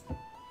 fair.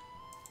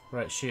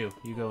 Right, shoe.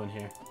 You go in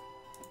here.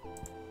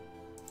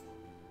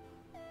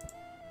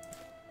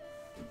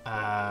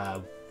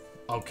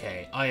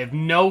 Okay. I have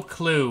no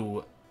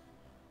clue.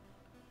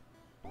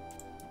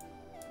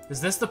 Is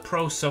this the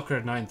Pro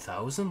Sucker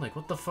 9000? Like,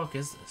 what the fuck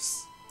is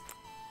this?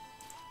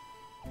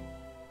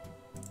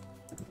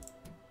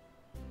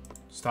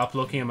 Stop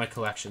looking at my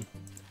collection.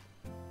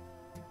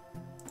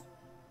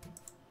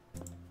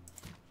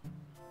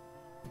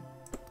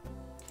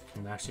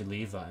 Can actually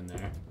leave that in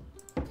there.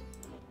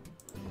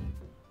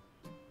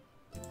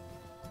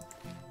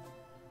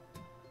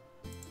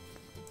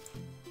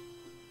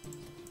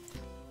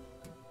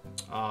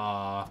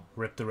 Ah,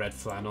 rip the red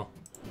flannel.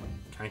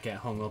 Can't get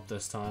hung up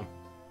this time.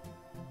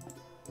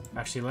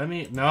 Actually, let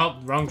me... No,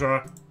 wrong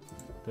drawer.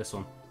 This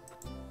one.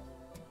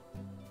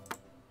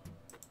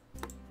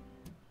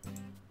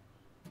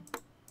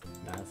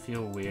 Nah, it'd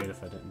feel weird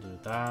if I didn't do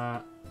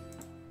that.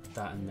 Put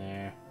that in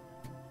there.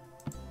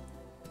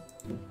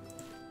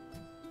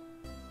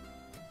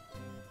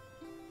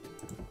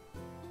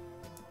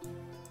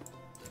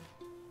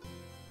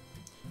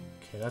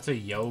 Okay, that's a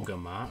yoga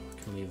mat.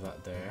 I can leave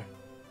that there.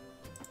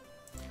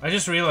 I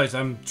just realized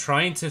I'm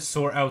trying to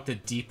sort out the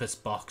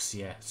deepest box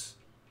yet.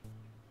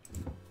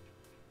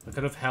 I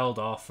could have held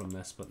off from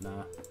this, but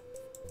nah.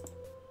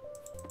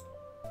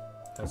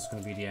 That's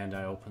gonna be the end.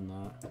 I open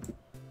that.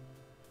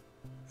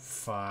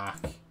 Fuck.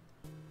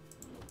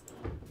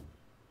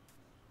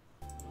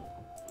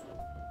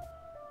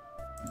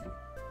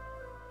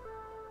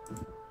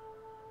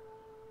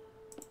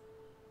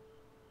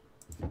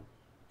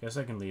 Guess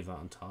I can leave that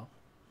on top.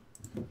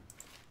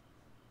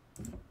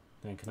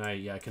 Then can I...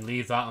 Yeah, I can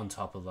leave that on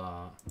top of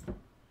that.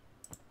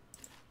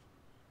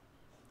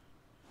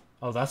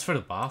 Oh, that's for the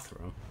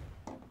bathroom.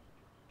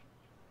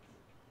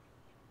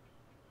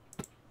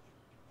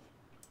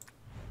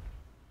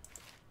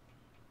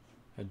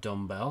 A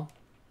dumbbell.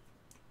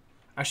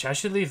 Actually, I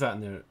should leave that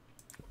in the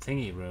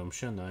thingy room,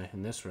 shouldn't I?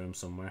 In this room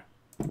somewhere.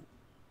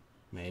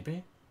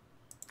 Maybe?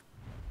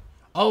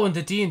 Oh, and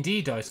the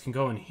D&D dice can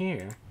go in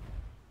here.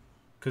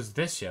 Because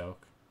this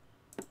yoke.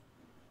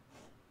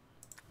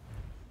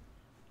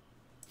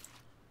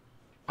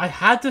 I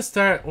had to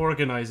start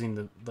organizing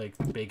the, like,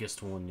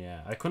 biggest one,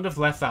 yeah. I couldn't have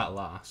left that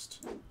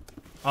last.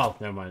 Oh,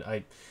 never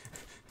mind.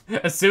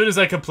 As soon as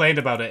I complained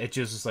about it, it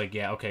just was like,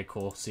 yeah, okay,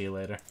 cool. See you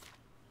later.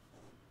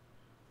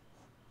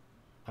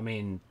 I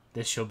mean,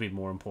 this should be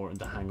more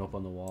important to hang up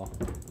on the wall.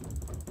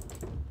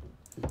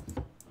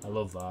 I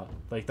love that.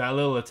 Like, that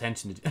little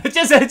attention to...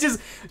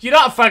 just, you're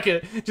not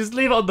fucking... Just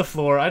leave it on the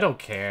floor. I don't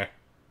care.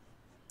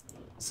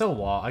 So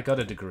what? I got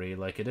a degree.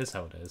 Like, it is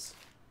how it is.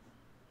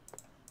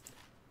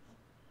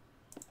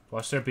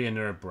 Watch there be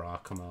another bra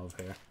come out of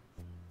here.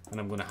 And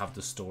I'm gonna have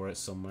to store it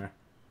somewhere.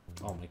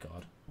 Oh my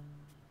god.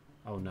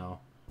 Oh no.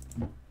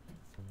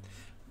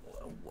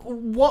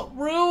 What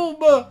room?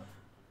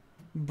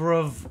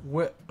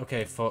 Bruv.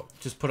 Okay, fuck.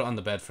 Just put it on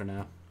the bed for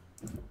now.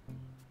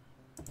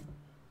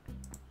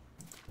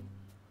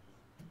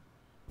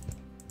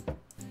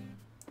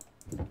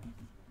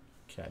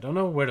 Okay, I don't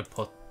know where to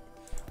put...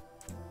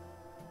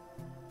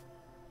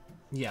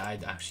 Yeah,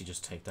 I'd actually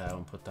just take that out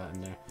and put that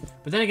in there.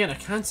 But then again, I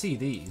can't see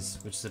these,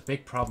 which is a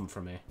big problem for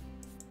me.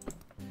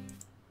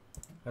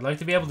 I'd like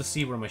to be able to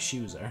see where my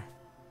shoes are.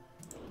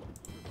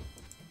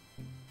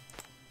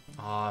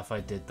 Ah, if I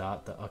did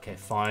that... Okay,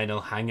 fine,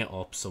 I'll hang it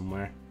up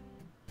somewhere.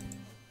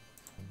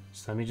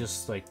 So let me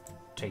just, like,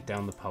 take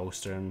down the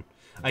poster and...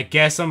 I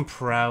guess I'm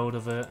proud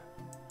of it.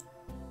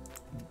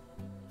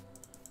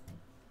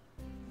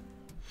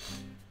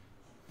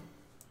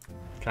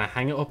 Can I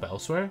hang it up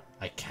elsewhere?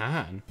 I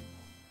can.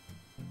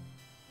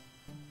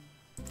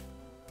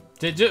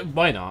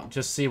 Why not?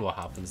 Just see what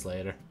happens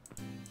later.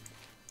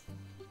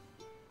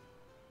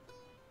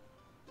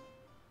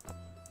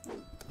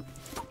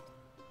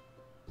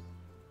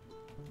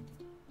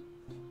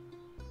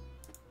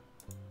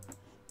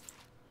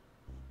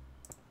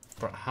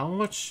 Bro, how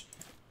much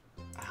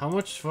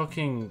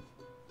fucking,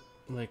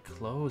 like,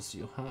 clothes do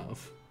you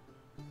have?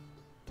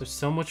 There's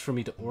so much for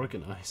me to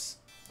organize.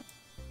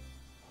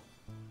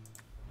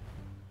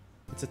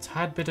 It's a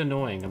tad bit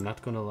annoying, I'm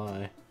not gonna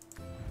lie.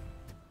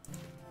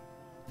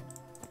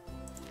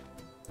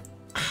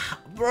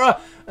 Bruh!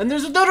 And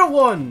there's another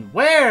one!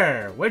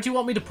 Where? Where do you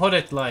want me to put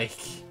it, like?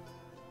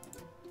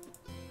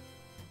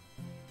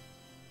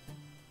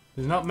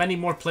 There's not many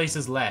more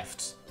places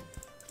left.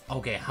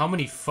 Okay, how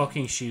many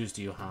fucking shoes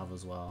do you have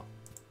as well?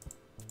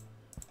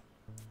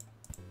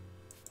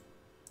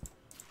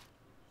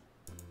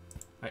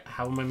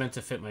 How am I meant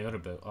to fit my other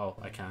boot? Oh,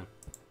 I can.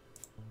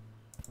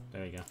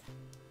 There you go.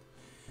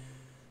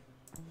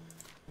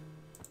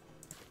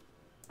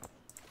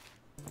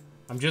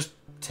 I'm just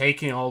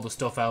taking all the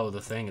stuff out of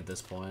the thing at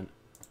this point.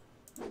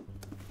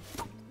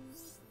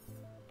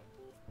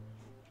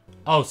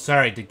 Oh,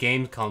 sorry, the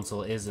game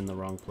console is in the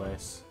wrong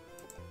place.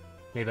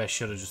 Maybe I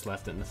should have just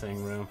left it in the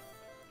thing room.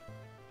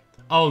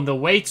 Oh, and the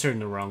weights are in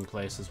the wrong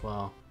place as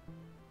well.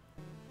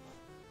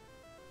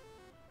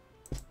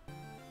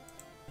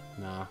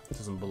 Nah, it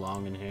doesn't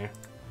belong in here.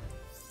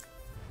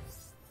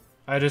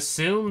 I'd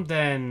assume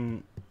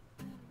then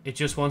it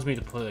just wants me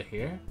to put it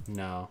here?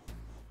 No.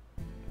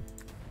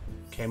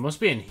 Okay, it must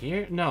be in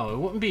here? No, it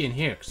wouldn't be in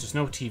here because there's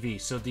no TV.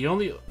 So the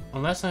only...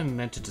 Unless I'm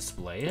meant to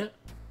display it?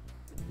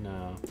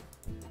 No.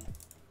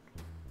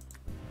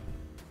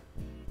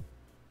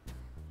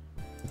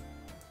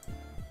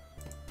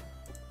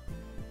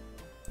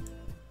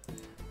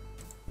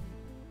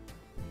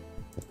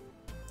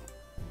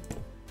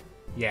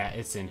 Yeah,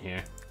 it's in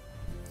here.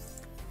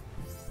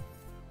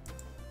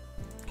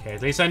 Okay,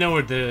 at least I know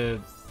where the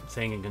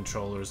thing and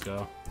controllers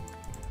go.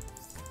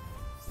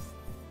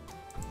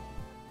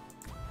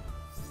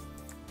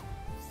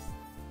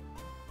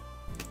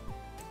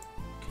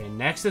 Okay,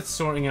 next it's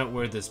sorting out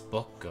where this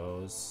book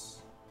goes.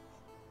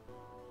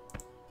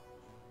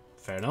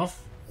 Fair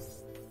enough.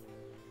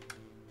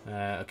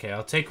 Okay,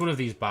 I'll take one of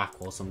these back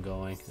whilst I'm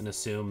going and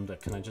assume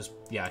that can I just...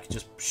 Yeah, I can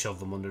just shove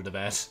them under the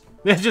bed.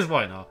 Just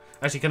why not?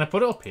 Actually, can I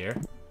put it up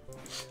here?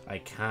 I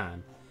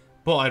can.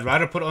 But I'd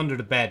rather put it under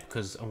the bed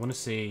because I want to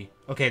see...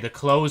 Okay, the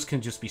clothes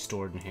can just be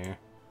stored in here.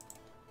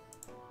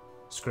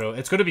 Screw it.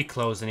 It's gonna be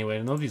closed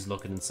anyway. Nobody's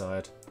looking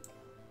inside.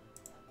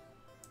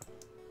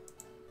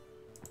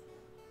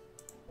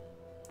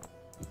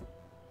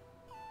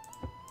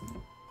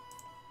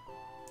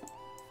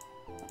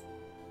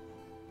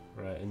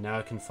 Right, and now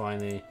I can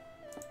finally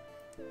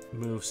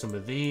move some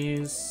of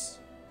these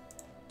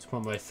to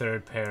put my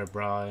third pair of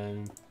bra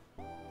in.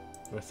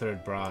 Or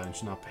third bra in,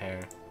 not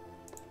pair.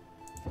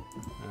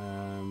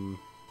 Can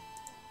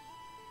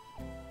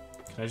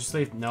I just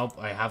leave? Nope,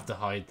 I have to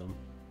hide them.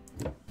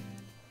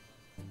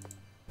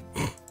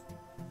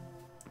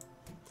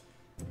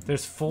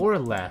 There's 4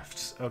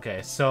 left.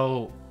 Okay,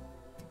 so...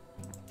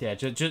 Yeah,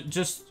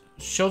 just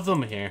shove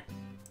them here.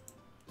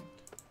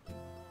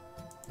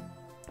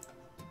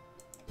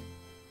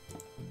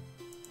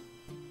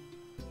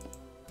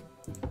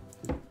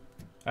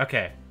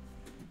 Okay.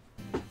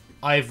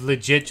 I've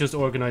legit just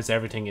organized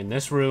everything in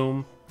this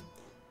room.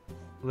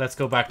 Let's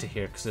go back to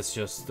here, because it's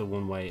just the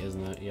one way,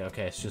 isn't it? Yeah,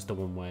 okay, it's just the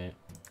one way.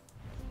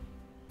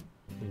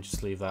 And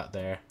just leave that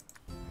there.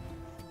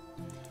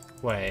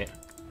 Wait.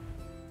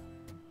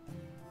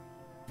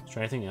 Is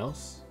there anything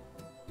else?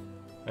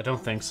 I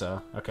don't think so.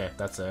 Okay,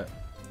 that's it.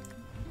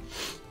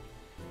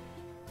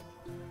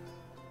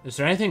 Is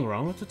there anything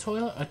wrong with the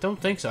toilet? I don't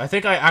think so. I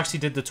think I actually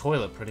did the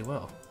toilet pretty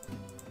well.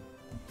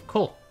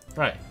 Cool.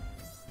 Right.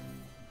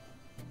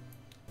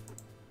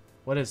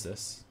 What is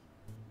this?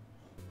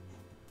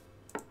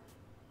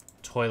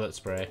 Toilet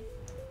spray.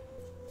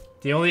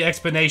 The only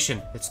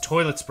explanation, it's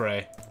toilet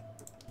spray.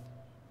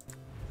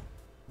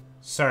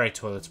 Sorry,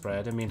 toilet spray.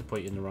 I didn't mean to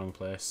put you in the wrong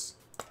place.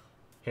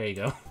 Here you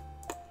go.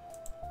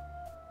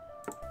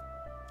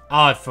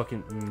 Oh, I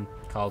fucking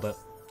called it.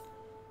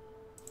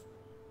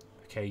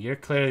 Okay, you're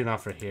clearly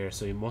not for here,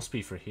 so you must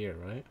be for here,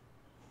 right?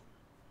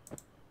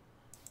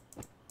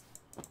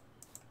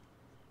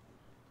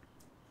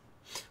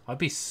 I'd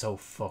be so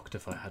fucked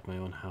if I had my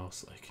own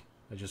house, like,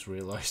 I just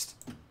realized.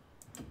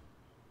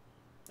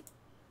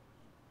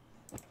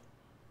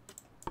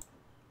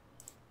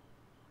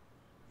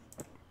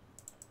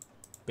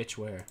 Bitch,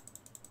 where?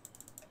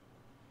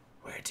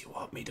 Where do you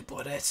want me to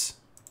put it?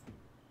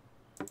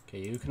 Okay,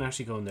 you can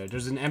actually go in there.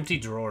 There's an empty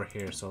drawer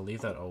here, so I'll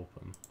leave that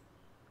open.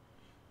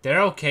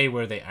 They're okay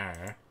where they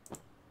are.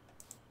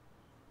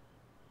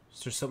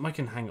 Is there something I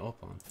can hang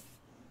up on?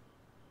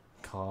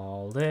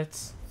 Called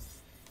it.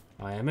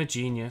 I am a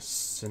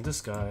genius in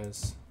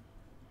disguise.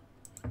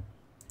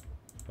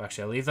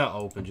 Actually, I'll leave that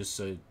open just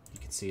so you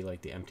can see,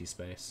 like, the empty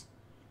space.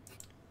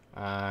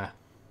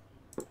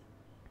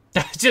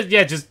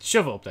 Just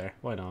shove it up there.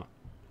 Why not?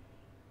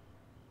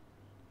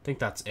 I think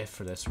that's it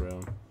for this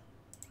room.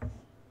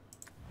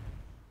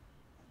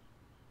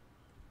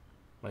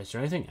 Wait, is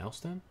there anything else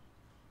then?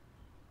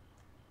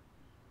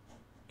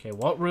 Okay,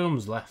 what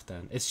room's left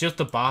then? It's just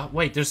the bath.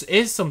 Wait, there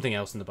is something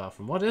else in the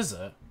bathroom. What is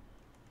it?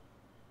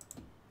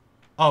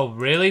 Oh,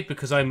 really?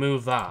 Because I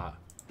moved that.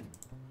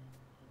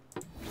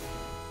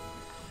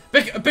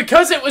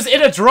 Because it was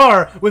in a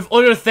drawer with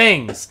other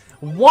things.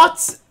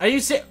 What? Are you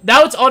saying?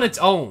 Now it's on its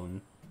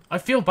own. I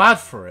feel bad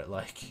for it,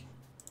 like.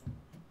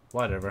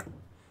 Whatever.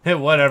 Hey,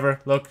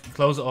 whatever. Look,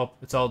 close it up.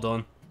 It's all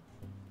done.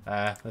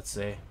 Let's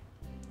see.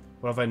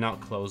 What have I not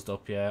closed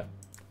up yet?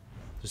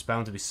 There's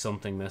bound to be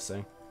something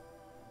missing.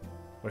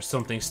 Or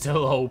something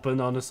still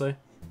open, honestly.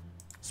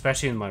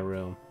 Especially in my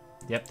room.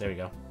 Yep, there we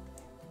go.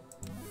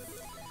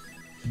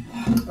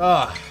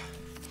 Ah.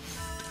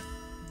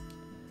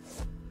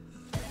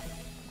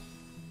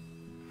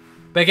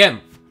 But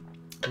again,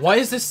 why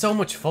is this so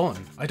much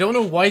fun? I don't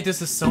know why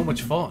this is so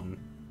much fun.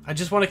 I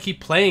just want to keep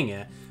playing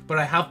it, but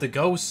I have to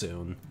go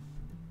soon.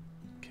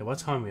 Okay, what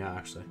time are we at,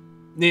 actually?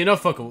 You know,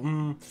 fuck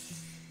it.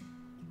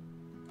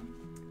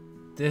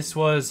 This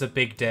was a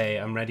big day.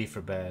 I'm ready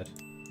for bed.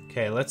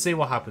 Okay, let's see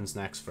what happens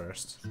next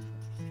first.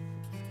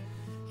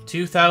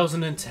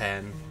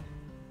 2010.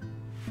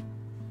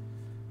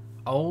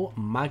 Oh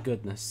my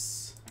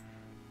goodness.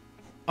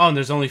 Oh, and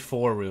there's only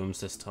 4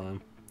 rooms this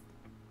time.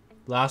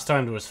 Last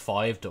time there was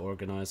 5 to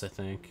organize, I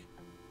think.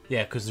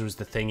 Yeah, because there was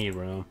the thingy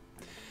room.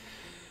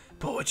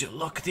 But would you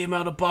look at the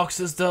amount of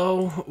boxes,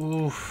 though?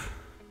 Oof.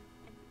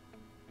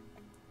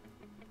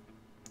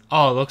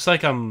 Oh, it looks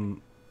like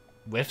I'm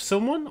with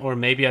someone? Or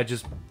maybe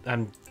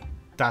I'm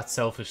that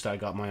selfish that I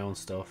got my own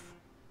stuff.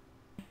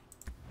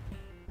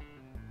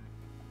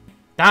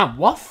 Damn,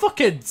 what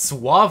fucking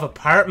suave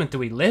apartment do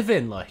we live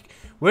in, like?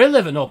 We're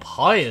living up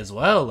high as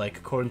well, like,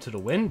 according to the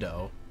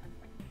window.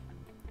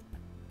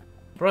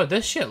 Bro,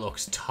 this shit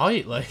looks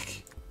tight,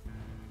 like.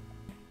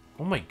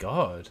 Oh my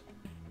god.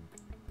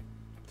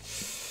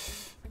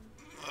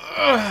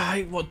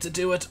 I want to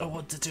do it. I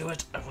want to do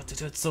it. I want to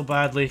do it so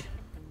badly.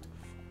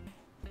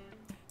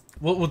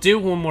 We'll do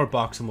one more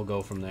box and we'll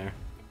go from there.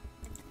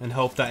 And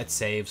hope that it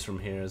saves from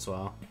here as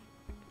well.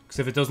 Because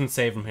if it doesn't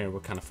save from here, we're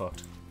kind of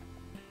fucked.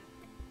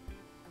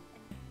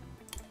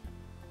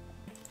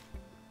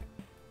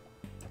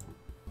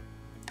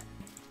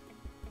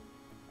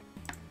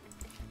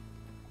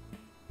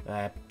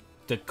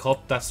 The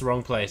cup, that's the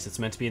wrong place. It's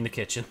meant to be in the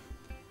kitchen.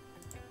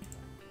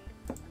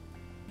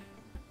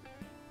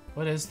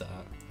 What is that?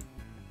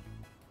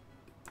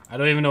 I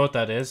don't even know what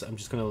that is. I'm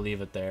just gonna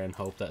leave it there and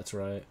hope that's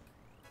right.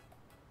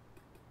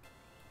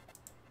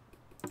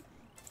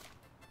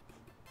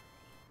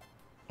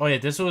 Oh yeah,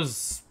 this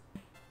was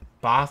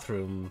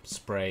bathroom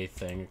spray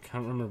thing. I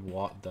can't remember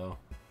what though.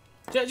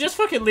 Just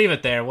fucking leave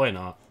it there. Why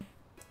not?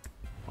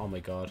 Oh my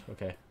god.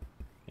 Okay.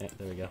 Yeah,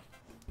 there we go.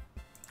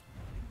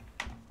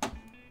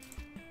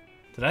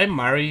 Did I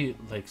marry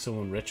like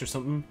someone rich or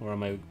something, or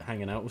am I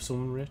hanging out with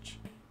someone rich?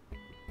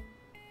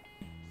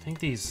 I think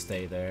these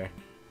stay there.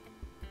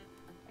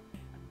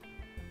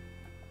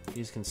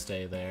 These can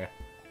stay there.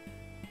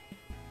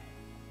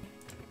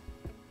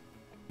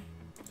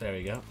 There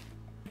we go.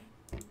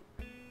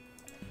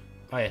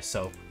 Oh yeah,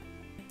 soap.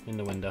 In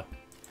the window.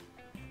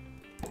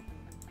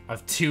 I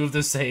have 2 of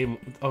the same...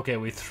 Okay,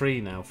 we have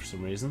 3 now for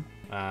some reason.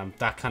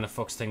 That kind of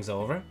fucks things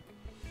over.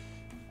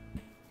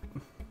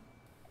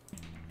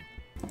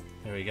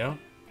 There we go.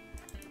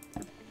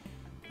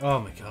 Oh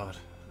my god.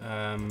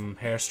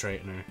 Hair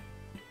straightener.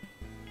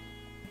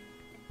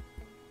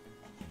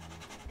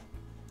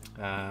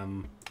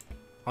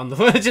 On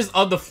the just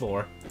on the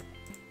floor.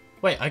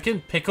 Wait, I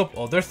can pick up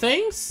other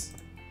things?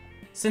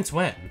 Since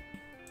when?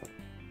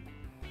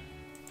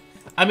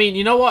 I mean,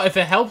 you know what? If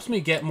it helps me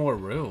get more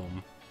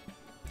room.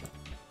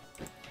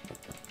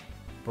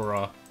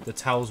 Bruh, the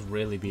towels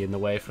really be in the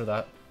way for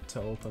that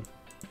to open.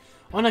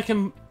 Oh, and I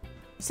can...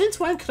 Since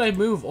when could I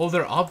move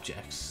other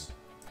objects?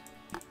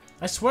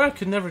 I swear I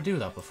could never do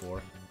that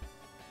before.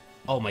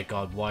 Oh my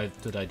god, why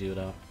did I do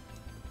that?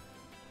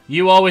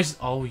 You always...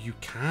 Oh, you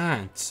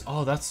can't.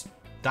 Oh, that's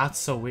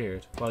so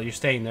weird. Well, you're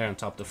staying there on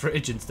top of the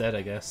fridge instead,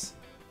 I guess.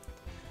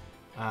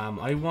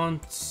 I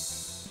want...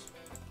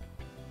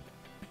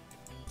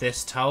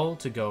 this towel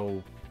to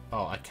go...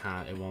 Oh, I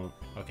can't. It won't.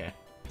 Okay.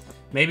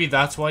 Maybe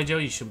that's why, Joe,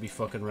 you shouldn't be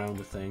fucking around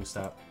with things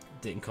that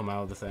didn't come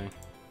out of the thing.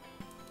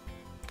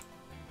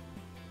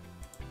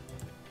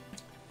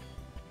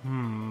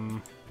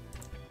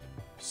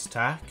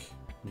 Stack?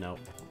 No.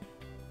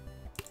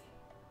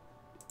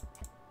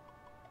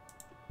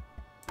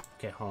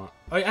 Okay, hold on.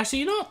 Oh, actually,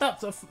 you know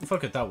what?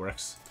 Fuck it, that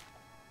works.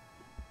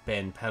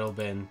 Bin, pedal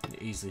bin,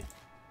 easy.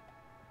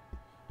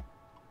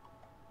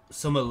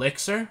 Some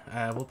elixir.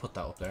 We'll put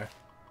that up there.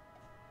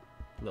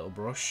 Little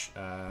brush.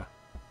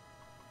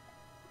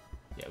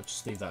 Yeah, we'll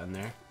just leave that in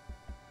there.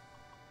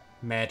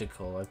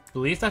 Medical. I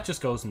believe that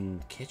just goes in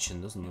the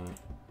kitchen, doesn't it?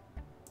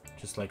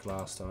 Just like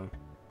last time.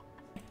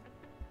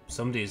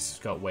 Somebody's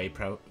got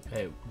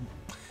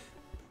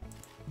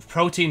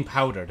protein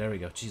powder. There we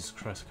go. Jesus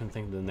Christ, I couldn't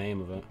think of the name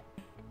of it.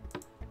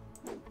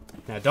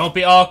 Now, don't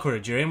be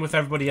awkward. You're in with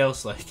everybody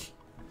else, like.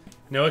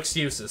 No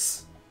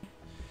excuses.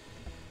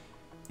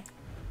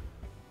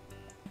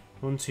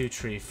 1, 2,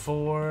 3,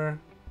 4.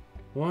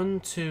 1,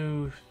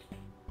 2,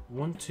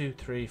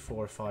 3,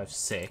 4, 5,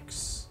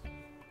 6.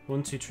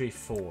 1, 2, 3,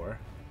 4.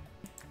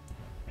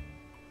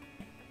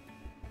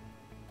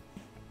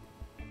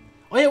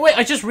 Oh yeah, wait,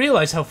 I just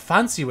realized how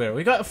fancy we are.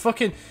 We got a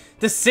fucking...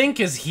 The sink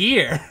is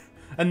here.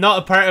 And not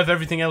a part of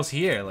everything else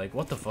here. Like,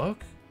 what the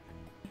fuck?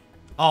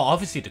 Oh,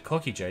 obviously the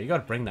cookie jar. You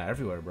gotta bring that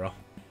everywhere, bro.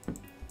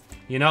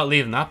 You're not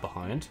leaving that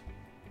behind.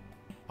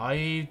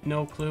 I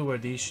no clue where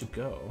these should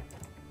go.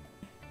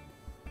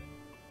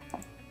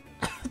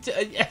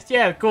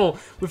 Yeah, cool.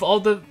 With all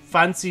the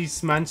fancy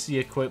smancy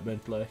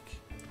equipment, like.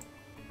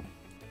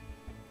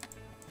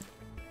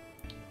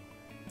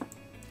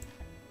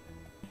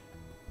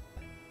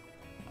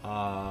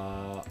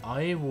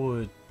 I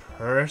would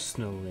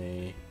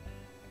personally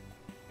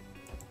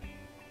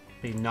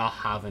be not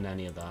having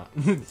any of that.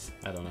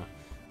 I don't know.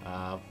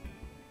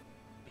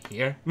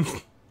 Here.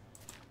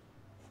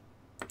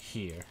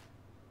 Here.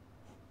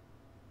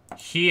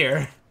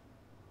 Here.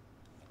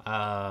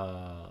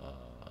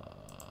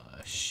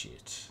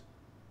 Shit.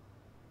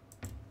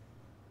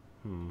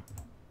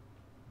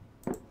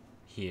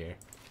 Here.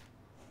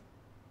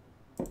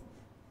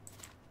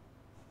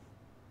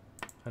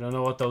 I don't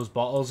know what those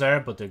bottles are,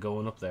 but they're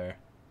going up there.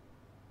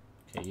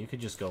 Okay, you could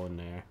just go in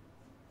there.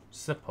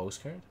 Is this a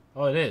postcard?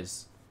 Oh, it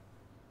is.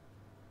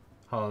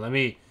 Hold on, let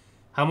me...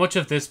 How much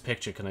of this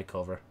picture can I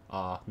cover?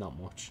 Ah, not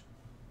much.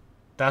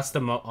 That's the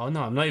Oh,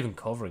 no, I'm not even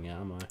covering it,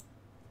 am I?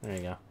 There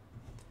you go.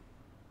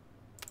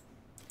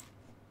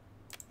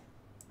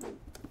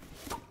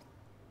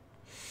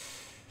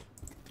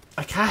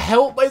 I can't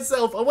help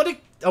myself. I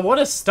want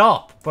to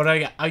stop, but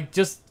I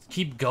just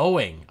keep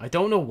going. I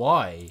don't know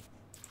why.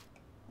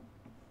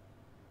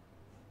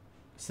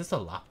 Is this a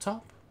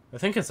laptop? I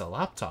think it's a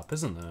laptop,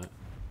 isn't it?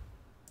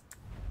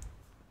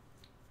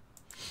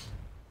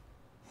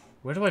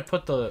 Where do I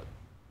put the...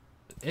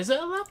 Is it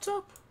a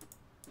laptop?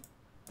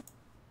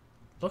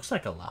 Looks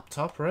like a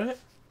laptop, right?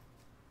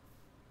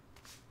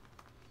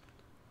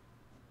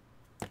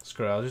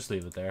 Screw it, I'll just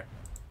leave it there.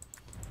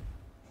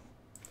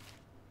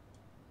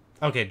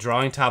 Okay,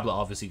 drawing tablet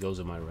obviously goes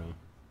in my room.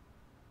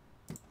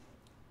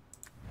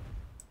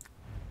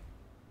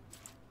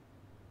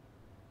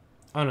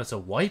 Oh, no, it's a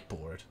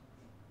whiteboard.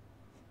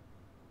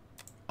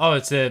 Oh,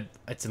 it's a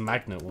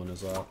magnet one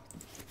as well.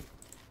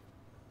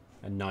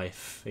 A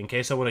knife, in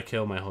case I want to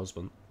kill my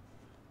husband.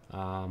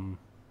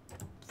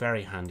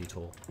 Very handy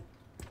tool.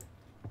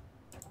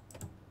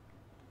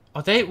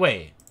 Oh,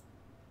 wait.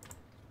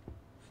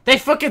 They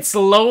fucking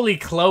slowly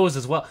close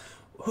as well.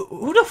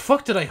 Who the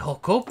fuck did I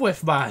hook up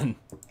with, man?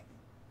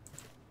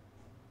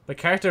 My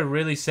character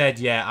really said,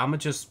 yeah, I'ma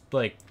just,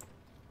 like...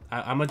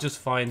 I'ma just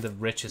find the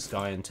richest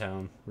guy in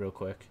town real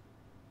quick.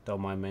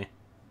 Don't mind me.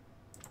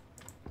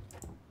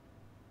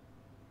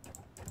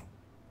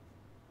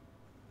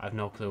 I have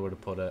no clue where to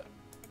put it.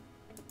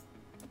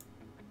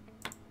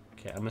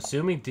 Okay, I'm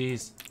assuming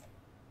these...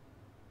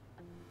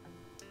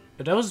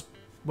 Are those...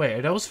 Wait,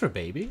 are those for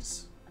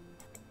babies?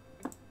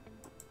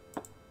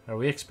 Are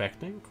we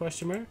expecting?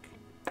 Question mark?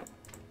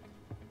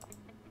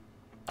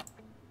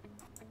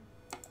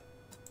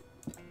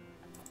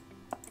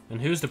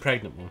 And who's the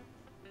pregnant one?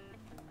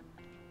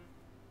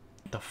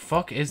 The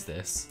fuck is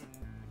this?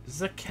 Is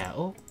this a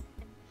kettle?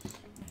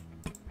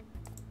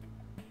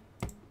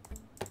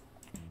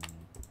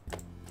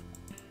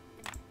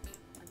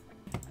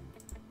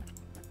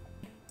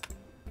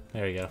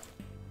 There you go.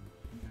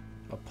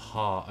 A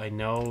pot. I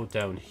know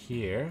down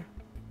here.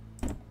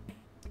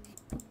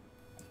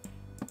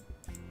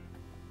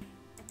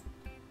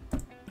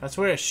 That's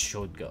where it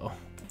should go.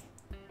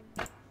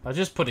 I'll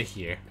just put it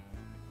here.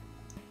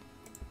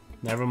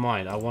 Never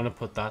mind. I want to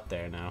put that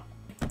there now.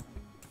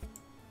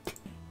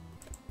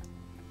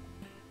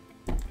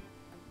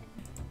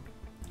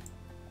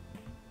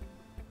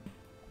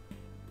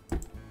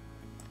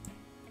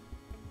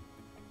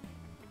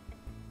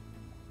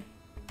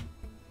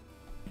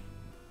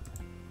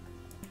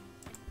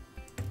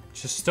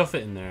 Just stuff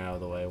it in there out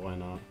of the way, why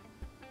not?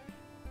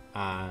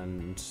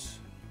 And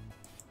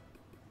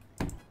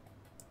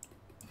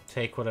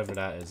take whatever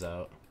that is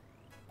out.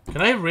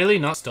 Can I really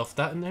not stuff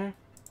that in there?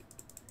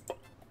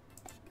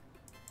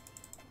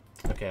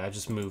 Okay, I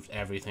just moved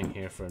everything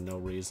here for no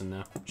reason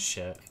now.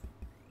 Shit.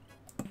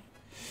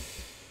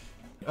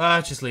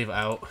 Just leave it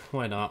out.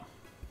 Why not?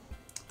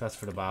 That's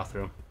for the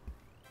bathroom.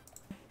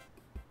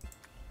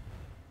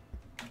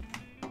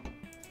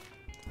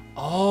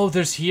 Oh,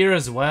 there's here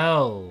as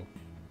well.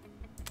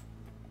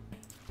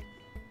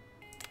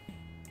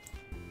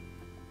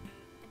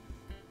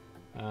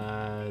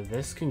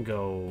 This can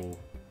go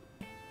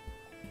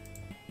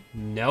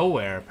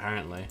nowhere,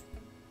 apparently.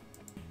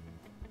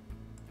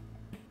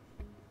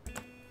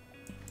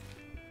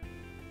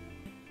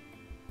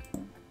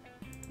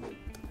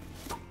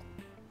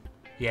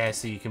 Yeah,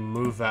 so you can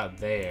move that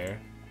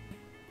there.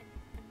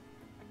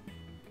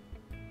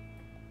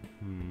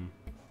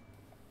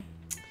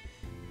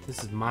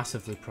 This is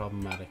massively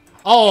problematic.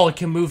 Oh, I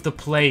can move the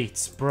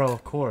plates, bro,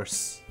 of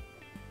course.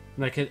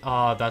 Like it.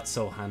 Oh, that's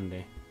so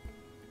handy.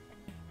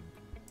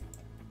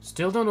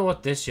 Still don't know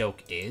what this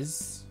yoke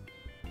is.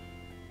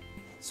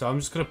 So I'm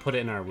just gonna put it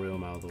in our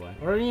room out of the way.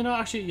 Or, you know,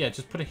 actually, yeah,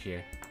 just put it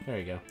here. There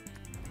you go.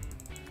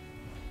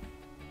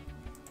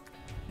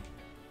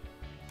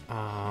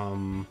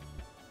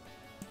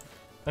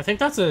 I think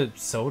that's a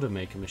soda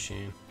making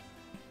machine.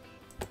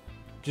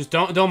 Just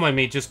don't mind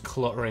me just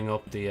cluttering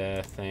up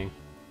the thing.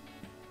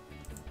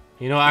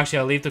 You know, actually,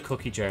 I'll leave the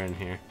cookie jar in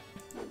here.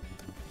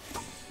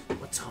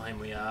 What time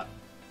we at?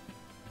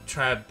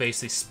 Try to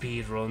basically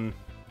speed run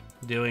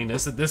doing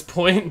this at this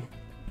point.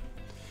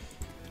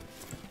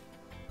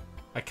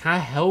 I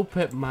can't help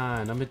it,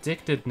 man. I'm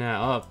addicted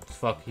now. Oh,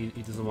 fuck. He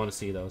doesn't want to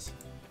see those.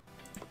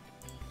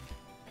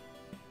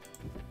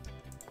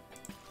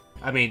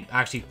 I mean,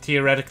 actually,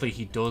 theoretically,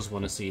 he does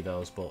want to see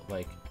those, but,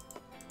 like...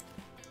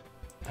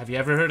 Have you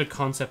ever heard the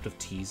concept of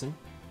teasing?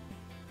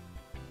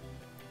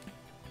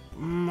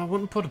 I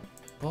wouldn't put a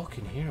book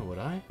in here, would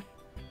I?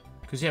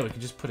 Because, yeah, we could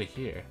just put it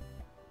here.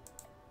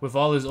 With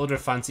all his other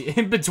fancy...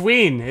 In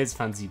between his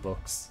fancy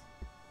books.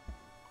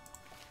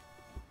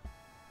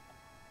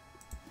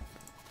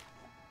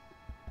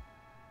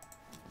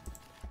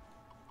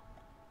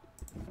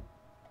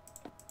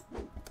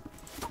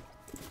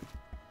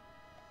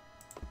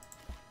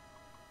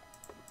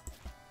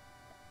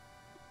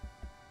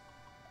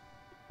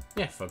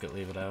 Yeah, fuck it,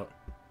 leave it out.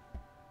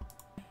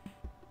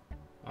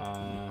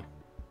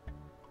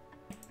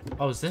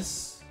 Oh, is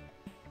this?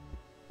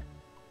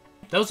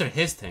 Those are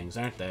his things,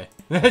 aren't they?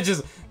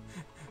 Just...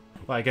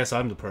 Well, I guess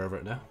I'm the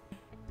pervert now.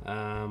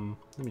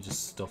 Let me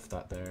just stuff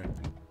that there.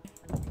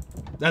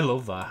 I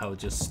love that, how it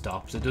just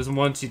stops. It doesn't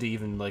want you to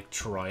even, like,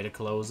 try to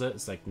close it.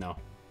 It's like, no.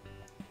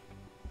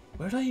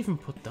 Where did I even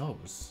put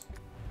those?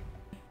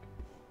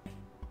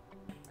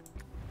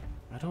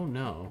 I don't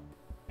know.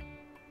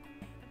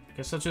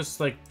 Guess I'll just,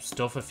 like,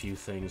 stuff a few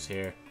things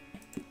here.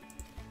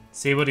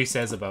 See what he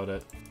says about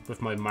it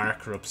with my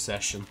marker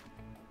obsession.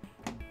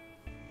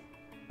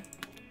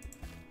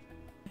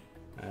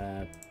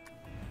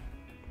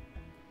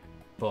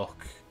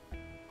 Book.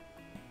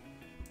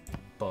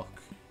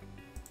 Book.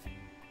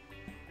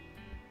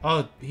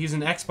 Oh, he's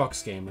an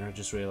Xbox gamer, I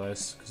just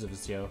realized, because of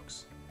his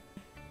jokes.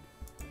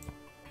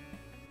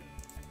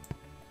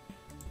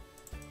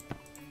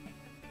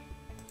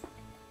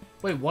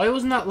 Wait, why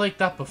wasn't that like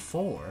that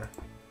before?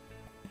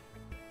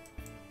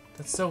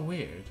 That's so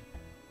weird.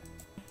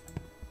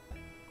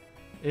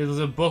 It was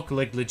a book,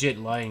 like, legit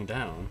lying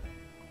down.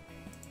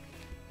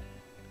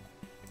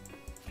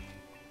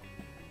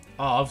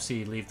 Oh, obviously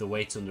you leave the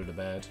weights under the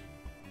bed.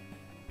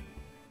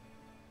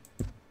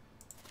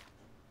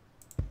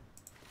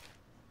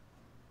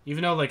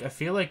 Even though, like, I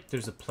feel like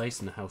there's a place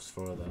in the house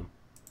for them.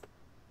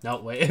 No,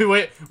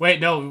 wait,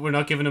 wait, no, we're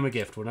not giving him a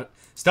gift. We're not.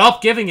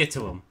 Stop giving it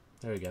to him.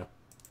 There we go.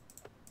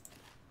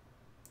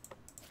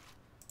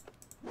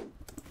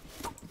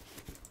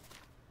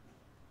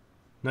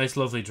 Nice,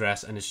 lovely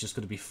dress, and it's just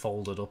going to be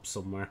folded up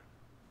somewhere.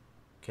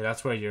 Okay,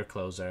 that's where your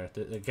clothes are.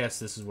 I guess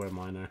this is where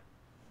mine are.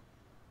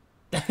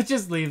 It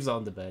just leaves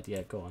on the bed.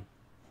 Yeah, go on.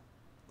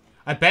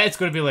 I bet it's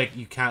going to be like,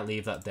 you can't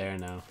leave that there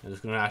now. And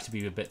it's going to have to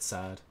be a bit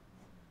sad.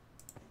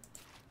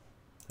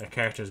 Our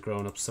character's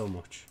grown up so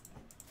much.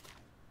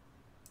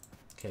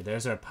 Okay,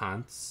 there's our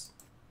pants.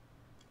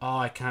 Oh,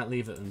 I can't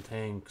leave it in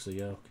thing because of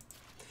yoke.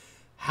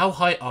 How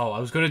high? Oh,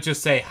 I was going to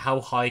just say, how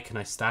high can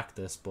I stack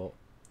this? But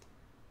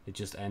it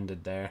just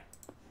ended there.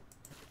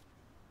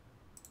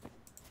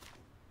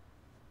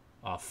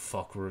 Oh,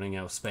 fuck, we're running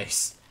out of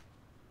space.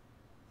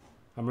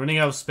 I'm running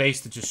out of space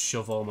to just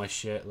shove all my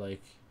shit,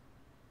 like,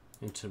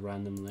 into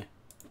randomly.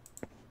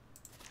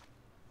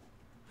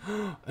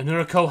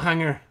 Another coat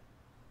hanger.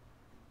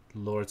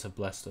 Lords have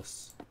blessed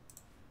us.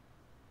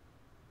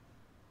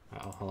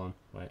 Oh, hold on,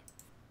 wait.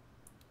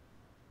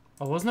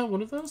 Oh, wasn't that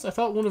one of those? I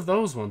thought one of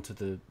those wanted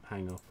to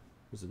hang up.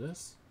 Was it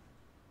this?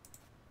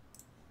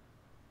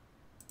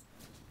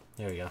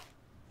 There we go.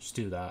 Just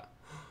do that.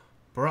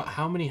 Bro,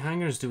 how many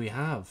hangers do we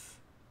have?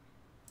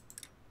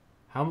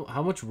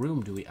 How much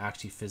room do we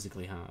actually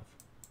physically have?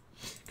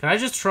 Can I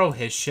just throw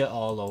his shit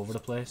all over the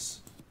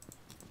place?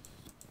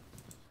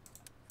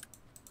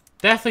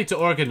 Definitely to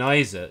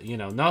organize it, you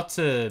know, not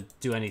to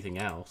do anything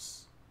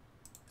else.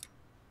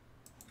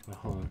 Wait,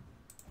 hold on.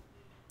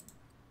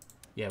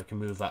 Yeah, we can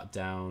move that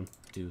down.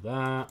 Do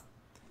that.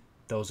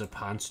 Those are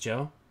pants,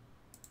 Joe.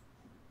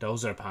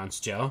 Those are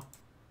pants, Joe.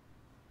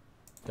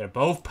 They're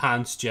both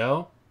pants,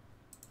 Joe.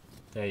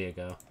 There you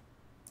go.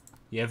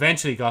 You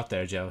eventually got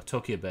there, Joe. It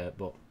took you a bit,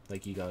 but,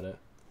 like, you got it.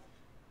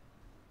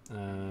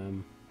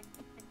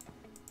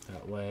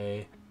 That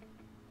way.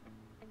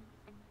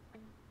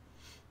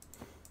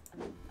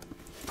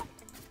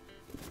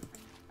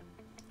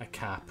 A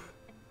cap.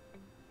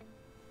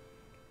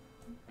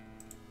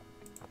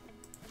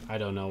 I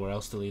don't know where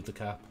else to leave the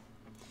cap.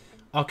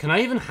 Oh, can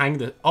I even hang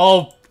the...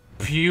 Oh,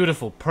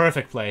 beautiful.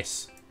 Perfect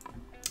place.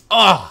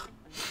 Oh!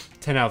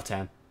 10 out of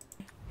 10.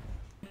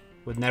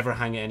 Would never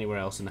hang it anywhere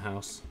else in the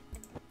house.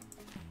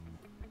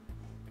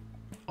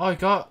 Oh, I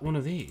got one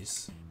of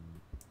these.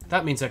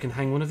 That means I can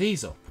hang one of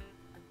these up.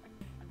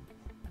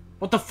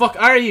 What the fuck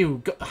are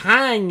you?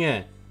 Hang!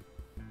 Okay,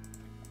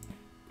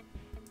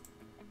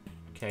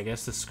 I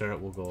guess the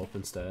skirt will go up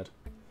instead.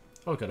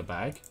 Oh, got a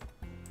bag.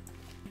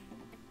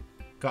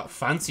 Got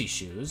fancy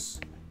shoes.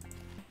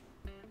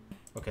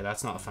 Okay,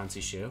 that's not a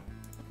fancy shoe.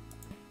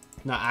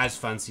 Not as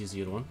fancy as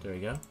the other one. There we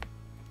go.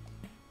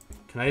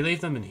 Can I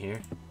leave them in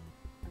here?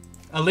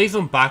 I'll leave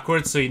them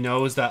backwards so he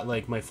knows that,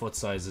 like, my foot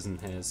size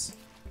isn't his.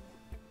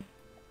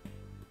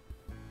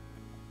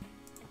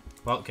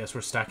 Well, guess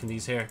we're stacking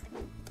these here.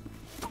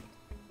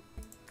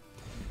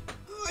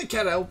 I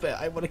can't help it.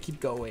 I want to keep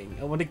going.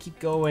 I want to keep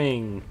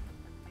going.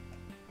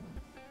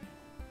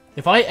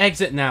 If I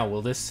exit now,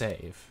 will this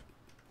save?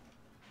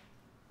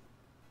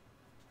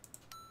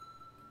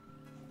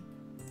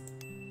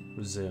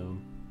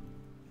 Resume.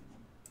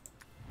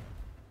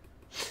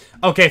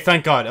 Okay,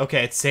 thank God.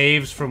 Okay, it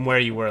saves from where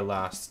you were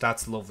last.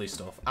 That's lovely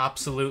stuff.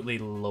 Absolutely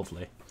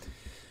lovely.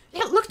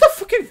 Yeah, look at the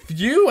fucking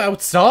view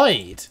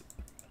outside.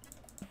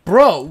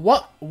 Bro,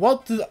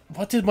 what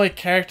did my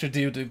character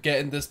do to get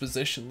in this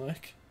position,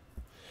 like?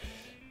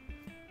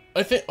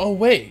 I think... Oh,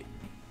 wait.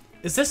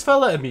 Is this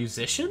fella a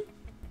musician?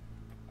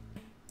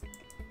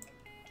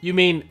 You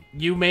mean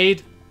you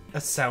made a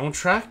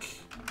soundtrack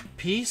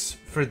piece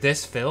for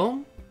this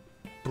film?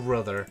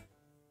 Brother.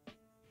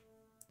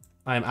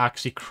 I'm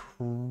actually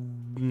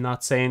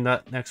not saying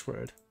that next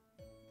word.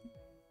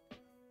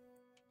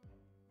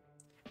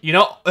 You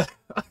know,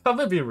 I'm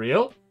gonna be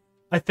real.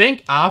 I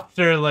think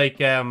after, like,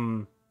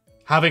 having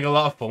a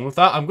lot of fun with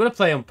that, I'm gonna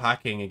play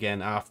Unpacking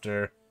again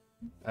after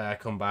I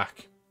come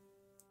back.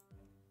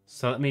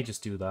 So let me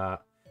just do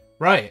that.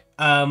 Right,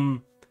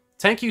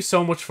 thank you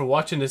so much for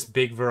watching this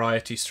big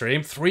variety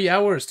stream. 3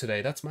 hours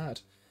today, that's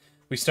mad.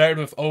 We started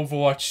with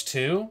Overwatch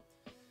 2.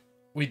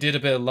 We did a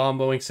bit of lawn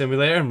mowing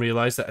simulator and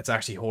realized that it's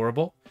actually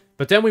horrible.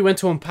 But then we went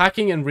to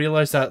Unpacking and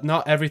realized that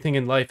not everything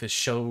in life is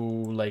so,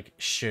 like,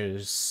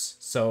 shiz.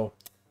 So,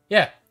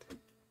 yeah.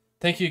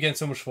 Thank you again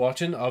so much for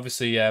watching.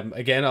 Obviously,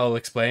 again, I'll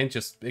explain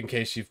just in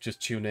case you've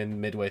just tuned in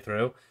midway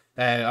through.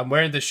 I'm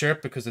wearing this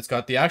shirt because it's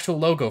got the actual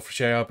logo for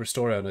Sherry Harper's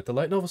story on it. The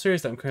light novel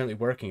series that I'm currently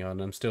working on.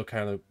 I'm still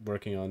kind of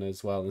working on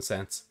as well in a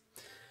sense.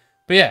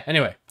 But yeah,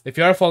 anyway, if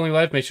you are following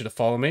live, make sure to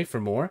follow me for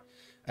more.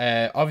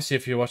 Obviously,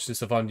 if you're watching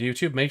this on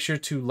YouTube, make sure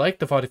to like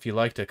the VOD if you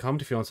liked it,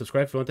 comment if you want,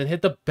 subscribe if you want, and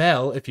hit the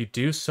bell if you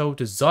do so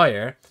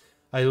desire.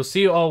 I will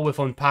see you all with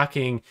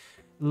Unpacking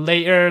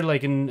later,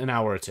 like in an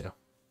hour or two.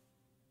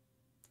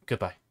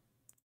 Goodbye.